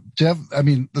 Jeff, I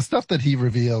mean, the stuff that he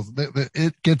reveals,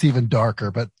 it gets even darker,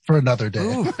 but for another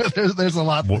day. there's a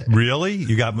lot. Really?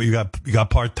 You got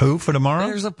part 2 for tomorrow?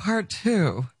 There's a part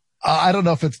 2. I don't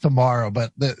know if it's tomorrow,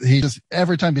 but he just,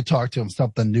 every time you talk to him,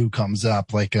 something new comes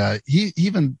up. Like, he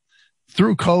even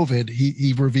through COVID,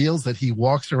 he reveals that he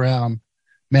walks around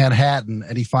Manhattan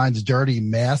and he finds dirty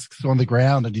masks on the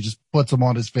ground and he just puts them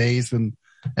on his face and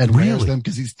wears them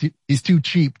because he's too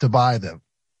cheap to buy them.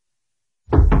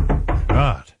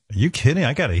 God, are you kidding?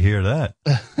 I got to hear that.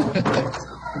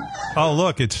 Oh,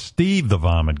 look, it's Steve, the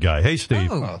Vomit Guy. Hey, Steve.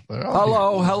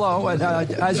 Hello.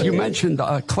 As you mentioned,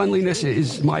 cleanliness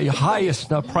is my highest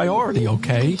priority,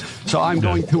 okay? So I'm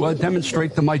going to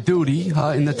demonstrate my duty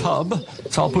in the tub.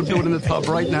 So I'll do it in the tub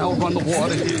right now, run the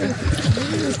water here.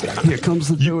 Here comes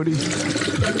the duty.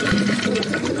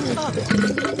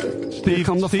 Steve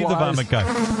the Vomit Guy.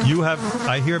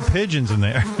 I hear pigeons in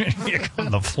there. Here come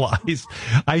the flies.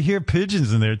 I hear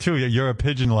pigeons in there, too. You're a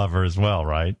pigeon lover as well,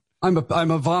 right? I'm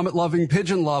a vomit-loving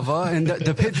pigeon lover, and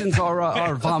the pigeons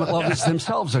are vomit lovers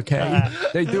themselves, okay?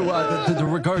 They do the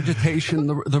regurgitation,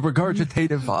 the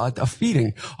regurgitative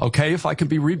feeding, okay? If I could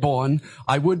be reborn,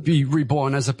 I would be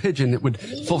reborn as a pigeon. It would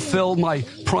fulfill my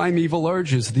primeval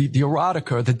urges, the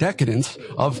erotica, the decadence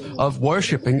of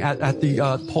worshiping at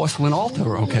the porcelain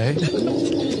altar, okay?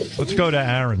 Let's go to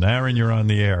Aaron. Aaron, you're on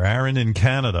the air. Aaron in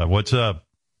Canada, what's up?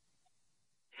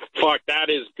 Fuck,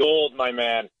 that is gold, my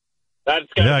man. That's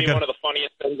going to be one of the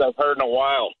funniest things I've heard in a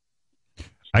while.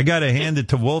 I got to hand it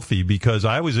to Wolfie because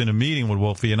I was in a meeting with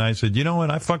Wolfie and I said, you know what?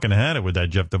 I fucking had it with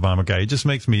that Jeff the Vomit Guy. He just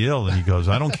makes me ill. And he goes,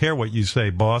 I don't care what you say,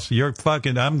 boss.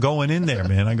 I'm going in there,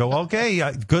 man. I go,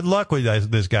 okay, good luck with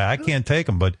this guy. I can't take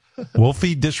him. But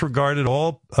Wolfie disregarded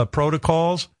all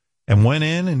protocols and went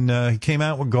in and he came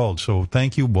out with gold. So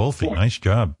thank you, Wolfie. Nice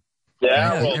job.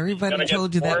 Yeah, well, everybody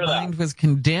told you that mind was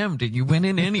condemned, and you went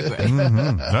in anyway.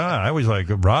 Mm-hmm. I was like,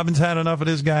 Robin's had enough of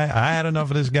this guy. I had enough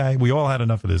of this guy. We all had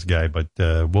enough of this guy. But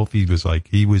Wolfie was like,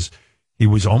 he was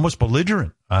almost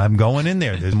belligerent. I'm going in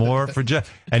there. There's more for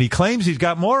Jeff, and he claims he's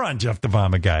got more on Jeff the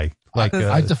Vomit Guy. Like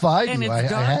I defied you. And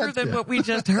it's darker than what we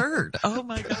just heard. Oh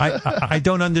my God! I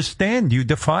don't understand. You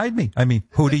defied me. I mean,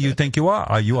 who do you think you are?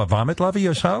 Are you a vomit lover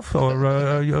yourself, or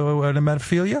are you an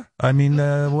emetophilia? I mean,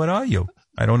 what are you?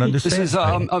 I don't understand. This is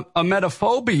a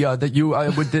metaphobia that you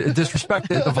would disrespect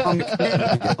the vomit.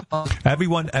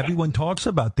 Everyone talks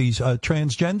about these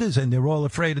transgenders, and they're all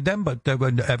afraid of them. But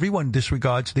everyone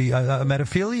disregards the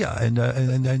metaphilia,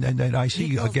 and I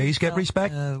see gays get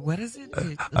respect. What is it?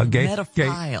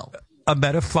 Metaphile. A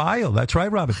metaphile. That's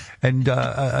right, Robin. And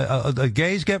the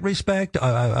gays get respect.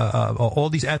 All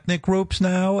these ethnic groups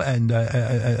now, and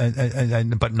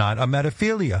but not a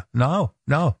metaphilia. No.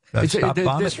 It's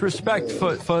disrespect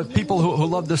for people who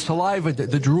love the saliva,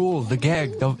 the drool, the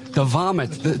gag, the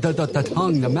vomit, the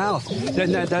tongue, the mouth.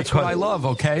 That's what I love.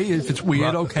 Okay, if it's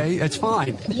weird, okay, it's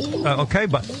fine. Okay,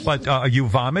 but are you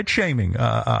vomit shaming?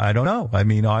 I don't know. I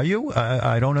mean, are you?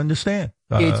 I don't understand.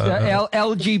 It's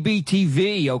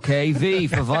LGBTV, okay? V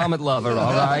for vomit lover,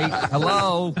 all right?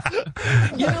 Hello?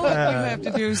 You know what you have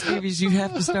to do, Steve, is you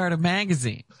have to start a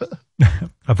magazine.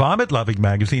 A vomit-loving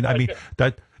magazine. I mean,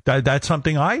 that's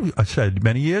something I said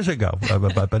many years ago,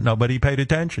 but nobody paid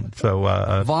attention. So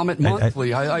Vomit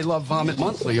Monthly. I love Vomit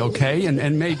Monthly, okay?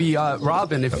 And maybe,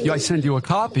 Robin, if I send you a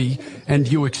copy and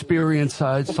you experience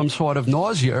some sort of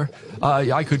nausea,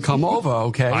 I could come over,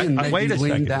 okay? And wait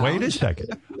a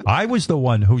second. I was the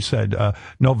one who said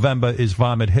November is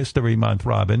Vomit History Month,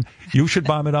 Robin. You should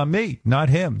vomit on me, not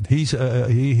him. He's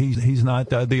not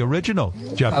the original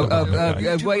Jeff.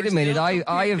 Wait a minute.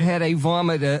 I have had a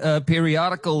vomit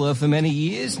periodical for many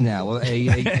years now,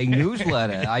 a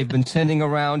newsletter. I've been sending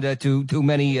around to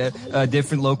many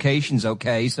different locations,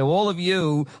 okay? So all of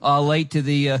you are late to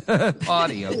the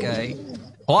party, okay?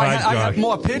 Oh, I have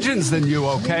more pigeons than you,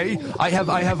 okay? I have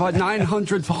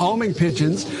 900 homing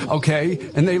pigeons, okay?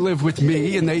 And they live with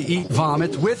me, and they eat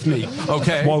vomit with me,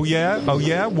 okay? Oh,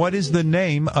 yeah? What is the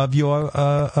name of your,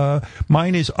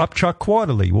 mine is Upchuck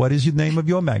Quarterly. What is the name of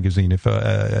your magazine, if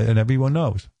and everyone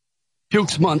knows?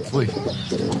 Pukes Monthly.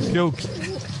 Pukes.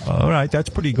 All right, that's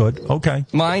pretty good. Okay.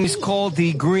 Mine is called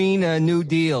the Green New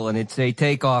Deal, and it's a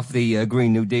take off the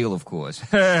Green New Deal, of course.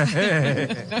 Josh,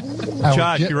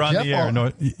 you're on the air.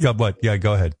 No, yeah, what? Yeah,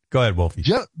 go ahead. Go ahead, Wolfie.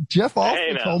 Jeff also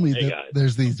told me that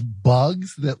there's these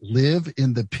bugs that live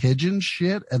in the pigeon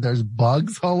shit, and there's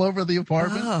bugs all over the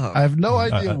apartment. I have no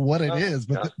idea what it is,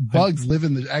 but the bugs live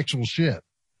in the actual shit.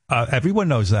 Everyone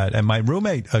knows that, and my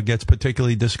roommate gets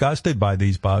particularly disgusted by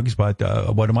these bugs, but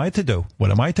what am I to do?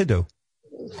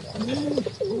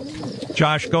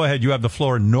 Josh, go ahead. You have the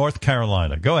floor in North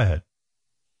Carolina. Go ahead.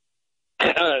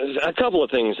 A couple of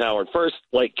things, Howard. First,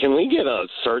 can we get a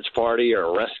search party or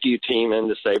a rescue team in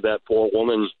to save that poor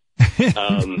woman?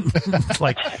 It's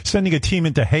like sending a team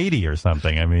into Haiti or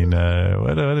something. I mean,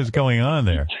 what is going on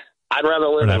there? I'd rather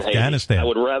live in Afghanistan. Haiti. I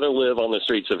would rather live on the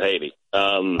streets of Haiti.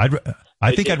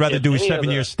 I think I'd rather do a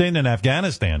 7-year stint in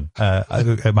Afghanistan.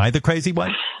 Am I the crazy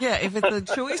one? Yeah, if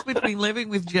it's a choice between living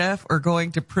with Jeff or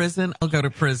going to prison, I'll go to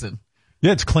prison.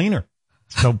 Yeah, it's cleaner.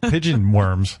 No pigeon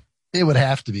worms. It would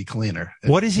have to be cleaner.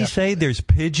 What does he say? There's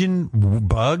pigeon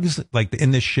bugs? Like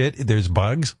in the shit, there's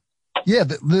bugs? Yeah,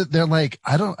 they're like,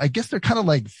 I guess they're kind of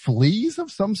like fleas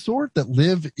of some sort that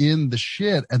live in the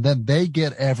shit, and then they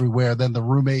get everywhere. Then the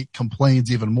roommate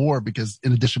complains even more because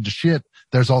in addition to shit,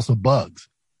 there's also bugs.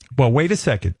 Well, wait a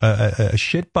second.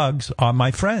 Shit bugs are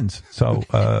my friends. So,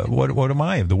 what am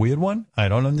I? The weird one? I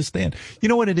don't understand. You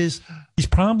know what it is? He's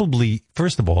probably,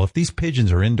 first of all, if these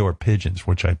pigeons are indoor pigeons,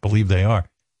 which I believe they are,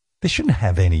 they shouldn't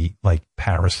have any,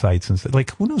 parasites and stuff.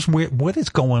 Who knows what is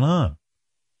going on?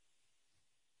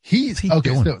 He told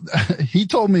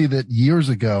me that years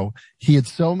ago, he had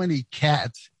so many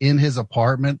cats in his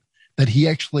apartment that he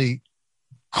actually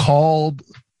called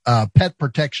pet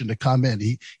protection to come in.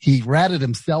 He ratted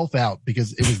himself out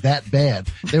because it was that bad.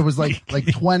 There was like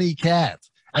 20 cats,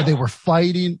 and they were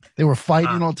fighting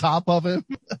on top of him.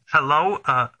 Hello,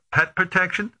 pet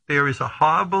protection. There is a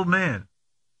horrible man.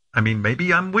 I mean,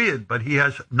 maybe I'm weird, but he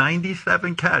has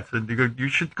 97 cats, and you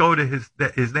should go to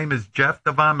his name is Jeff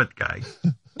the Vomit Guy.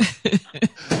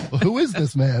 Well, who is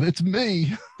this man? It's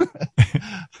me.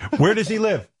 Where does he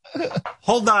live?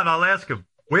 Hold on, I'll ask him.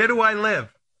 Where do I live?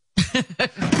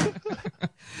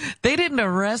 They didn't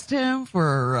arrest him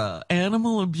for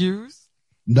animal abuse?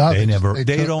 No,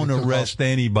 they don't arrest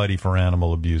anybody for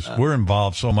animal abuse. We're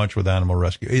involved so much with animal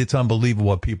rescue. It's unbelievable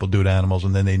what people do to animals,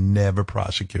 and then they never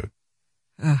prosecute.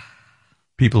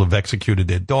 People have executed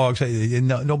their dogs.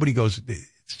 Nobody goes.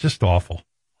 It's just awful.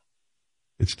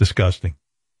 It's disgusting.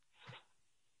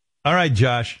 All right,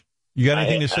 Josh, you got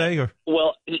anything to say? Or?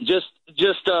 Well, just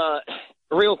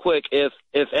real quick, if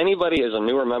anybody is a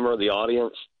newer member of the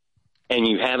audience and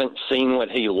you haven't seen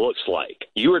what he looks like,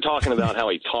 you were talking about how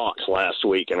he talks last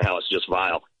week and how it's just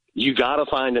vile. You got to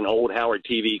find an old Howard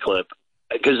TV clip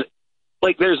because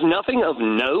like, there's nothing of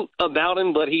note about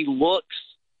him, but he looks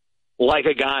like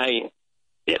a guy.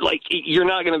 Like, you're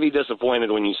not going to be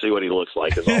disappointed when you see what he looks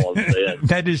like, is all I'm saying.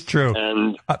 That is true.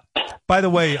 And by the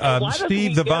way,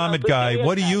 Steve the Vomit Guy,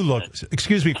 what do you look?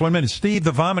 Excuse me for 1 minute. Steve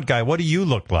the Vomit Guy, what do you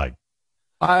look like?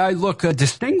 I look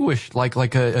distinguished, like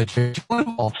a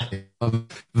gentleman,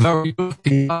 very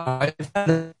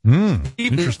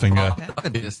interesting.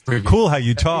 Cool how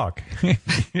you talk.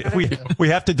 we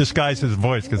have to disguise his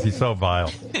voice because he's so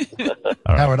vile.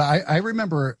 Right. Howard, I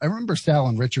remember Sal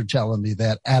and Richard telling me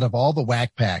that out of all the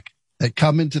Wack Pack that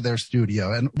come into their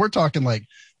studio, and we're talking like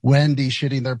Wendy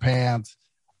shitting their pants,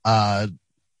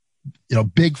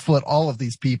 Bigfoot, all of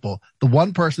these people, the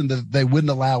one person that they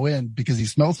wouldn't allow in because he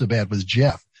smelled so bad was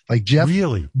Jeff. Like Jeff,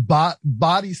 really,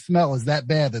 body smell is that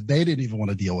bad that they didn't even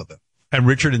want to deal with it. And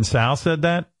Richard and Sal said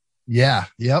that. Yeah.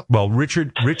 Yep. Well,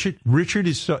 Richard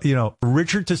is so,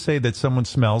 Richard to say that someone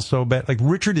smells so bad, like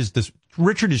Richard is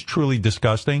truly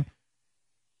disgusting.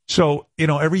 So,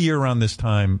 every year around this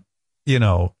time,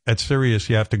 at Sirius,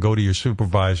 you have to go to your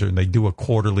supervisor and they do a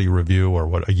quarterly review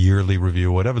or a yearly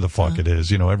review, whatever the fuck it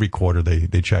is. Every quarter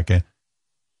they check in.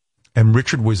 And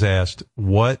Richard was asked,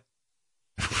 this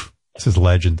is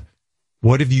legend,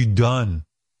 what have you done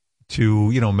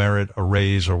to, merit a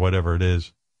raise or whatever it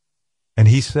is? And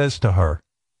he says to her,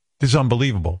 this is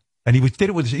unbelievable. And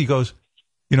he goes,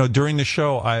 during the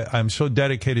show, I'm so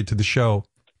dedicated to the show,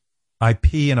 I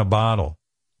pee in a bottle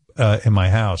in my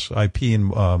house. I pee in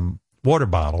water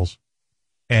bottles.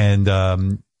 And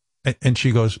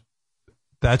she goes,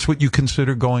 that's what you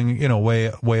consider going,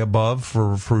 way above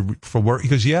for work? He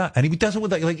goes, yeah. And he does it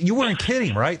with like you weren't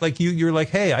kidding, right? Like you're like,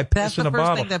 hey, I piss in a bottle. That's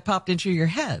the first thing that popped into your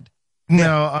head.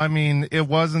 No, I mean, it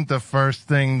wasn't the first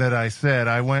thing that I said.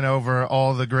 I went over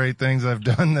all the great things I've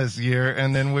done this year,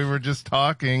 and then we were just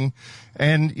talking.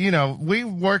 And, we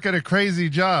work at a crazy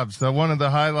job. So one of the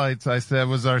highlights I said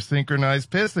was our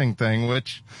synchronized pissing thing,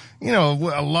 which, a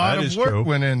lot of work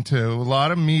went into, a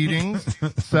lot of meetings.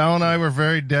 Sal and I were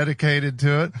very dedicated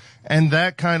to it. And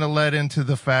that kind of led into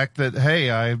the fact that,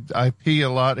 hey, I pee a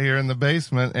lot here in the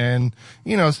basement. And,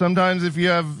 sometimes if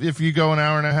you go an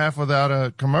hour and a half without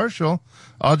a commercial,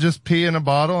 I'll just pee in a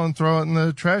bottle and throw it in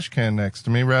the trash can next to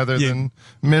me rather than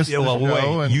miss the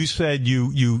show. Wait. You said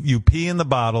you pee in the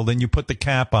bottle, then you put the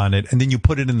cap on it, and then you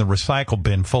put it in the recycle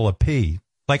bin full of pee.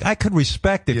 Like, I could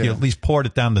respect if you at least poured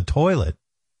it down the toilet.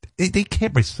 They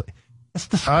can't recycle. That's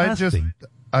disgusting.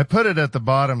 I put it at the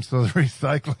bottom so the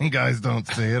recycling guys don't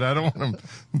see it. I don't want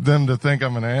them to think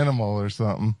I'm an animal or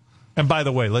something. And by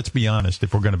the way, let's be honest,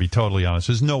 if we're going to be totally honest,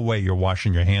 there's no way you're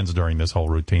washing your hands during this whole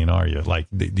routine, are you? Like,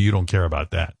 you don't care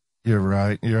about that. You're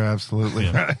right. You're absolutely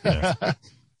right. Yeah.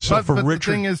 So but the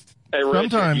thing is, hey,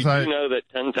 Richard, sometimes you know that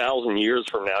 10,000 years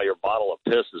from now, your bottle of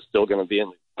piss is still going to be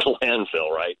in the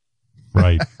landfill, right?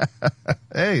 Right.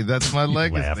 Hey, that's my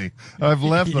legacy. I've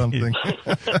left something.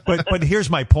 but here's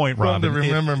my point, Robin. Something to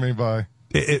remember me by.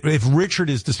 If Richard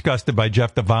is disgusted by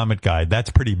Jeff the Vomit Guy, that's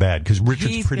pretty bad because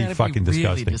Richard's pretty fucking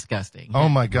really disgusting. Oh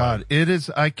my God. It is,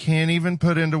 I can't even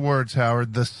put into words,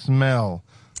 Howard, the smell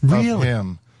of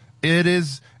him.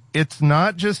 It's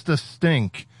not just a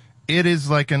stink. It is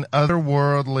like an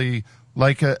otherworldly,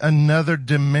 like another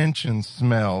dimension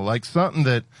smell, like something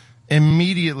that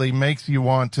immediately makes you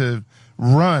want to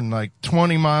run like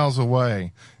 20 miles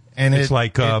away. And it's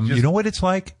you know what it's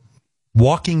like?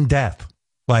 Walking death.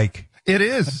 Like, it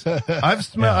is.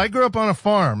 I grew up on a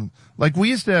farm. Like, we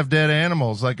used to have dead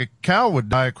animals. Like, a cow would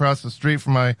die across the street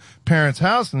from my parents'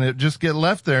 house, and it'd just get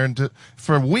left there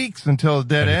for weeks until a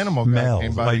dead animal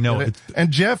came by. I know.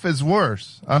 And Jeff is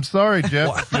worse. I'm sorry,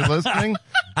 Jeff, if you're listening.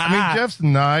 I mean, Jeff's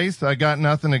nice. I got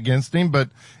nothing against him, but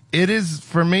it is,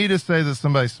 for me to say that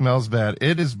somebody smells bad,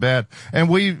 it is bad.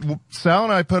 And Sal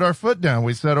and I put our foot down.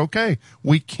 We said, okay,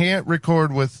 we can't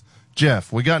record with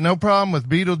Jeff. We got no problem with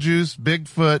Beetlejuice,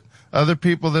 Bigfoot, other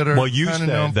people that are. Well, you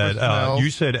said that you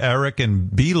said Eric and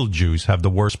Beetlejuice have the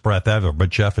worst breath ever, but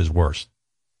Jeff is worse.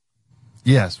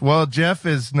 Yes. Well, Jeff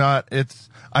is not.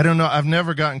 I don't know. I've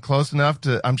never gotten close enough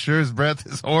to. I'm sure his breath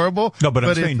is horrible. No, but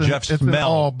I'm saying Jeff's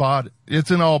smell.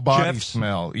 It's an all body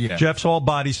smell. Yeah. Jeff's all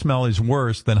body smell is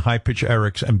worse than high pitch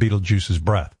Eric's and Beetlejuice's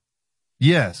breath.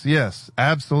 Yes.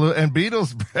 Absolutely. And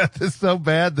Beetle's breath is so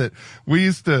bad that we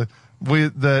used to.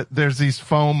 There's these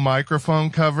foam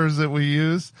microphone covers that we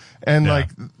use, and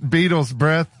like Beetle's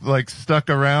breath like stuck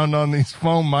around on these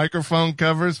foam microphone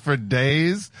covers for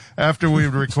days after we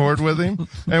would record with him.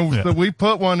 And so we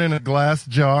put one in a glass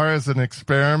jar as an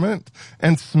experiment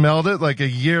and smelled it like a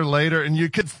year later, and you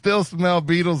could still smell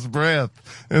Beetle's breath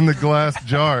in the glass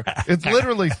jar. It's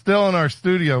literally still in our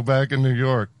studio back in New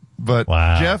York, but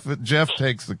Jeff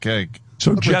takes the cake.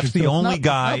 So Jeff's the only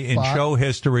guy in show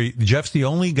history. Jeff's the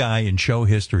only guy in show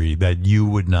history that you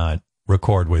would not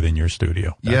record with in your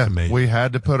studio. That's amazing. We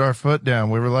had to put our foot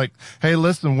down. We were like, hey,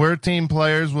 listen, we're team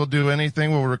players. We'll do anything.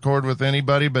 We'll record with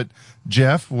anybody. But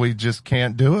Jeff, we just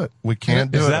can't do it. We can't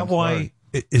do it.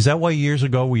 Is that why years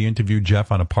ago we interviewed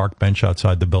Jeff on a park bench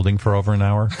outside the building for over an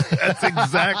hour? That's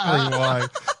exactly why.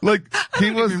 Like, he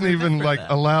wasn't even like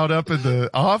allowed up in the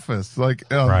office, like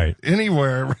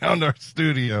anywhere around our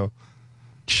studio.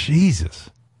 Jesus.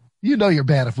 You know you're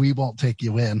bad if we won't take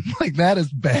you in. Like, that is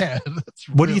bad.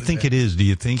 What do you think it is? Do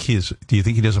you think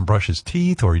he doesn't brush his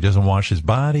teeth, or he doesn't wash his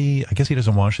body? I guess he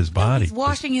doesn't wash his body. He's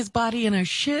washing his body in a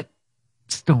shit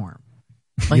storm.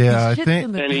 Like, I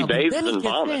think, and he bathes in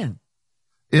vomit.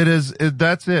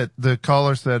 That's it. The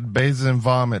caller said bathes in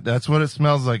vomit. That's what it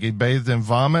smells like. He bathed in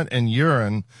vomit and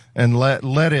urine and let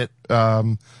it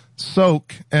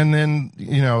soak, and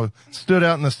then, stood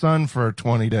out in the sun for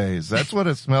 20 days. That's what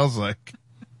it smells like.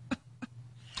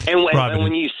 And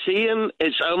when you see him,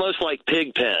 it's almost like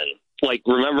Pigpen. Like,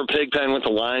 remember Pigpen with the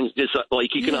lines? Just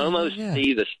like you can almost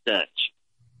see the stench.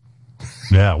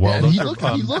 Yeah, well, he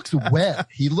looks wet.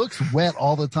 He looks wet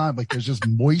all the time. Like, there's just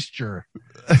moisture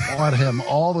on him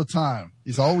all the time.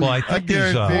 He's always.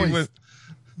 Well,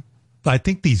 I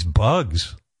think these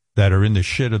bugs that are in the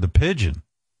shit of the pigeon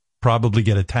probably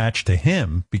get attached to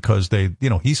him because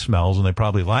he smells and they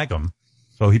probably like him.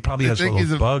 So he probably has all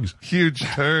those bugs. Huge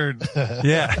turd.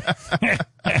 Yeah.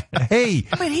 Hey.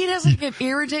 But he doesn't get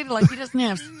irritated. Like, he doesn't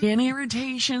have skin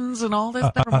irritations and all this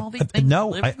stuff. All these things.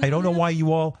 No, I don't know why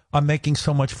you all are making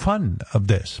so much fun of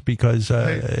this, because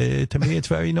to me it's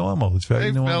very normal. It's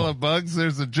very normal. Hey, fella bugs,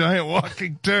 there's a giant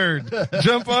walking turd.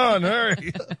 Jump on,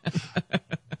 hurry.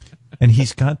 And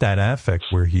he's got that affect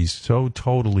where he's so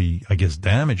totally, I guess,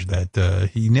 damaged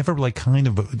that he never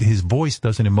his voice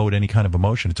doesn't emote any kind of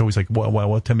emotion. It's always like,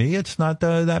 well, to me, it's not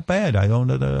that bad. I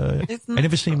don't I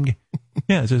never see him.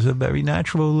 Yeah, it's just a very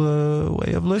natural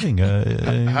way of living.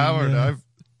 Howard,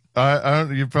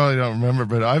 you probably don't remember,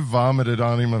 but I vomited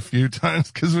on him a few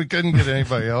times because we couldn't get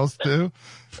anybody else to.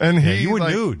 And you were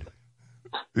nude.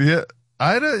 Yeah.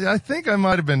 I think I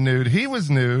might have been nude. He was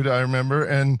nude, I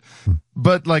remember,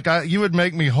 but you would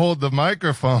make me hold the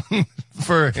microphone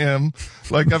for him,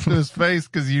 like up to his face,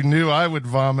 because you knew I would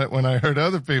vomit when I heard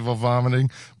other people vomiting.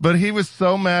 But he was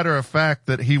so matter of fact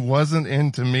that he wasn't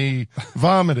into me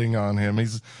vomiting on him.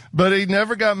 But he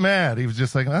never got mad. He was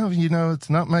just like, oh, it's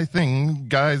not my thing,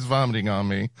 guys vomiting on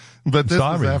me. But this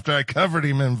was after I covered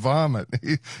him in vomit.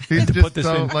 He's just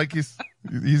so like he's.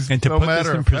 And to put this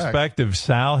in perspective,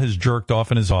 Sal has jerked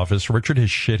off in his office. Richard has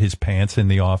shit his pants in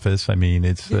the office. I mean,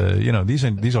 it's these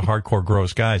are hardcore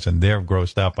gross guys, and they're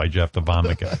grossed out by Jeff the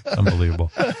Vomit guy.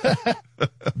 Unbelievable,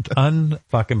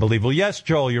 unfucking believable. Yes,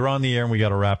 Joel, you're on the air, and we got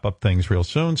to wrap up things real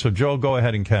soon. So, Joel, go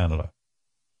ahead in Canada.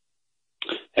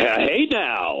 Hey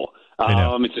now,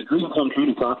 it's a dream come true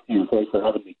to talk to you. Thanks for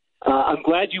having me. I'm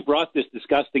glad you brought this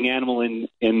disgusting animal into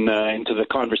the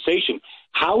conversation.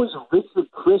 How has Richard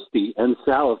Christie and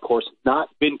Sal, of course, not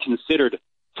been considered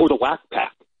for the Wack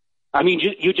Pack? I mean,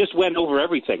 you just went over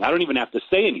everything. I don't even have to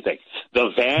say anything.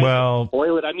 The van, the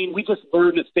toilet. I mean, we just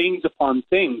learned things upon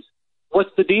things.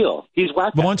 What's the deal? He's Wack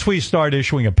Pack. But once we start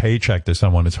issuing a paycheck to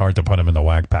someone, it's hard to put him in the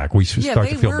Wack Pack. We start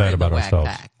to feel bad about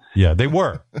ourselves. Pack. Yeah, they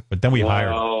were, but then we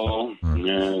hired them.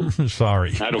 No.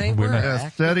 Sorry.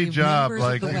 Steady job.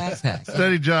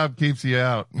 Steady job keeps you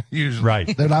out, usually.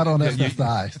 Right. They're not on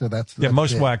SSI, so that's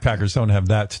most Wack Packers don't have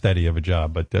that steady of a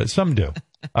job, but some do.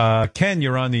 Ken,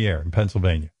 you're on the air in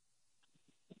Pennsylvania.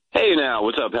 Hey now,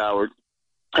 what's up, Howard?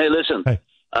 Hey, listen. Hey.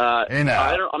 I'm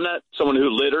not someone who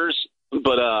litters,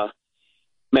 but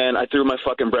man, I threw my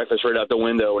fucking breakfast right out the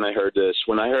window when I heard this.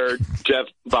 When I heard Jeff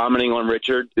vomiting on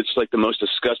Richard, it's like the most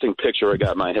disgusting picture I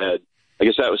got in my head. I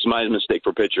guess that was my mistake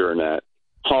for picturing that.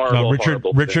 Horrible,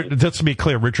 Richard, thing. Let's be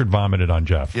clear, Richard vomited on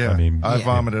Jeff. Yeah, I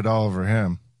vomited all over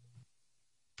him.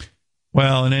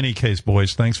 Well, in any case,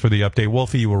 boys, thanks for the update.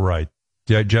 Wolfie, you were right.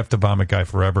 Yeah, Jeff the Vomit Guy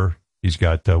forever. He's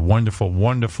got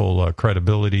wonderful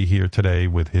credibility here today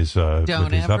with his Don't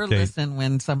ever update. Listen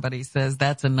when somebody says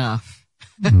that's enough.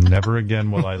 Never again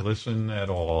will I listen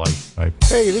at all.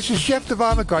 Hey, this is Jeff the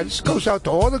Vomit Guy. This goes out to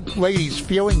all the ladies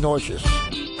feeling nauseous.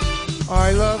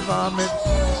 I love vomit.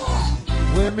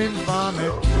 Women's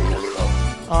vomit.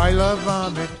 I love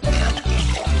vomit.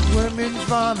 Women's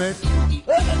vomit.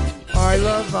 I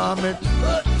love vomit.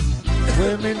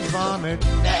 Women's vomit.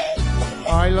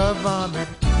 I love vomit.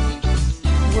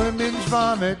 Women's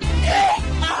vomit.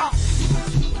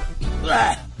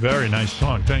 Very nice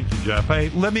song. Thank you, Jeff. Hey,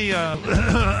 let me,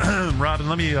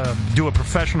 Robin, do a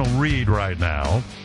professional read right now.